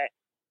 Okay.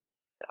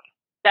 So,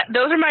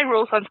 those are my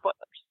rules on spoilers.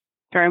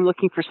 Sorry, I'm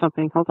looking for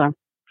something. Hold on.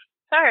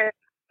 Sorry.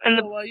 And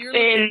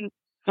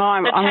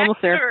I'm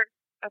almost there.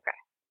 Okay.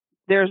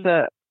 There's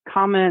a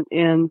comment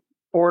in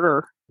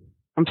order.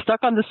 I'm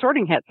stuck on the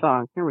Sorting Hat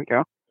song. Here we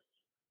go.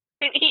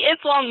 He is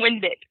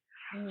long-winded.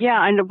 Yeah,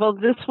 I know. Well,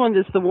 this one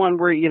is the one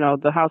where,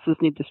 the houses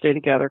need to stay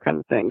together kind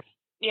of things.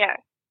 Yeah.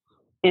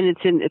 And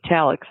it's in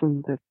italics,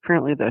 and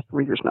apparently the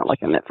reader's not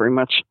liking that very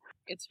much.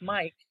 It's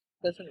Mike.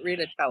 Doesn't read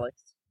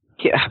italics.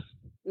 Yeah.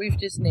 We've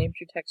just named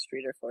your text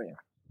reader for you.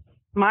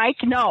 Mike,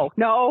 no.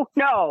 No.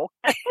 No,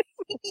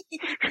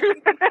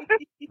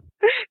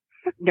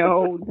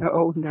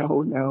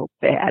 no.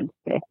 Bad.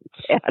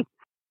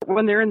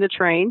 When they're in the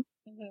train,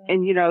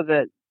 and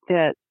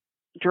that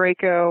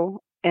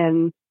Draco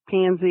and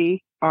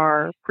Pansy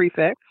are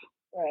prefects.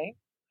 Right.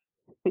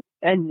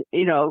 And,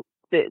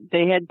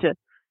 they had to,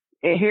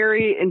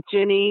 Harry and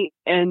Ginny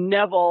and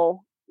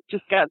Neville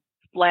just got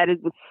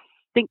splatted with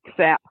stink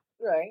sap.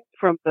 Right.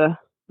 From the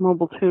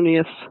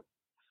Mobletunius.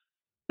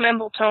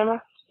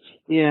 Mambletona.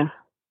 Yeah.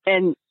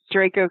 And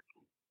Draco,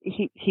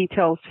 he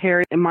tells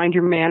Harry, mind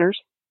your manners.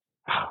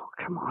 Oh,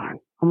 come on.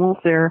 I'm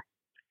almost there.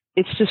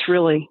 It's just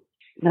really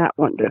not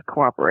wanting to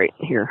cooperate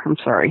here. I'm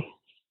sorry.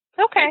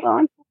 Okay.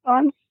 Hold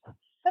on.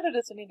 Heather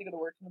doesn't need to go to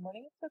work in the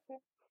morning. It's okay.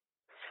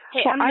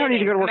 Hey, well, I don't need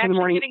to go to work in the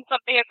morning. I'm getting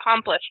something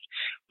accomplished.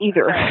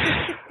 Either.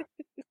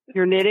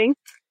 You're knitting?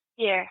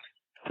 Yeah.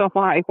 So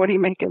why? What are you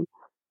making?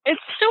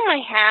 It's still my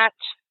hat,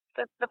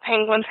 the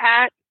penguin's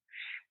hat.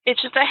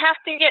 It's just I have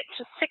to get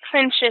to 6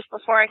 inches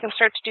before I can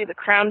start to do the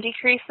crown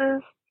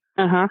decreases.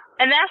 Uh-huh.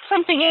 And that's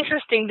something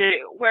interesting to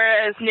do,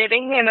 whereas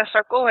knitting in a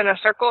circle and a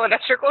circle and a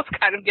circle is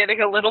kind of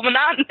getting a little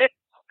monotonous.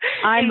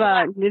 I'm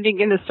knitting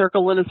in a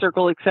circle,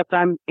 except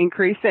I'm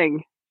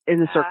increasing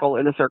in a circle,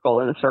 in a circle,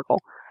 in a circle.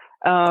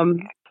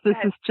 This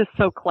is just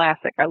so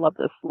classic. I love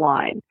this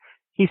line.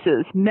 He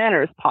says,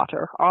 manners,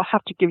 Potter. I'll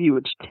have to give you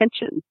a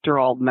detention,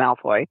 drawled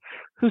Malfoy,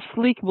 whose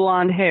sleek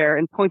blonde hair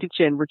and pointed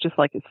chin were just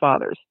like his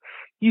father's.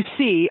 You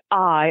see,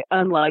 I,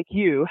 unlike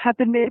you, have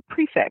been made a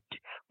prefect,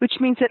 which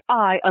means that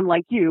I,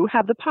 unlike you,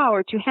 have the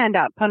power to hand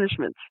out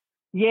punishments.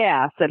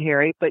 Yeah, said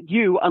Harry, but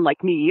you,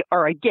 unlike me,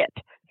 are a git.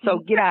 So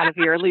get out of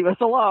here and leave us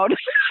alone.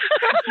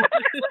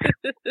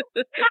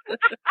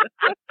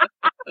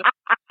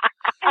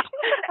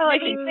 I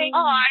like to say,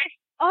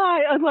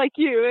 I, unlike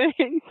you. And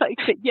he's like,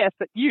 yes,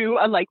 but you,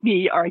 unlike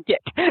me, are a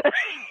git. Out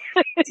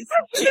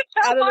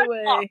of the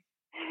way.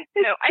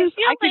 No, I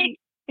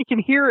can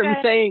hear him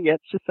saying it.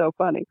 It's just so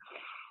funny.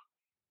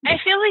 I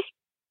feel like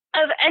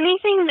of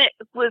anything that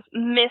was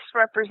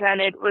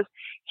misrepresented was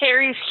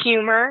Harry's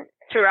humor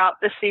throughout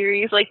the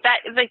series.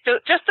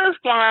 Just those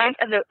lines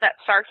and that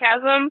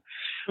sarcasm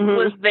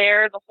was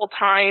there the whole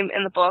time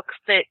in the books.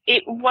 That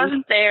it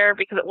wasn't there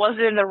because it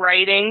wasn't in the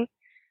writing.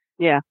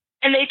 Yeah.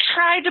 And they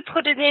tried to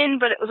put it in,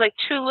 but it was like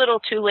too little,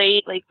 too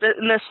late. Like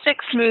in the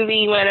 6th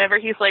movie, whenever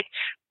he's like,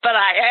 "But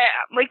I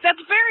am," like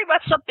that's very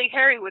much something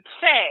Harry would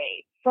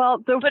say. Well,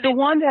 the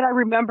one that I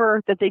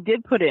remember that they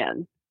did put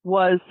in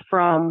was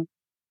from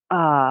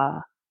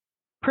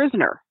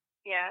Prisoner.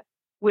 Yeah.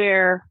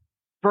 Where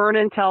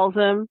Vernon tells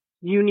him,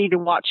 you need to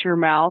watch your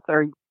mouth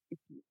or,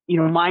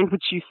 mind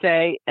what you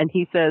say. And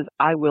he says,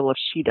 I will if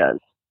she does.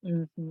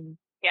 Mm-hmm.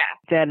 Yeah.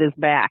 That is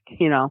back,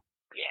 Yeah.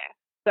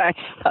 I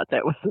just thought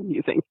that was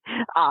amusing.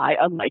 I,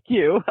 unlike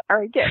you,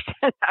 are a git.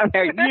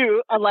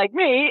 You, unlike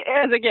me,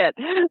 is a git.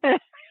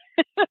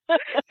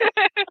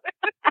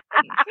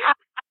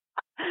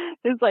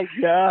 It's like,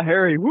 yeah,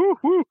 Harry, woo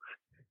woo.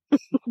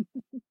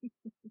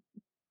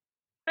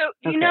 So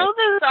you know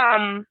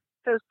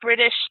those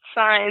British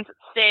signs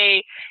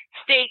that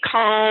stay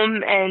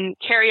calm and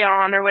carry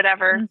on or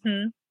whatever.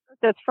 Mm-hmm.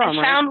 That's from.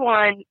 I found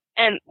one,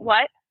 and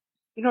what?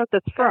 You know what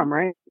that's from,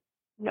 right?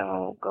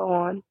 No, go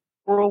on.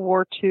 World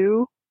War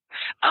II.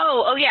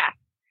 Oh yeah.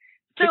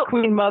 So the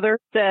Queen Mother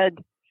said,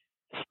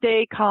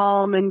 "Stay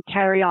calm and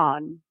carry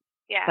on."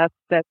 Yeah.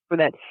 That's for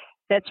that.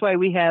 That's why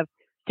we have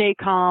stay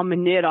calm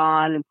and knit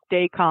on, and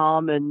stay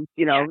calm and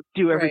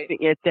do everything.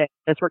 Right.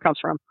 That's where it comes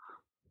from.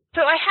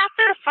 So I have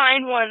to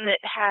find one that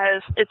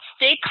has it's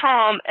stay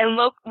calm and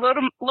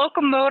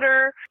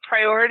locomotor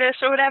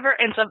prioritas or whatever,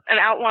 and some an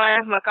outline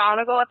of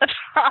McGonagall at the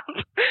top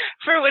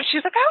for when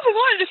she's like, I always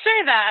wanted to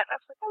say that. I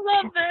was like, I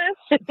love this.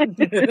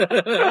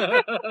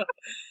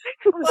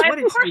 I always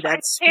wanted to do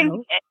that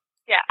spell.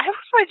 Yeah, I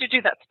always wanted to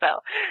do that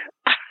spell.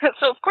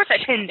 So of course I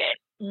pinned it.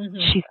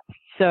 Mm-hmm. She's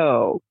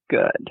so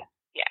good.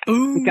 Yeah.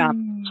 Ooh.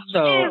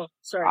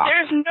 Sorry.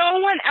 There's no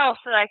one else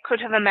that I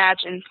could have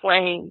imagined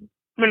playing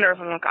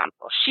Minerva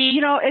McGonagall.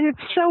 And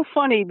it's so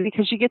funny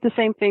because you get the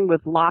same thing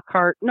with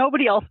Lockhart.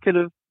 Nobody else could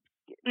have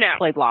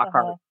played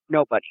Lockhart. Uh-huh.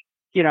 Nobody.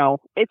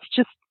 It's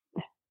just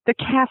the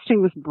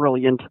casting was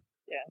brilliant.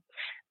 Yeah.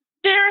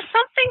 There are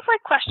some things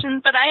like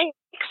questions, but I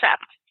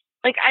accept.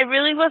 Like I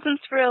really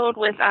wasn't thrilled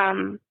with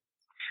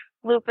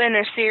Lupin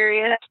or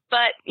Sirius,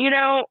 but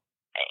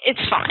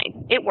it's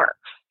fine. It works.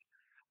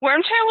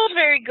 Wormtail was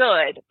very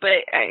good,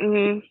 but I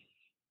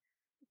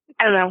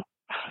don't know.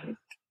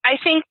 I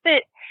think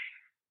that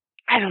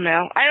I don't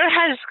know. I don't know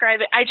how to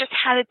describe it. I just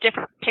had a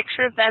different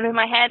picture of them in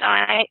my head.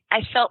 And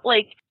I felt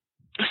like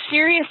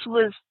Sirius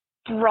was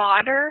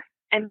broader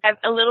and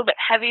a little bit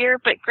heavier,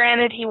 but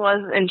granted he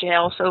was in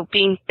jail, so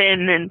being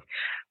thin and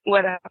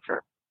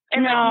whatever.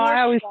 And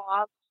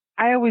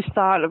I always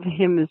thought of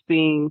him as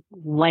being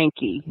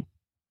lanky,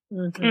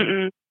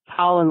 Mm-hmm.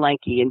 tall and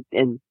lanky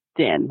and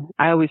thin.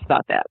 I always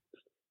thought that.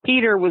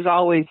 Peter was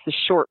always the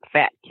short,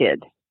 fat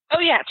kid. Oh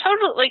yeah,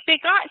 totally. Like they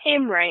got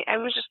him right. I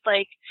was just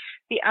like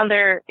the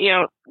other,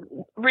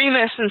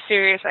 Remus and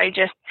Sirius.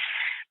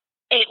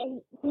 It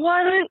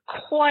wasn't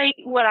quite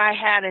what I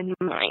had in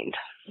mind.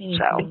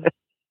 So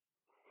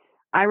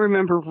I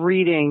remember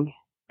reading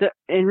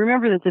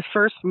remember that the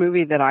first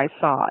movie that I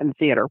saw in the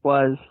theater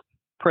was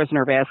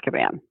Prisoner of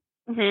Azkaban.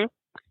 Mm-hmm.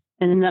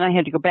 And then I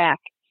had to go back.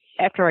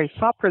 After I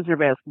saw Prisoner of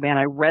Azkaban,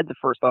 I read the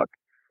first book,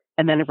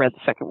 and then I read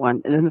the second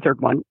one, and then the third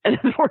one, and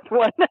then the fourth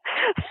one.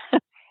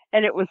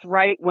 And it was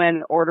right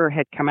when Order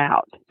had come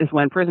out, is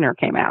when Prisoner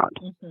came out.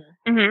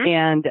 Mm-hmm.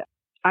 And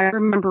I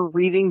remember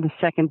reading the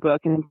second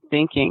book and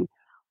thinking,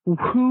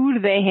 who do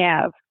they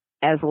have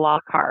as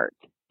Lockhart?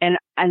 And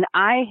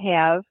I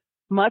have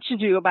Much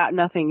Ado About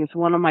Nothing is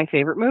one of my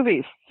favorite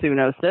movies. Sue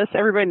knows this.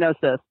 Everybody knows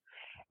this.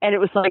 And it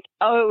was like,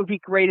 oh, it would be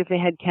great if they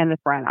had Kenneth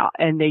Branagh.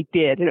 And they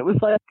did. And it was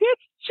like,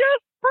 it's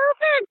just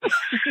perfect.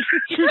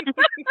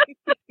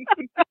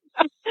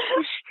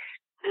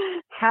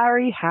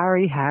 Harry.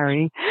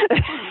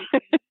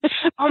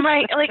 Oh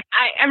my,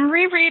 I'm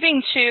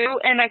rereading too,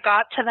 and I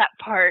got to that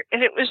part,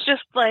 and it was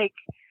just like,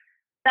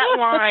 that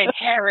line,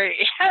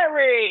 Harry.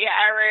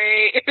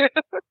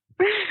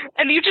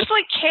 And you just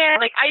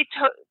can't,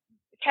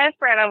 Kenneth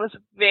Branagh was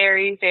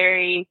very,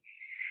 very,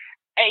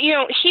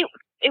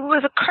 it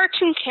was a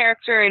cartoon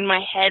character in my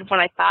head when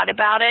I thought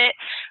about it,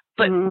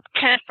 but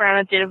Kenneth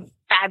Branagh did a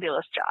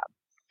fabulous job.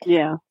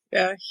 Yeah.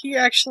 Yeah, he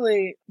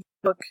actually, the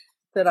book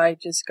that I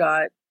just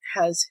got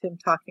has him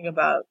talking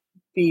about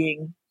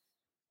being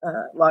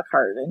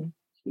Lockhart, and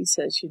he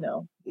says,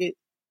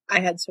 I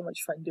had so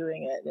much fun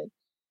doing it.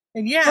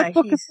 And yeah,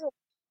 he's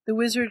the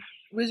Wizard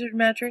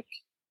Magic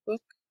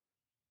book.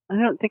 I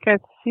don't think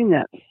I've seen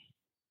that.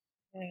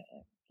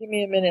 Give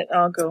me a minute,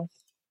 I'll go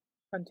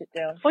hunt it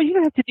down. Well, you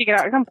don't have to dig it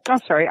out. I'm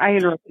sorry, I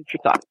interrupted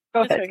your thought.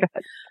 Go ahead.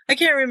 I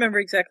can't remember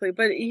exactly,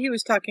 but he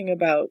was talking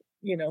about,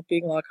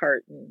 being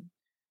Lockhart and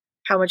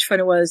how much fun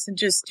it was, and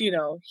just,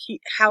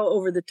 how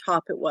over the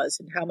top it was,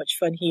 and how much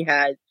fun he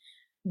had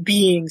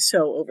being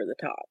so over the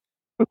top.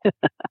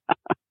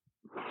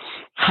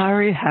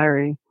 Harry.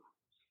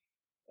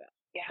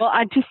 Yeah. Well,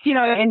 I just,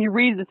 and you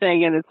read the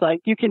thing, and it's like,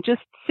 you can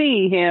just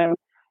see him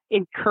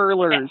in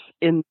curlers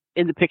in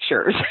the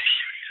pictures.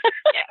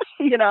 Yes.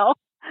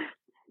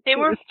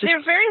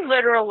 They're very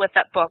literal with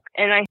that book,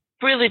 and I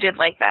really did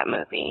like that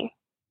movie.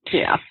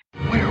 Yeah.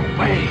 We're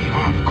way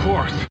off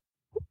course.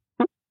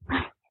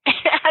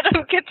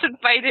 Adam gets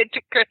invited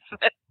to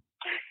Christmas.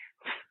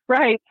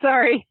 Right,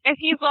 sorry. And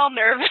he's all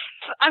nervous.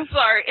 I'm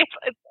sorry.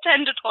 It's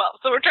 10 to 12,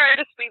 so we're trying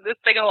to speed this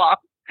thing along.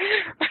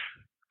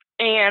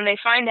 And they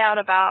find out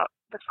about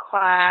the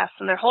class,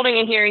 and they're holding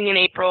a hearing in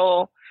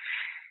April,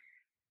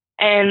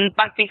 and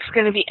Buckbeak's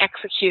going to be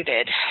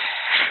executed.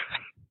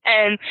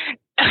 And,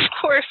 of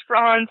course,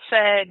 Ron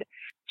said,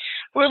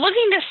 we're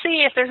looking to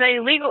see if there's any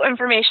legal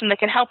information that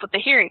can help with the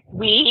hearing.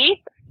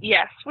 We?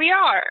 Yes, we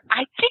are.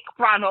 I think,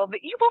 Ronald,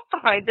 that you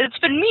will find that it's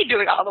been me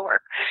doing all the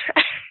work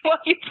while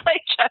you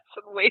play chess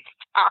and waste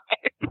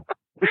time.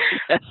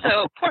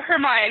 So poor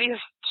Hermione is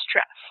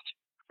stressed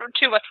from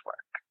too much work.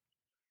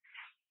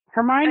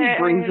 Hermione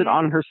brings it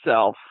on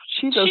herself.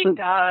 She doesn't. She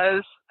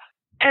does.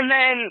 And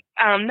then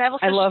Neville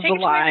says, I love the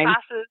line.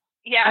 Classes.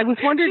 Yeah. I was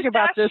wondering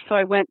about this, so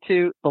I went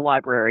to the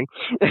library.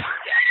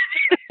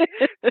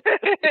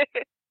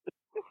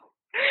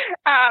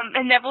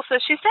 And Neville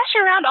says she's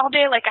dashing around all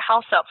day like a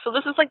house elf. So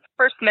this is like the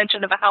first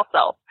mention of a house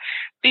elf,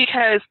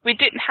 because we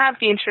didn't have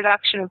the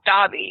introduction of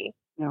Dobby.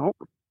 No.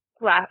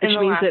 Which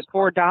means that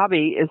poor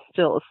Dobby is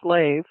still a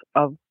slave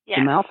of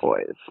the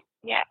Malfoys.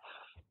 Yes.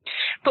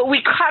 But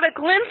we caught a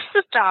glimpse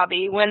of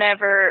Dobby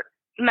whenever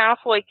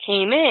Malfoy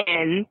came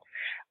in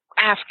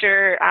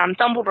after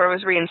Dumbledore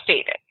was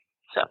reinstated.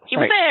 So he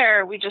was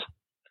there. We just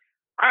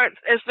aren't,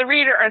 as the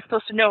reader, aren't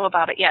supposed to know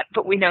about it yet,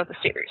 but we know the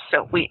series,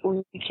 so we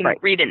can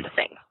read into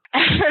things.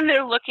 And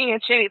they're looking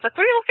at Ginny. It's like,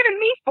 what are you looking at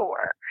me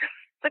for?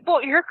 It's like,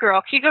 well, you're a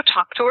girl. Can you go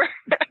talk to her?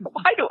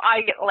 Why do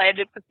I get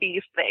landed with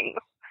these things?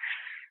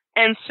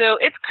 And so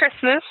it's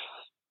Christmas.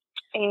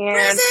 And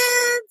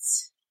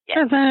presents! Yeah.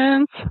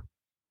 Presents!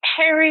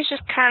 Harry's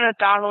just kind of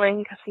dawdling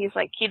because he's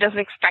like, he doesn't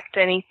expect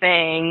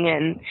anything.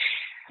 And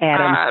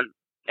Adam.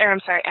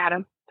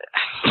 Adam.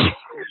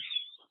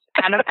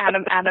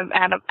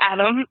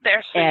 Adam.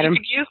 There, so Adam. you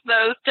could use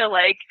those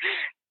to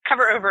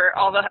cover over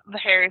all the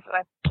Harrys that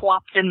I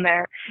plopped in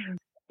there.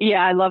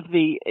 Yeah, I love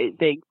they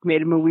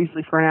made him a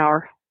Weasley for an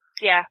hour.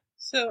 Yeah.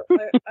 So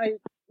I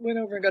went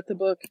over and got the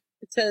book.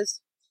 It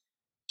says,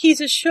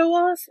 he's a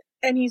show-off,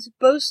 and he's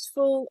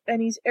boastful,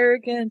 and he's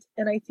arrogant,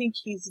 and I think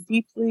he's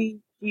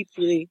deeply,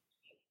 deeply,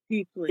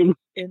 deeply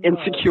in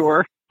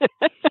insecure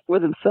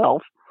with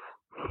himself.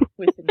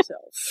 With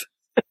himself.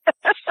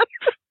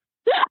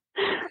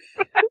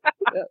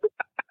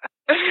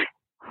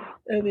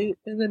 And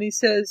then he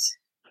says,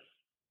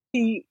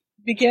 he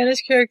began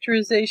his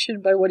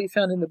characterization by what he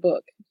found in the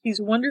book.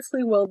 He's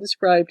wonderfully well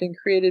described and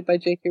created by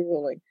J.K.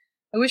 Rowling.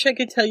 I wish I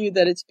could tell you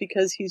that it's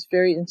because he's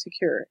very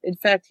insecure. In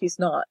fact, he's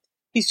not.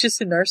 He's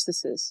just a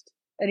narcissist,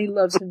 and he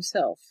loves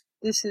himself.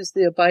 This is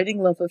the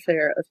abiding love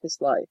affair of his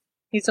life.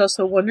 He's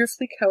also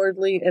wonderfully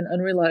cowardly and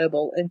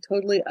unreliable and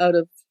totally out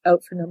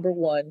for number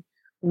one,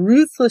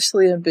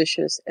 ruthlessly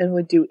ambitious, and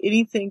would do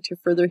anything to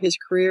further his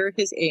career,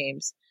 his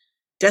aims.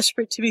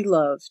 Desperate to be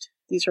loved.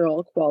 These are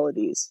all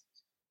qualities.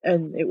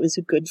 And it was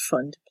a good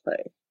fun to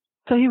play.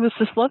 So he was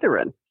the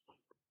Slytherin.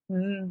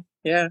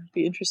 Yeah,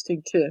 be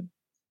interesting to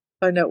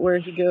find out where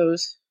he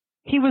goes.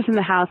 He was in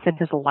the house that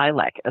has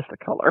lilac as the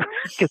color,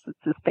 because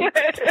it's his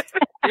favorite.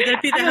 Would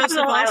that be the House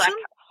of Awesome?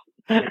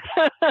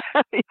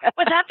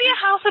 Would that be a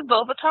House of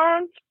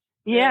Beauxbatons?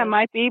 Yeah, it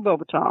might be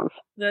Beauxbatons.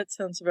 That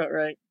sounds about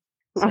right.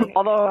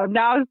 Although I'm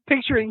now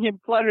picturing him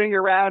fluttering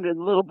around in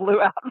a little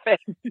blue outfit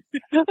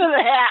with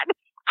a hat.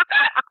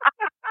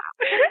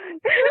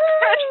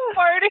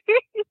 Party.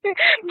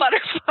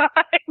 Butterfly.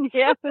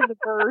 Yes, and the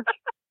bird.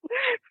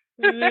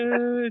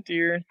 Oh,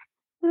 dear.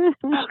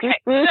 Okay,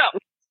 so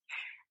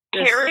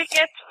Harry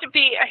gets to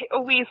be a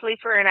Weasley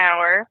for an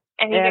hour,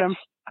 and he gets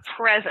a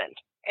present.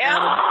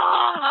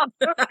 Adam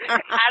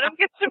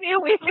gets to be a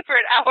Weasley for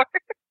an hour,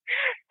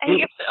 and he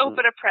gets to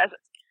open a present.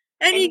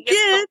 And he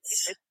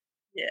gets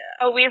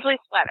a Weasley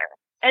sweater.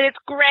 And it's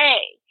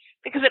gray,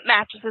 because it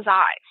matches his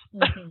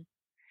eyes.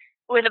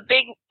 With a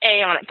big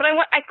A on it. But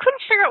I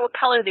couldn't figure out what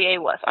color the A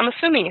was. I'm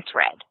assuming it's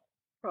red.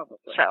 Probably.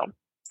 So,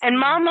 and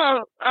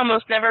Mama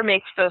almost never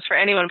makes those for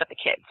anyone but the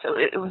kids, so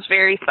it was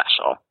very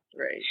special.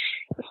 Right.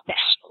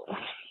 Special.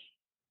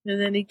 And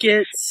then he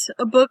gets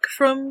a book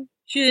from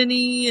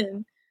Ginny,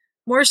 and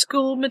more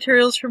school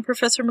materials from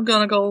Professor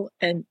McGonagall,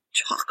 and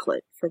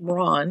chocolate from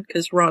Ron,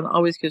 because Ron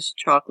always gives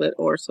chocolate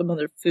or some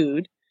other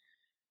food.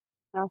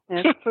 Of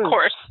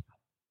course.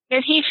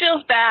 And he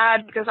feels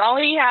bad because all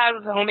he had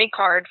was a homemade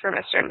card for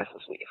Mr. and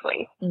Mrs.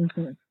 Weasley.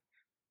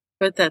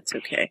 But that's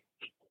okay.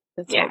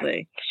 That's all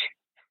they...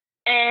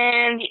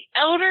 And the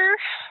elder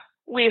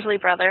Weasley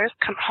brothers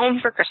come home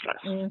for Christmas.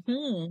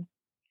 And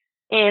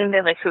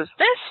they're like, who's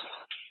this?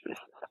 This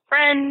is a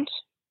friend.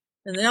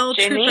 And they all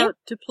Ginny. trip out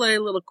to play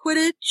a little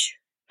Quidditch.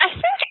 I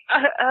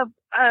think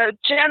a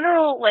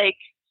general,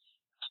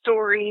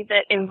 story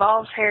that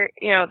involves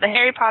the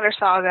Harry Potter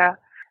saga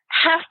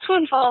has to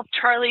involve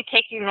Charlie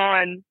taking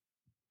on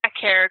a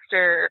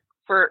character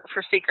for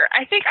Seeker.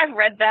 I think I've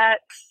read that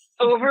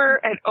over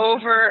and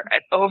over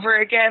and over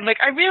again.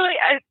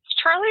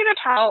 Charlie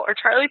Natal or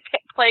Charlie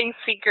playing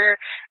Seeker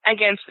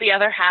against the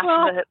other half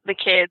of the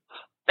kids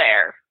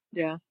there.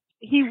 Yeah.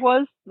 He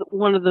was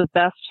one of the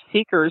best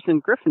Seekers in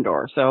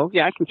Gryffindor, so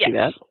yeah, I can see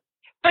that.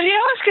 But he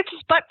always gets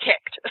his butt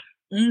kicked.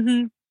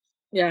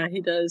 Yeah,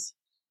 he does.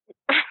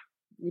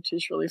 Which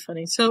is really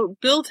funny. So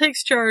Bill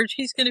takes charge.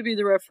 He's going to be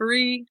the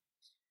referee.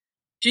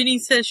 Ginny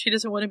says she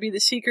doesn't want to be the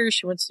Seeker.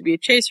 She wants to be a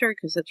chaser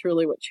because that's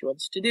really what she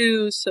wants to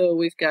do. So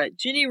we've got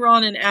Ginny,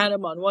 Ron, and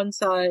Adam on one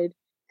side,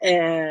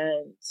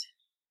 and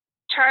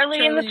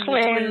Charlie and the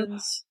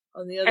twins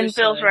on the other and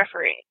side. Bill's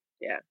referee.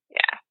 Yeah.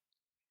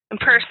 And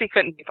Percy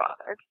couldn't be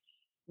bothered.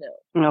 No.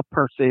 Well,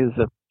 Percy is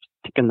a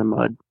stick in the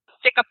mud.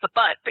 Stick up the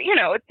butt, but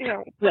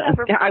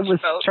whatever. I was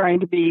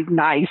trying to be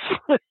nice.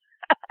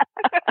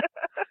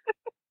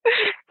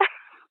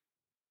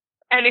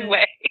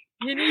 Anyway.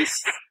 And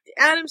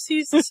Adam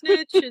sees the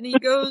snitch and he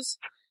goes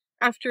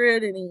after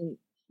it and he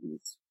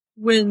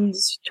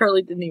wins.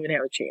 Charlie didn't even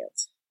have a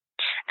chance.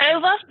 And I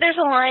love, there's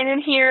a line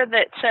in here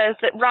that says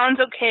that Ron's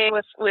okay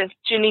with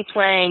Ginny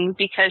playing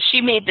because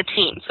she made the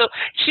team. So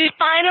she's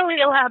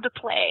finally allowed to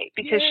play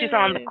because she's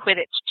on the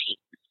Quidditch team.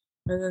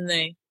 And then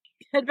they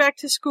head back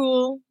to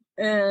school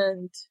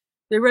and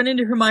they run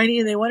into Hermione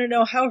and they want to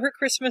know how her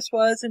Christmas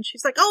was. And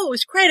she's like, oh, it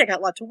was great. I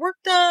got lots of work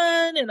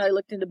done and I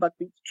looked into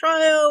Buckbeak's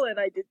trial and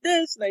I did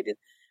this and I did.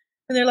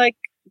 And they're like,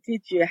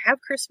 did you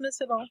have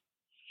Christmas at all?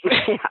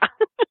 Do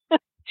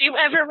you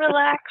ever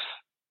relax?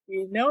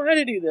 You know how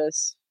to do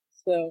this.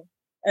 So,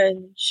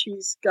 and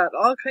she's got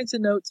all kinds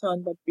of notes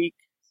on Buckbeak.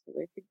 So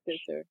I think that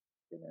they're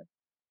gonna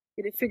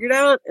get it figured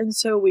out. And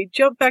so we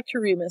jump back to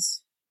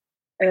Remus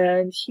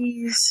and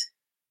he's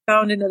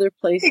found another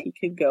place he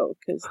can go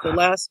because the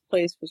last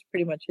place was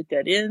pretty much a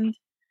dead end.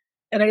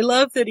 And I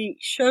love that he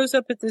shows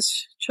up at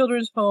this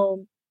children's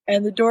home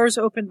and the door's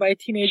opened by a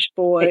teenage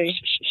boy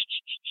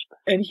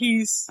and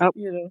he's,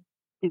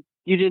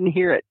 You didn't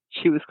hear it.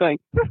 She was going.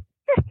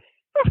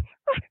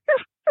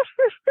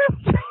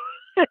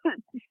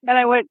 And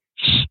I went,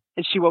 shh,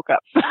 and she woke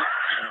up.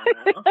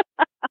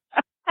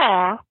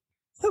 Aww.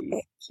 So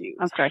cute.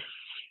 Okay.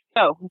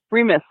 So,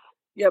 Remus.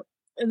 Yep.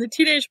 And the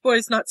teenage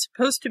boy's not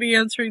supposed to be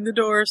answering the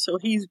door, so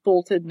he's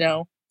bolted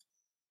now.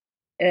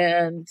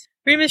 And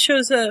Remus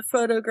shows a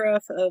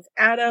photograph of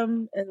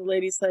Adam, and the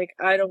lady's like,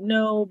 I don't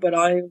know, but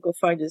I'll go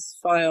find his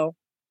file.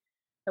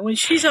 And when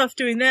she's off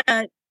doing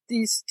that,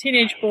 these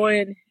teenage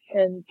boy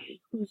and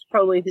who's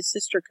probably his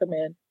sister come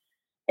in,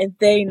 and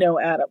they know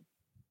Adam.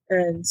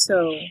 And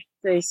so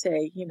they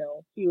say,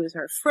 he was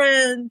our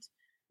friend.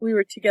 We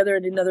were together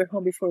in another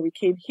home before we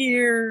came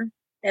here.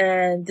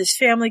 And this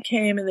family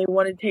came and they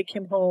wanted to take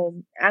him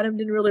home. Adam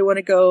didn't really want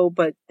to go,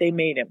 but they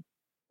made him.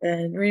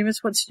 And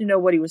Remus wants to know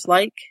what he was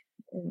like.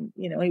 And,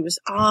 you know, he was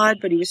odd,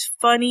 but he was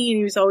funny, and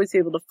he was always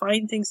able to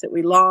find things that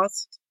we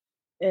lost.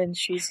 And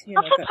she's, you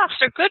know...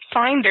 Hufflepuffs are good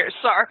finders,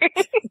 sorry.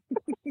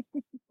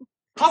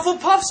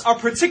 Hufflepuffs are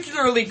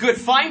particularly good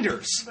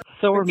finders.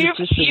 So are You've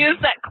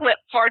used that clip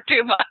far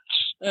too much.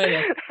 I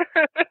know.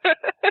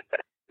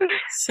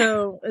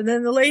 So, and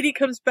then the lady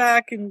comes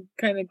back and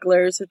kind of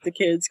glares at the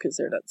kids because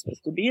they're not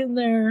supposed to be in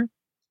there.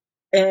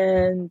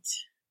 And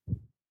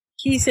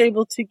he's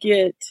able to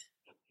get,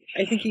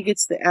 I think he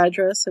gets the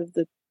address of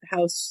the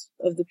house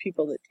of the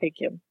people that take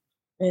him.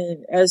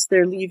 And as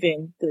they're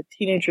leaving, the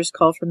teenagers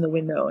call from the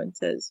window and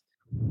says,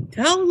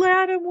 "Tell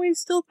Adam we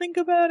still think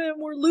about him.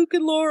 We're Luke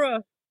and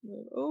Laura."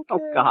 Okay. Oh,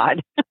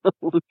 God.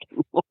 Luke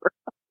and Laura.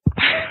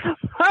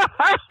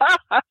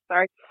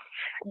 Sorry.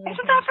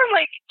 Isn't that from,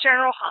 like,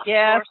 General Hospital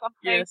or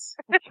something? Yes.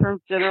 It's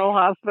from General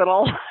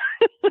Hospital.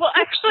 Well,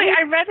 actually,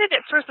 I read it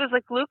at first as,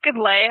 like, Luke and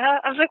Leia.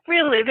 I was like,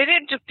 really? They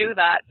didn't just do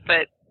that,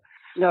 but...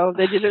 No,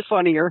 they did it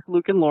funnier.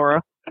 Luke and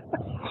Laura.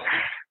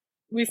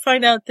 We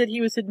find out that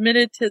he was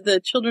admitted to the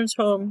children's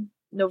home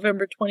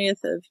November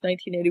 20th of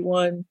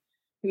 1981.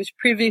 He was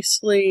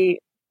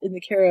previously in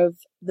the care of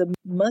the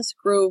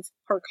Musgrove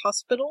Park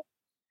Hospital.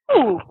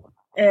 Ooh.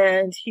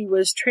 And he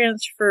was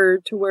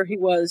transferred to where he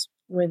was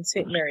when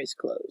St. Mary's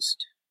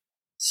closed.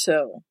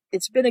 So,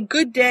 it's been a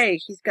good day.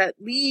 He's got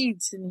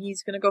leads, and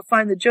he's going to go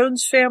find the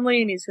Jones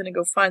family, and he's going to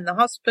go find the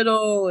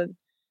hospital, and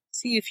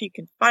see if he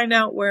can find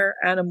out where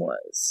Adam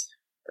was,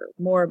 or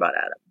more about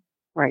Adam.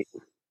 Right.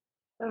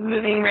 So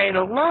moving right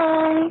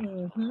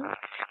along. Mm-hmm.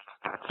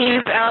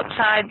 He's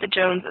outside the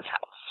Joneses'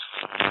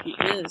 house. He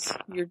is.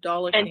 Your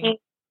dollar And king.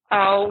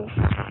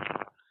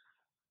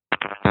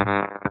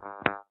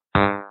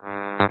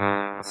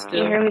 Can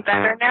you hear me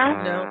better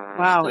now? No.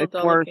 Wow, still it's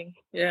dollar worse. king.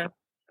 Yeah.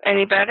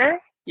 Any better?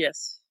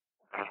 Yes.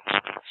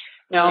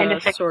 No,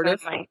 sort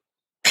of.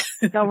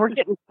 No,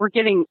 we're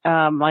getting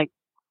like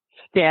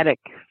static,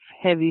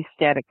 heavy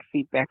static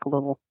feedback a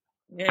little.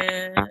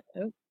 Yeah.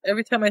 Oh,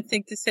 every time I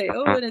think to say,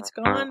 "Oh," and it's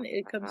gone,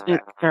 it comes It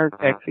back. starts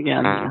back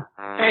again. Yeah.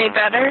 Any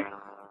better?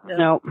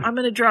 No. I'm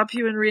going to drop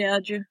you and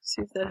re-add you.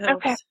 See if that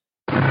helps. Okay.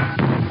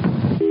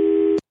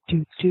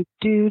 Do do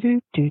do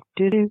do do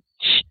do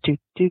do do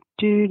do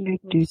do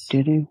do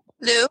do do.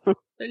 Lou?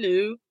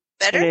 Hello.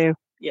 Better? Hello.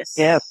 Yes.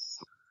 Yes.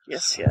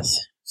 Yes,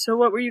 yes. So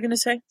what were you going to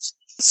say?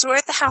 So we're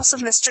at the house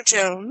of Mr.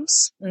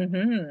 Jones.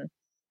 Mm-hmm.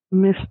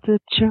 Mr.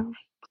 Jones.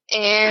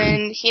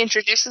 And he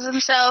introduces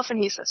himself,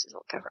 and he says he's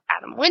looking for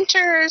Adam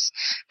Winters.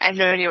 I have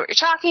no idea what you're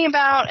talking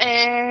about.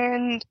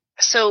 And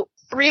so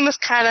Remus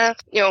kind of,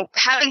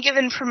 having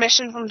given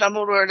permission from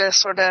Dumbledore to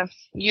sort of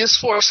use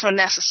force when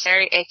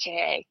necessary,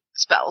 aka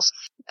spells,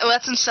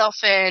 lets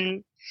himself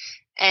in,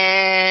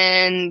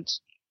 and,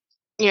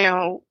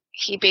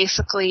 he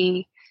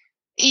basically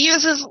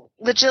uses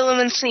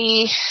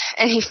legitimacy,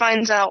 and he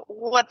finds out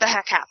what the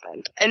heck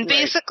happened. And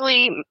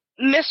basically,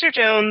 Mr.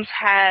 Jones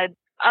had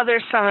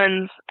other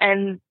sons,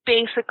 and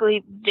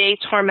basically they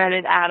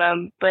tormented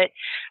Adam, but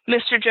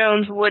Mr.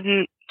 Jones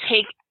wouldn't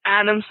take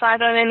Adam's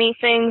side on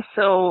anything,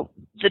 so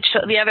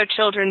the other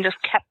children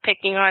just kept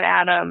picking on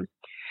Adam.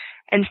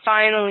 And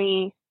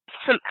finally,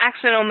 some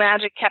accidental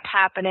magic kept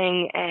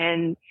happening,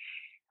 and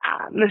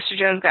Mr.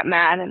 Jones got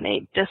mad, and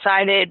they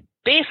decided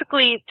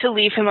basically to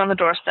leave him on the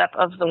doorstep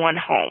of the one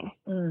home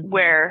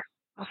where,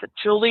 was it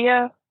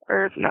Julia?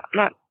 Or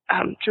not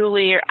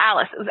Julie or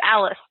Alice. It was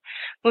Alice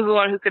was the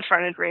one who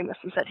confronted Remus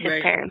and said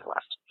his parents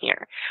left him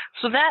here.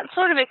 So that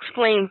sort of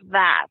explains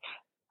that,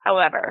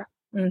 however.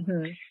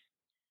 Mm-hmm.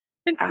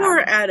 And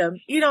poor Adam,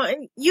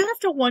 and you have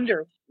to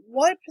wonder,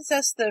 what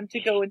possessed them to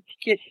go and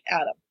get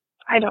Adam?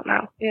 I don't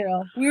know.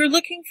 We were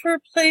looking for a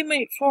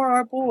playmate for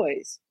our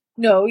boys.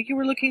 No, you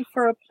were looking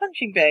for a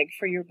punching bag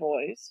for your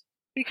boys,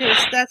 because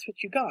that's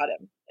what you got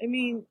him. I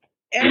mean,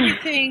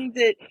 everything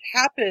that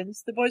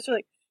happens, the boys are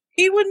like,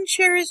 he wouldn't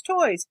share his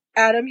toys.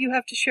 Adam, you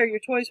have to share your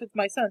toys with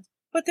my sons.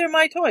 But they're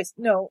my toys.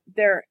 No,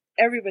 they're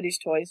everybody's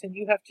toys, and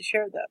you have to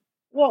share them.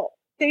 Well,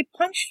 they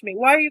punched me.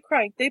 Why are you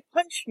crying? They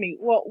punched me.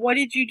 Well, what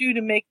did you do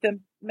to make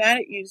them mad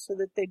at you so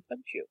that they'd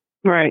punch you?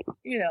 Right.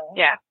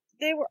 Yeah.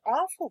 They were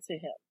awful to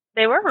him.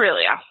 They were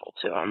really awful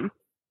to him.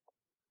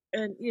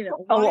 And,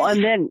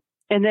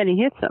 and then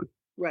he hits him.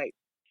 Right.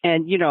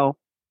 And,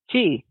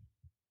 gee,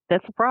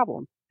 that's a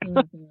problem.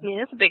 Mm-hmm.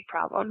 Yeah, it's a big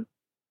problem.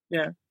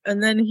 Yeah.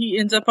 And then he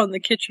ends up on the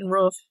kitchen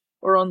roof,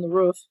 or on the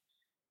roof.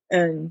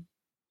 And,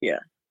 yeah,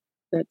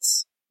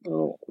 that's a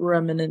little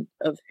remnant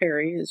of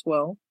Harry as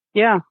well.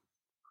 Yeah.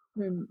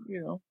 And,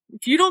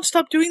 if you don't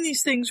stop doing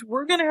these things,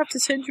 we're going to have to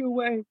send you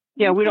away.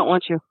 Yeah, we don't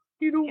want you.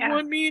 You don't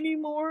want me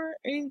anymore.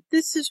 And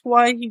this is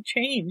why he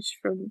changed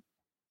from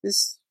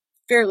this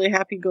fairly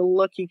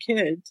happy-go-lucky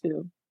kid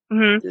to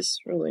this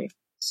really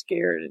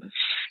scared.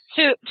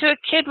 To a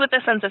kid with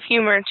a sense of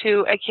humor,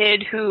 to a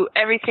kid who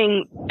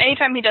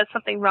anytime he does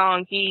something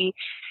wrong, he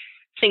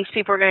thinks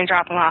people are going to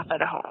drop him off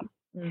at a home.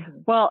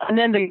 Mm-hmm. Well, and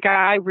then the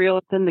guy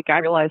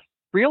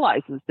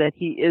realizes that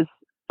he is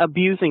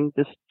abusing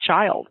this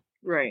child.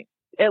 Right.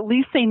 At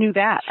least they knew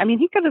that. I mean,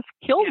 he could have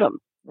killed him.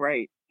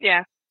 Right.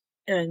 Yeah.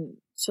 And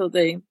so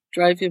they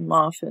drive him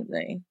off and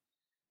they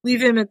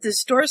leave him at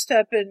this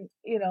doorstep. And,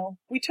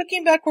 we took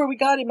him back where we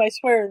got him, I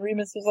swear. And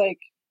Remus is like,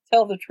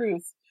 tell the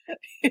truth.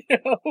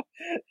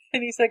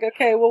 And he's like,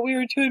 okay, well, we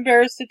were too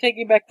embarrassed to take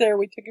him back there.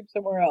 We took him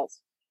somewhere else.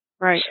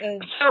 Right.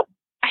 And So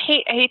I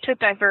hate to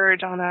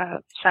diverge on a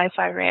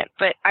sci-fi rant,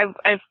 but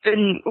I've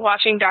been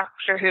watching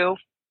Doctor Who,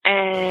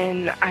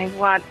 and I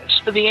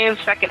watched the beginning of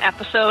the second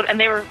episode, and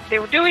they were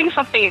doing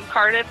something in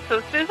Cardiff. So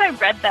as soon as I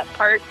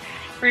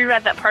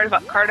reread that part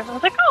about Cardiff, I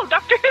was like, oh,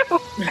 Doctor Who.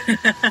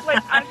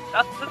 Like, I'm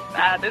just as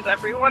bad as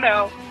everyone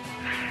else.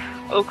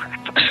 Oh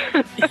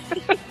crap.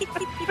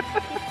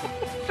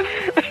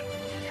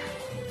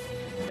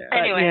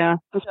 Anyway, yeah,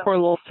 this poor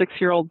little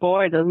 6-year-old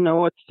boy doesn't know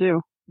what to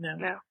do.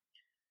 No.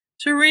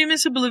 So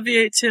Remus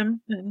obliviates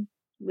him and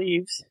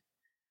leaves.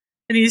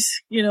 And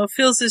he's,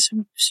 feels this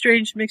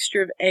strange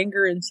mixture of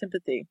anger and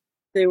sympathy.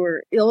 They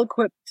were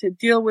ill-equipped to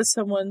deal with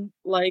someone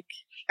like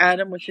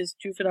Adam with his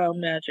juvenile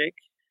magic.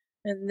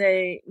 And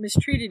they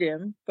mistreated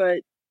him, but,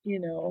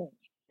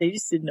 they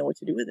just didn't know what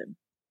to do with him.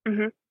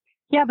 Mm-hmm.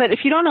 Yeah, but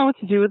if you don't know what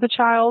to do with a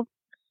child,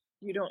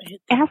 you don't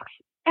hit them.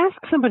 Ask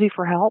somebody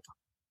for help.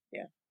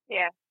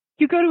 Yeah.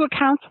 You go to a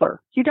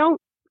counselor. You don't...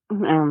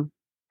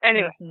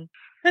 Anyway. Mm-hmm.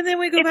 And then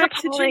we go back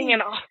to Jenny.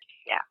 And all.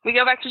 Yeah, we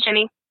go back to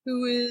Jenny.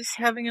 Who is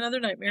having another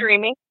nightmare.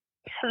 Dreaming.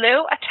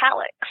 Hello,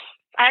 Italics.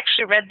 I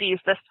actually read these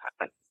this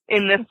time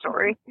in this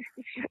story.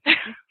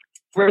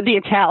 Where the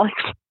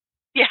Italics?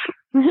 Yeah.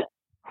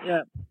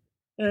 Yeah.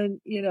 And,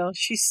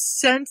 she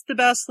sent the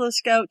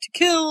basilisk out to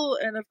kill,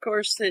 and of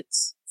course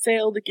it's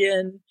failed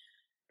again,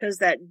 because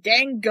that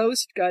dang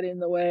ghost got in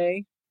the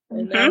way,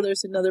 and now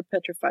there's another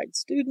petrified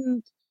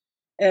student,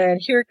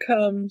 and here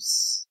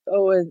comes,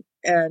 and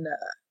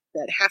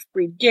that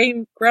half-breed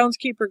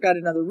groundskeeper got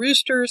another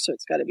rooster, so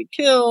it's got to be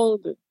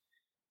killed.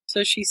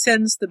 So she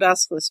sends the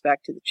basilisk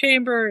back to the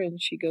chamber,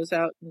 and she goes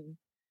out, and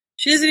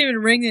she doesn't even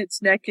wring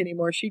its neck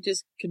anymore. She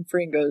just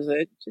confringos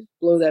it, just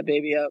blow that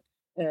baby up,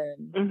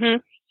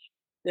 and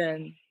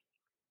then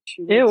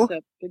she wakes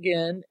up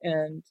again,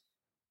 and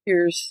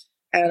here's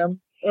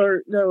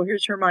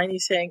here's Hermione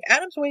saying,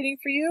 Adam's waiting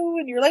for you,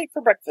 and you're late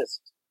for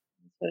breakfast.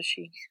 So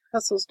she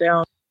hustles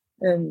down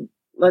and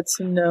lets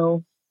him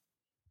know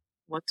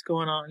what's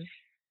going on.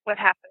 What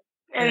happened.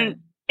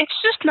 And it's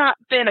just not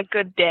been a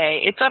good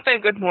day. It's not been a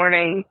good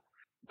morning.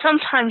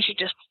 Sometimes you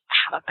just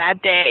have a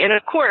bad day. And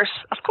of course,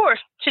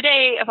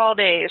 today of all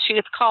days, she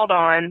gets called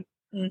on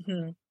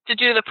to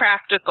do the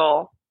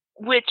practical,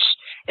 which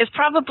is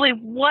probably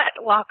what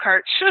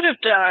Lockhart should have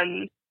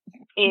done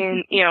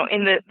in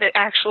the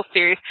actual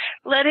series,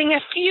 letting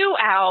a few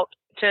out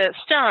to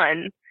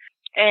stun,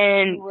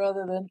 and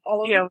rather than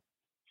all of them.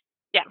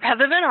 Yeah,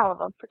 rather than all of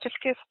them.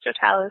 Certificus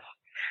Totalis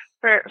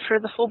for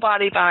the full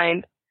body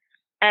bind.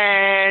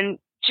 And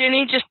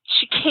Ginny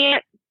she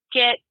can't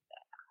get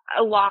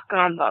a lock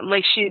on them.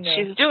 Like she's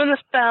doing the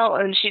spell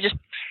and she just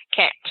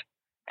can't.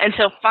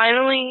 Until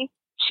finally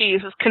she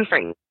uses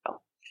Confringo.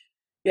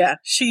 Yeah,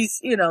 she's,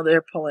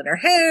 they're pulling her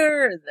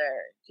hair and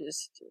they're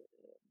just,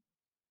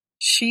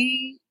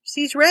 she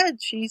sees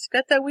red. She's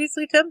got that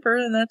Weasley temper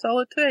and that's all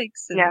it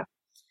takes. And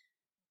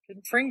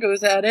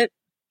Confringo's at it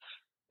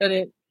and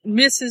it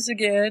misses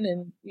again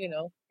and,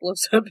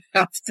 blows up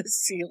half the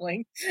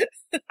ceiling.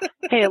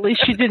 Hey, at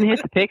least she didn't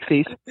hit the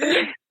pixies.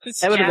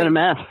 That would have been a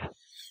mess.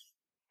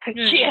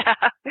 Yeah.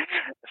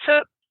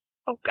 So,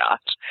 oh gosh.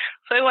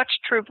 So I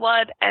watched True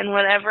Blood, and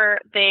whenever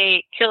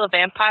they kill a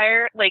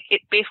vampire, like,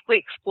 it basically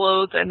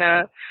explodes in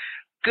a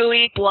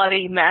gooey,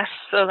 bloody mess.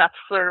 So that's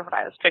sort of what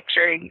I was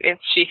picturing if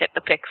she hit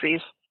the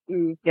pixies.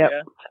 Yep. Yeah,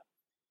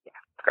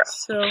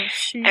 gross. So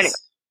she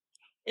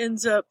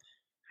ends up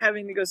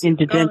having to go in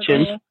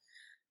detention.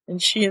 And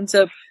she ends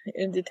up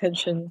in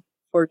detention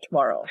for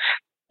tomorrow.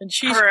 And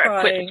she's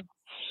crying.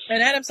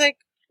 And Adam's like,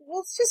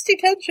 well, it's just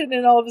detention.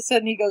 And all of a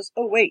sudden he goes,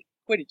 oh, wait,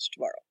 Quidditch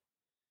tomorrow.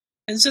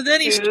 And so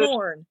then he's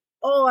torn.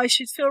 Oh, I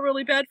should feel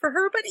really bad for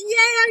her, but yay,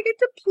 I get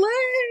to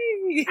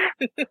play!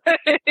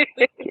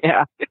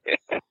 Yeah.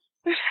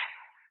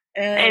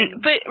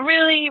 But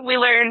really, we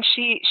learned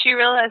she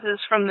realizes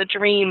from the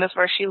dream is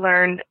where she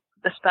learned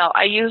the spell.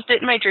 I used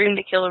it in my dream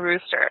to kill a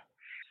rooster.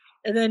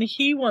 And then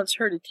he wants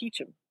her to teach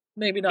him.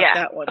 Maybe not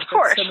that one,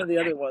 but some of the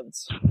other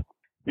ones.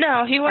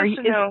 No, he wants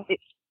to know.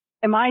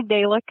 Am I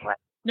Dalek?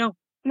 No.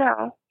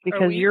 No.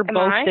 Because you're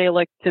both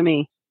Dalek to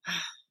me.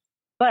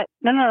 But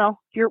no.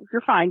 You're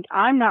fine.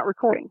 I'm not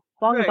recording.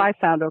 As long as I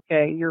sound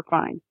okay, you're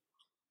fine.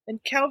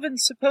 And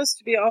Calvin's supposed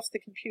to be off the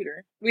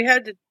computer. We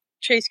had to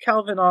chase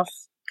Calvin off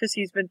because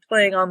he's been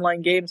playing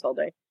online games all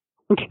day.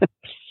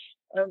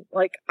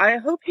 I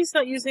hope he's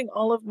not using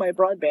all of my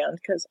broadband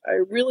because I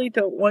really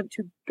don't want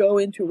to go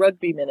into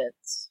rugby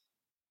minutes.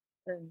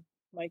 And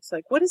Mike's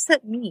like, what does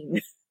that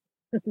mean?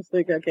 I was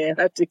like, okay,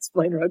 I have to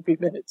explain rugby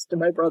minutes to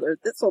my brother.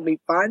 This will be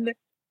fun.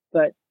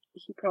 But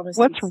he promised.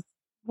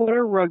 What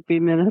are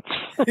rugby minutes?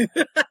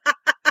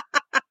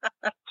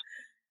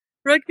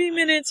 Rugby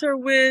minutes are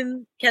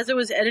when Keza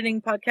was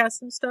editing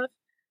podcasts and stuff,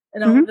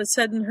 and all of a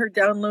sudden her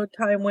download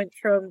time went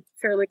from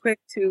fairly quick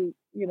to,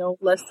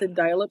 less than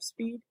dial-up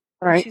speed.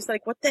 Right. She's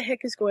like, what the heck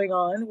is going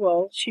on?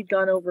 Well, she'd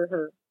gone over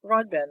her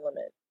broadband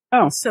limit.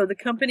 Oh. So the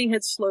company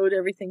had slowed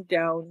everything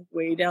down,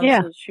 way down,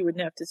 Yeah. so she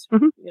wouldn't have to,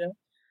 Mhm. you know.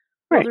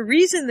 Right. Well, the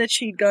reason that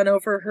she'd gone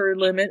over her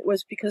limit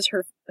was because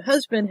her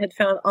husband had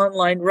found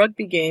online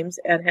rugby games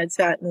and had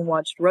sat and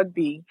watched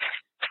rugby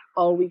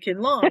all weekend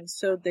long.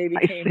 So they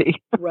became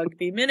see.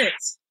 rugby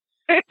minutes.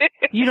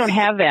 You don't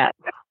have that.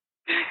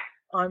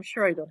 I'm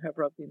sure I don't have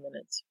rugby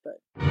minutes, but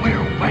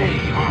We're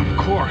way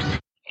off course.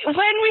 When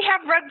we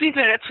have rugby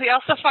minutes, we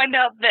also find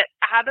out that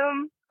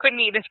Adam couldn't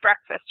eat his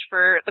breakfast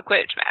for the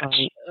Quidditch match.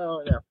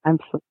 oh no. I'm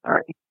so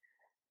sorry.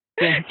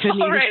 Yeah, he couldn't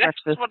eat All his right, I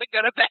breakfast. just want to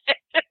go to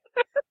bed.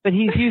 But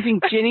he's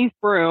using Ginny's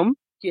broom.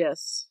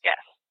 Yes. Yes.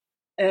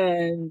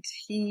 And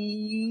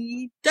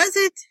he does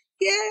it.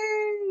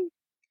 Yay!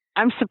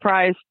 I'm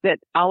surprised that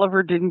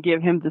Oliver didn't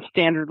give him the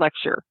standard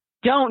lecture.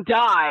 Don't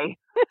die.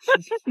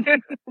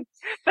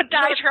 But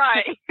die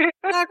trying.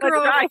 Knock But her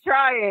off. die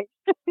trying.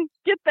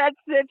 Get that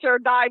stitch or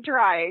die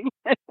trying.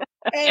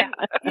 And,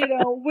 you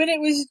know, when it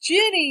was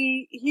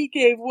Ginny, he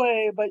gave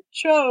way, but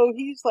Cho,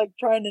 he's like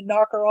trying to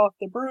knock her off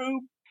the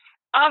broom.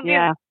 Obviously,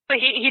 Yeah.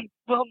 he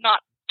will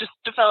not just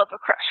develop a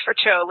crush for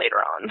Cho later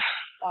on.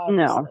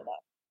 Obviously No.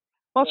 not.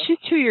 Well, she's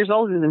 2 years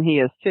older than he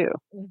is, too.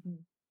 Mm-hmm.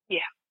 Yeah.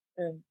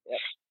 And, yep.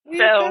 We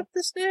So, got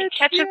the snitch. He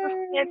catches Yay.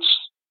 the snitch.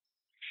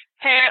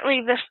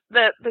 Apparently,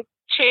 the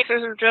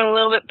Chasers are doing a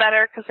little bit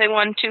better because they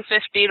won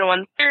 250 to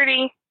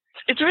 130.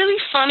 It's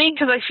really funny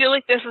because I feel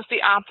like this is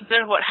the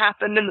opposite of what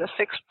happened in the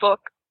 6th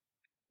book,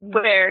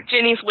 where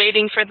Ginny's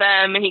waiting for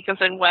them and he comes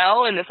in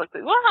well, and it's like,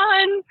 we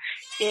won!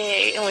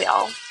 Yay!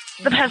 And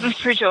the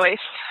peasants rejoice.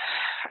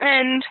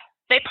 And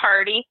they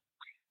party.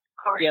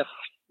 Of course. Yep.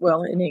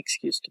 Well, any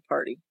excuse to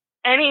party.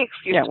 Any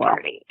excuse Yeah, to well.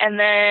 party. And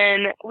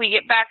then we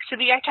get back to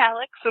the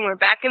italics, and we're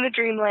back in the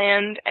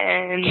dreamland,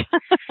 and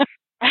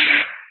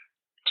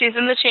she's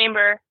in the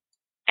chamber,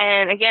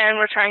 and again,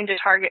 we're trying to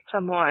target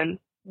someone.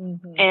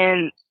 Mm-hmm.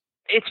 And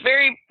it's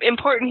very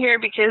important here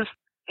because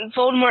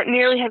Voldemort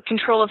nearly had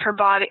control of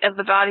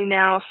the body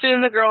now.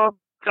 Soon the girl is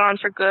gone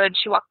for good.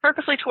 She walked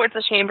purposely towards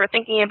the chamber,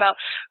 thinking about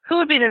who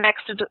would be the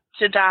next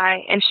to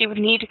die, and she would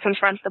need to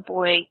confront the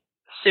boy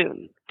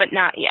soon, but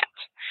not yet.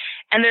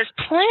 And there's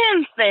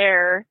plans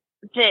there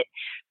that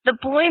the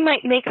boy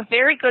might make a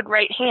very good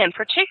right hand,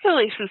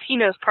 particularly since he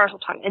knows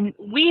Parseltongue, and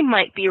we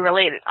might be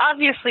related.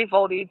 Obviously,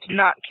 Voldy did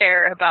not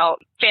care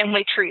about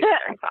family trees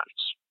very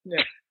much.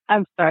 Yeah.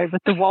 I'm sorry,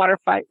 but the water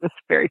fight was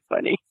very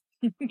funny.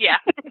 Yeah.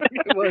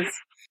 It was.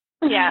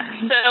 Yeah,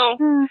 so,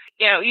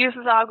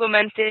 uses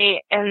Aguamenti,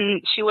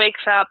 and she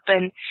wakes up,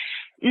 and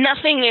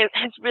nothing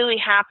has really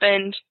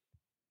happened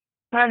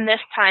on this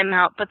time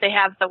out, but they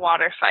have the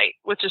water fight,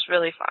 which is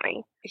really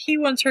funny. He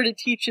wants her to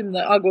teach him the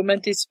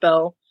Aguamenti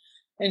spell,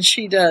 and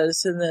she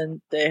does, and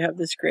then they have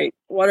this great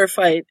water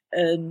fight,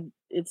 and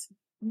it's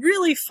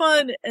really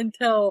fun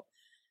until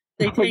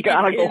they take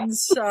it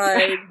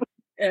inside,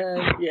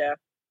 and yeah.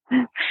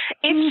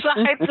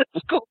 Inside the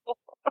school.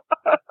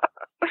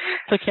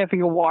 It's like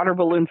having a water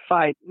balloon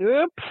fight.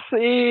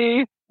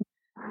 Oopsie.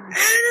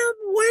 Adam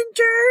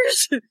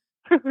Winters!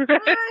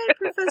 Hi,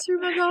 Professor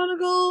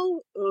McGonagall.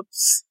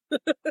 Oops.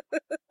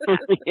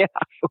 Yeah.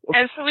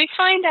 And so we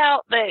find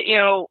out that,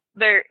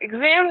 their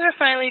exams are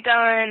finally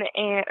done,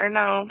 or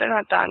no, they're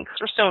not done because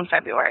we're still in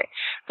February.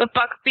 But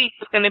Buckbeak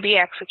is going to be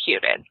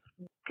executed.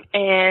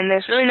 And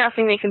there's really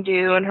nothing they can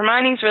do, and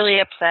Hermione's really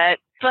upset.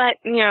 But,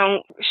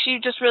 she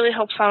just really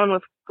hopes someone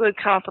would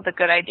come up with a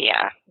good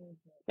idea.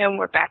 And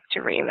we're back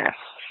to Remus.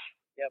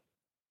 Yep.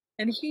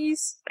 And he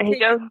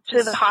goes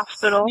to the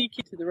hospital.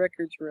 Sneaky to the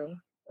records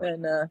room.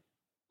 And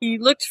he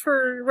looked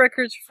for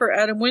records for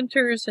Adam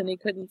Winters, and he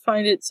couldn't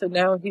find it, so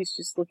now he's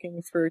just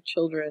looking for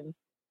children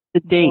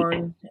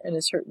born in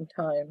a certain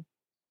time.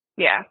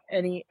 Yeah.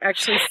 And he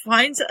actually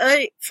finds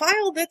a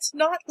file that's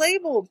not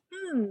labeled.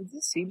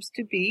 This seems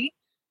to be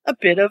a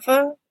bit of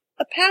a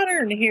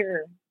pattern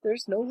here.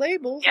 There's no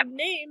labels and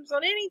names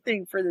on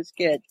anything for this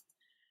kid.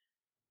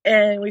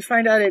 And we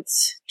find out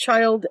it's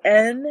child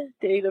N,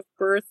 date of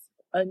birth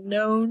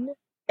unknown,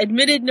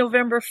 admitted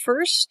November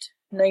 1st,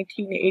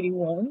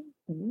 1981.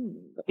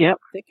 Yep.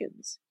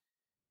 Thickens.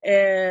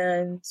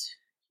 And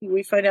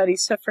we find out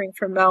he's suffering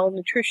from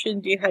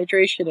malnutrition,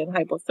 dehydration, and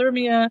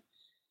hypothermia.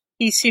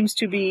 He seems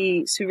to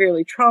be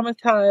severely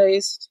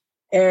traumatized,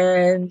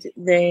 and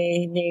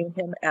they name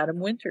him Adam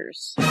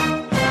Winters.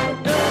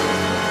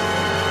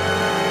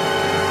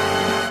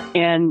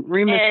 And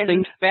Remus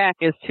thinks back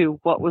as to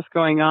what was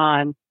going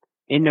on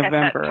in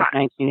November of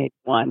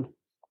 1981.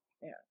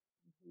 Yeah.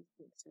 He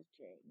thinks of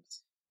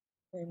James.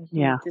 And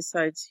he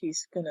decides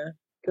he's going to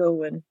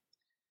go and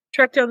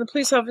track down the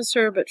police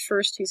officer, but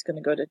first he's going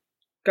to go to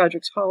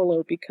Godric's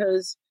Hollow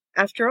because,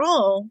 after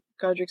all,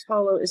 Godric's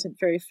Hollow isn't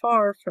very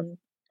far from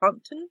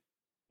Taunton.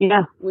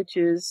 Yeah. Which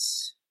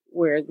is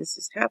where this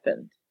has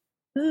happened.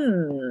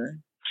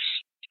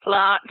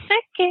 Plot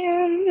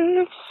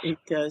thickens. It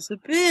does a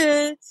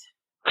bit.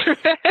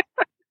 Let's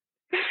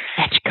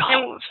go.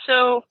 And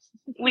so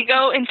we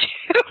go into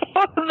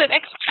the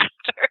next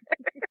chapter.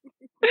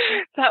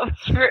 That was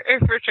for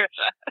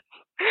Trisha.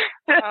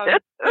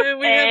 And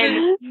we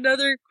have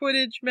another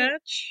Quidditch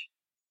match.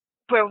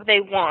 Where they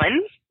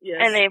won. Yes,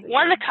 and they've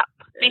won the cup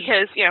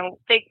because,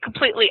 they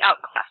completely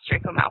outclassed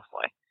Draco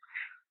Malfoy.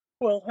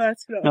 Well,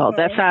 that's not No, hard.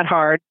 that's not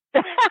hard.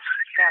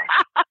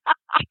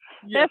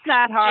 That's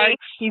not hard.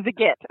 He's a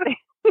git.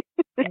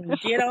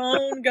 Get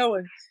on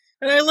going.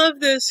 And I love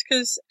this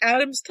because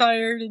Adam's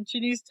tired and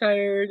Ginny's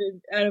tired,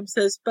 and Adam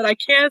says, but I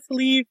can't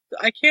leave.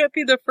 I can't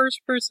be the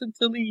first person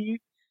to leave.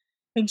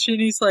 And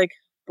Ginny's like,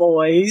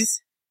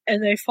 boys.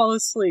 And they fall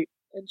asleep.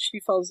 And she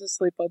falls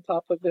asleep on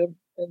top of him.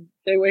 And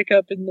they wake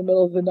up in the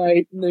middle of the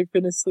night and they've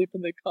been asleep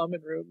in the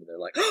common room. And they're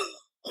like,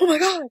 oh my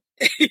God.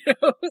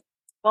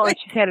 Well, and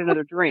she's had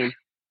another dream.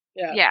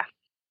 Yeah. Yeah.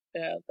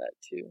 Yeah, that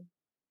too.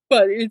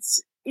 But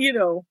it's,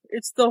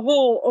 it's the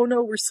whole, oh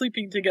no, we're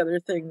sleeping together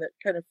thing that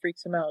kind of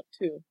freaks them out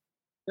too.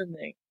 Then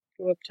they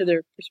go up to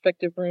their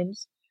respective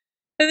rooms.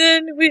 And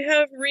then we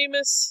have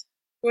Remus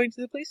going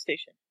to the police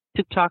station.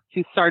 To talk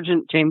to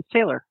Sergeant James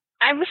Taylor.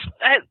 I was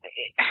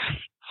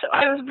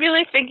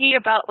really thinking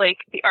about,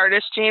 the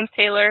artist James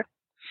Taylor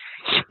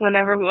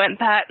whenever we went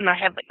that, and I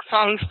had,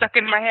 songs stuck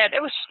in my head.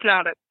 It was just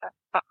not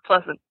a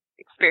pleasant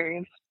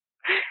experience.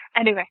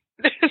 Anyway,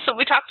 so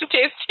we talked to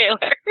James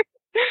Taylor.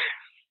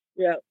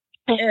 Yeah.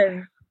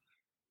 And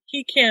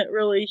he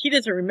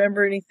doesn't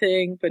remember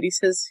anything, but he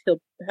says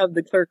he'll have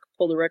the clerk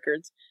pull the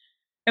records.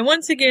 And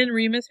once again,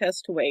 Remus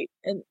has to wait.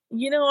 And,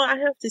 I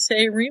have to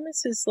say,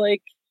 Remus is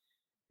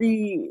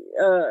the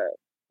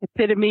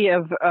epitome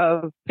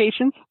of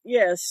patience.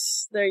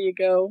 Yes, there you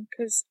go.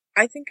 Because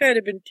I think I'd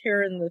have been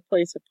tearing the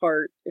place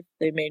apart if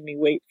they made me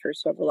wait for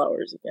several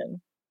hours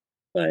again.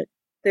 But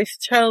this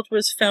child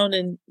was found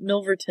in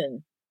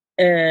Milverton,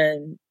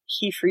 and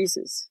he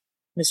freezes.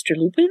 Mr.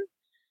 Lupin?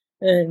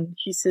 And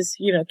he says,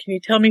 can you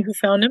tell me who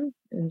found him?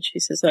 And she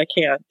says, I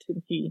can't.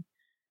 And he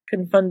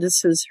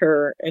confunduses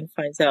her and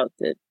finds out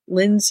that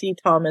Lindsay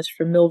Thomas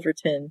from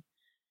Milverton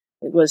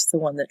was the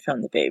one that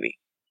found the baby.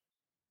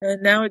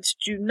 And now it's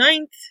June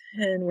 9th,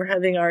 and we're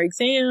having our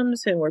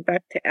exams, and we're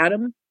back to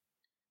Adam.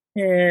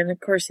 And, of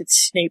course,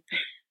 it's Snape.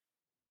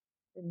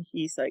 And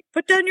he's like,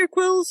 put down your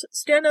quills,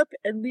 stand up,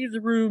 and leave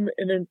the room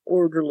in an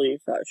orderly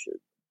fashion.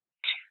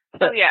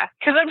 Oh, yeah,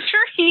 because I'm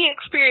sure he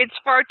experienced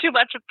far too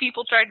much of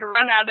people trying to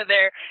run out of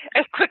there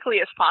as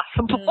quickly as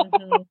possible.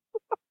 Mm-hmm.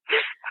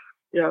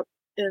 Yep.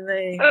 And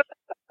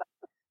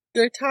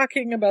they're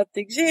talking about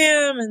the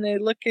exam, and they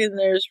look in,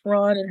 there's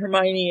Ron and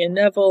Hermione and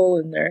Neville,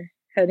 and they're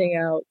heading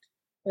out.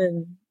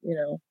 And,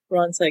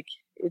 Ron's like,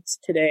 it's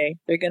today.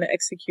 They're going to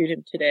execute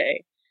him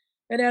today.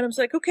 And Adam's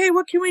like, okay,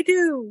 what can we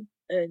do?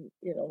 And,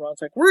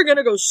 Ron's like, we're going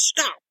to go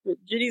stop. But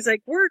Ginny's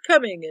like, we're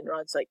coming. And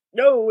Ron's like,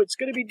 no, it's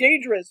going to be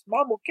dangerous.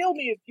 Mom will kill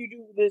me if you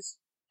do this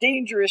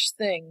dangerous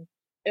thing.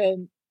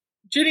 And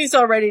Ginny's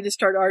all ready to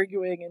start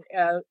arguing.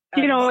 And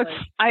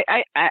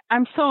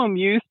I'm so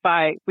amused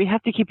by, we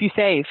have to keep you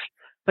safe,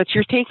 but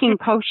you're taking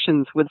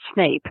potions with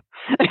Snape.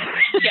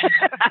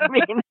 I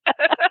mean,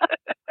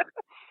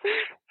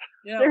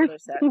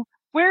 there's that.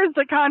 Where's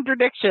the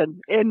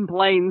contradiction? In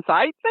plain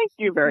sight? Thank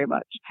you very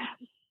much.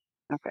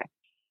 Okay.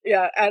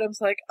 Yeah, Adam's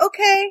like,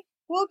 okay,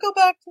 we'll go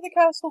back to the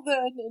castle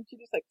then. And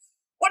Ginny's like,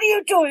 what are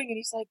you doing? And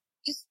he's like,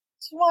 just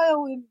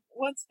smile, and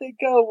once they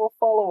go, we'll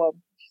follow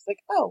them. She's like,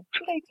 oh,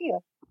 good idea.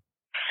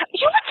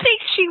 You would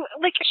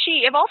think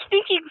she, of all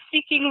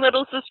speaking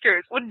little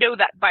sisters, would know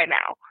that by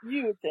now.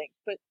 You would think,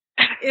 but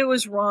it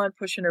was Ron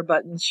pushing her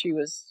buttons. She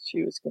was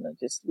gonna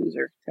just lose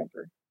her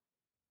temper.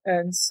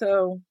 And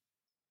so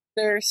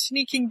they're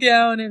sneaking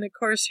down, and of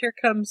course, here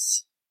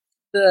comes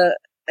the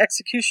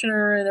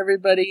executioner and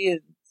everybody,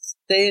 and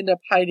they end up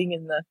hiding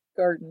in the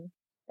garden.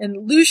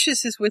 And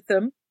Lucius is with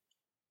them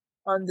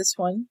on this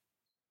one,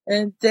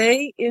 and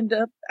they end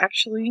up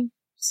actually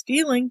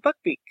stealing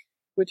Buckbeak,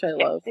 which I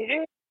love. They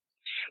do.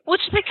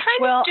 Which they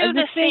kind of do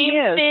the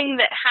same thing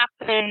that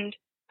happened.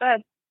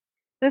 But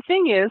the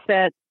thing is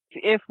that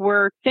if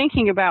we're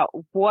thinking about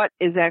what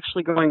is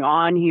actually going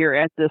on here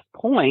at this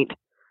point,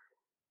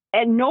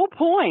 at no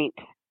point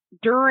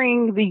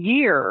during the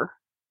year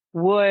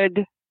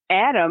would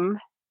Adam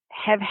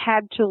have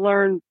had to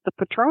learn the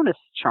Patronus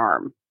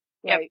charm.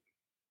 Right.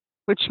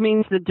 Which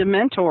means the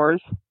Dementors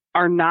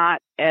are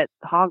not at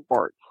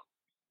Hogwarts.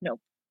 Nope.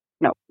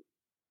 Nope.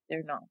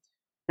 They're not.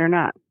 They're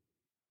not.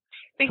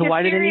 Because so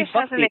why did Sirius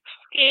hasn't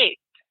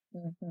escaped.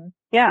 Mm-hmm.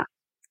 Yeah.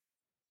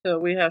 So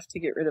we have to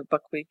get rid of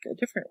Buckbeak a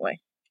different way.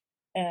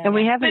 And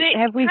we haven't,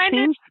 have we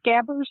seen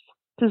Scabbers?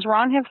 Does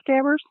Ron have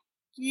Scabbers?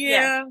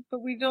 Yeah,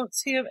 but we don't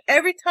see him.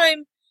 Every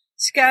time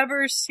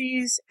Scabbers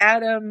sees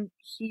Adam,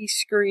 he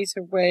scurries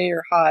away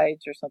or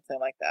hides or something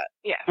like that.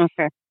 Yeah.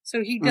 Okay.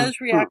 So he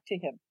does react to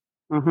him.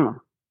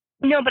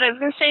 Mm-hmm. No, but I was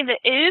going to say that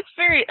it is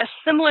a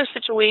similar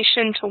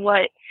situation to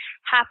what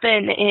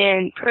happened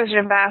in Prisoner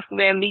of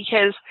Azkaban,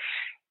 because,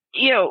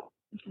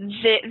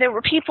 there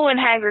were people in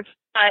Hagrid's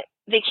hut.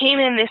 They came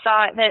in, they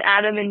saw that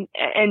Adam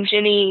and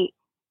Ginny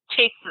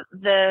take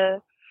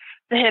the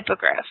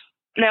hippogriff.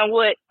 Now,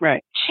 what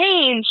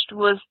changed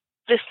was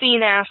the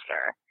scene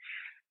after.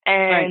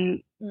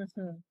 And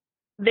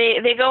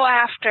they go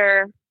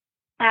after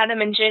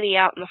Adam and Ginny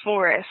out in the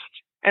forest,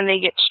 and they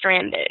get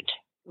stranded.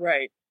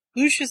 Right.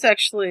 Lucius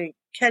actually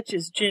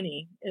catches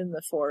Ginny in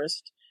the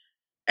forest,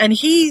 and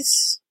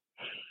he's,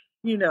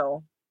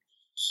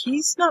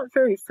 he's not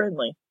very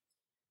friendly.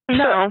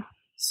 No.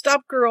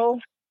 Stop, girl.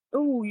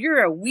 Oh,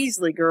 you're a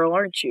Weasley girl,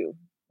 aren't you?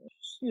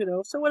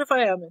 So what if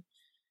I am?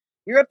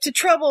 You're up to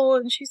trouble.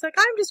 And she's like,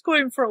 I'm just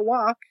going for a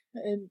walk.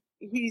 And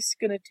he's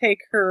going to take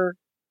her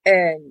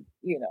and,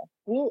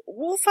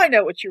 we'll find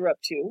out what you're up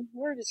to.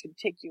 We're just going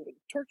to take you and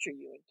torture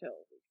you until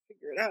we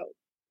figure it out.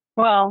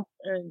 Well,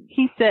 And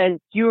he said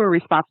you were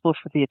responsible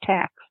for the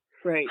attacks.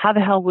 right. How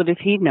the hell would have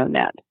he known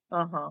that?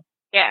 Uh-huh.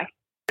 Yeah.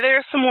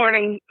 There's some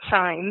warning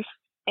signs,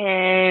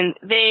 and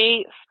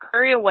they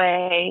scurry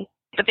away,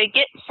 but they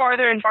get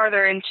farther and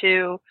farther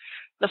into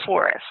the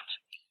forest.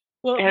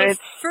 Well, And the it's-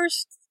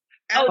 first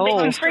Oh, they Adam can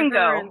comes to her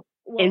Fringo. and-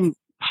 well, In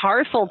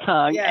parcel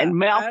tongue, Yeah, and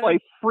Malfoy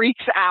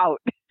freaks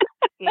out.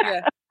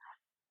 yeah.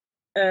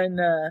 And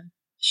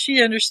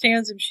she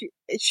understands him.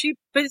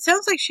 But it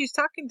sounds like she's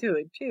talking to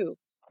him too.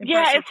 in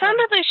Yeah, parcel it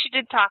sounded like she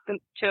did talk to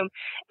him.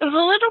 It was a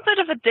little bit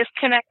of a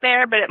disconnect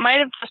there, but it might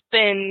have just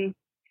been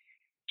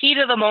heat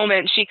of the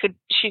moment. She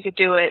could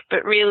do it,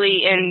 but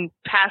really in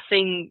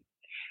passing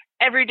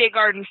everyday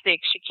garden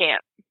stakes, she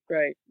can't.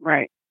 Right.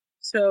 Right.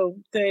 So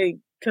they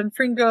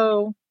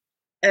confringo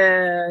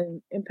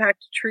and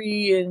impact a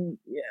tree, and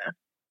yeah,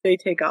 they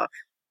take off.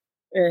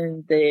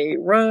 And they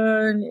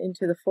run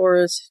into the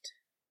forest,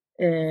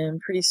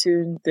 and pretty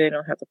soon they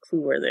don't have a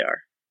clue where they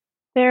are.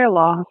 They're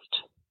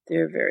lost.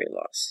 They're very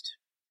lost.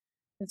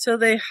 And so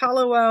they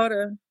hollow out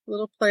a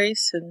little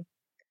place and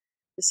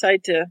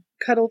decide to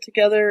cuddle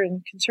together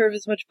and conserve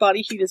as much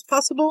body heat as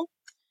possible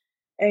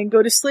and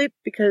go to sleep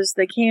because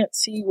they can't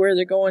see where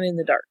they're going in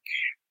the dark.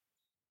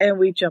 And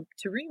we jump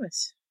to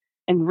Remus.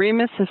 And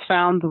Remus has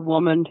found the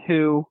woman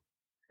who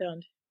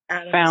Found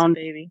Adam found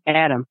as a baby.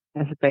 Adam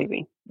as a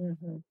baby.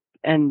 Mm-hmm.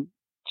 And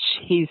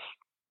he's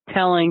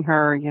telling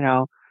her,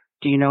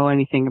 do you know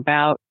anything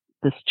about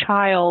this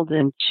child?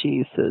 And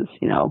she says,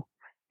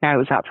 I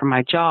was out for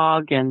my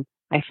jog and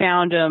I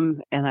found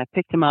him and I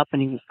picked him up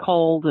and he was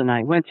cold and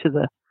I went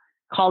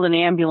called an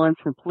ambulance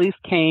and police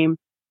came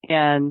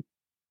and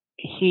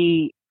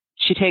she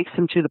takes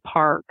him to the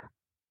park.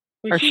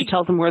 Well, Or she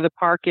tells him where the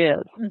park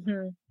is.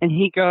 Mm-hmm. And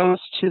he goes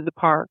to the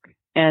park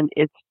and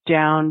it's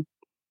down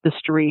the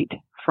street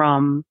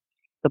from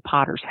the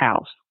Potter's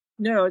house.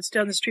 No, it's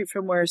down the street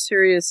from where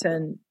Sirius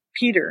and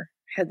Peter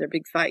had their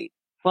big fight.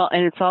 Well,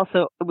 and it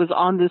was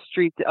on the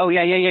street. Oh,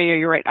 yeah,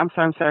 you're right. I'm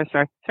sorry.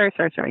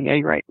 Yeah,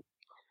 you're right.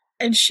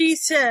 And she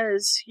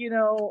says, he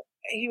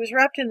was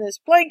wrapped in this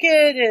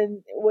blanket,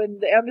 and when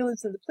the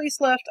ambulance and the police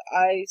left,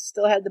 I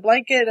still had the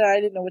blanket, and I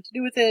didn't know what to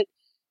do with it.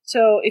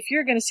 So if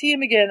you're going to see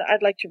him again,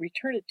 I'd like to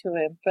return it to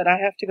him, but I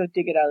have to go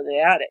dig it out of the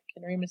attic.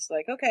 And Remus is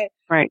like, okay,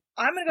 right.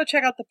 I'm going to go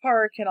check out the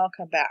park, and I'll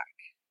come back.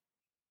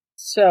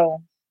 So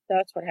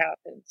that's what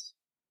happens.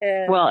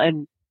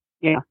 And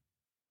yeah.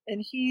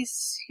 And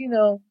he's,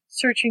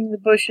 searching the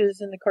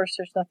bushes, and of course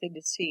there's nothing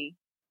to see.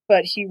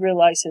 But he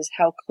realizes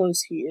how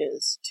close he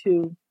is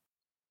to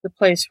the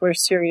place where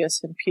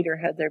Sirius and Peter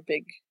had their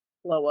big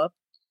blow up.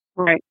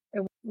 Right.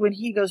 And when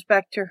he goes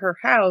back to her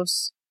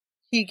house,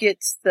 he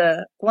gets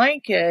the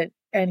blanket,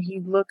 and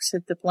he looks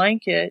at the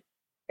blanket,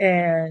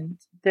 and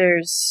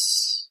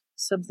there's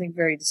something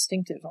very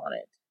distinctive on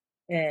it.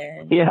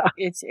 And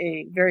it's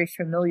a very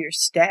familiar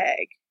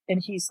stag.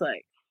 And he's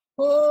like,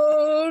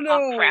 oh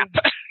no. Oh, crap.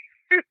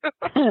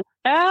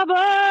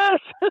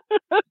 Albus!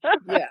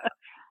 Yeah.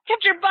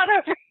 Get your butt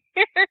over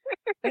here.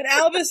 And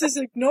Albus is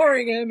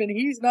ignoring him, and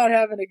he's not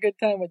having a good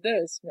time with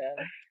this,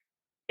 man.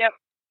 Yep.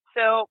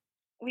 So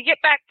we get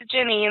back to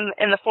Ginny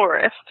in the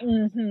forest.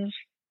 Mm-hmm.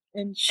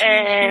 And she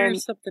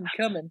hears something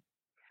coming.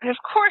 And of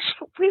course,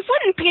 we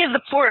wouldn't be in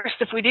the forest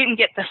if we didn't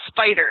get the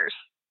spiders.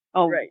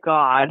 Oh, right.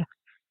 God.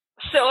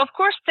 So, of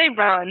course, they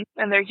run,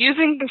 and they're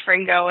using the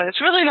Fringo, and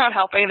it's really not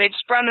helping. They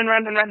just run and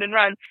run and run and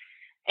run.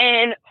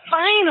 And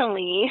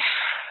finally,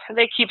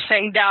 they keep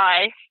saying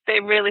die. They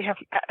really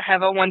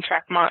have a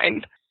one-track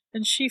mind.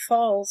 And she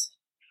falls.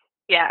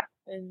 Yeah.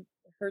 And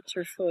hurts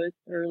her foot,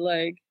 her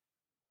leg.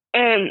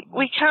 And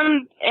we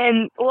come,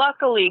 and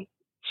luckily,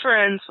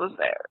 Friends was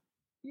there.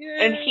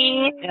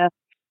 Yay. And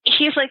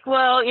he's like,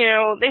 well,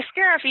 they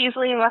scare off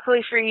easily, and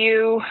luckily for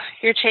you,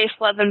 your chase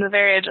led them to the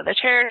very edge of the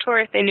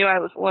territory. If they knew I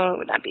was alone, it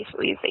would not be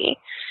so easy.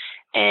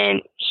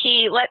 And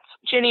he lets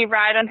Ginny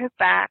ride on his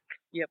back.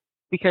 Yep.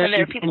 Because and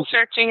there are people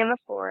searching in the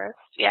forest.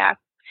 Yeah.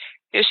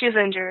 Because she's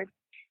injured.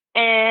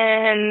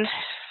 And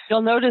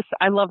you'll notice,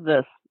 I love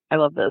this,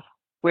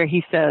 where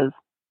he says,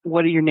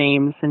 what are your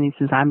names? And he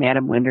says, I'm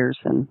Adam Winters,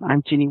 and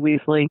I'm Ginny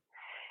Weasley.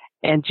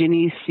 And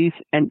Ginny sees,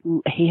 and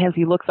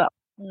he looks up.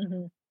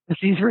 Mm-hmm.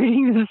 He's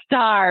reading the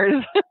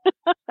stars.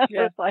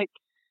 Yeah. It's like,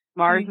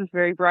 Mars is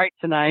very bright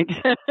tonight.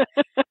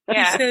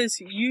 He says,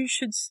 you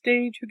should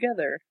stay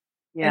together.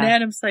 Yeah. And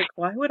Adam's like,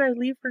 why would I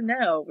leave her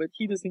now? But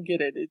he doesn't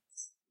get it.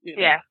 It's,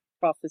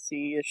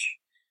 prophecy-ish.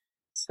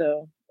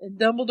 So, and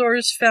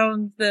Dumbledore's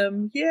found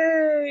them.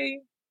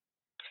 Yay!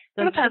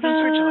 And the peasants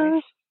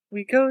rejoice.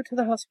 we go to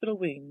the hospital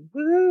wing.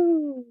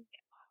 Woo!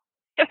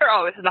 They're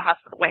always in the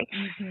hospital wing.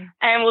 Mm-hmm.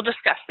 And we'll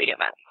discuss the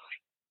events.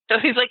 So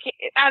he's like,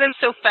 Adam's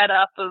so fed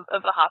up of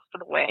the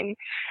hospital wing.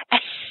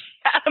 And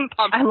Adam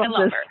pumps, I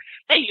love her.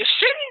 That you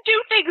shouldn't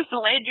do things to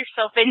land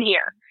yourself in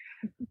here.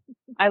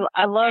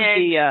 I love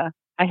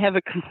I have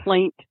a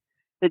complaint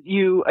that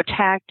you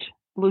attacked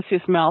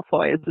Lucius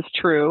Malfoy. Is this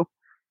true?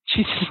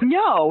 She says,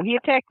 no, he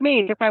attacked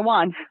me, took my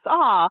wand.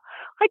 I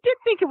did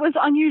think it was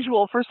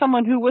unusual for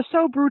someone who was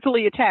so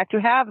brutally attacked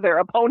to have their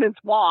opponent's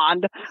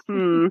wand.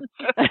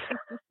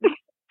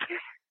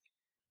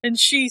 And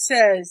she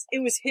says,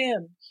 it was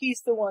him.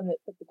 He's the one that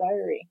put the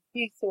diary.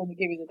 He's the one that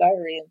gave you the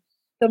diary. And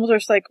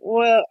Dumbledore's like,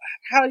 well,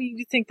 how do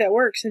you think that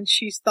works? And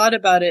she's thought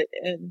about it,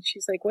 and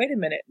she's like, wait a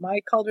minute.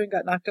 My cauldron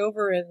got knocked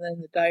over, and then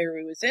the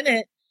diary was in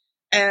it.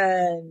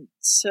 And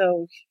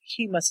so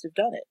he must have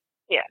done it.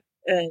 Yeah.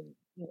 And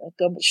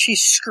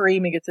she's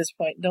screaming at this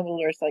point.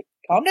 Dumbledore's like,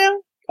 calm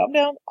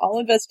down. I'll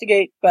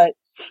investigate, but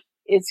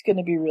it's going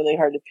to be really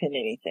hard to pin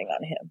anything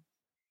on him.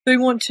 They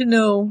want to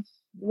know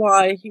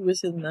why he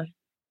was in the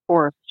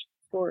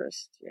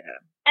forest, yeah.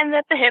 And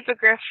that the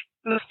hippogriff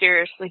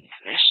mysteriously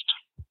vanished.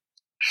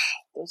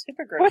 Those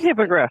hippogriffs. What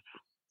hippogriff?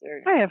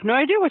 I have no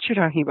idea what you're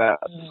talking about.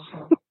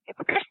 Mm-hmm.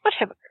 Hippogriff? What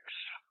hippogriff?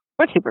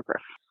 What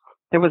hippogriff?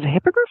 There was a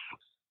hippogriff?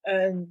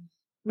 And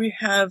we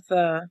have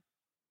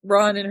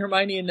Ron and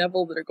Hermione and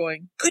Neville that are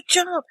going, good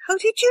job, how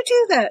did you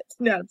do that?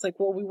 Now it's like,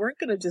 well, we weren't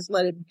going to just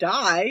let him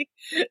die.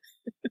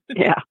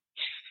 Yeah.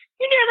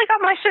 You nearly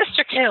got my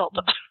sister killed.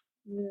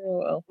 Yeah,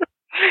 well.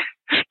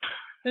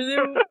 And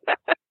then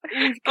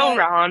we've got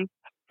Ron.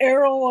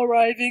 Errol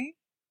arriving.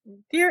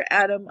 Dear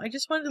Adam, I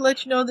just wanted to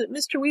let you know that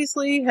Mr.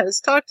 Weasley has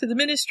talked to the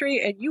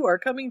ministry and you are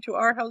coming to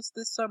our house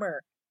this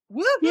summer.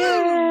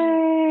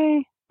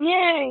 Woohoo!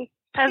 Yay!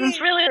 Peasants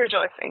really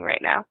rejoicing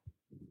right now.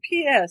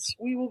 P.S.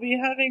 We will be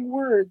having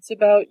words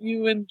about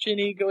you and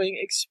Ginny going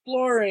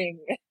exploring.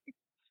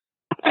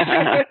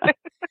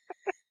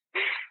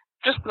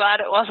 Just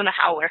glad it wasn't a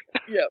howler.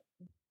 Yep.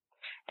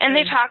 And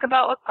they talk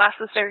about what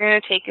classes they're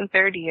going to take in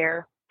third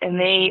year. And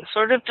they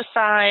sort of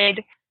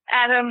decide,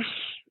 Adam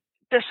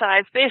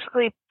decides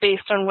basically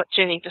based on what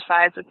Ginny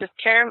decides, which is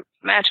care of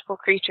magical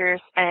creatures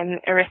and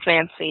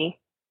arithmancy.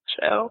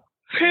 So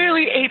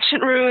clearly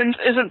Ancient Ruins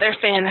isn't their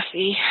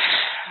fantasy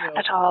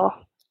at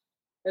all.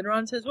 And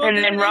Ron says, well, and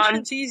then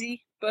it's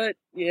easy, but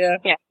yeah,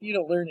 you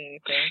don't learn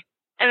anything.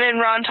 And then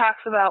Ron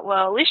talks about,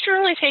 well, at least you're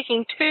only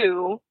taking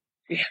 2.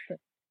 Yeah.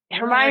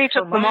 Hermione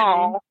took them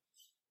all.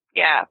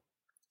 Yeah.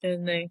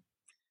 And they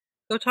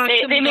go talk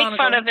to They make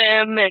fun of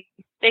him, and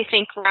they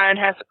think Ron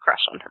has a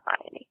crush on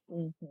Hermione.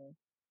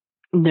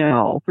 Mm-hmm.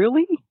 No,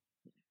 really?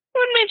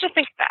 What made you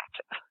think that?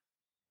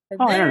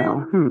 And I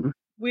don't know.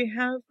 We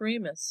have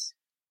Remus,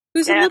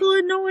 who's a little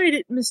annoyed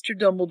at Mr.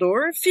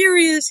 Dumbledore,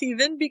 furious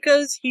even,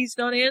 because he's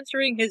not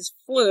answering his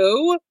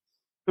flu.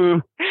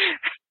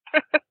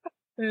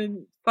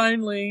 And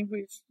finally,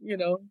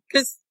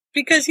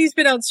 because he's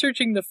been out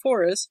searching the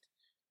forest,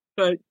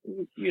 but,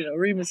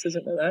 Remus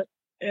doesn't know that.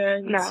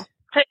 And no.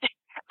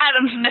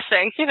 Adam's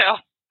missing,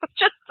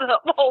 just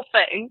the whole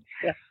thing.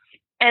 Yeah.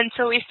 And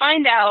so we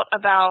find out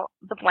about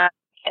the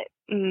blanket.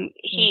 And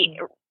he,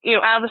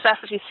 Albus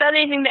asks if he said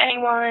anything to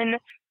anyone,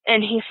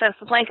 and he says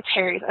the blanket's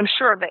Harry's. I'm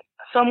sure of it.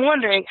 So I'm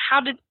wondering, how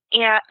did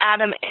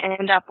Adam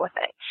end up with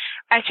it?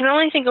 I can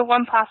only think of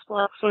one possible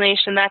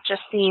explanation. That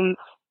just seems,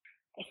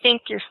 I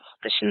think your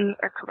suspicions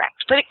are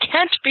correct, but it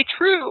can't be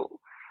true.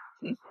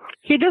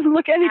 He doesn't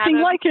look anything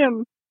like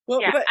him.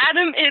 Well, yeah,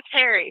 Adam is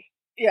Harry.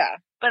 Yeah.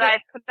 But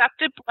I've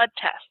conducted blood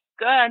tests.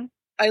 Good.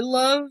 I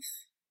love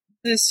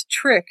this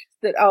trick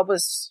that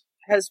Albus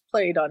has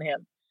played on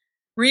him.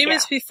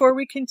 Remus, before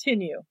we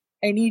continue,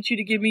 I need you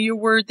to give me your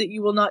word that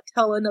you will not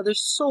tell another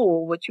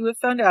soul what you have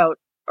found out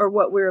or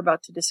what we're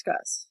about to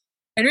discuss.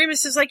 And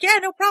Remus is like, yeah,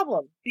 no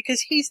problem,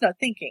 because he's not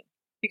thinking.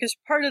 Because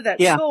part of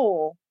that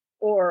soul,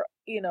 or,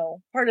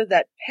 part of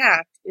that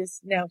pact is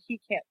now he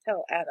can't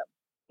tell Adam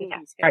that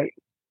he's Harry.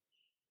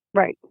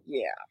 Right.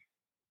 Yeah.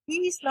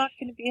 He's not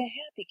going to be a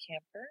happy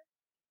camper.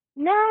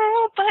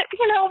 No, but,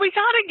 we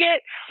gotta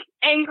get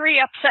angry,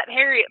 upset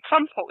Harry at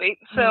some point.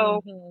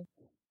 So,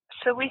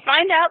 so we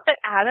find out that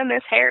Adam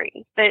is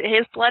Harry. That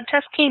his blood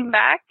test came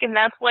back, and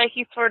that's why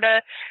he sort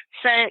of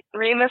sent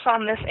Remus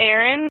on this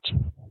errand.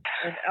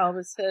 And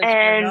Albus says,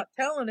 we're not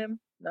telling him.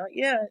 Not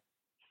yet.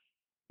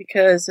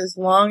 Because as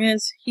long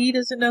as he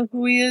doesn't know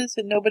who he is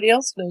and nobody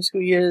else knows who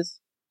he is,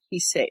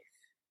 he's safe.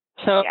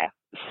 So,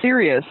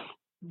 Sirius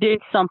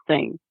did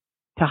something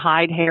to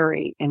hide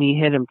Harry, and he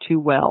hid him too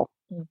well.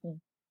 Mm-hmm.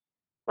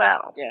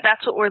 Well,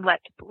 that's what we're led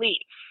to believe.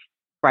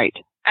 Right.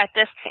 At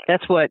this point.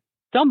 That's what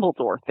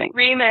Dumbledore thinks.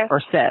 Remus or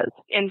says.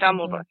 And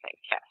Dumbledore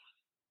thinks, yes.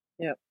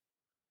 Yep.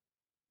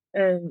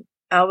 And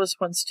Albus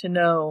wants to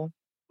know,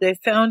 they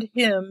found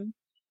him,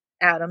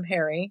 Adam,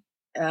 Harry,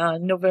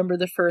 November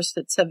the 1st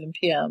at 7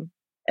 p.m.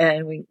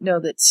 And we know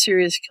that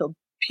Sirius killed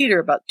Peter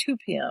about 2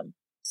 p.m.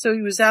 So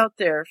he was out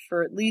there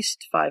for at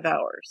least 5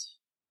 hours.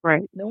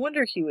 Right. No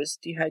wonder he was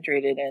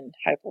dehydrated and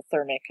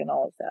hypothermic and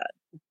all of that.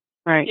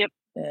 Right. Yep.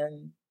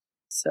 And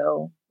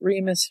So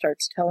Remus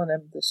starts telling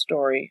him the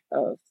story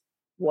of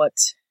what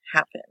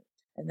happened.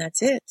 And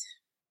that's it.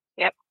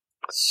 Yep.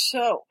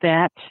 So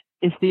That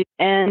is the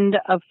end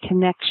of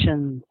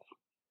Connections.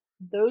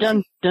 those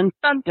Dun, dun,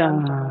 Dun,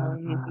 dun.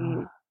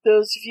 dun.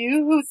 those of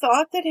you who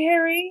thought that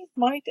Harry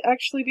might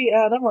actually be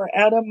Adam or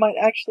Adam might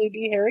actually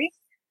be Harry,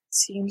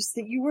 seems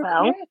that you were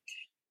Well. correct.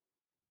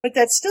 But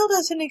that still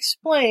doesn't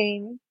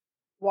explain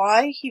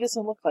why he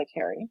doesn't look like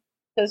Harry.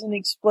 Doesn't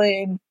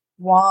explain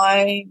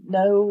why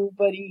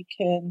nobody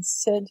can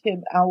send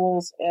him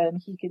owls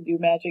and he can do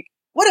magic.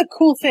 What a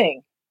cool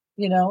thing.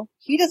 You know,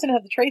 he doesn't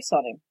have the trace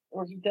on him.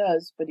 Or he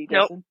does, but he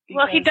Nope. doesn't.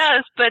 Well, he because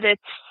does, but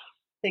it's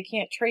They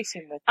can't trace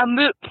him with a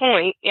moot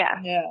point, yeah.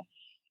 Yeah.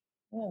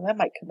 Well, that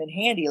might come in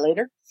handy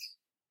later.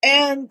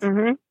 And,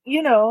 Mm-hmm.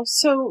 you know,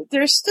 so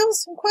there's still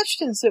some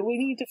questions that we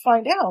need to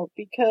find out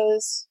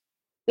because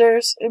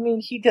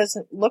he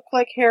doesn't look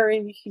like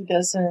Harry. He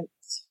doesn't,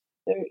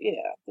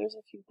 there's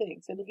a few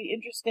things. It'll be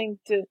interesting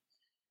to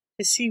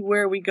see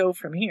where we go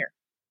from here.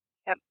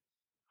 Yep.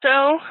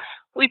 So,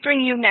 we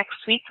bring you next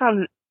week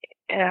on,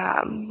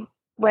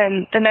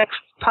 when the next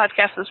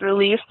podcast is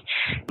released.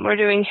 We're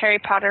doing Harry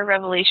Potter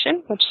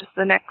Revelation, which is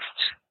the next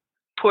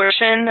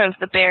portion of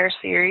the Bear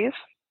series.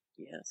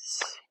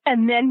 Yes.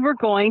 And then we're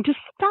going to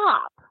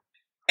stop.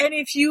 And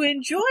if you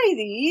enjoy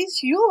these,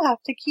 you'll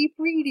have to keep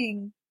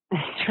reading.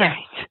 That's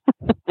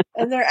right.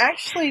 And they're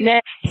actually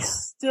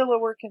still a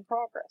work in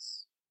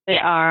progress. They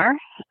are.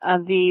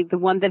 The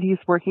one that he's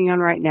working on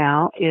right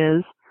now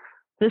is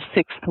the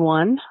 6th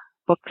one,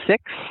 book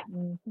 6.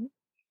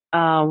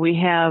 Mm-hmm. We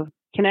have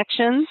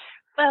Connections.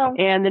 Well,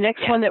 and the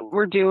next one that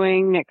we're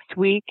doing next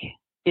week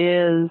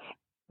is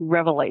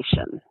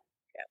Revelation.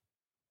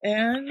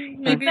 And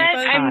maybe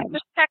I'm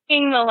just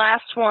checking the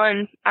last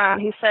one.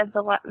 He said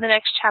the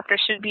next chapter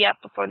should be up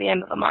before the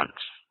end of the month,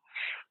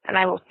 and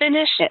I will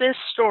finish this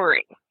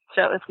story.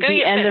 So it's going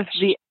to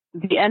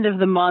the end of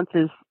the month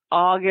is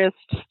August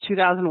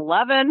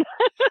 2011.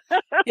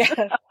 Yeah.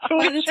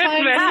 By the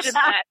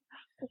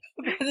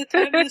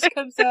time this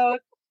comes out,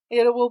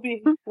 it will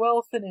be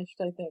well finished,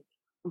 I think.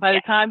 By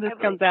the time this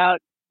comes out,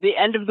 the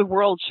end of the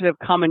world should have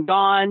come and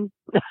gone.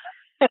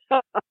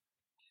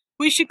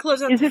 We should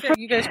close out the film.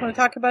 You guys want to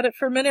talk about it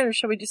for a minute, or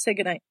shall we just say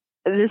goodnight?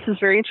 This is a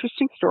very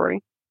interesting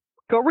story.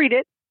 Go read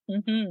it.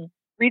 Mm-hmm.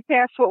 Read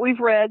past what we've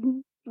read.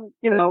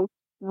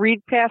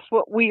 Read past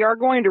what we are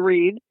going to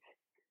read.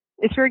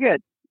 It's very good.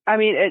 I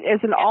mean, as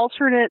an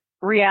alternate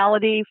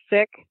reality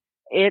fic,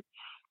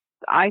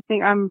 I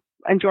think I'm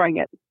enjoying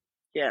it.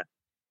 Yeah.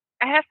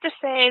 I have to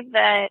say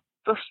that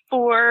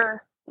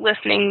before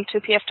listening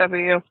to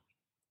PFW,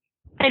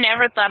 I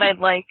never thought I'd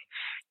like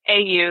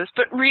AUs,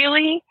 but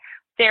really,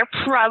 they're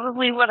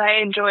probably what I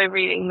enjoy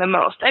reading the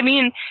most. I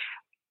mean,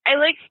 I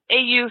like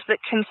AUs that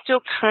can still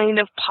kind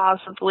of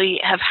possibly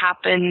have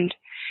happened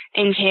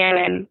in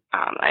canon.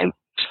 I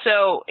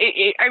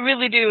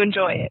really do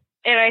enjoy it.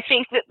 And I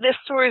think that this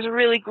story is a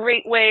really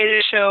great way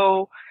to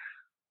show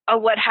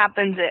what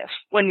happens if,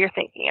 when you're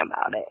thinking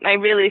about it. And I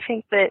really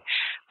think that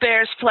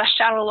Bear's fleshed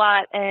out a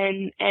lot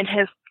and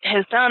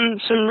has done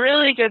some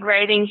really good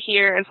writing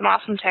here and some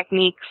awesome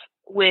techniques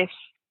with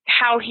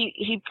how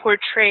he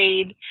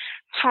portrayed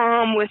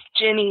Tom with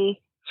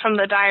Ginny from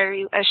the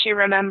diary as she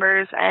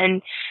remembers,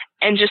 and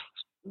just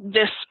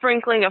this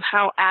sprinkling of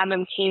how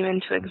Adam came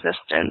into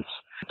existence.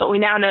 But we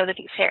now know that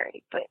he's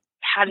Harry, but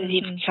how did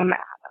he become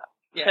Adam?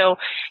 Yeah. So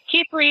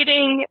keep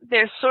reading.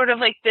 There's sort of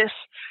like this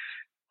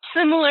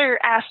similar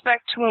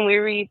aspect to when we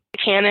read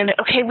canon.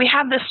 Okay, we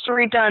have this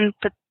story done,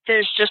 but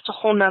there's just a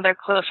whole nother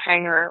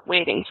cliffhanger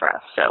waiting for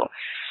us. So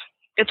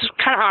it's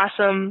kind of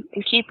awesome,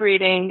 and keep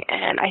reading,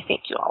 and I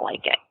think you all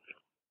like it.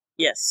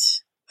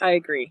 Yes, I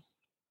agree.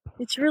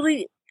 It's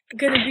really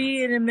going to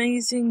be an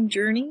amazing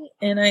journey,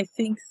 and I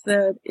think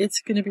that it's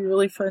going to be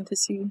really fun to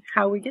see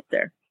how we get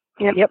there.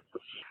 Yep.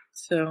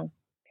 So,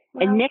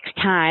 and next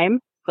time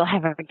we'll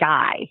have a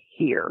guy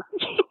here.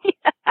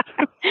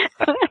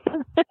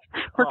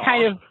 We're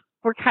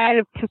kind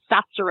of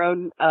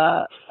testosterone.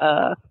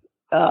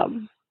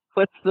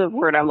 What's the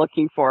word I'm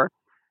looking for?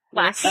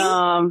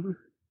 Lacking?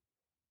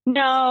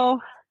 No.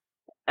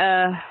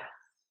 I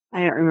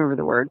don't remember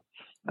the word.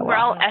 We're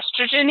all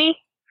estrogeny?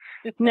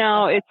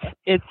 No,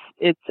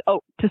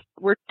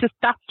 we're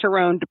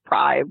testosterone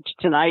deprived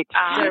tonight.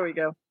 There we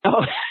go.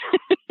 Oh.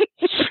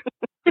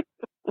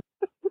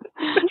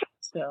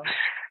 So,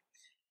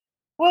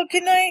 well,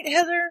 good night,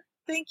 Heather.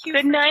 Thank you.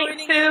 Good night,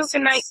 Sue.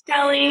 Good night,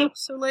 Kelly. Up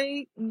so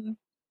late. And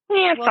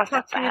yeah, we'll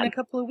talk to you in a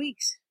couple of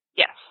weeks.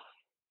 Yes.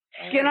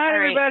 Good night,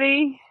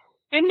 everybody.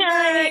 Good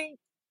night.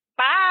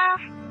 Bye.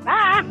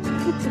 Bye.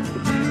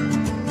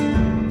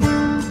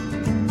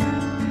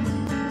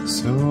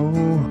 So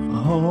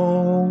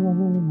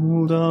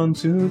hold on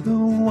to the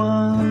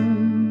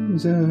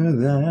wonder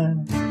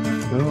that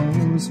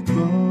those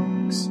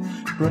books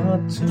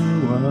brought to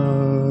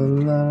our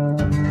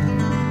lives.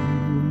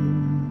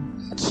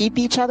 Keep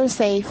each other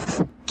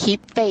safe.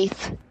 Keep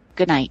faith.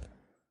 Good night.